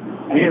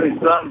he and his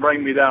son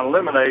bring me down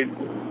lemonade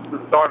at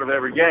the start of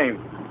every game.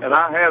 And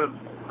I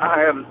I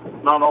had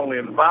it not only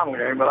in the final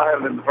game, but I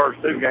had it in the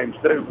first 2 games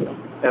too.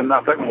 And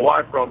I think my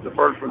wife brought the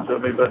first one to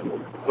me.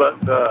 But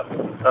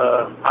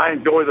I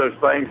enjoy those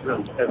things.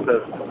 And at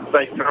the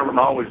state tournament,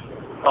 I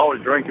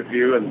always drink a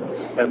few, and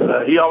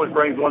he always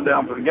brings one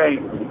down for the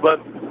game.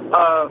 But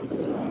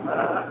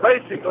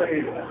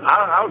basically,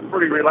 I was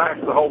pretty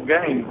relaxed the whole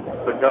game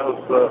because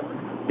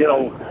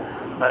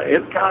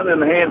it's kind of in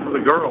the hands of the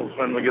girls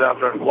when we get out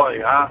there and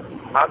play.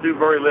 I do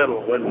very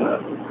little when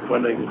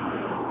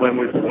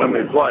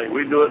we play.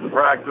 We do it in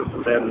practice,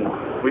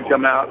 and we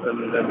come out,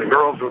 and the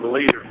girls are the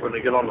leaders when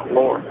they get on the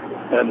floor.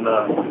 And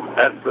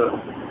that's the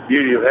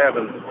beauty of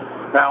having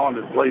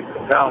talented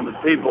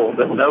people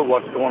that know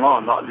what's going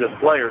on, not just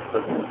players.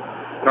 But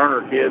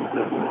Turner kids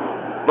is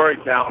very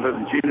talented,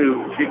 and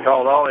she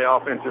called all the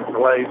offensive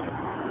plays,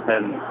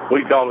 and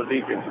we call the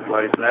defensive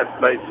plays, and that's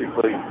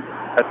basically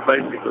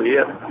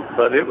it.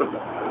 But it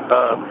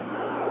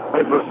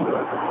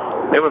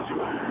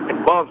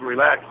was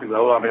relaxing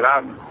though. I mean,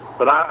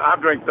 I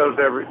drink those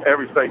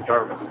every state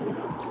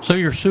tournament. So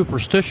you're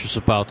superstitious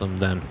about them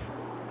then?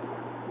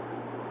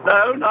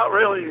 No, not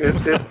really.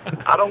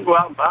 I don't go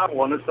out and buy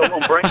one. If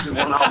someone brings me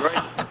one, I'll drink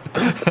it.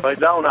 If they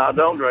don't, I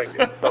don't drink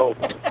it. So,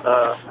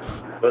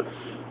 but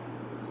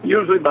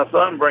usually my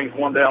son brings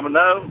one down. But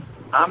no,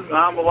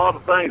 I'm a lot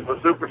of things,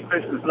 but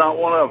superstition is not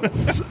one of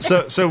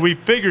them. So we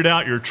figured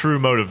out your true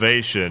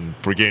motivation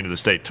for getting to the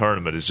state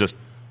tournament is just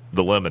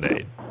the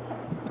lemonade.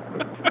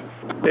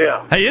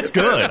 Yeah. Hey, it's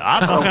good.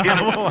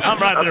 I'm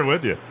right there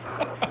with you.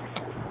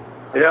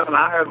 Yeah, and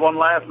I had one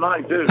last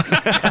night too.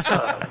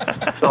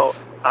 So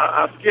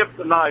I skipped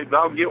the night, but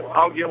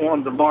I'll get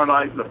one tomorrow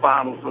night in the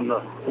finals when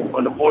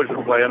the boys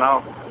are playing.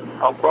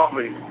 I'll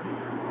probably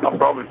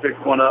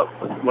pick one up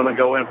when I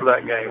go in for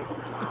that game.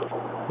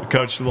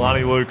 Coach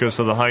Lonnie Lucas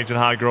of the Huntington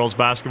High girls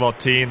basketball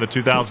team, the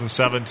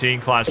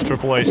 2017 Class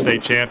AAA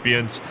state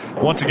champions.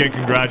 Once again,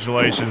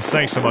 congratulations.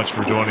 Thanks so much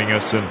for joining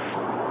us, and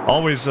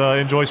always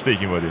enjoy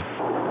speaking with you.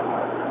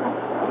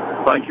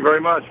 Thank you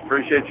very much.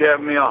 Appreciate you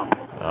having me on.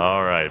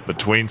 All right,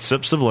 between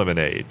sips of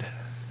lemonade.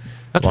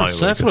 That's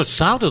what it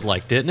sounded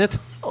like, didn't it?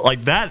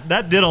 Like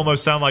that did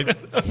almost sound like,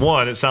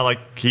 one, it sounded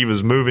like he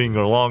was moving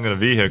along in a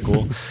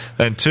vehicle,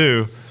 and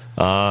two,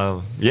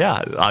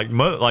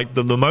 like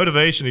the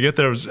motivation to get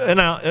there was, and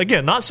now,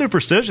 again, not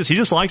superstitious. He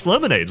just likes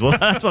lemonades. Well,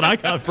 that's what I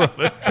got from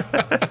it.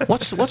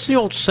 What's the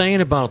old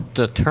saying about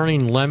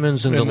turning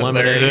lemons into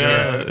lemonade?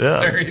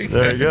 There you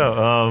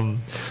go.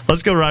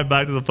 Let's go right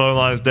back to the phone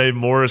lines. Dave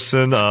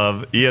Morrison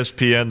of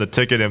ESPN, The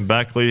Ticket in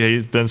Beckley.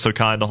 He's been so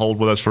kind to hold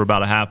with us for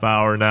about a half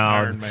hour now.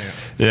 Iron Man.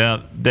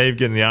 Yeah, Dave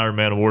getting the Iron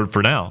Man award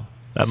for now.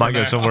 That might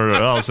go somewhere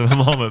else in a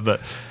moment, but.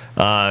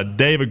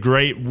 Dave, a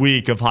great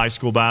week of high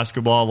school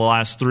basketball the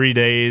last 3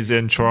 days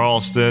in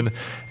Charleston,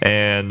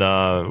 and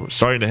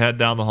starting to head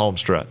down the home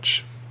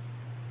stretch.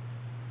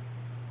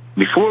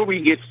 Before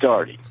we get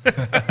started, a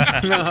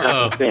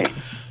couple things.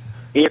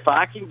 If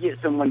I can get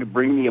someone to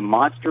bring me a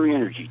Monster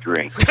Energy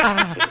drink, it's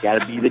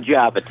got to be the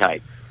Java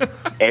type.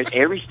 At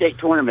every state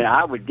tournament,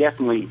 I would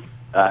definitely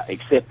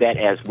accept that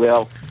as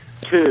well.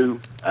 Two,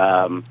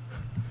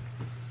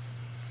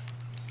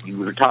 you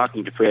were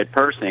talking to Fred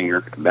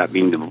Persinger about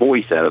being the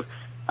voice of.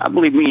 I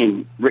believe me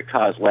and Rick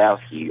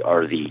Kozlowski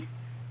are the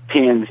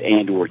pens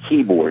and or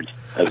keyboards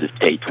of the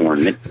state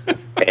tournament.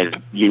 As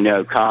you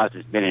know, Koz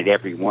has been at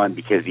every one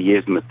because he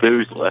is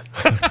Methuselah.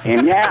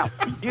 And now,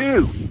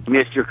 you,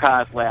 Mr.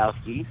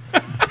 Kozlowski,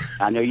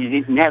 I know you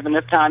didn't have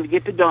enough time to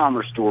get the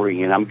Dahmer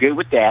story, and I'm good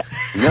with that.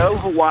 No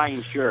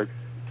Hawaiian shirt.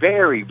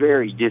 Very,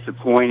 very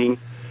disappointing.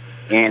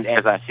 And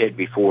as I said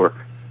before,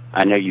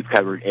 I know you've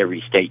covered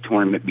every state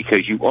tournament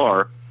because you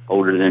are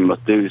older than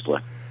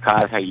Methuselah.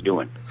 Kaz, how you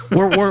doing?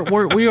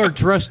 We are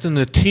dressed in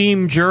the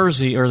team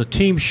jersey or the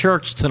team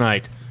shirts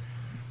tonight.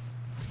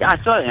 Yeah, I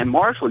saw it. And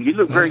Marshall, you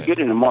look very good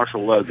in the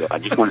Marshall logo. I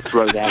just want to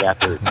throw that out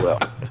there as well.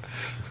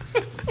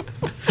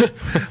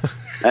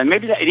 And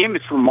maybe that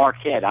image from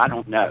Marquette. I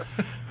don't know.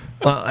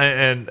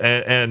 And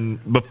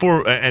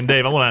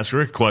Dave, I want to ask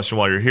Rick a question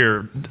while you're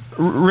here.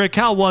 Rick,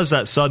 how was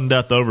that sudden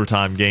death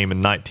overtime game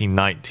in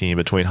 1919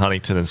 between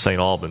Huntington and St.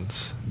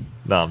 Albans?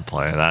 No, I'm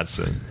playing. That's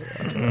it.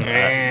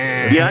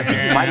 Yeah,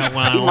 he might have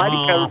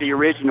covered the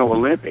original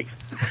Olympics.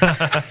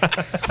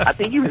 I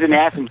think he was in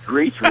Athens,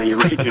 Greece for the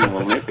original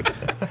Olympics.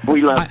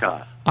 We love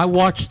Todd. I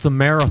watched the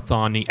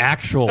marathon, the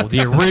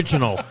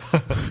original.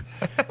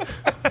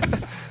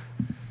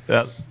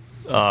 Yep.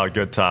 Oh,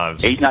 good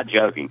times. He's not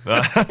joking.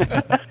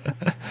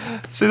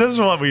 See, this is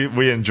what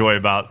we enjoy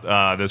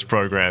about this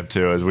program,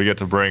 too, is we get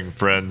to bring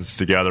friends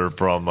together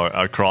from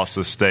across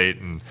the state,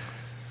 and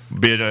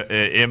be it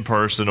in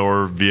person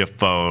or via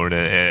phone,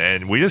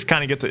 and we just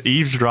kind of get to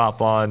eavesdrop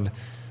on,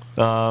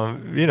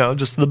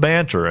 just the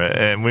banter,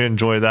 and we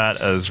enjoy that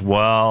as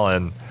well.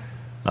 And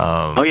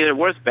there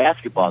was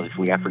basketball this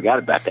week. I forgot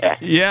about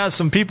that. Yeah,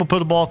 some people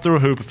put a ball through a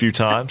hoop a few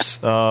times.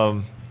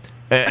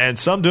 And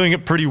some doing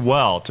it pretty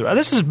well, too.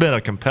 This has been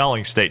a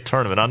compelling state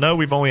tournament. I know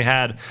we've only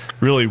had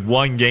really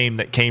one game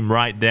that came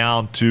right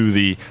down to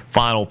the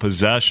final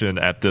possession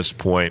at this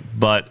point,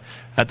 but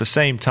At the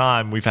same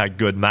time, we've had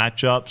good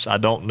matchups. I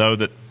don't know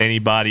that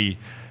anybody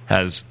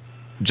has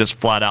just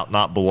flat out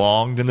not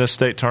belonged in this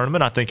state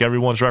tournament. I think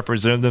everyone's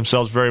represented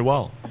themselves very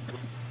well.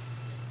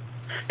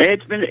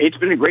 It's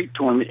been a great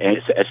tournament,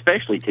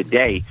 especially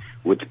today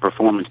with the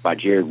performance by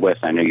Jared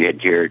West. I know you had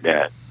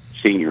Jared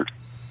Sr.,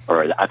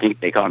 or I think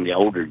they call him the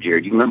older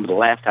Jared. You remember the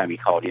last time he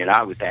called in,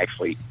 I was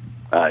actually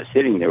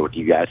sitting there with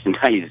you guys, and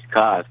now he's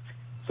caused,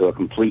 so a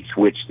complete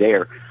switch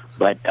there.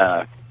 But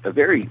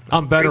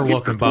I'm better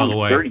looking, by the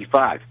way.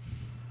 35.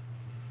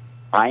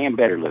 I am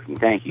better looking,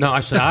 thank you. No, I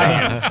said I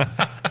am.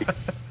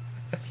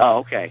 Oh,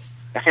 okay.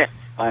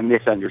 I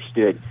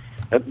misunderstood.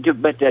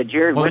 But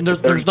Jared, well,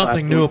 there's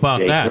nothing new about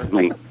that.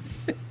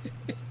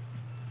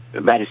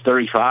 About his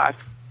 35?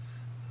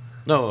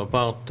 No,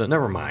 about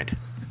never mind.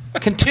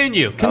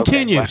 Continue,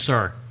 okay,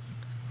 sir.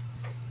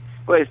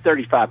 Well, his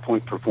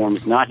 35-point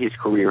performance, not his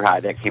career high.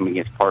 That came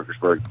against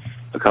Parkersburg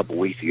a couple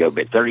weeks ago.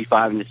 But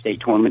 35 in the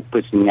state tournament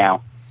puts him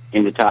now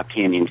in the top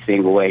 10 in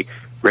single A.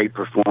 Great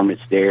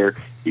performance there.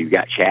 You've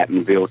got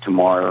Chapmanville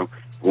tomorrow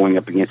going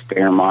up against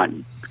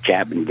Fairmont.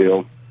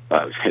 Chapmanville,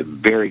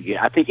 very good.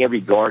 I think every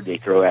guard they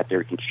throw out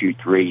there can shoot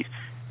threes.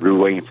 Drew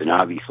Williamson,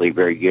 obviously,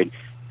 very good.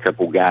 A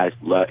couple guys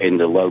in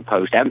the low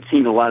post. I haven't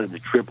seen a lot of the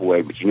triple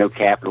A, but you know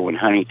Capital and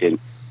Huntington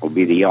will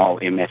be the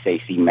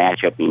all-MSAC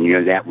matchup, and you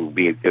know that will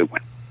be a good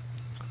one.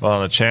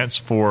 Well, a chance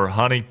for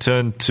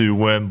Huntington to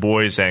win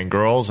boys and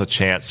girls, a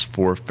chance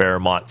for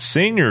Fairmont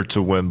Senior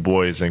to win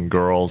boys and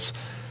girls,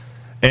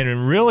 and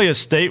in really a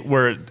state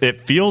where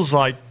it feels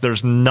like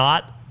there's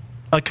not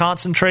a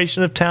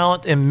concentration of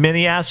talent in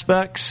many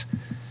aspects.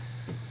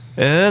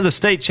 And the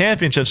state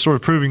championship sort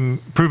of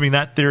proving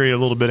that theory a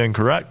little bit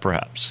incorrect,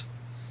 perhaps.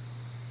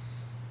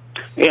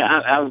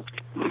 Yeah,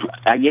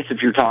 I guess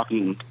if you're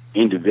talking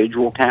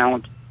individual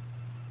talent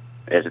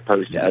as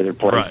opposed to other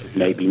places, right,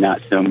 maybe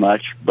not so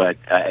much. But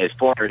as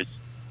far as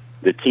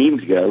the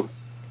teams go,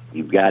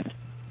 you've got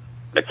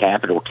the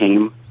Capital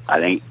team. I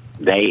think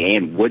they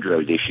and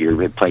Woodrow this year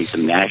have played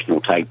some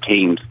national-type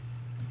teams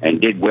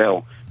and did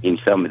well in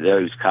some of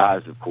those.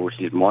 Cause, of course,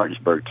 his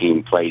Martinsburg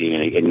team played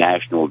in a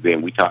national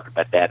event. We talked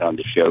about that on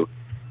the show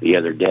the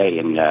other day.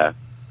 And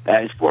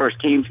as far as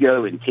teams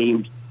go and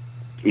teams,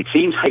 it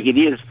seems like it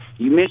is.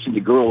 You mentioned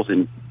the girls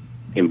and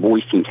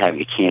boys teams having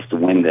a chance to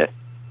win the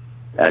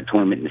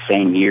tournament in the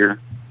same year.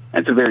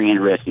 That's a very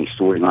interesting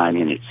storyline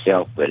in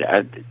itself. But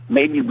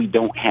maybe we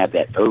don't have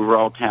that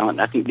overall talent.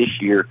 I think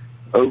this year,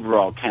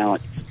 overall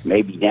talent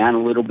may be down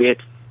a little bit.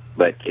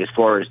 But as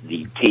far as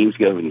the teams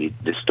go, and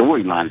the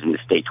storylines in the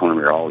state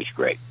tournament are always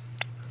great.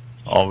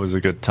 Always a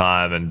good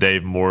time. And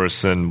Dave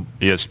Morrison,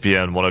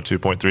 ESPN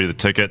 102.3 The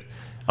Ticket,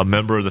 a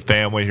member of the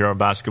family here on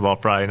Basketball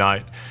Friday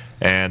Night.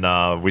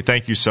 And we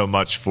thank you so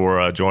much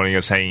for joining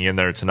us, hanging in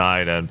there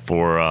tonight, and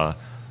for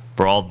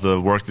all the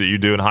work that you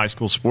do in high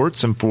school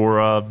sports, and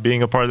for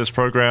being a part of this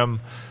program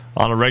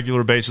on a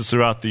regular basis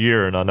throughout the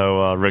year. And I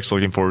know Rick's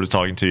looking forward to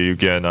talking to you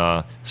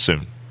again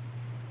soon.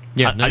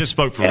 Yeah, I just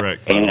spoke for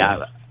Rick.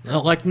 And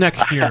like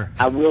next year.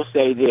 I will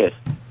say this.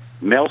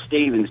 Mel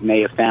Stevens may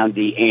have found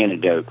the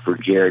antidote for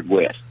Jared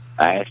West.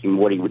 I asked him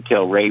what he would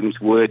tell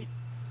Ravenswood.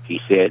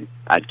 He said,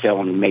 I'd tell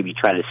him to maybe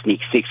try to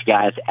sneak 6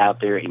 guys out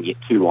there and get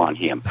 2 on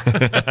him.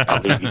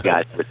 I'll leave you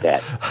guys with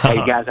that.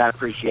 Hey, guys, I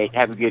appreciate it.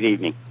 Have a good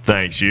evening.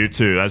 Thanks. You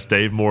too. That's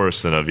Dave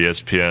Morrison of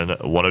ESPN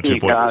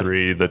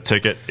 102.3 The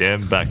Ticket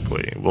in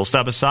Beckley. We'll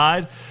step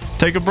aside,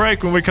 take a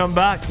break. When we come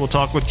back, we'll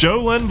talk with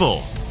Joe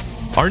Linville,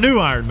 our new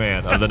Iron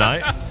Man of the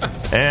night,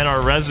 and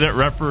our resident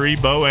referee,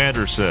 Bo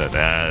Anderson,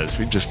 as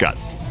we've just got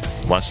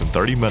less than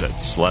 30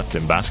 minutes left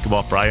in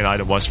Basketball Friday Night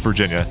in West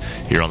Virginia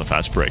here on the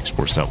Fast Break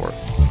Sports Network.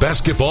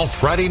 Basketball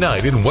Friday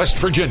Night in West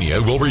Virginia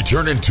will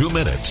return in 2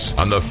 minutes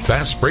on the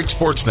Fast Break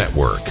Sports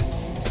Network.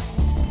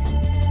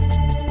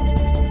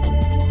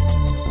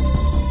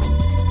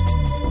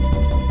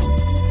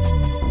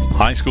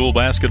 High school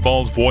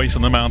basketball's voice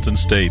in the Mountain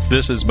State.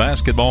 This is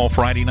Basketball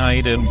Friday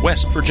Night in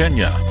West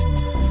Virginia.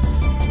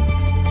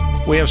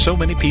 We have so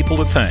many people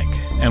to thank,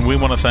 and we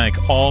want to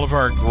thank all of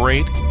our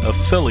great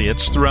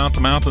affiliates throughout the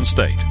Mountain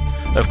State.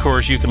 Of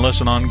course, you can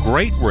listen on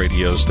great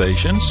radio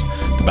stations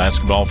to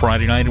Basketball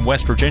Friday Night in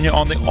West Virginia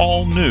on the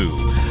all-new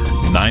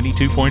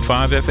 92.5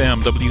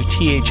 FM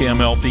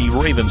WTHMLP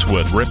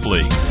Ravenswood,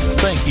 Ripley.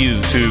 Thank you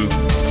to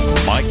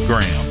Mike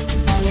Graham.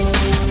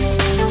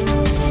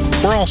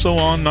 We're also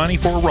on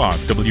 94 Rock,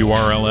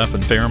 WRLF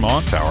in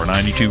Fairmont, Power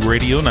 92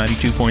 Radio,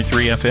 92.3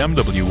 FM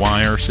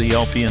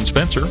WYRCLP in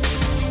Spencer,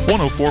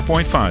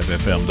 104.5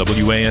 FM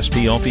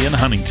WASPLP in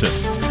Huntington,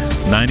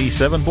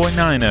 97.9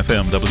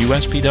 FM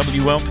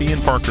WSPWLP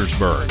in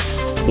Parkersburg,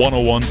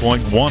 101.1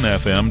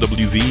 FM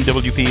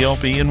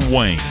WVWPLP in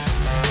Wayne,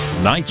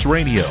 Knights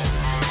Radio,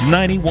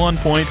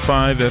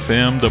 91.5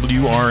 FM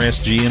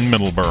WRSG in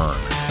Middleburn,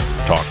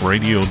 Talk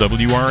Radio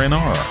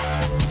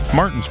WRNR,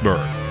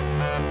 Martinsburg,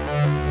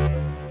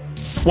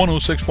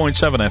 106.7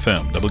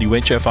 FM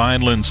WHFI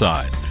in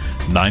Linside,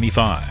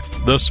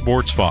 95 The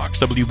Sports Fox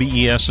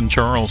WBES in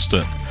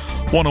Charleston,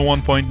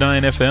 101.9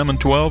 FM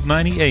and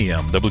 1290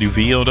 AM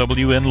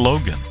WVOW in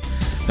Logan,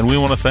 and we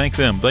want to thank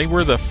them. They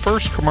were the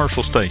first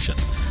commercial station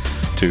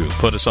to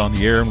put us on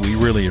the air, and we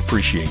really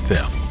appreciate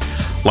them.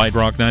 Light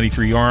Rock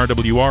 93R,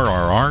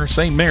 WRRR,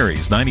 St.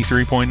 Mary's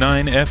 93.9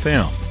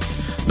 FM,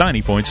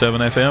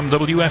 90.7 FM,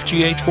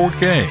 WFGH Fort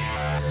Gay,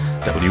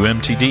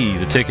 WMTD,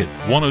 The Ticket,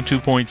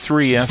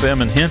 102.3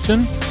 FM in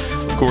Hinton.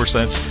 Of course,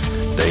 that's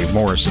Dave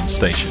Morrison's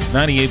station,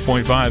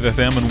 98.5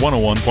 FM and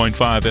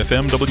 101.5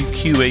 FM,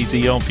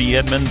 WQAZLP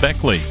Edmond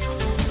Beckley,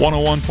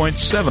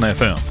 101.7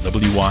 FM,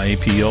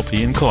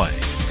 WYAPLP in Clay,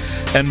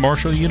 and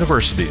Marshall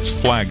University's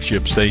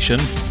flagship station,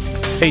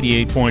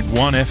 88.1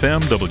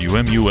 FM,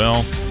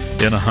 WMUL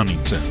in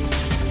Huntington.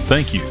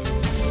 Thank you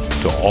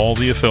to all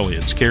the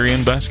affiliates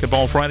carrying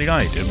Basketball Friday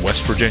Night in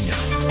West Virginia.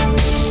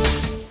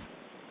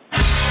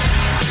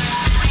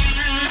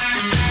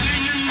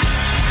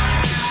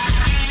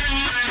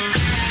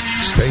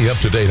 Stay up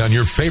to date on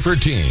your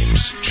favorite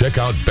teams. Check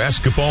out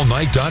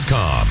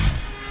basketballnight.com.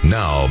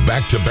 Now,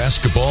 back to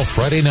Basketball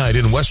Friday Night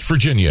in West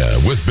Virginia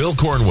with Bill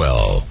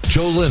Cornwell,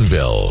 Joe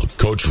Linville,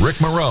 Coach Rick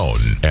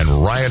Marone, and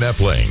Ryan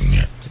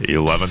Epling.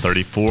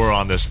 11:34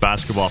 on this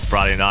Basketball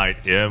Friday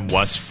Night in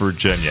West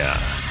Virginia.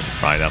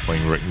 Ryan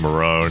Epling, Rick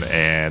Marone,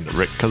 and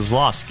Rick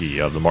Kozlowski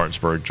of the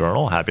Martinsburg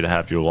Journal. Happy to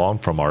have you along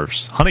from our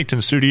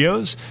Huntington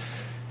studios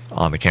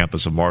on the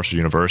campus of Marshall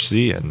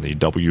University and the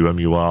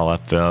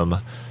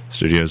WMUL-FM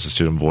studios, the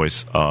student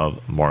voice of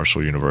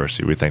Marshall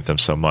University. We thank them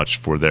so much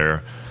for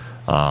their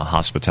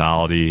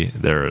hospitality,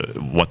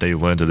 what they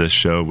lend to this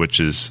show, which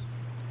is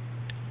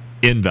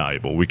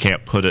invaluable. We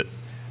can't put it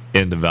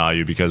into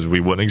value because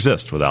we wouldn't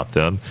exist without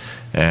them.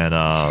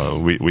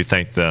 And we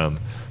thank them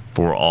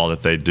for all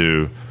that they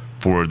do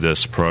for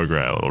this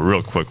program. A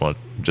real quick one,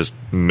 just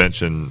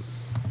mention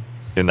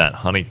in that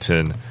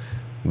Huntington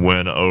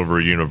win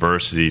over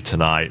University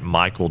tonight,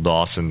 Michael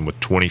Dawson with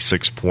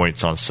 26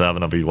 points on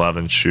 7 of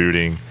 11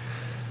 shooting.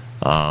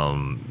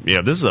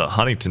 This is a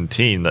Huntington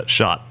team that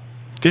shot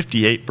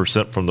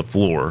 58% from the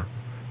floor,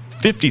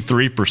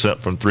 53%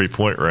 from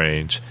three-point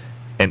range,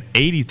 and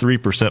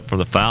 83% from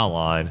the foul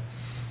line,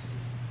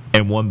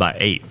 and won by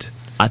 8.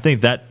 I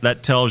think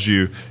that tells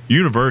you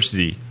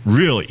University,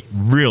 really,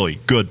 really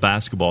good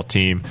basketball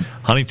team.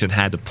 Huntington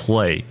had to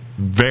play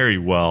very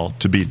well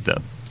to beat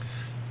them.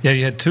 Yeah,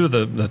 you had two of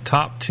the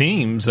top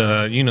teams.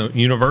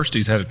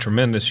 University's had a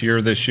tremendous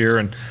year this year,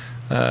 and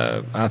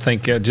I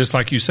think just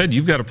like you said,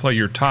 you've got to play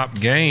your top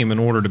game in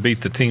order to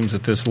beat the teams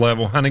at this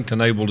level.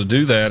 Huntington able to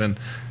do that, and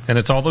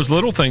it's all those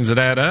little things that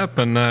add up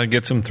and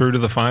gets them through to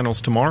the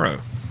finals tomorrow.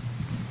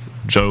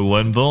 Joe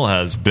Linville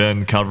has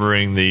been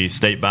covering the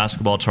state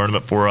basketball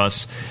tournament for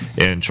us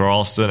in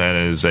Charleston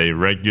and is a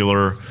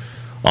regular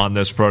on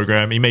this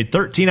program. He made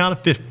 13 out of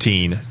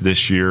 15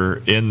 this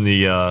year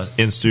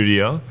in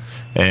studio,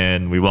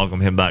 and we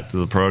welcome him back to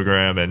the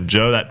program. And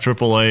Joe, that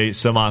AAA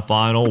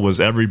semifinal was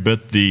every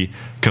bit the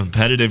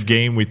competitive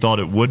game we thought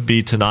it would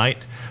be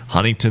tonight.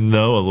 Huntington,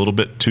 though, a little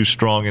bit too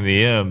strong in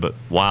the end, but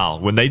wow,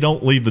 when they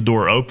don't leave the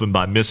door open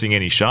by missing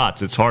any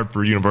shots, it's hard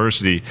for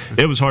University.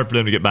 It was hard for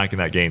them to get back in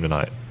that game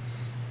tonight.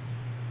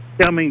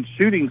 Yeah, I mean,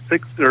 shooting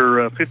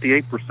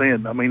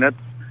 58%. I mean, that's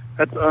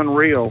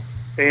unreal.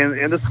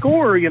 And the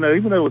score, even though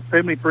it was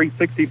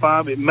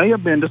 73-65, it may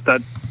have been just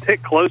a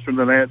tick closer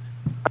than that.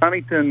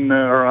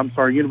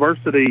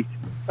 University,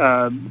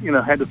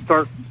 had to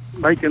start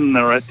making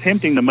or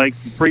attempting to make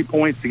 3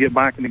 points to get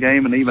back in the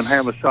game and even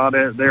have a shot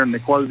at there in the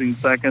closing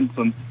seconds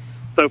and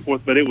so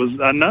forth. But it was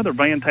another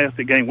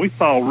fantastic game. We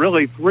saw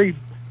really 3,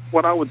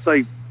 what I would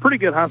say, pretty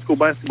good high school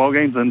basketball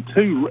games and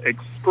 2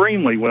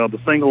 extremely well, the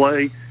single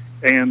A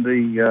and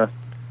the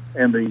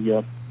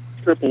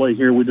AAA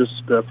here we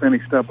just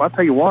finished up. I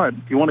tell you what,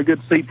 if you want a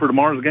good seat for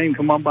tomorrow's game,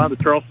 come on by the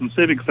Charleston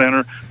Civic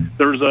Center.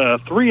 There's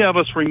 3 of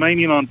us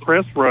remaining on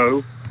press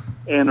row,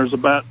 and there's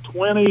about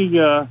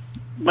 20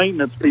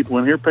 maintenance people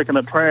in here picking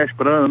up trash.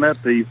 But other than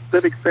that, the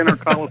Civic Center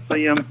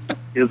Coliseum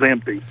is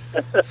empty.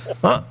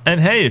 And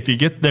hey, if you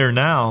get there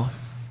now,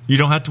 you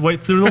don't have to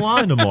wait through the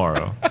line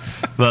tomorrow.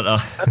 But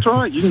that's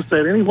right. You can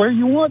sit anywhere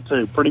you want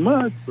to, pretty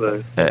much.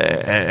 So.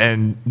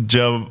 And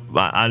Joe,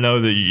 I know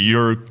that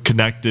you're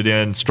connected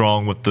in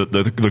strong with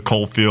the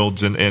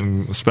Coalfields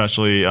and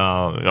especially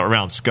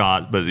around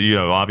Scott. But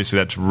obviously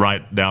that's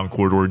right down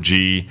Corridor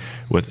G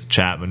with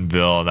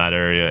Chapmanville and that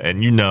area.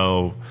 And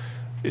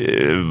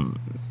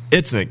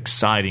it's an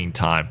exciting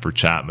time for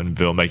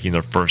Chapmanville making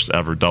their first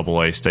ever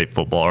AA state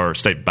football or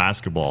state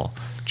basketball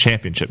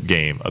championship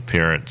game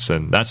appearance,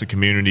 and that's a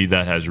community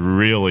that has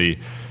really,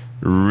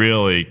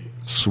 really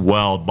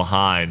swelled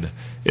behind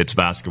its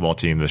basketball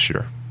team this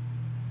year.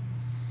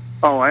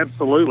 Oh,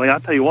 absolutely. I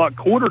tell you what,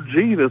 Quarter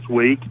G this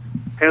week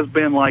has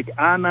been like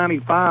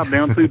I-95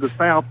 down through the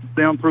south,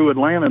 down through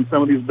Atlanta and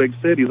some of these big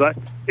cities.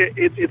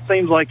 It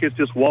seems like it's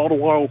just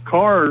wall-to-wall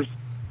cars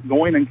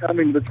going and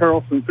coming to the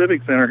Charleston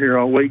Civic Center here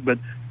all week. But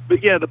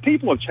yeah, the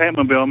people of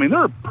Chapmanville, I mean,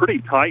 they're a pretty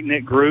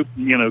tight-knit group,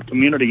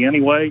 community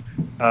anyway.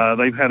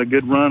 They've had a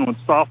good run with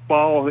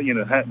softball.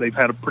 They've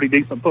had a pretty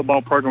decent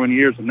football program in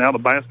years, and now the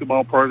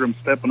basketball program's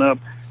stepping up,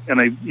 and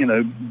they've,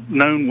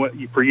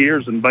 known for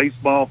years in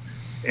baseball.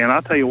 And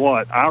I tell you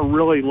what, I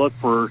really look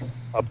for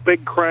a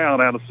big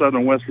crowd out of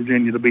southern West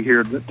Virginia to be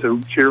here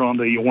to cheer on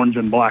the orange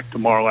and black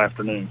tomorrow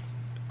afternoon.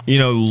 You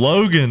know,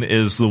 Logan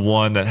is the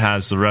one that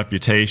has the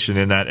reputation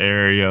in that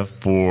area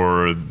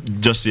for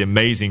just the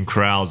amazing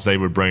crowds they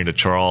would bring to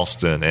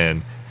Charleston.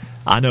 And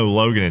I know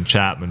Logan and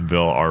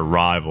Chapmanville are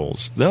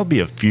rivals. There'll be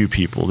a few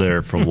people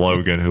there from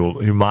Logan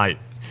who might,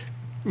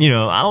 you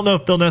know, I don't know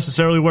if they'll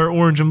necessarily wear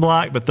orange and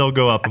black, but they'll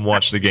go up and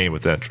watch the game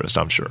with interest,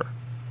 I'm sure.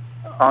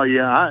 Oh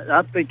yeah,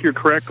 I think you're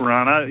correct,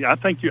 Ron. I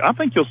think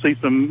you'll see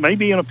some,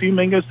 maybe even a few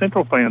Mingo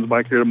Central fans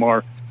back here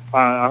tomorrow.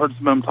 I heard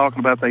some of them talking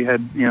about they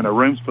had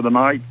rooms for the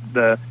night.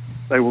 They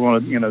were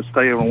going to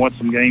stay over and watch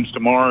some games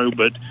tomorrow.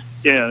 But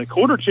yeah,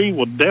 Quarter G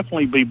will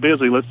definitely be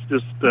busy. Let's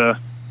just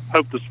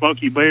hope the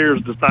Smoky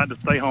Bears decide to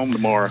stay home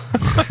tomorrow.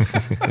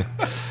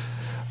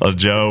 Well,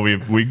 Joe,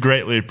 we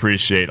greatly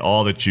appreciate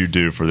all that you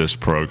do for this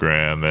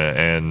program,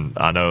 and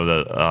I know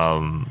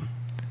that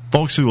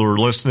folks who are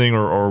listening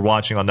or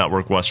watching on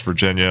Network West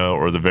Virginia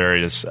or the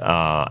various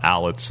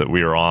outlets that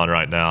we are on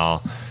right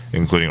now,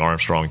 including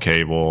Armstrong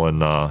Cable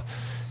and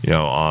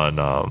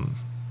on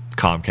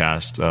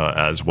Comcast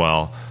as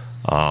well.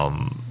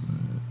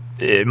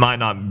 It might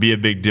not be a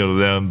big deal to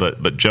them,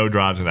 but Joe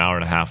drives an hour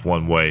and a half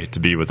one way to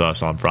be with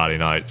us on Friday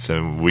nights,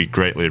 and we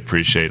greatly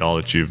appreciate all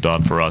that you've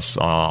done for us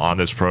on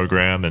this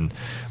program. And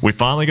we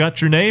finally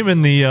got your name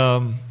in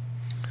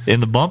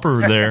the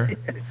bumper there,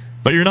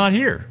 but you're not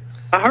here.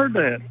 I heard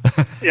that.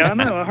 Yeah, I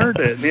know. I heard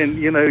that. And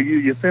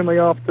you send me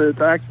off to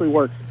actually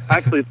work.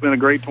 Actually, it's been a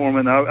great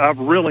tournament. I've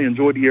really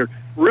enjoyed the year.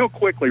 Real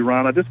quickly,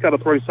 Ron, I just got to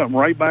throw something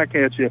right back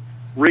at you.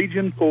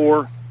 Region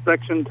 4,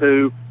 Section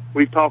 2.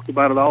 We've talked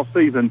about it all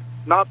season.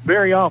 Not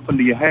very often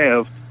do you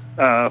have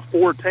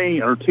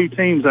 2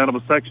 teams out of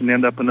a section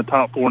end up in the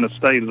top 4 in the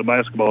state of the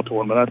basketball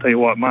tournament. I tell you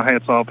what, my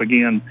hat's off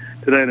again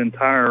to that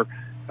entire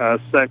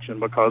section,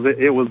 because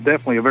it was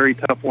definitely a very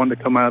tough one to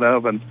come out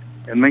of, and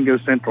Mingo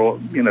Central,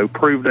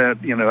 proved that,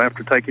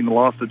 after taking the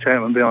loss to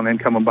Chapmanville and then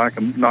coming back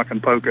and knocking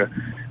Poca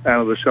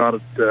out of the shot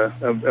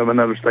of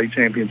another state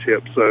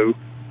championship. So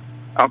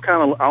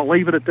I'll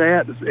leave it at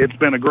that. It's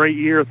been a great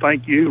year.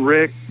 Thank you,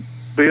 Rick,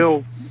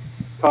 Bill,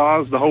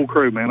 Paz, the whole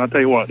crew, man. I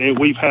tell you what,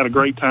 we've had a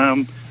great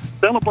time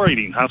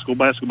celebrating high school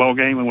basketball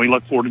game, and we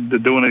look forward to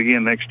doing it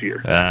again next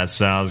year. That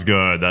sounds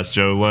good. That's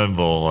Joe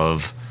Linville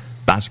of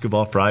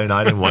Basketball Friday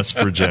Night in West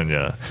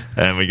Virginia.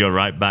 And we go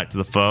right back to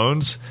the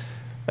phones.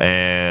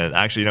 And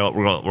actually,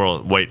 we're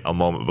going to wait a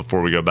moment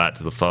before we go back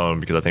to the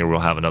phone, because I think we're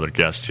going to have another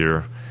guest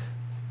here.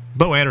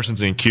 Bo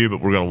Anderson's in queue, but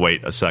we're going to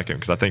wait a second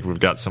because I think we've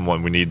got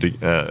someone we need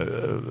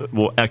to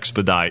we'll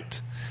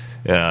expedite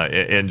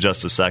in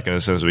just a second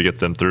as soon as we get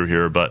them through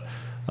here. But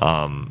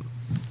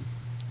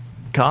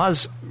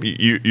Kaz,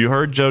 you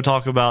heard Joe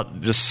talk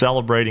about just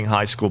celebrating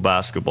high school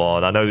basketball,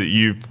 and I know that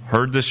you've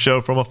heard this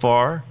show from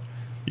afar.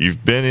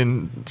 You've been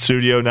in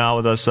studio now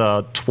with us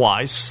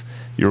twice.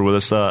 You were with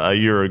us a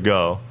year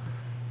ago.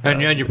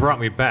 And you brought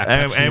me back.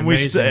 That's the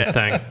amazing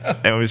thing.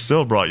 And we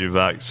still brought you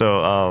back.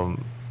 So,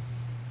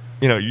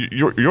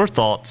 your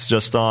thoughts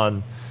just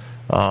on,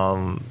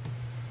 from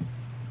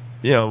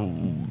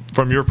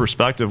your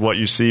perspective, what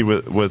you see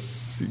with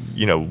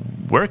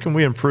where can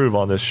we improve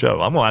on this show?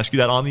 I'm going to ask you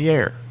that on the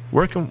air.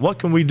 What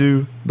can we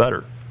do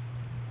better?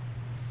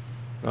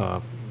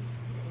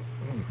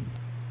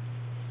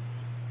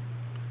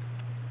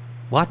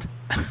 What?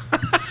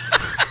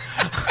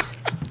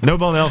 No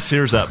one else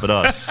hears that but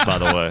us, by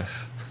the way.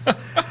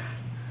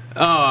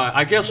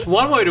 I guess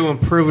one way to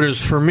improve it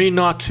is for me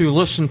not to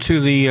listen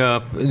to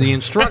the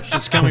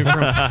instructions coming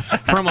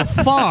from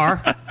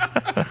afar.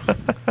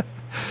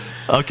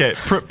 Okay,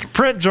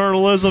 print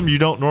journalism, you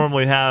don't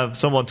normally have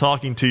someone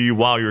talking to you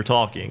while you're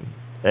talking.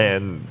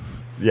 And,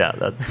 yeah,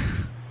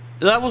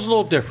 that was a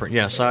little different,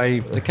 yes.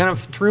 It kind of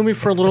threw me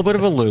for a little bit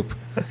of a loop.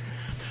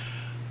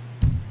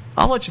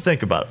 I'll let you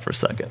think about it for a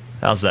second.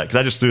 How's that? Because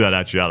I just threw that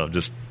at you out of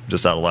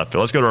left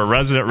field. Let's go to our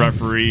resident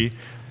referee,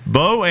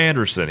 Bo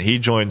Anderson. He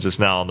joins us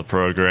now on the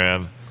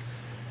program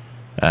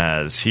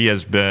as he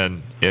has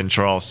been in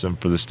Charleston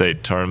for the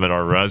state tournament.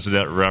 Our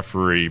resident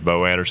referee,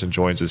 Bo Anderson,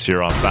 joins us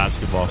here on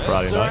Basketball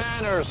Friday Night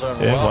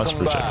in West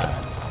Virginia.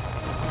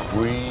 Back.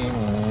 We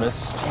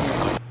missed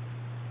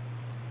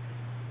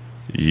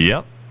you.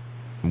 Yep.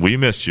 We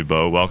missed you,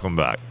 Bo. Welcome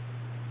back.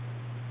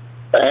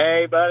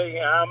 Hey, buddy.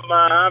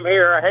 I'm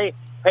here. I hate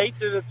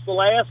that it's the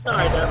last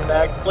night of it,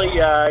 actually.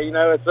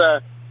 It's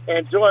a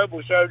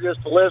enjoyable show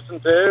just to listen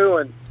to,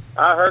 and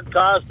I heard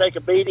Kaz take a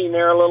beating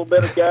there a little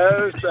bit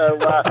ago, so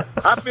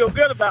I feel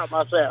good about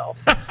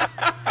myself.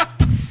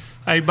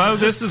 Hey, Bo,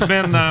 this has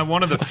been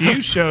one of the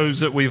few shows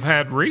that we've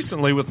had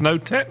recently with no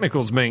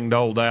technicals being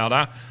doled out.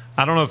 I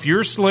don't know if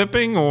you're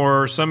slipping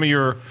or some of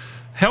your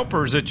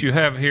helpers that you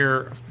have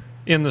here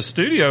in the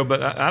studio,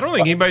 but I don't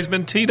think anybody's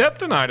been teed up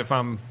tonight, if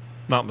I'm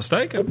not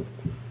mistaken.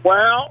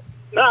 Well,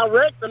 now,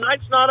 Rick, the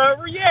night's not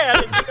over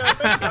yet. It's going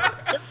to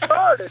get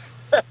started.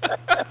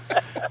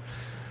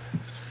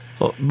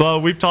 Well, Bo,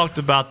 we've talked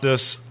about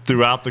this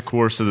throughout the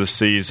course of the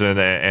season,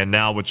 and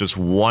now with just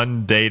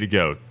one day to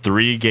go,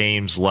 3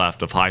 games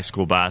left of high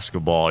school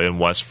basketball in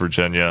West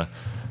Virginia.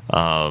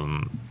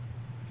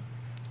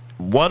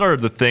 what are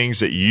the things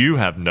that you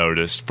have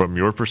noticed from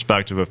your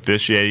perspective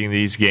officiating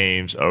these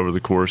games over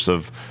the course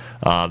of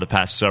the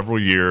past several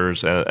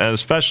years, and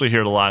especially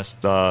here the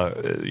last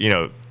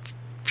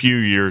few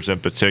years in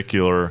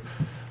particular?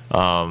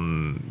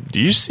 Do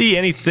you see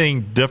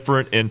anything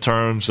different in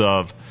terms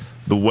of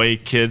the way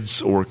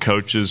kids or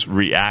coaches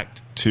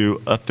react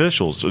to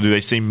officials? Do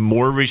they seem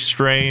more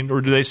restrained,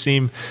 or do they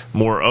seem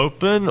more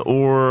open,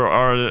 or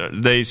are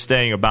they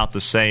staying about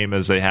the same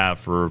as they have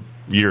for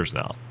years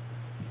now?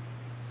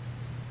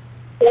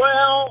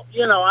 Well,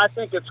 I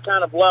think it's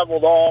kind of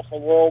leveled off a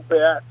little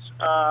bit.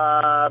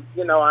 I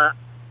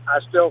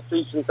still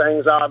see some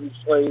things,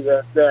 obviously,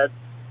 that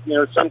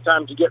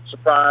sometimes you get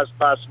surprised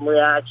by some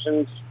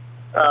reactions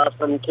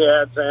from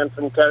kids and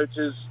from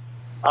coaches.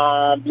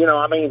 I'll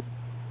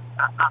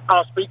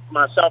speak for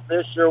myself.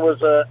 This year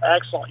was an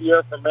excellent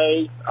year for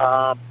me.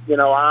 I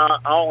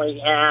only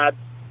had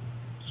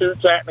 2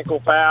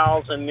 technical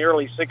fouls and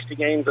nearly 60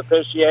 games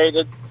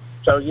officiated.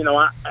 So,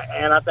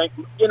 I think,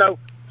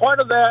 part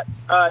of that,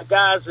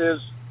 guys, is,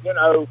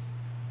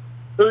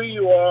 who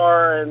you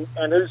are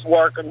and who's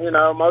working.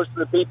 Most of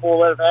the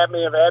people that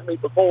have had me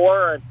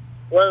before, and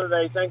whether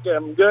they think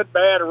I'm good,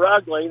 bad, or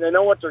ugly, they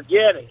know what they're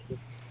getting.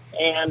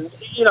 And,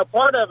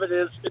 part of it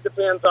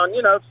depends on,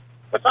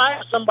 if I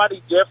have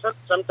somebody different,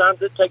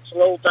 sometimes it takes a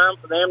little time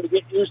for them to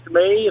get used to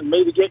me and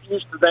me to get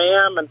used to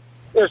them. And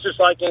it's just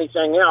like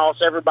anything else.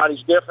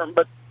 Everybody's different.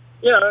 But,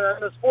 in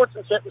the sports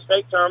and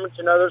state tournaments,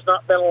 there's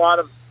not been a lot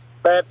of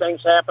bad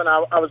things happen.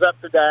 I was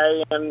up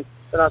today, and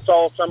I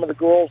saw some of the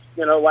girls,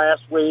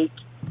 last week.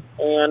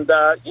 And,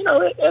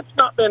 it's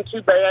not been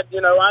too bad.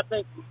 I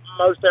think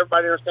most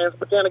everybody understands.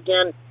 But then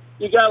again,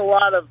 you got a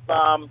lot of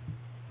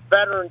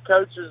veteran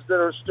coaches that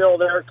are still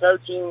there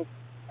coaching,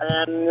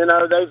 and,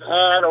 they've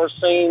had or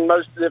seen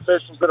most of the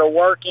officials that are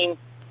working,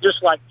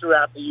 just like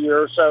throughout the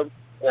year. So,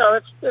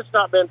 it's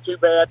not been too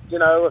bad.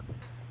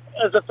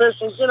 As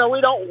officials,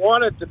 we don't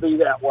want it to be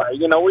that way.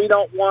 We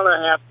don't want to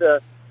have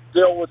to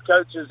deal with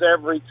coaches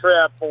every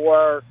trip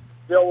or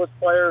deal with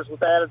players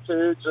with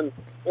attitudes. And,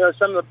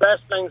 some of the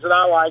best things that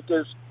I like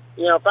is,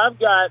 if I've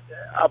got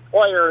a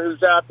player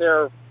who's out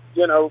there,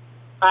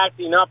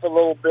 acting up a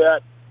little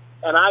bit,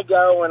 and I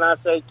go and I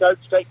say, Coach,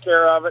 take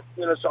care of it,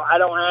 so I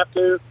don't have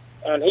to,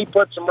 and he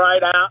puts them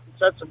right out and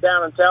sets them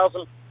down and tells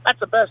them, that's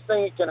the best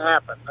thing that can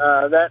happen.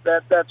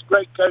 That's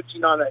great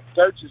coaching on that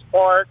coach's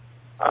part.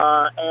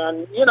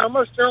 And,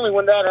 most certainly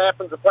when that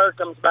happens, the player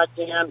comes back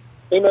in,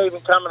 he may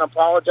even come and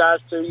apologize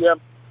to you.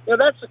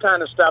 That's the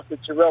kind of stuff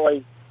that you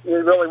really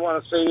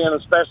want to see, and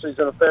especially as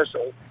an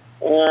official.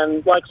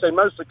 And like I say,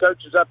 most of the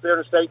coaches up there in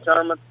the state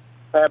tournament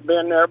have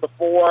been there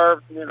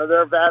before.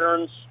 They're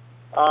veterans.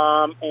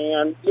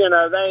 And,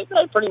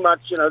 they pretty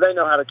much, they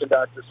know how to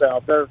conduct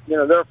themselves. They're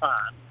fine.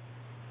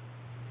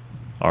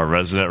 Our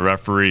resident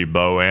referee,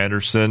 Bo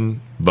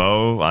Anderson.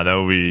 Bo, I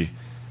know we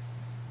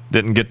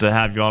didn't get to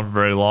have you on for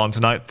very long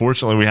tonight.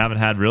 Fortunately, we haven't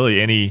had really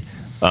any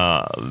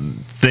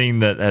thing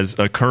that has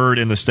occurred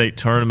in the state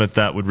tournament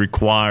that would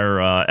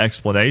require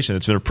explanation.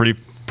 It's been a pretty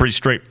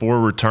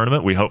straightforward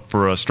tournament. We hope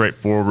for a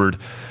straightforward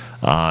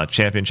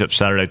championship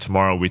Saturday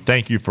tomorrow. We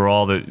thank you for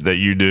all that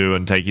you do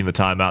and taking the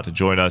time out to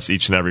join us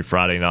each and every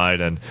Friday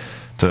night, and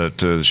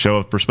to show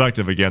a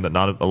perspective again that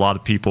not a lot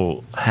of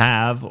people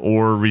have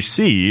or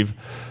receive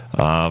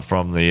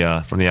from the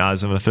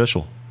eyes of an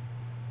official.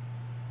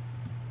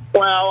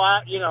 Well,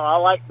 I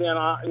like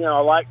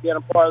being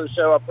a part of the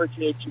show. I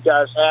appreciate you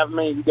guys having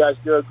me. You guys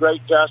do a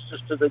great justice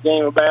to the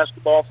game of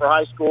basketball for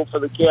high school, for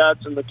the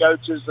kids and the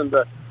coaches and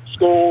the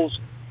schools.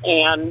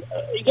 And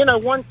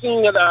one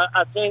thing that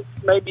I think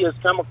maybe has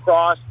come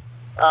across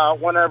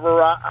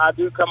whenever I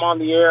do come on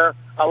the air,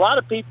 a lot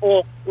of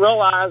people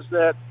realize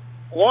that,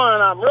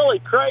 one, I'm really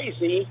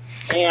crazy,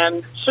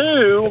 and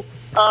two,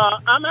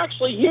 I'm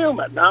actually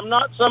human. I'm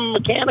not some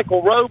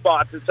mechanical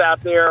robot that's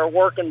out there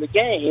working the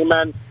game.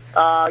 And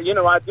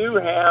I do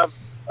have,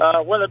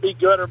 whether it be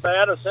good or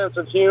bad, a sense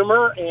of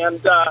humor.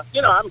 And,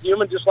 I'm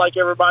human just like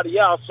everybody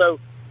else. So,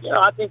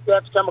 I think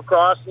that's come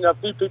across. A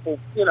few people,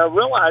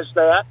 realize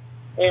that.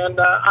 And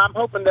I'm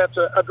hoping that's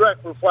a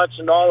direct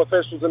reflection to all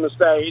officials in the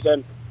state.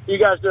 And you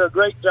guys do a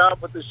great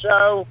job with the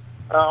show.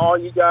 All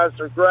you guys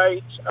are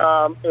great.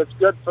 It's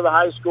good for the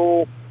high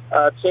school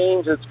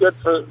teams. It's good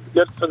for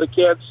the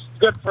kids. It's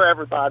good for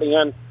everybody.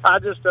 And I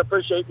just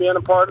appreciate being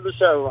a part of the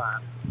show,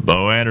 Ryan.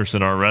 Bo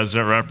Anderson, our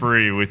resident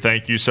referee, we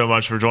thank you so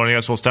much for joining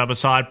us. We'll step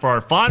aside for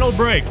our final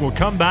break. We'll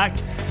come back.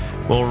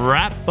 We'll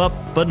wrap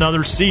up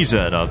another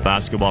season of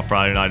Basketball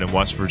Friday Night in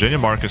West Virginia.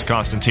 Marcus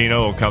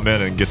Constantino will come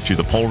in and get you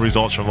the poll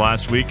results from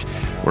last week.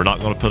 We're not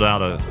going to put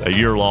out a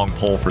year-long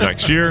poll for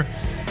next year.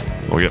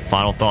 We'll get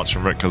final thoughts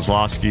from Rick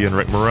Kozlowski and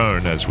Rick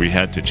Marone as we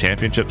head to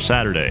Championship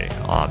Saturday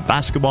on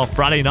Basketball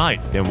Friday Night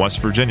in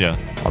West Virginia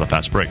on the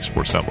Fast Break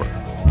Sports Network.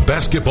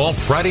 Basketball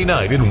Friday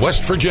Night in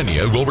West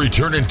Virginia will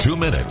return in 2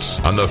 minutes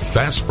on the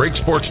Fast Break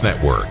Sports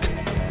Network.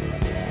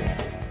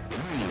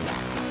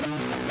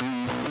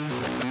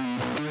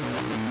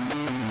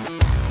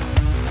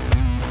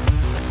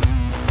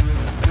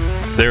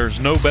 There's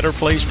no better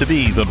place to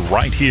be than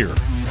right here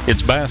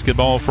It's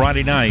Basketball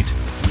Friday night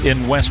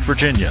in West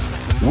Virginia.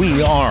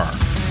 We are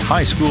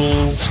high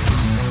school's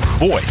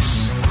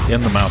voice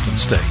in the Mountain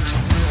State.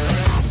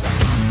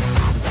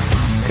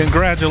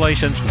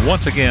 Congratulations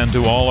once again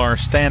to all our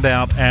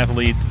standout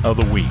athlete of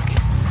the week.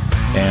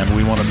 And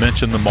we want to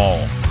mention them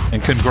all.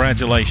 And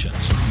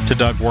congratulations to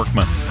Doug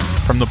Workman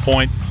from the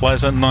Point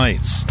Pleasant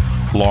Knights,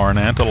 Lauren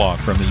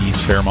Antelock from the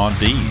East Fairmont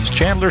Bees,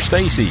 Chandler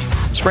Stacy,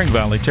 Spring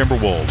Valley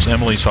Timberwolves,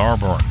 Emily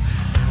Sarborn,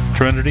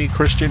 Trinity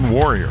Christian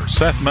Warriors,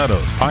 Seth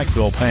Meadows,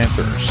 Pikeville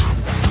Panthers,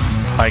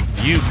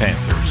 Pikeview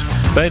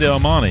Panthers, Beta El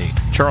Monte,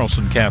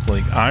 Charleston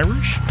Catholic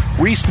Irish,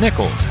 Reese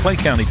Nichols, Clay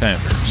County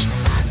Panthers,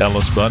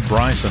 Ellis Bud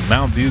Bryson,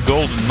 Mount View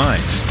Golden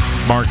Knights,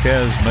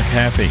 Marquez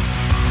McHaffey,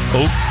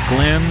 Oak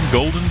Glen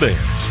Golden Bears,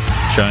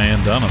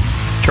 Cheyenne Dunham,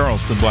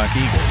 Charleston Black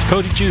Eagles,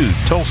 Cody Jude,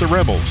 Tulsa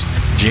Rebels,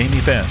 Jamie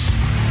Fess,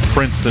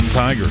 Princeton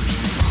Tigers,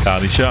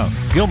 Cotty Shuff,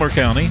 Gilmer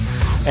County,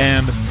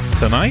 and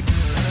tonight,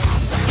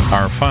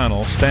 our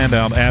final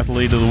standout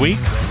athlete of the week,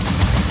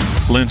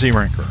 Lindsey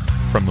Rinker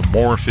from the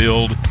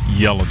Moorfield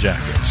Yellow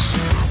Jackets.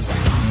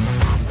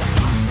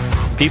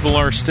 People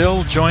are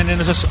still joining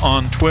us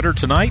on Twitter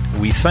tonight.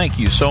 We thank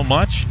you so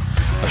much.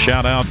 A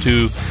shout out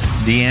to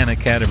Deanna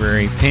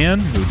Cadbury Penn,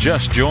 who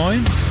just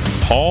joined,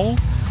 Paul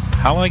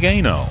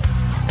Halagano,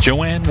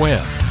 Joanne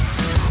Webb,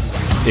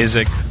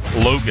 Isaac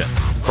Logan,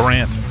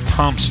 Grant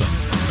Thompson,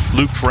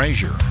 Luke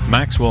Frazier,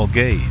 Maxwell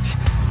Gage,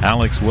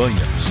 Alex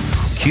Williams,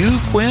 Q.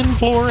 Quinn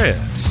Flores,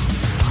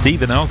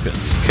 Stephen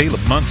Elkins, Caleb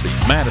Muncie,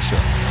 Madison,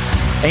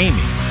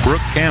 Amy, Brooke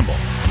Campbell,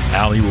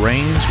 Allie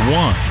Raines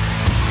 1,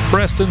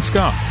 Preston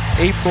Scott,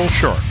 April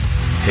Sharp,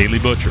 Haley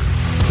Butcher.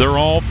 They're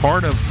all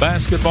part of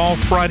Basketball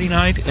Friday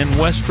night in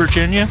West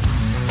Virginia,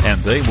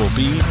 and they will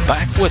be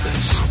back with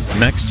us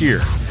next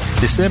year,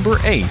 December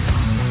 8th,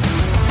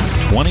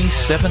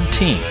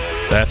 2017.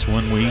 That's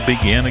when we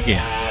begin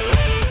again.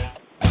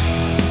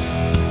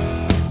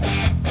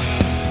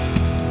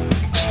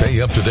 Stay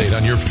up to date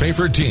on your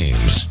favorite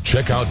teams.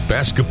 Check out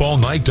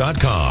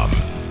basketballnight.com.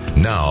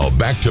 Now,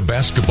 back to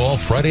Basketball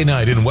Friday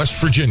night in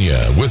West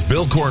Virginia with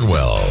Bill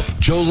Cornwell,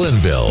 Joe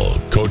Linville,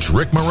 Coach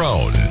Rick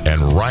Marone,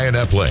 and Ryan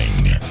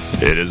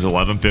Epling. It is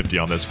 11:50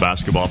 on this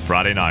Basketball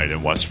Friday night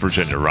in West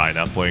Virginia. Ryan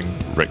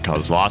Epling, Rick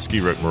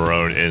Kozlowski, Rick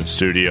Marone in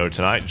studio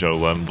tonight. Joe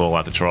Linville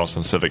at the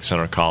Charleston Civic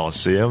Center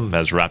Coliseum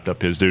has wrapped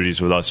up his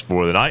duties with us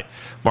for the night.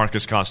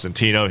 Marcus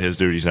Constantino, his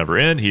duties never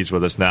end. He's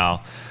with us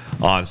now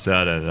on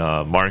set.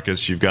 And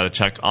Marcus, you've got to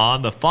check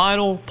on the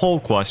final poll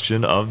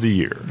question of the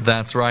year.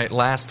 That's right.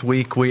 Last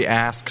week we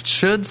asked,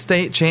 should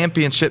state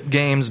championship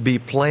games be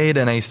played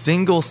in a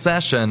single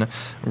session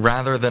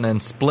rather than in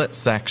split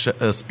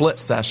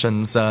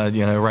sessions?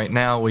 Right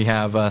now we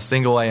have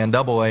single A and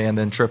double A and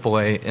then triple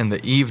A in the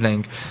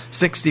evening.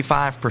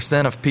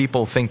 65% of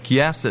people think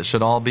yes, it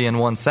should all be in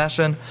one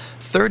session.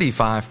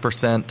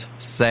 35%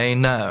 say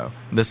no.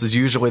 This is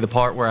usually the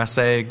part where I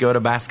say go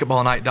to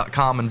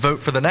basketballnight.com and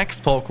vote for the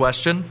next poll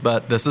question,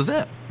 but this is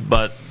it.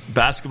 But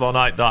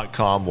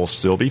basketballnight.com will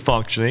still be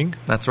functioning.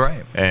 That's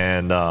right.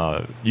 And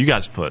you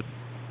guys put,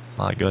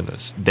 my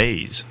goodness,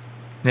 days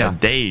and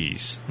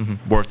days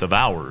worth of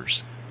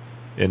hours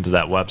into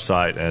that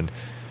website. And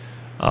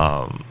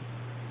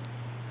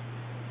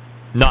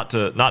not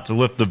to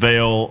lift the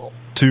veil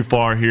too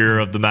far here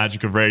of the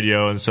magic of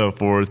radio and so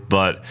forth,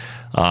 but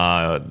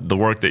the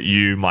work that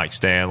you, Mike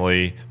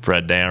Stanley,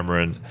 Fred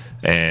Dameron,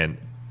 and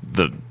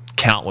the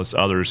countless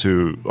others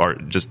who are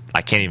just,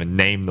 I can't even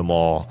name them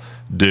all,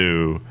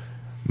 do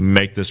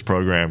make this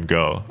program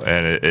go.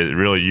 And it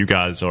really, you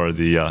guys are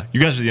the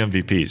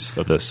MVPs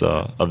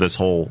of this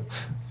whole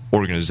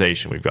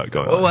organization we've got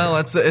going on. Well,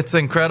 it's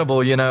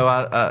incredible.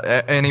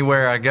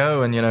 Anywhere I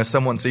go and,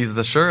 someone sees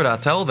the shirt, I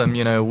tell them,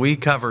 we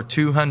cover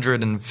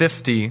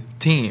 250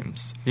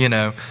 teams.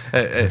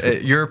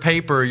 Your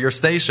paper, your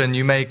station,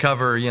 you may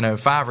cover,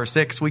 5 or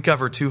 6. We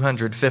cover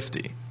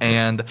 250.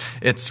 And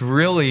it's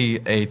really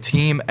a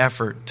team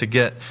effort to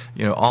get,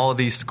 all of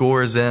these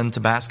scores in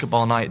to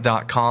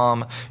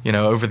basketballnight.com.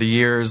 Over the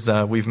years,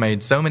 we've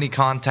made so many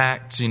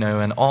contacts,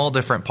 in all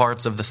different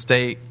parts of the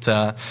state.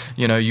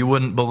 You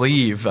wouldn't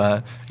believe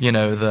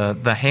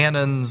the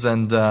Hannons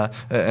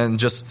and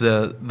just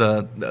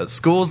the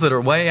schools that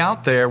are way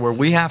out there where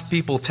we have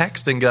people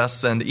texting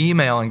us and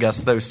emailing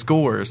us those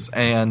scores.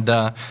 And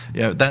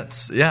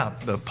that's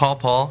the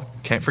Paw.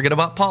 Can't forget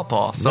about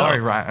Paw. Sorry,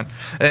 no. Ryan.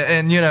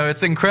 And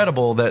it's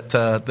incredible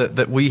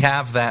that we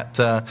have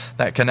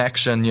that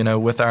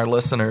connection, with our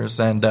listeners.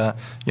 And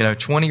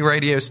 20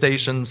 radio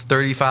stations,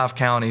 35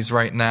 counties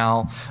right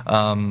now,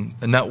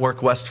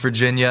 Network West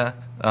Virginia.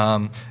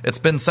 It's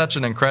been such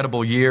an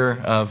incredible year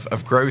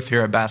of growth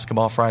here at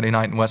Basketball Friday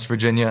night in West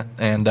Virginia,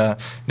 and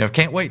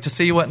can't wait to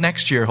see what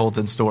next year holds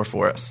in store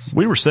for us.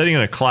 We were sitting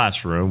in a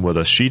classroom with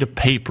a sheet of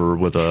paper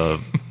with a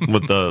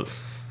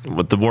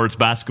with the words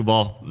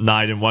basketball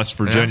night in West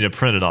Virginia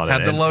printed on it.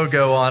 Had the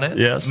logo on it.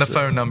 Yes. And the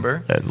phone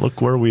number. And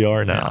look where we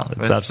are now.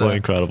 Yeah, it's absolutely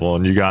incredible.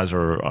 And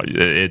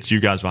it's you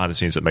guys behind the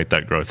scenes that make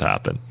that growth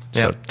happen.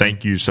 So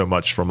thank you so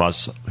much from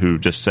us who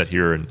just sit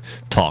here and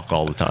talk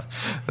all the time.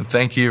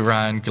 Thank you,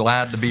 Ryan.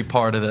 Glad to be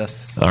part of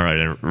this. All right.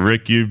 And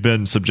Rick, you've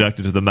been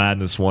subjected to the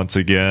madness once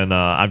again.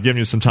 I've given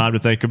you some time to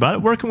think about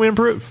it. Where can we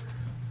improve?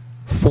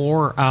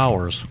 4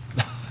 hours.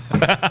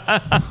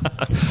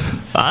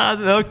 I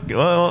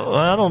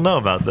don't know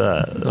about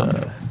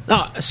that.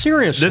 No,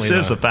 seriously. This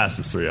is the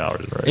fastest 3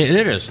 hours, right?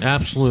 It is,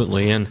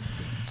 absolutely. And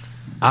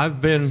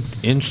I've been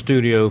in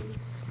studio,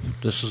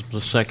 this is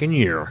the second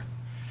year,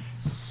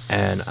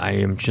 and I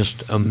am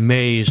just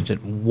amazed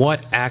at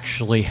what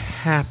actually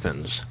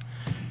happens.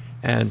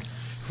 And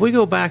if we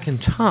go back in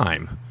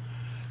time,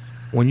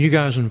 when you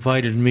guys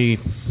invited me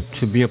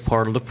to be a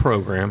part of the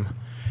program,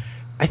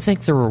 I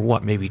think there were,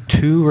 maybe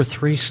 2 or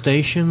 3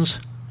 stations?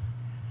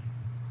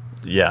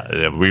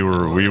 Yeah, we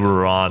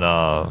were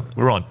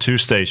on 2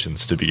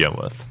 stations to begin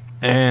with.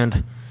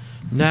 And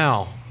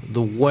now,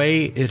 the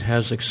way it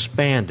has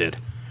expanded,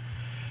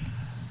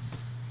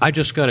 I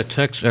just got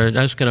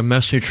a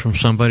message from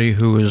somebody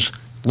who is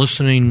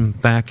listening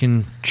back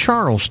in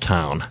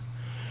Charlestown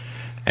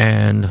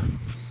and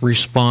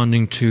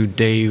responding to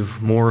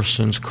Dave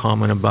Morrison's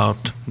comment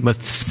about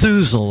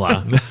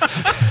Methuselah.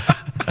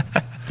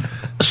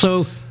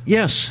 So,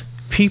 yes,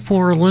 people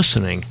are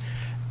listening.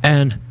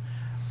 And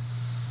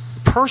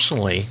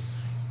personally,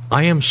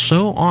 I am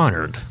so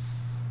honored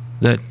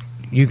that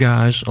you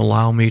guys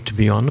allow me to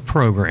be on the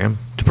program,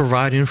 to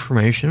provide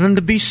information, and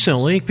to be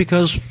silly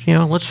because,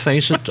 let's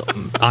face it,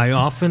 I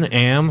often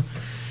am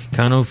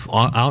kind of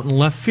out in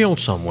left field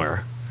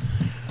somewhere.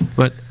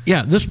 But,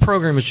 yeah, this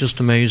program is just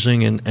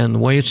amazing, and the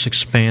way it's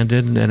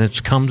expanded, and it's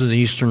come to the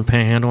Eastern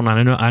Panhandle,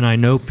 and I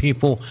know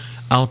people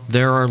out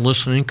there are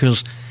listening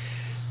because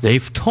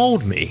they've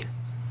told me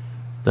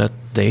that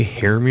they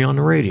hear me on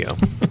the radio.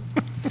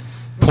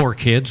 Poor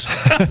kids.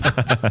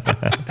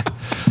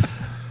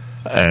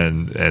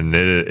 and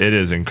it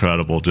is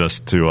incredible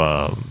just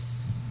to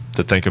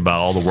think about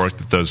all the work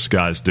that those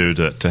guys do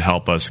to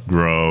help us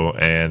grow,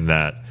 and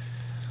that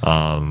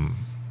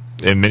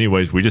in many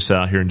ways we just sit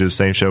out here and do the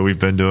same show we've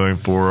been doing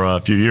for a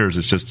few years.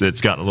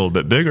 It's gotten a little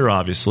bit bigger,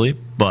 obviously,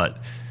 but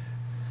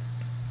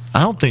I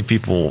don't think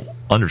people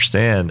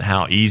understand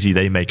how easy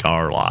they make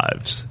our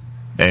lives.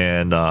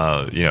 And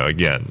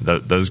again,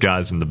 those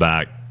guys in the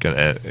back,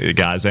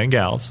 guys and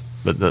gals,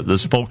 but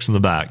those folks in the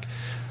back,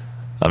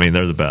 I mean,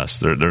 they're the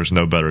best. There's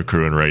no better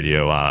crew in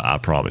radio. I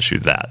promise you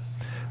that.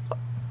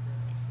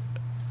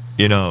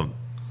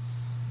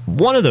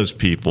 One of those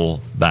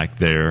people back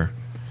there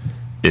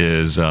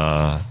is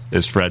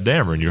Fred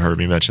Dameron. You heard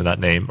me mention that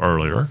name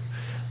earlier.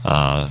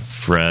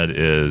 Fred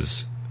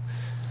is,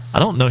 I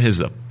don't know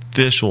his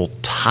official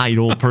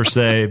title per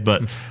se,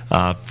 but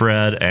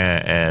Fred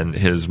and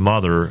his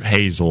mother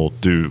Hazel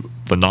do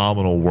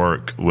phenomenal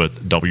work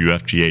with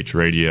WFGH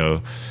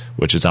Radio,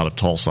 which is out of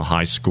Tulsa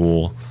High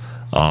School.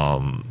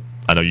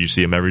 I know you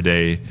see them every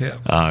day,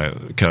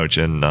 Coach,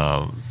 and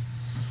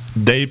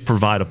they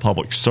provide a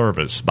public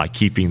service by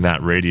keeping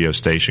that radio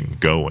station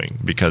going,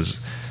 because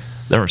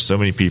there are so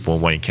many people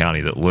in Wayne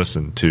County that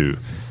listen to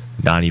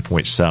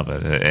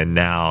 90.7, and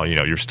now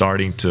you're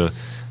starting to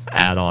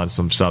add on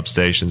some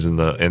substations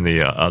in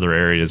the other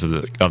areas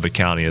of the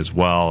county as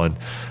well, and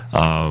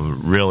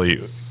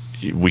really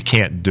we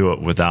can't do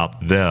it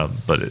without them.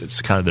 But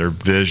it's kind of their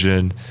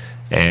vision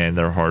and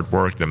their hard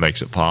work that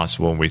makes it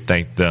possible, and we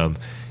thank them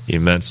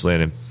immensely.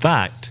 And in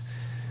fact,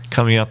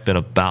 coming up in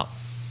about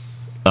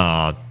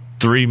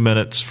 3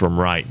 minutes from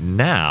right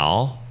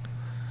now,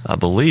 I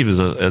believe is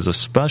a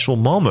special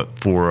moment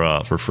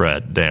for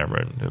Fred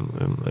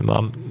Dameron.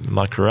 Am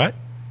I correct?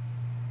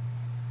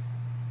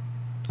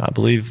 I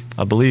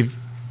believe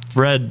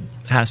Fred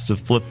has to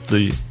flip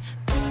the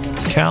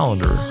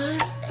calendar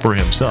for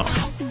himself.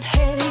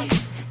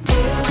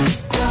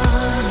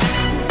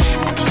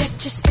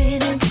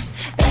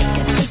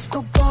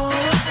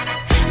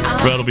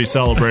 Fred will be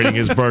celebrating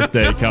his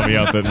birthday coming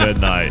up at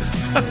midnight,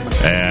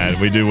 and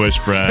we do wish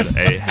Fred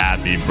a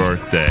happy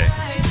birthday.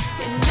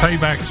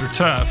 Paybacks are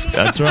tough.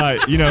 That's right.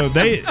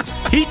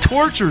 He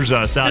tortures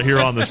us out here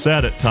on the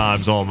set at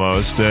times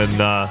almost, and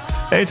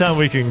anytime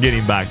we can get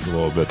him back a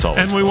little bit, it's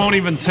always and we fun. won't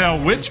even tell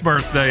which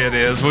birthday it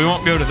is. We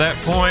won't go to that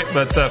point,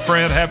 but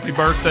Fred, happy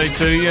birthday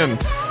to you, and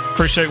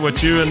appreciate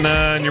what you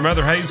and your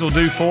mother Hazel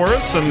do for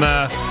us. And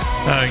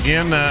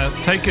again,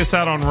 take us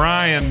out on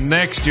Ryan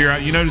next year.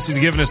 You notice he's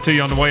giving us to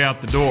you on the way out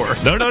the door.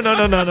 No.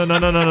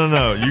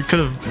 You could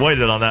have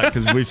waited on that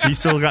because he's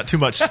still got too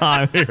much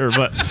time here.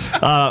 But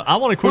I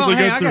want to quickly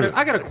go through.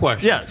 I got a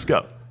question. Yeah, let's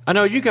go. I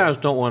know you guys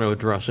don't want to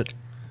address it,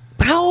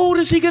 but how old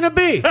is he going to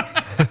be?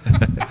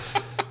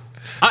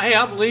 Hey,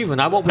 I'm leaving.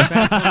 I won't be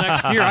back until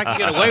next year. I can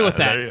get away with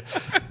that.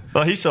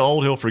 Well, he's so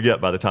old he'll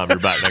forget by the time you're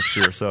back next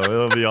year, so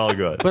it'll be all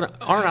good. But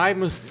aren't I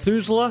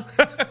Methuselah?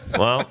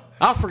 Well,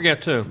 I'll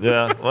forget too.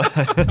 Yeah.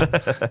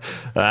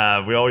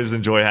 We always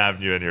enjoy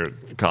having you in here,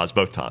 Cos,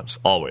 both times,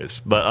 always.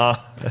 But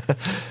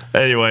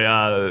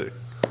anyway,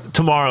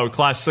 tomorrow,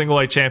 Class Single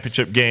A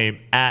championship game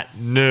at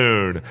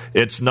noon.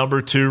 It's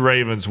number 2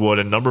 Ravenswood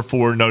and number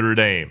 4 Notre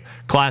Dame.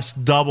 Class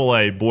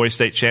AA Boys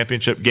State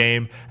championship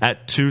game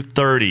at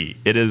 2:30.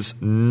 It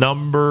is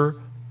number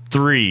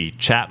 3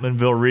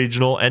 Chapmanville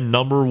Regional and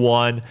number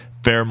 1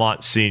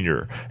 Fairmont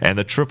Senior. And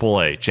the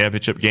AAA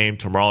championship game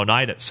tomorrow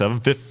night at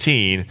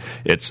 7:15.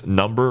 It's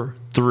number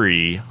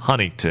 3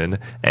 Huntington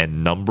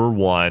and number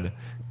 1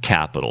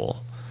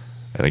 Capital.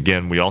 And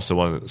again, we also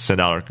want to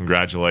send out our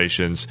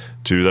congratulations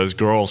to those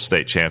girls'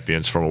 state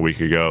champions from a week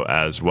ago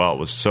as well. It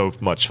was so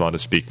much fun to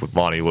speak with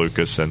Lonnie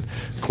Lucas and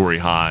Corey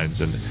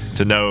Hines and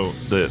to know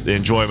the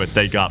enjoyment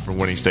they got from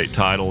winning state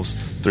titles.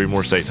 3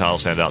 more state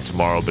titles handed out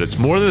tomorrow. But it's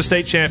more than a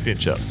state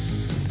championship.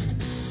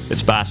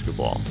 It's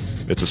basketball.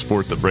 It's a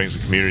sport that brings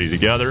the community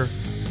together,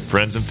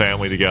 friends and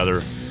family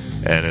together,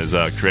 and has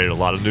created a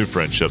lot of new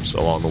friendships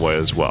along the way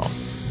as well.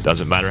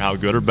 Doesn't matter how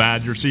good or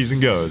bad your season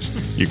goes,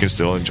 you can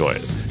still enjoy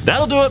it.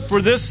 That'll do it for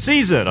this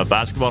season of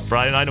Basketball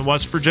Friday Night in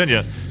West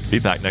Virginia. Be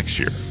back next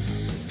year.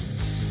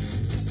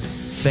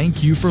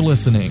 Thank you for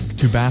listening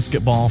to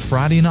Basketball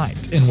Friday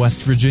Night in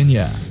West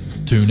Virginia.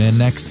 Tune in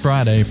next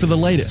Friday for the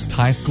latest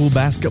high school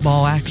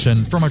basketball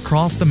action from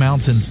across the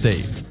Mountain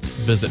State.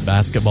 Visit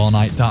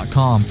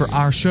basketballnight.com for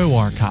our show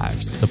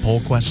archives, the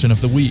poll question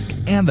of the week,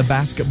 and the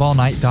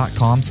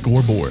basketballnight.com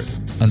scoreboard.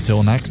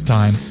 Until next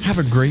time, have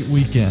a great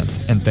weekend,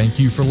 and thank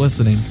you for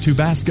listening to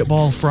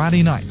Basketball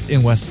Friday Night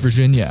in West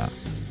Virginia.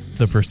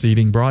 The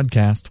preceding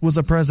broadcast was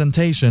a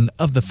presentation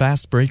of the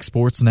Fast Break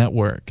Sports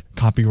Network.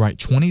 Copyright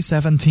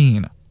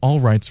 2017. All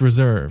rights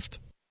reserved.